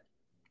command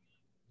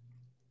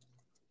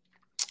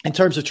in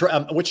terms of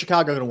what's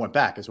Chicago going to want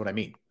back? Is what I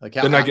mean. Like,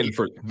 they're not getting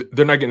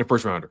the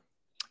first rounder.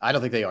 I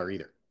don't think they are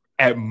either.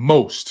 At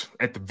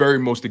the very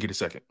most, they get a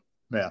second.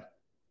 Yeah.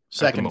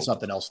 Second and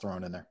something else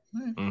thrown in there.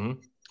 Mm-hmm.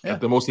 Yeah.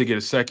 At the most, they get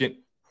a second.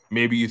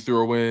 Maybe you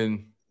throw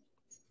in,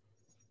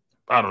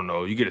 I don't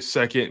know, you get a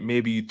second.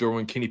 Maybe you throw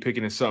in Kenny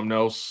Pickett and something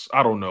else.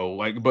 I don't know.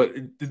 But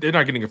they're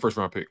not getting a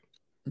first-round pick.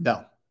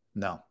 No.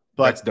 But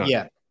that's done.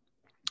 Yeah.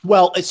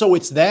 Well, so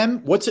it's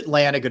them. What's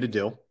Atlanta going to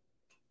do?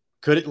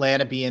 Could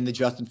Atlanta be in the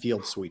Justin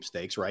Fields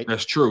sweepstakes, right?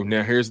 That's true.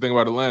 Now, here's the thing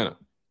about Atlanta.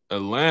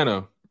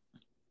 Atlanta,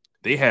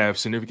 they have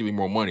significantly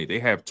more money. They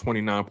have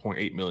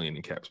 $29.8 million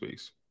in cap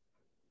space.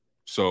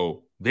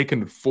 So they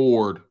can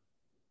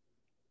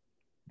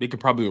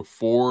probably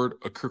afford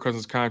a Kirk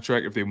Cousins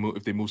contract if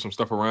they move some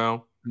stuff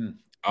around.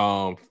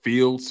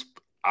 Fields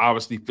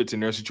obviously fits in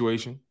their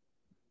situation.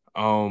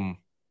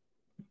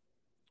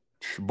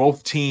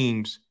 Both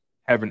teams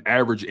have an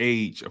average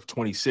age of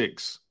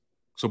 26.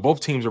 So both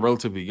teams are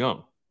relatively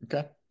young.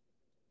 Okay.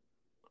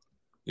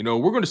 We're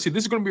going to see.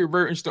 This is going to be a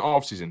very interesting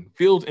offseason.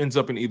 Fields ends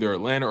up in either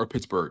Atlanta or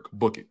Pittsburgh.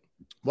 Book it.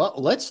 Well,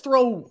 let's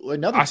throw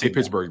another. I say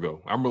Pittsburgh,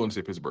 though. I'm willing to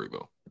say Pittsburgh,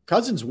 though.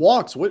 Cousins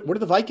walks. What are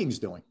the Vikings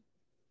doing?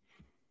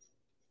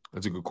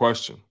 That's a good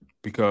question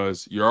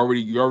because you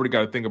already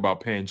got to think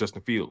about paying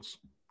Justin Fields.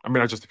 I mean,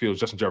 not Justin Fields,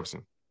 Justin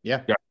Jefferson.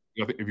 Yeah.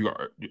 If you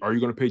are you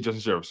going to pay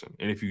Justin Jefferson?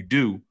 And if you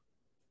do,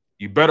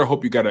 you better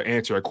hope you got an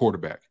answer at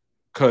quarterback.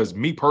 Because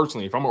me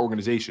personally, if I'm an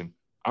organization,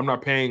 I'm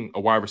not paying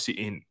a wide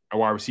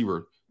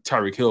receiver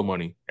Tyreek Hill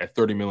money at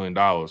 $30 million, and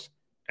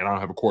I don't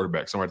have a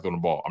quarterback, somebody throwing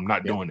the ball. I'm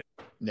not doing it.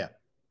 Yeah.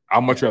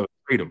 I'd much rather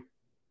trade him.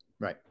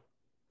 Right.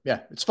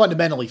 Yeah. It's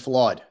fundamentally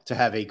flawed to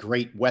have a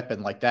great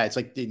weapon like that. It's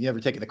like you never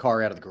taking the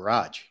car out of the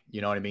garage.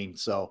 You know what I mean?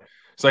 So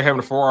it's like having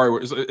a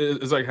Ferrari.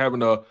 It's like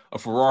having a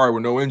Ferrari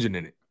with no engine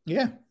in it.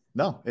 Yeah.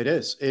 No, it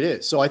is. It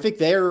is. So I think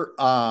they're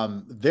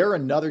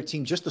another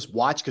team just to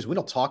watch because we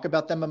don't talk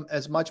about them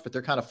as much, but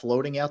they're kind of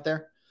floating out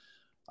there.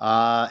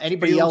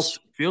 Anybody else?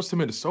 Fields to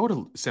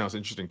Minnesota sounds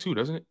interesting too,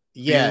 doesn't it?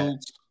 Yeah.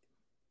 Fields,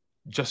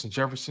 Justin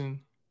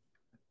Jefferson,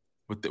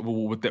 with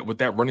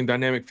that running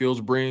dynamic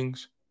Fields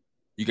brings.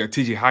 You got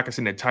T.J.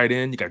 Hockenson at tight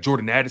end. You got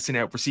Jordan Addison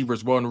at receiver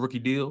as well in the rookie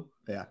deal.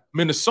 Yeah.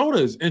 Minnesota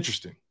is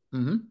interesting.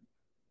 Mm-hmm.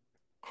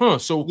 Huh.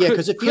 So yeah,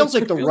 because it feels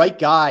like the right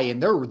guy,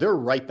 and they're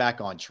right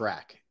back on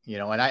track.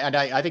 And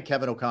I think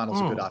Kevin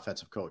O'Connell's a good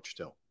offensive coach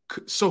too.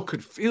 So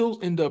could Fields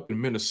end up in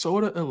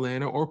Minnesota,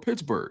 Atlanta, or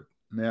Pittsburgh?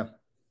 Yeah.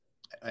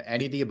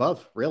 Any of the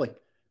above, really.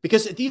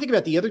 Because if you think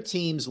about the other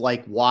teams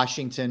like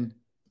Washington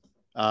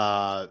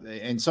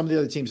and some of the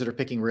other teams that are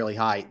picking really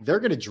high, they're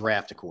going to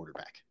draft a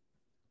quarterback.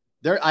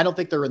 I don't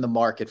think they're in the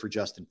market for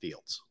Justin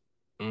Fields.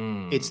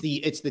 It's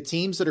the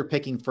teams that are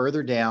picking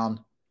further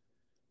down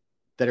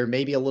that are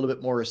maybe a little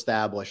bit more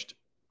established.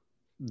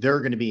 They're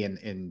going to be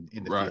in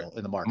the field,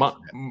 in the market.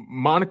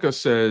 Monica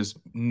says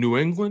New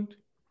England.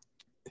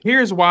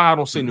 Here's why I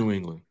don't say New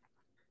England.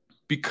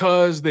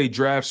 Because they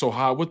draft so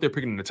high. What they're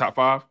picking in the top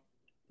 5?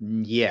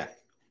 Yeah.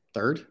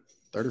 Third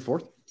or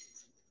fourth.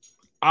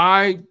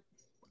 I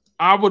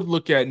would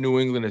look at New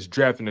England as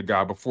drafting a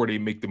guy before they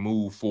make the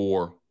move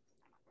for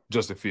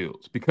Justin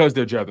Fields because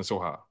they're drafting so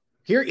high.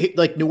 Here,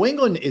 like New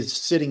England is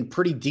sitting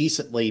pretty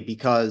decently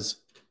because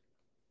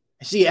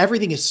see,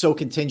 everything is so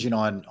contingent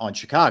on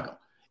Chicago.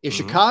 If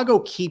Chicago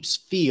keeps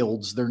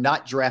Fields, they're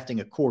not drafting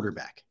a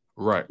quarterback.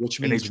 Right. Which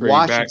means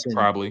Washington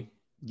probably.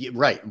 Yeah,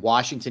 right.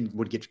 Washington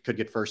could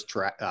get first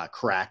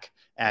crack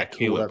at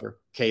Caleb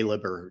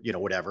or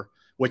whatever,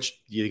 which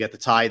you get the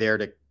tie there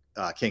to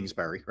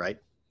Kingsbury, right?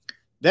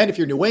 Then if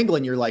you're New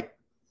England, you're like,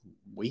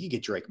 we could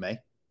get Drake May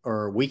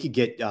or we could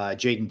get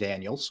Jaden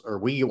Daniels or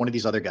we get one of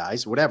these other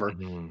guys, whatever.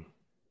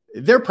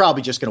 They're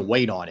probably just going to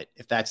wait on it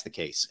if that's the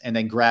case and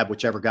then grab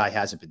whichever guy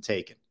hasn't been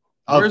taken.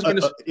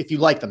 If you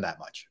like them that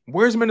much.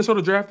 Where's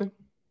Minnesota drafting?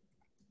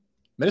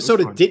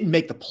 Minnesota didn't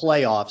make the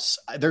playoffs.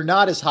 They're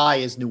not as high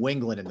as New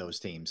England in those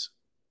teams.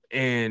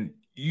 And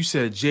you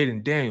said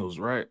Jaden Daniels,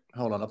 right?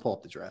 Hold on, I'll pull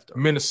up the draft.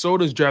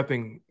 Minnesota's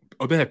drafting.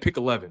 Oh, they had pick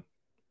 11.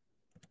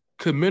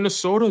 Could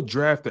Minnesota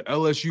draft the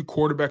LSU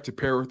quarterback to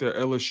pair with their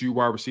LSU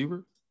wide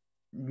receiver?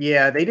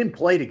 Yeah, they didn't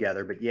play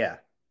together, but yeah.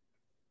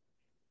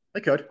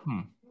 They could.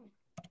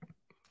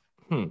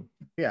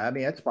 Yeah, I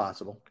mean, that's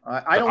possible.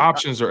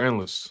 Options are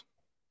endless.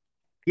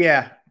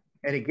 Yeah.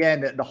 And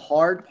again, the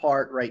hard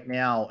part right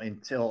now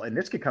and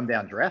this could come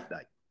down draft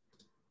night,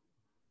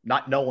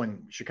 not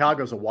knowing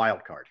Chicago's a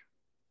wild card,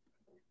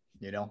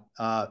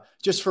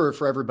 just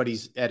for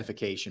everybody's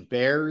edification.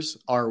 Bears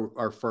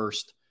are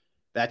first.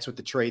 That's what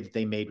the trade that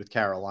they made with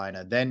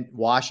Carolina. Then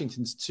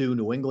Washington's 2,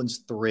 New England's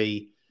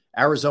 3.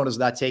 Arizona's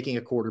not taking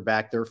a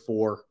quarterback. They're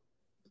 4.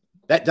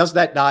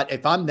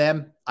 If I'm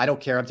them, I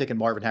don't care. I'm taking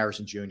Marvin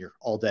Harrison Jr.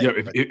 all day. Yeah,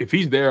 if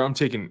he's there, I'm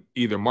taking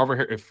either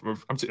Marvin.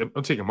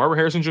 I'm taking Marvin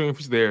Harrison Jr. if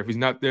he's there. If he's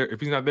not there,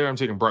 I'm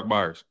taking Brock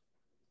Byers.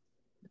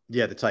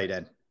 Yeah, the tight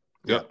end.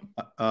 Yep.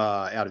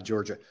 Out of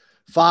Georgia.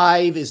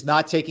 5 is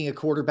not taking a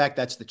quarterback.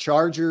 That's the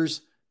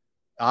Chargers.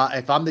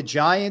 If I'm the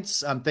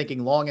Giants, I'm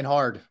thinking long and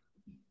hard.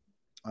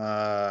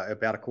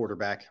 About a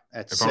quarterback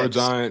at If 6. I'm the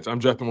Giants, I'm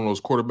drafting one of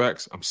those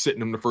quarterbacks. I'm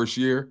sitting him the first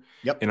year.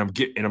 Yep. And I'm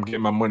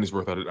getting my money's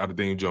worth out of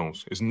Daniel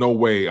Jones. There's no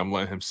way I'm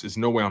letting him. There's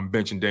no way I'm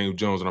benching Daniel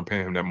Jones and I'm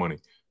paying him that money.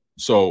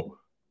 So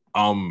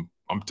I'm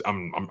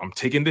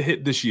taking the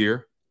hit this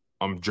year.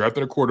 I'm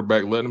drafting a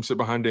quarterback, letting him sit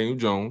behind Daniel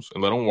Jones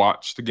and let him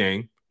watch the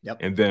game. Yep.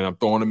 And then I'm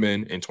throwing him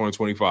in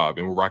 2025,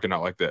 and we're rocking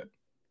out like that.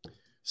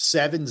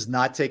 7's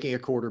not taking a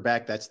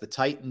quarterback. That's the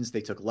Titans.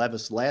 They took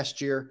Levis last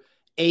year.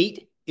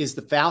 8 is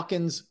the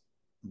Falcons.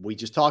 We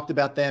just talked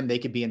about them. They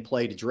could be in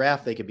play to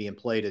draft. They could be in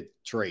play to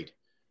trade.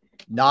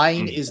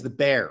 9 is the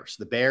Bears.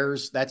 The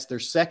Bears, that's their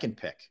second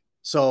pick.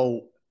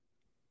 So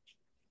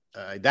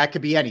that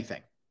could be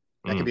anything.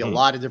 That could be a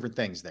lot of different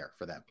things there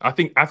for them. I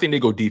think they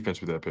go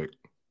defense with that pick.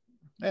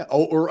 Yeah,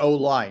 or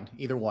O-line,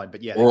 either one.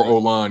 But yeah, or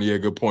O-line. Yeah,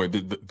 good point.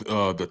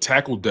 The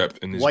tackle depth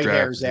in this White draft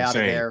Hair's is out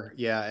insane. of there.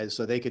 Yeah, and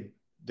so they could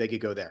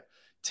go there.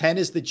 10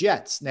 is the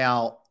Jets.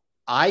 Now,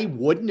 I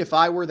wouldn't, if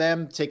I were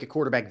them, take a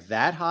quarterback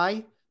that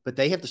high, but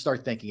they have to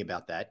start thinking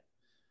about that.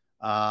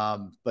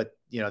 But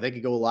they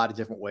could go a lot of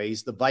different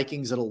ways. The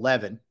Vikings at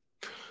 11.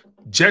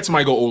 Jets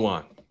might go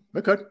O-line.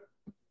 They could.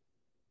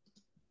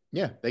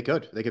 Yeah, they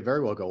could. They could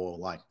very well go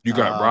O-line. You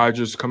got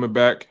Rodgers coming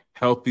back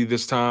healthy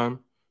this time.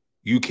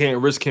 You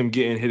can't risk him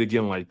getting hit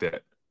again like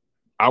that.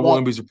 I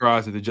wouldn't be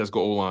surprised if the Jets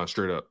go O-line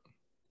straight up.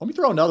 Let me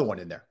throw another one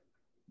in there.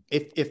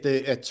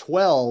 At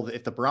 12,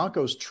 if the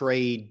Broncos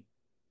trade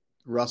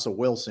Russell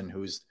Wilson,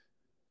 who's,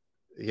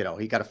 he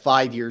got a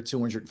 5-year,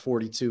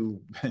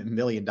 $242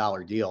 million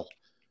deal,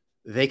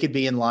 they could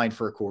be in line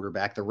for a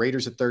quarterback. The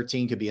Raiders at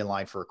 13 could be in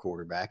line for a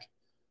quarterback.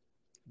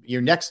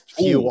 Your next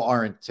few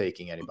aren't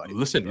taking anybody.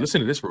 Listen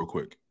to this real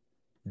quick.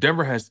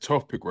 Denver has the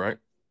 12th pick, right?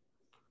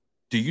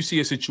 Do you see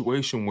a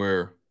situation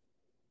where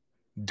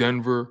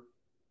Denver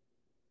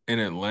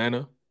and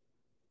Atlanta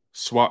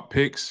swap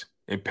picks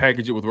and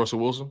package it with Russell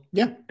Wilson?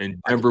 Yeah.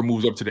 And Denver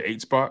moves up to the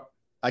 8th spot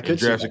I could and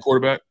drafts see a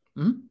quarterback?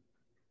 Mm-hmm.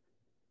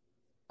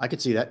 I could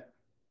see that.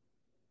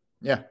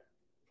 Yeah.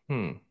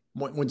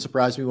 Wouldn't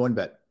surprise me one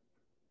bit.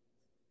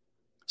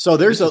 So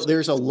there's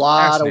a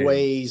lot of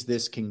ways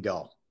this can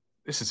go.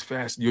 This is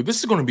fast. This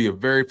is going to be a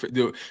very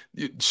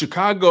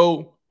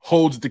Chicago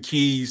holds the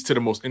keys to the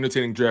most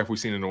entertaining draft we've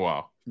seen in a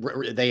while.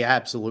 They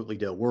absolutely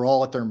do. We're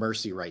all at their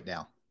mercy right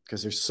now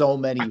because there's so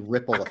many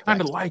ripple effects. I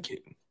kind of like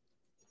it.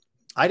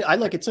 I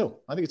like it too.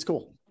 I think it's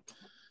cool.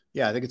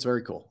 Yeah, I think it's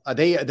very cool.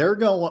 They're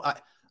going.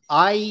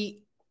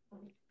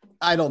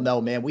 I don't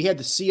know, man. We had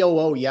the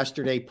COO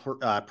yesterday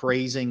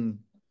praising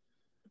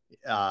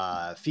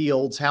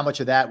Fields. How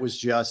much of that was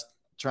just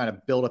trying to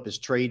build up his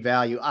trade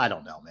value? I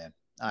don't know, man.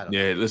 I don't know.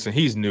 Yeah, listen,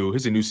 he's new.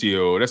 He's a new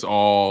COO. That's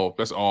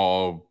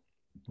all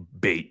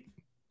bait.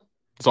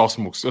 It's all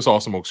smoke. That's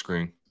all smoke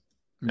screen.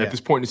 Yeah. At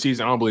this point in the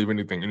season, I don't believe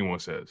anything anyone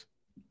says.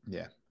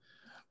 Yeah.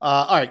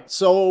 All right.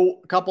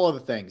 So a couple other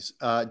things.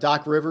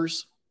 Doc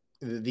Rivers,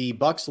 the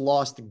Bucs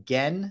lost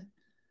again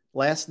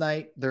last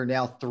night. They're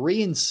now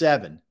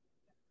 3-7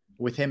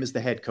 with him as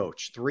the head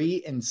coach.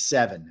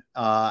 3-7.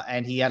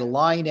 And he had a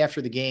line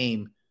after the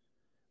game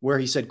where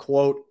he said,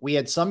 quote, "We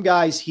had some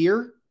guys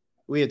here.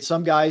 We had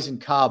some guys in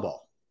Cabo."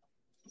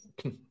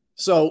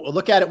 So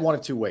look at it one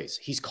of two ways.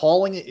 He's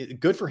calling it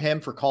good for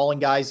him for calling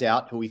guys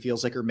out who he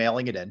feels like are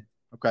mailing it in.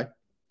 Okay.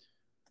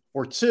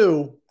 Or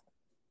 2,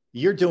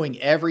 you're doing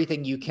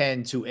everything you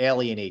can to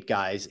alienate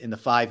guys in the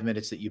 5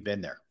 minutes that you've been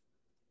there.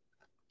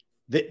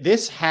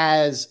 This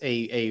has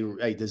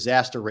a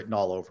disaster written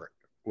all over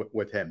it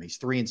with him. He's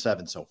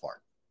 3-7 so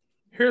far.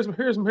 Here's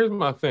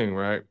my thing,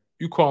 right?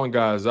 You calling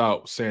guys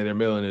out saying they're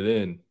mailing it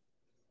in.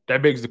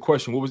 That begs the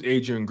question, what was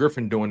Adrian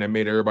Griffin doing that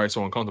made everybody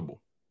so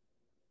uncomfortable?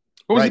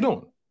 What was he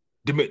doing?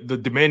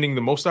 Demanding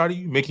the most out of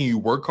you, making you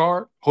work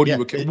hard, holding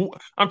you.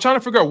 I'm trying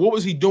to figure out what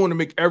was he doing to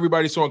make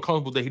everybody so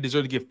uncomfortable that he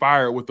deserved to get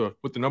fired with the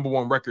number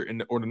 1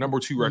 record or the number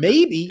 2 record.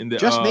 Maybe,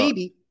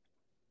 maybe,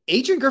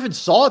 Adrian Griffin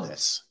saw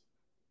this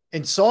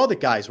and saw that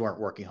guys weren't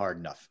working hard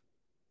enough,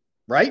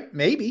 right?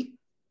 Maybe,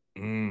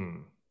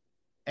 and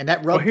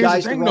that rubbed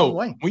guys the wrong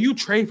way. When you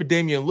trade for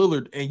Damian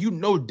Lillard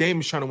and Dame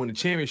is trying to win the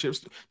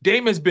championships,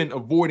 Dame has been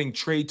avoiding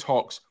trade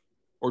talks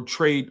or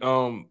trade.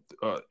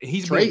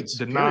 He's been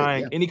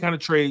denying any kind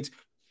of trades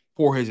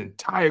for his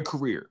entire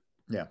career.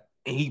 Yeah.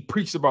 And he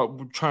preached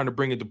about trying to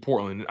bring it to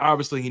Portland. And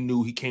obviously he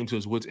knew he came to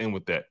his wits' end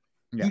with that.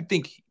 Yeah. You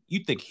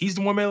think he's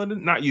the one mailing it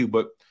in? Not you,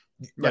 but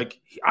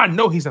I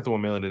know he's not the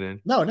one mailing it in.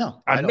 No.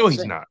 I know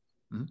he's not.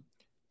 Mm-hmm.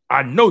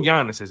 I know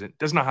Giannis isn't.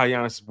 That's not how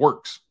Giannis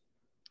works.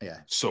 Yeah.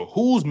 So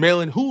who's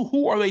mailing?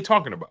 Who are they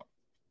talking about?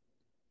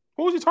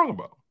 Who is he talking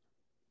about?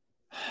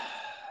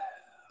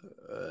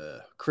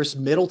 Chris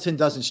Middleton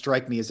doesn't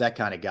strike me as that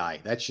kind of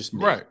guy. That's just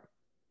me. Right.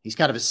 He's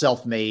kind of a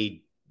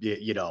self-made,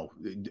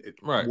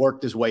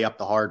 worked his way up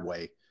the hard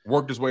way.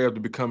 Worked his way up to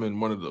becoming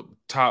one of the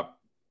top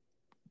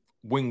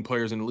wing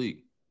players in the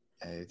league.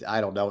 I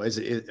don't know. Is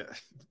it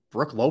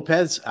Brooke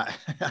Lopez?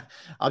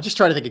 I'm just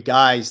trying to think of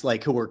guys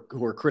like who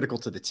are critical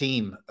to the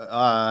team.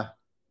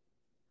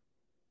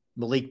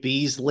 Malik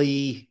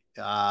Beasley,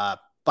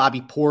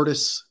 Bobby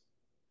Portis.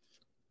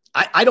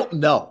 I don't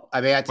know.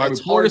 I mean, it's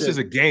before hard this is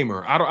a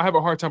gamer. I have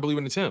a hard time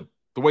believing it's him.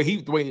 The way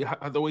he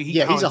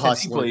yeah, he's a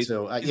hustler plays,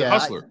 too. He's a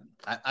hustler.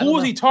 I Who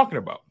was he talking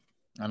about?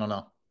 I don't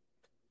know.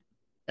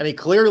 I mean,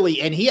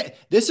 clearly, and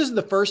this isn't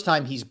the first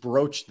time he's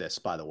broached this,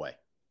 by the way.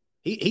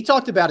 He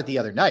talked about it the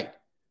other night.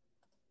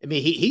 I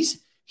mean, he's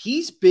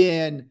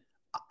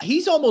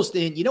almost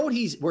in, you know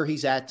where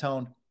he's at,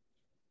 Tone?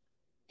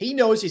 He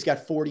knows he's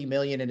got 40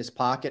 million in his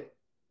pocket,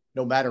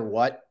 no matter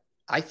what.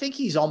 I think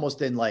he's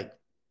almost in like,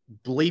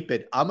 bleep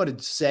it. I'm going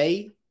to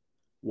say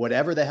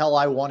whatever the hell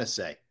I want to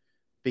say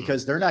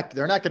because they're not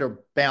going to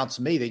bounce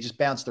me. They just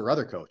bounce their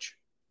other coach.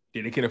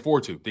 Yeah, they can't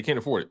afford to. They can't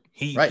afford it.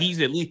 He's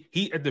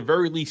at the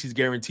very least, he's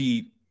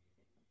guaranteed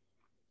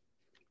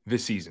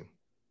this season.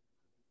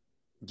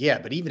 Yeah,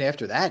 but even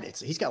after that,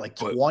 he's got like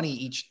 20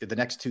 each the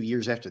next 2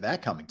 years after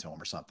that coming to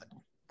him or something.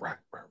 Right.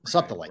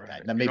 Something like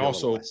that. Now, maybe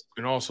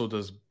and also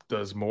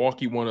does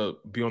Milwaukee want to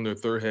be on their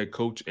third head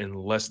coach in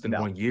less than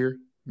 1 year?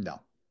 No.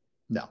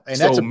 And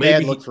that's a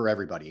bad look for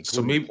everybody,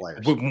 including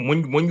players.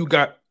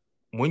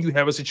 When you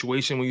have a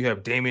situation when you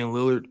have Damian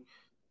Lillard,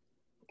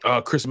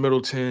 Chris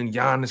Middleton,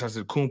 Giannis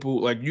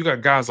Antetokounmpo, like you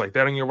got guys like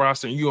that on your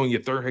roster, and you on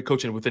your third head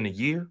coaching within a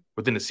year,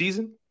 within a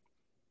season.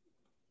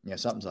 Yeah,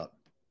 something's up.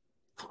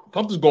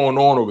 Something's going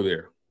on over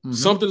there. Mm-hmm.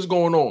 Something's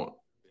going on.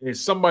 And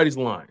somebody's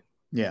lying.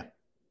 Yeah.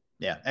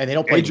 And they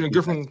don't play Adrian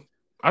Griffin.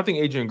 I think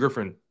Adrian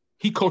Griffin,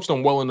 he coached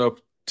them well enough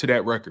to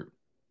that record.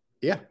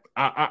 Yeah.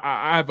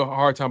 I have a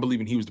hard time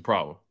believing he was the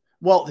problem.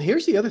 Well,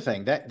 here's the other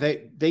thing that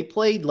they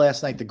played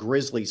last night, the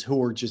Grizzlies, who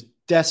were just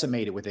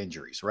decimated with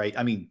injuries, right?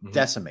 I mean,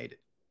 decimated.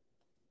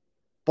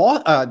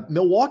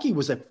 Milwaukee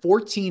was a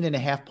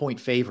 14.5-point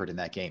favorite in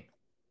that game.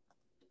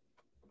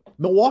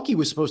 Milwaukee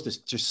was supposed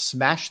to just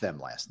smash them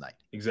last night.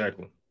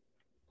 Exactly.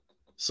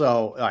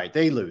 So, all right,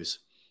 they lose.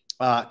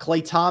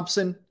 Klay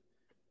Thompson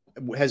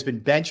has been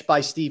benched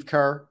by Steve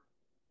Kerr,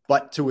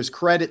 but to his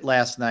credit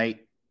last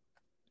night,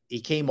 he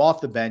came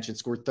off the bench and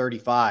scored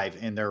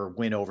 35 in their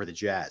win over the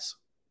Jazz.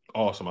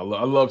 Awesome. I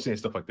love seeing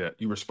stuff like that.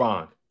 You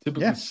respond.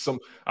 Typically,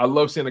 I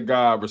love seeing a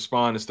guy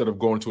respond instead of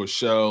going to a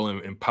shell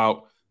and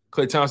pout.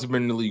 Klay Thompson's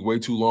been in the league way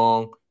too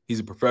long. He's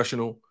a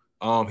professional.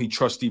 He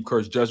trusts Steve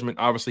Kerr's judgment.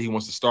 Obviously, he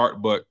wants to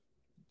start, but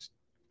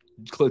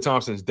Klay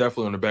Thompson is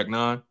definitely on the back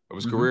nine of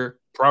his career,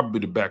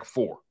 probably the back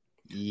four.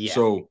 Yeah.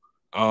 So,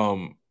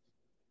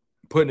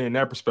 putting it in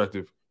that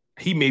perspective,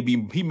 he may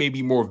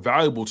be more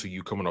valuable to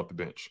you coming off the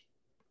bench.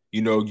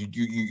 You know,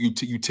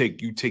 you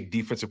take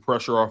defensive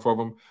pressure off of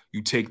him.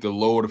 You take the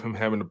load of him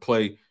having to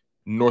play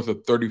north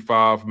of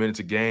 35 minutes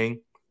a game.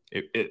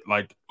 It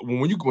like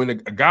when a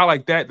guy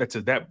like that's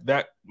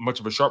that much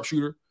of a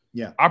sharpshooter.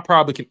 Yeah, I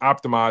probably can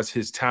optimize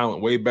his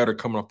talent way better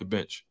coming off the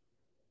bench.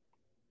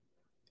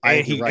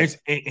 And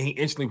he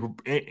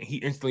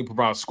instantly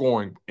provides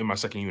scoring in my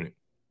second unit.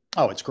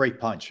 Oh, it's great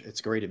punch.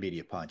 It's great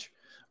immediate punch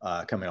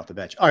coming off the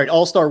bench. All right,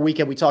 All-Star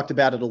Weekend. We talked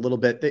about it a little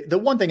bit. The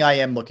one thing I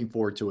am looking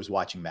forward to is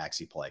watching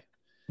Maxey play.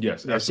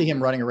 Yes, I see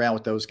him running around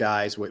with those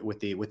guys with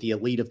the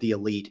elite of the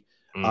elite.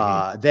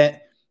 Mm-hmm.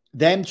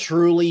 Them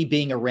truly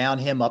being around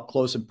him up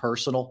close and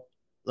personal,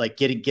 like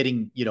getting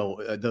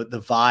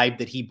the vibe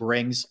that he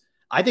brings.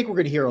 I think we're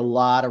going to hear a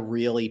lot of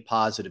really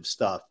positive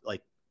stuff,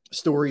 like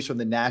stories from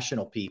the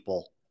national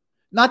people.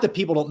 Not that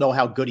people don't know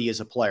how good he is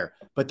a player,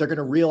 but they're going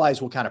to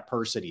realize what kind of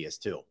person he is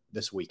too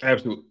this weekend.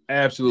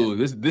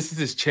 Absolutely. Yeah. This is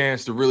his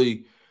chance to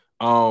really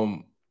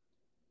kind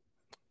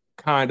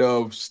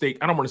of stake.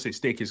 I don't want to say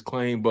stake his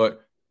claim,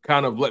 but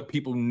kind of let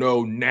people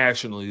know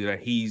nationally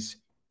that he's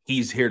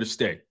here to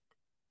stay.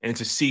 And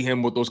to see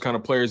him with those kind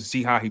of players and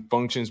see how he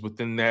functions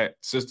within that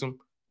system,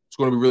 it's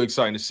going to be really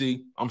exciting to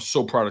see. I'm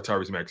so proud of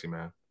Tyrese Maxey,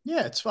 man.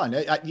 Yeah, it's fun.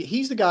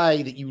 He's the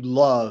guy that you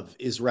love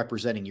is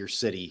representing your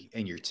city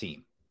and your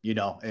team. You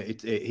know,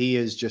 he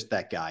is just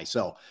that guy.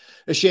 So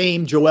a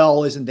shame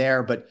Joel isn't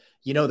there, but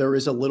there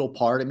is a little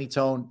part of me,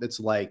 Tone,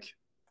 that's like,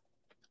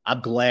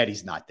 I'm glad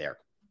he's not there.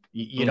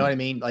 You know what I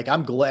mean? Like,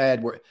 I'm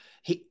glad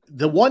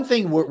the one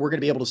thing we're going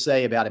to be able to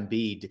say about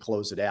Embiid to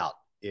close it out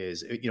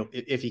is,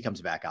 if he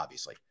comes back,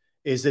 obviously,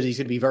 is that he's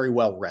going to be very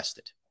well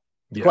rested.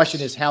 The question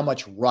is how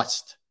much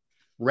rest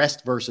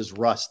versus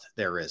rust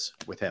there is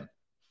with him.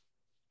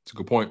 It's a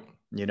good point.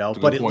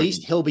 But at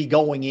least he'll be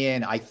going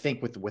in, I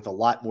think, with a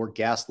lot more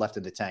gas left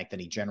in the tank than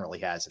he generally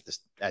has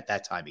at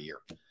that time of year.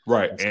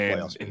 Right.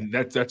 And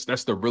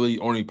that's the really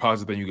only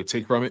positive thing you could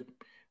take from it.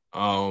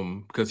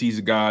 Because he's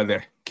a guy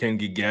that can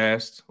get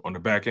gassed on the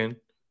back end.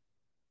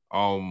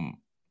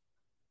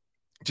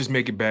 Just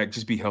make it back,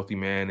 just be healthy,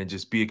 man, and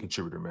just be a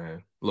contributor,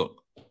 man.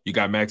 Look, you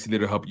got Maxey there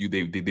to help you.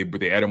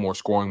 They added more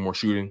scoring, more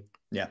shooting.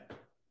 Yeah.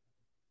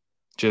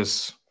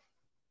 Just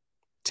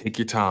take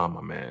your time,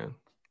 my man.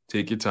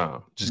 Take your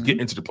time. Just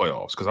get into the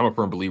playoffs, because I'm a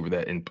firm believer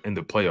that in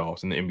the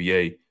playoffs, in the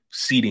NBA,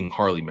 seeding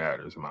hardly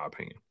matters, in my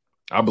opinion.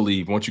 I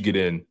believe once you get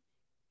in,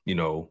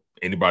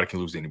 anybody can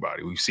lose to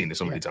anybody. We've seen this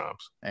so many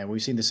times. And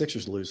we've seen the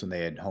Sixers lose when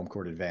they had home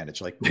court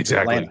advantage. Like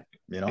exactly.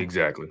 Atlanta,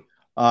 Exactly.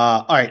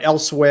 All right.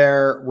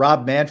 Elsewhere,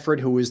 Rob Manfred,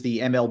 who is the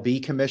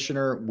MLB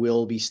commissioner,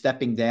 will be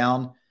stepping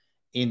down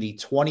in the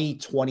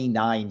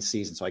 2029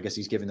 season. So I guess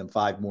he's giving them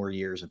 5 more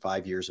years and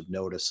 5 years of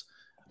notice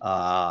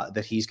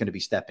that he's going to be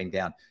stepping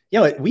down.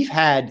 We've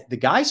had the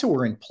guys who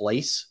were in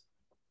place,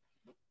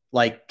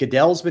 like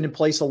Goodell's been in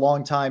place a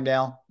long time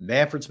now.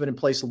 Manfred's been in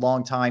place a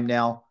long time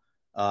now.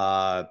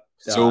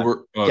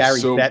 Silver, Gary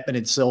Bettman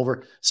and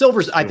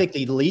Silver's, I think,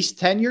 the least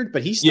tenured,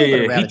 but he's still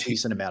been around a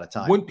decent amount of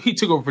time. When he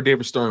took over for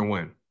David Stern,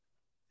 when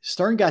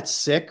Stern got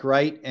sick,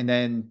 right? And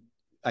then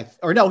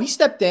he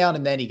stepped down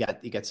and then he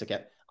got sick.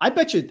 I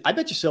bet you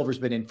Silver's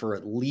been in for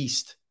at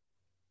least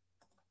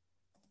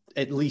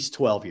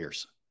 12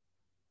 years.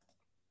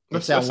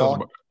 That sounds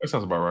about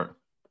right.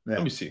 Yeah.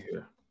 Let me see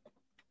here.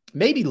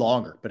 Maybe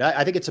longer, but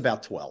I think it's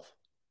about 12.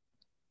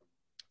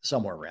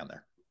 Somewhere around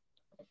there.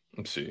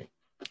 Let's see.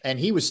 And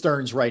he was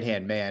Stern's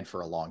right-hand man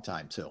for a long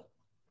time, too.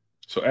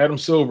 So Adam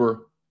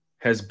Silver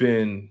has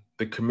been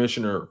the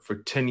commissioner for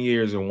 10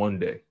 years and 1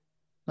 day.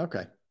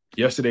 Okay.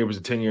 Yesterday was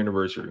the 10-year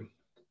anniversary.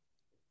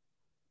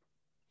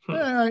 All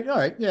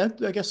right. Yeah,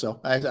 I guess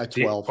so. I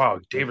 12. Wow,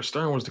 David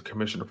Stern was the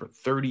commissioner for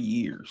 30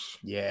 years.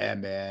 Yeah,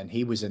 man.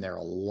 He was in there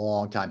a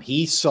long time.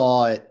 He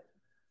saw it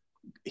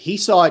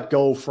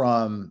go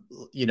from,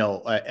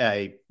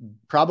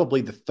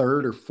 probably the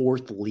 3rd or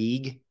 4th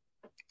league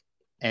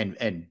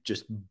and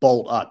just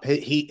bolt up.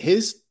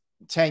 His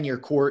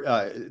tenure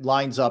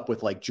lines up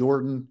with like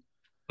Jordan,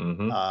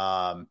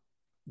 Magic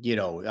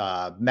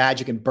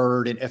and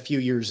Bird and a few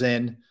years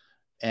in.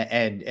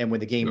 And when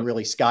the game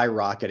really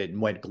skyrocketed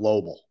and went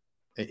global,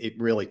 it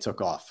really took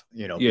off,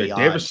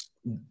 beyond.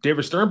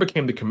 David Stern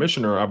became the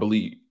commissioner, I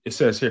believe. It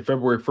says here,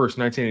 February 1st,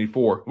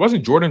 1984.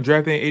 Wasn't Jordan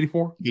drafted in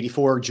 84?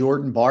 84,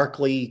 Jordan,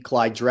 Barkley,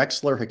 Clyde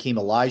Drexler, Hakeem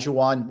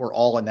Olajuwon were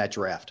all in that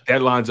draft.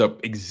 That lines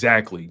up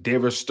exactly.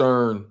 David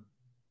Stern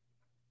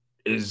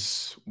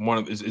is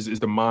is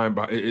the mind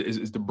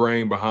is the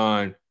brain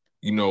behind,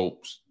 building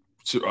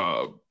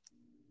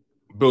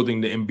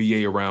the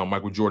NBA around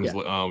Michael Jordan's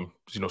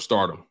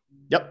stardom.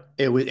 Yep.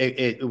 It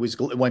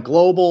went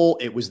global.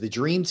 It was the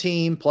dream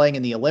team playing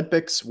in the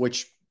Olympics,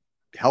 which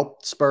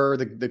helped spur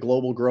the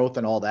global growth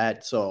and all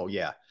that. So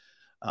yeah,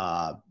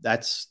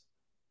 that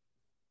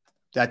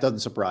doesn't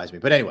surprise me,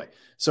 but anyway,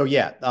 so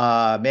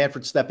yeah,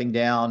 Manfred stepping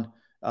down.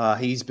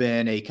 He's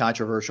been a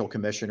controversial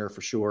commissioner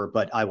for sure,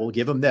 but I will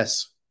give him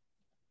this.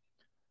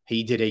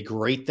 He did a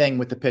great thing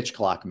with the pitch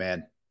clock,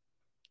 man.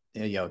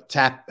 Tip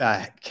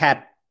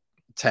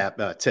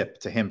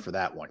to him for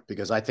that one,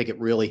 because I think it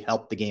really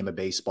helped the game of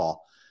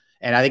baseball.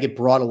 And I think it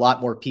brought a lot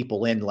more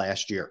people in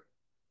last year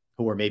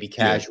who were maybe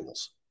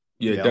casuals.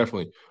 Yeah,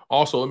 definitely.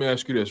 Also, let me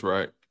ask you this,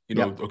 right?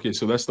 Okay,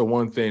 so that's the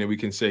one thing that we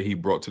can say he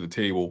brought to the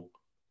table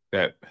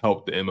that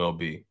helped the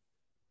MLB.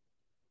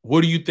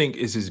 What do you think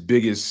is his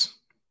biggest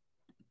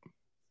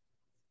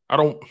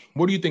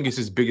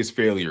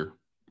failure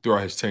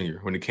throughout his tenure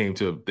when it came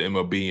to the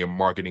MLB and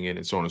marketing it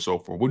and so on and so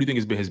forth? What do you think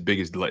has been his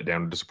biggest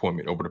letdown or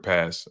disappointment over the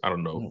past,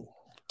 10,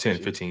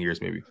 15 years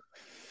maybe?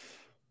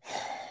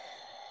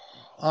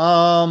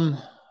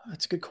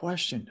 That's a good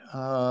question.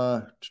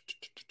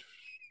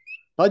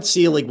 Bud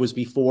Selig was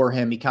before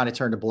him. He kind of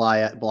turned a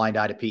blind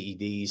eye to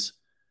PEDs.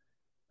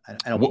 I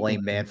don't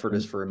blame Manfred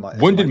as for much.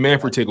 When did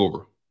Manfred take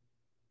over?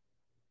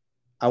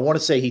 I want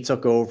to say he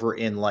took over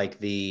in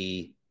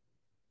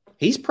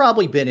he's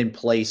probably been in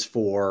place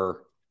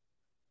for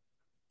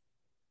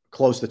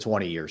close to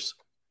 20 years.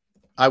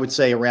 I would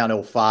say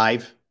around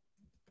 05.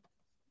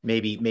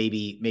 Maybe.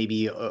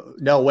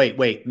 No,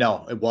 wait.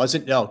 No, it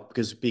wasn't. No,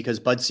 because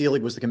Bud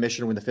Selig was the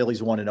commissioner when the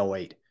Phillies won in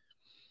 08.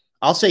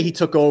 I'll say he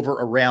took over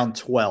around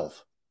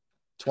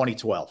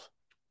 2012.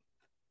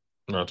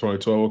 No,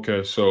 2012.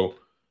 Okay. So,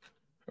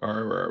 all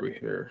right, where are we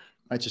here?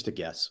 That's just a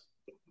guess.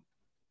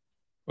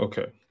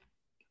 Okay.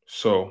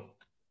 So,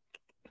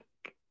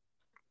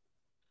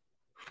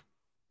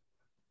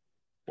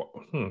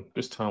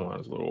 this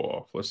timeline is a little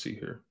off. Let's see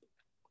here.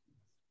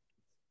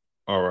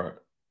 All right.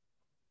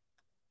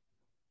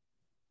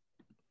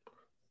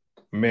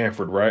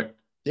 Manfred, right?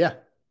 Yeah.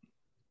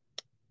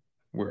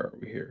 Where are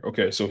we here?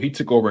 Okay, so he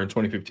took over in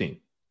 2015.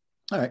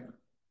 All right.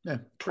 Yeah.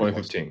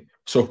 2015.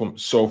 So from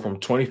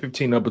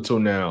 2015 up until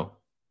now,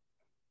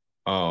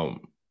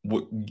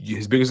 what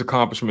his biggest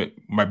accomplishment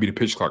might be the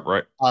pitch clock,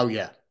 right? Oh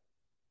yeah.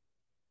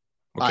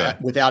 Okay.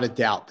 Without a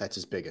doubt, that's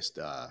his biggest.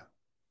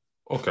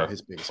 Okay.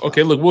 His biggest.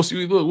 Okay. Look, we'll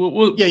see.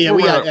 We'll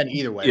and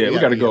either way. Yeah, we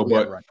got to go.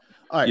 But all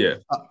right. Yeah.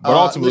 But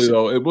ultimately,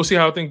 though, we'll see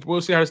how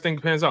this thing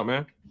pans out,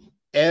 man.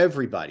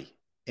 Everybody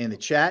in the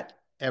chat,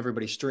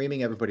 everybody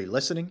streaming, everybody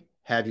listening,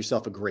 have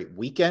yourself a great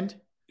weekend.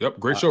 Yep.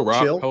 Great show,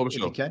 Rob. Chill, hell of a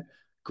show. You can.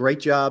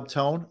 Great job,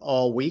 Tone,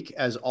 all week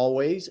as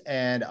always.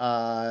 And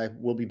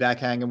we'll be back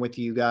hanging with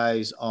you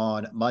guys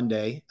on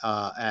Monday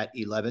at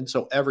 11.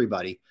 So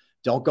everybody,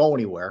 don't go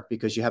anywhere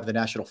because you have the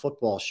National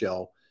Football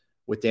Show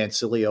with Dan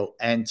Cilio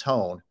and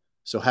Tone.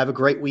 So have a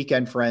great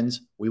weekend,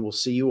 friends. We will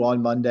see you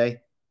on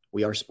Monday.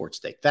 We are Sports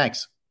Take.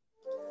 Thanks.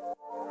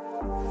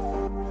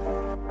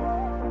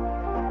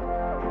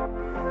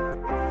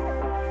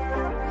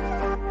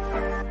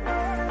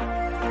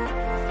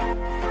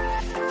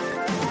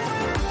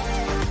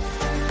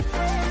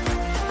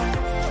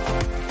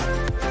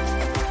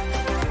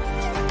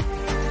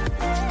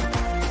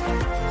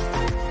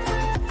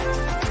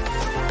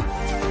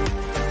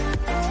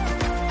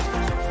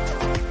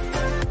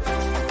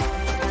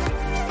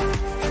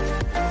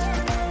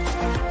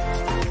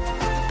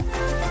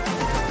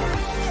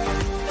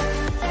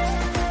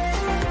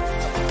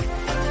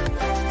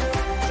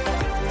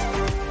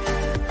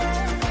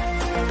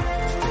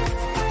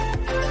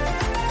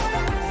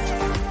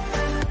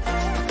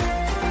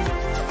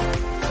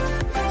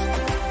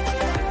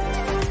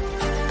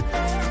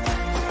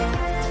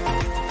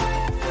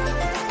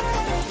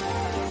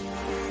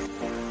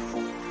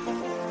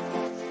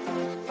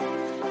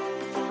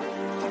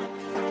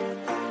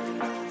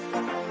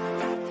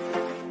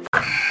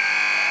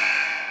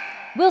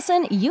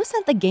 Wilson, you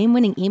sent the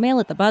game-winning email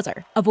at the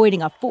buzzer,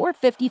 avoiding a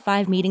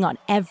 4:55 meeting on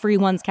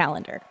everyone's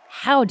calendar.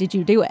 How did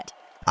you do it?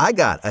 I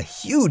got a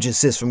huge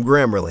assist from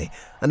Grammarly,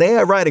 an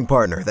AI writing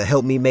partner that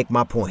helped me make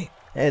my point.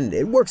 And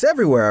it works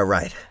everywhere I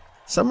write.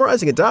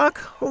 Summarizing a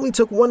doc only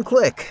took one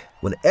click.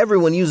 When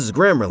everyone uses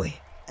Grammarly,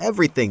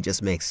 everything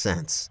just makes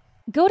sense.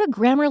 Go to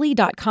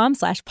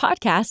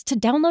Grammarly.com/podcast to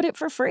download it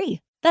for free.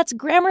 That's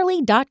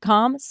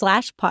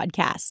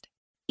Grammarly.com/podcast.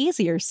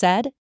 Easier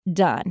said,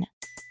 done.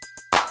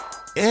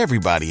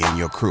 Everybody in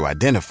your crew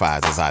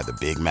identifies as either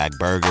Big Mac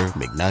Burger,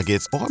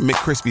 McNuggets, or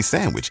McCrispy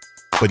Sandwich.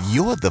 But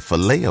you're the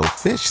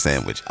Filet-O-Fish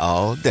Sandwich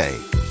all day.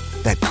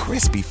 That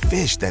crispy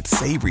fish, that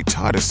savory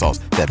tartar sauce,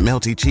 that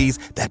melty cheese,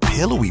 that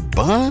pillowy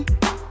bun.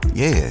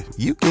 Yeah,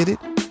 you get it.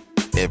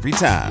 Every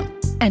time.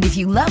 And if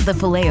you love the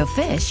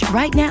Filet-O-Fish,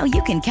 right now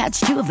you can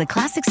catch 2 of the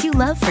classics you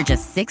love for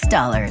just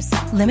 $6.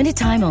 Limited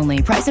time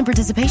only. Price and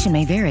participation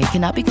may vary.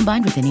 Cannot be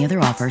combined with any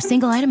other offer.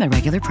 Single item at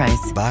regular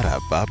price.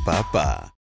 Ba-da-ba-ba-ba.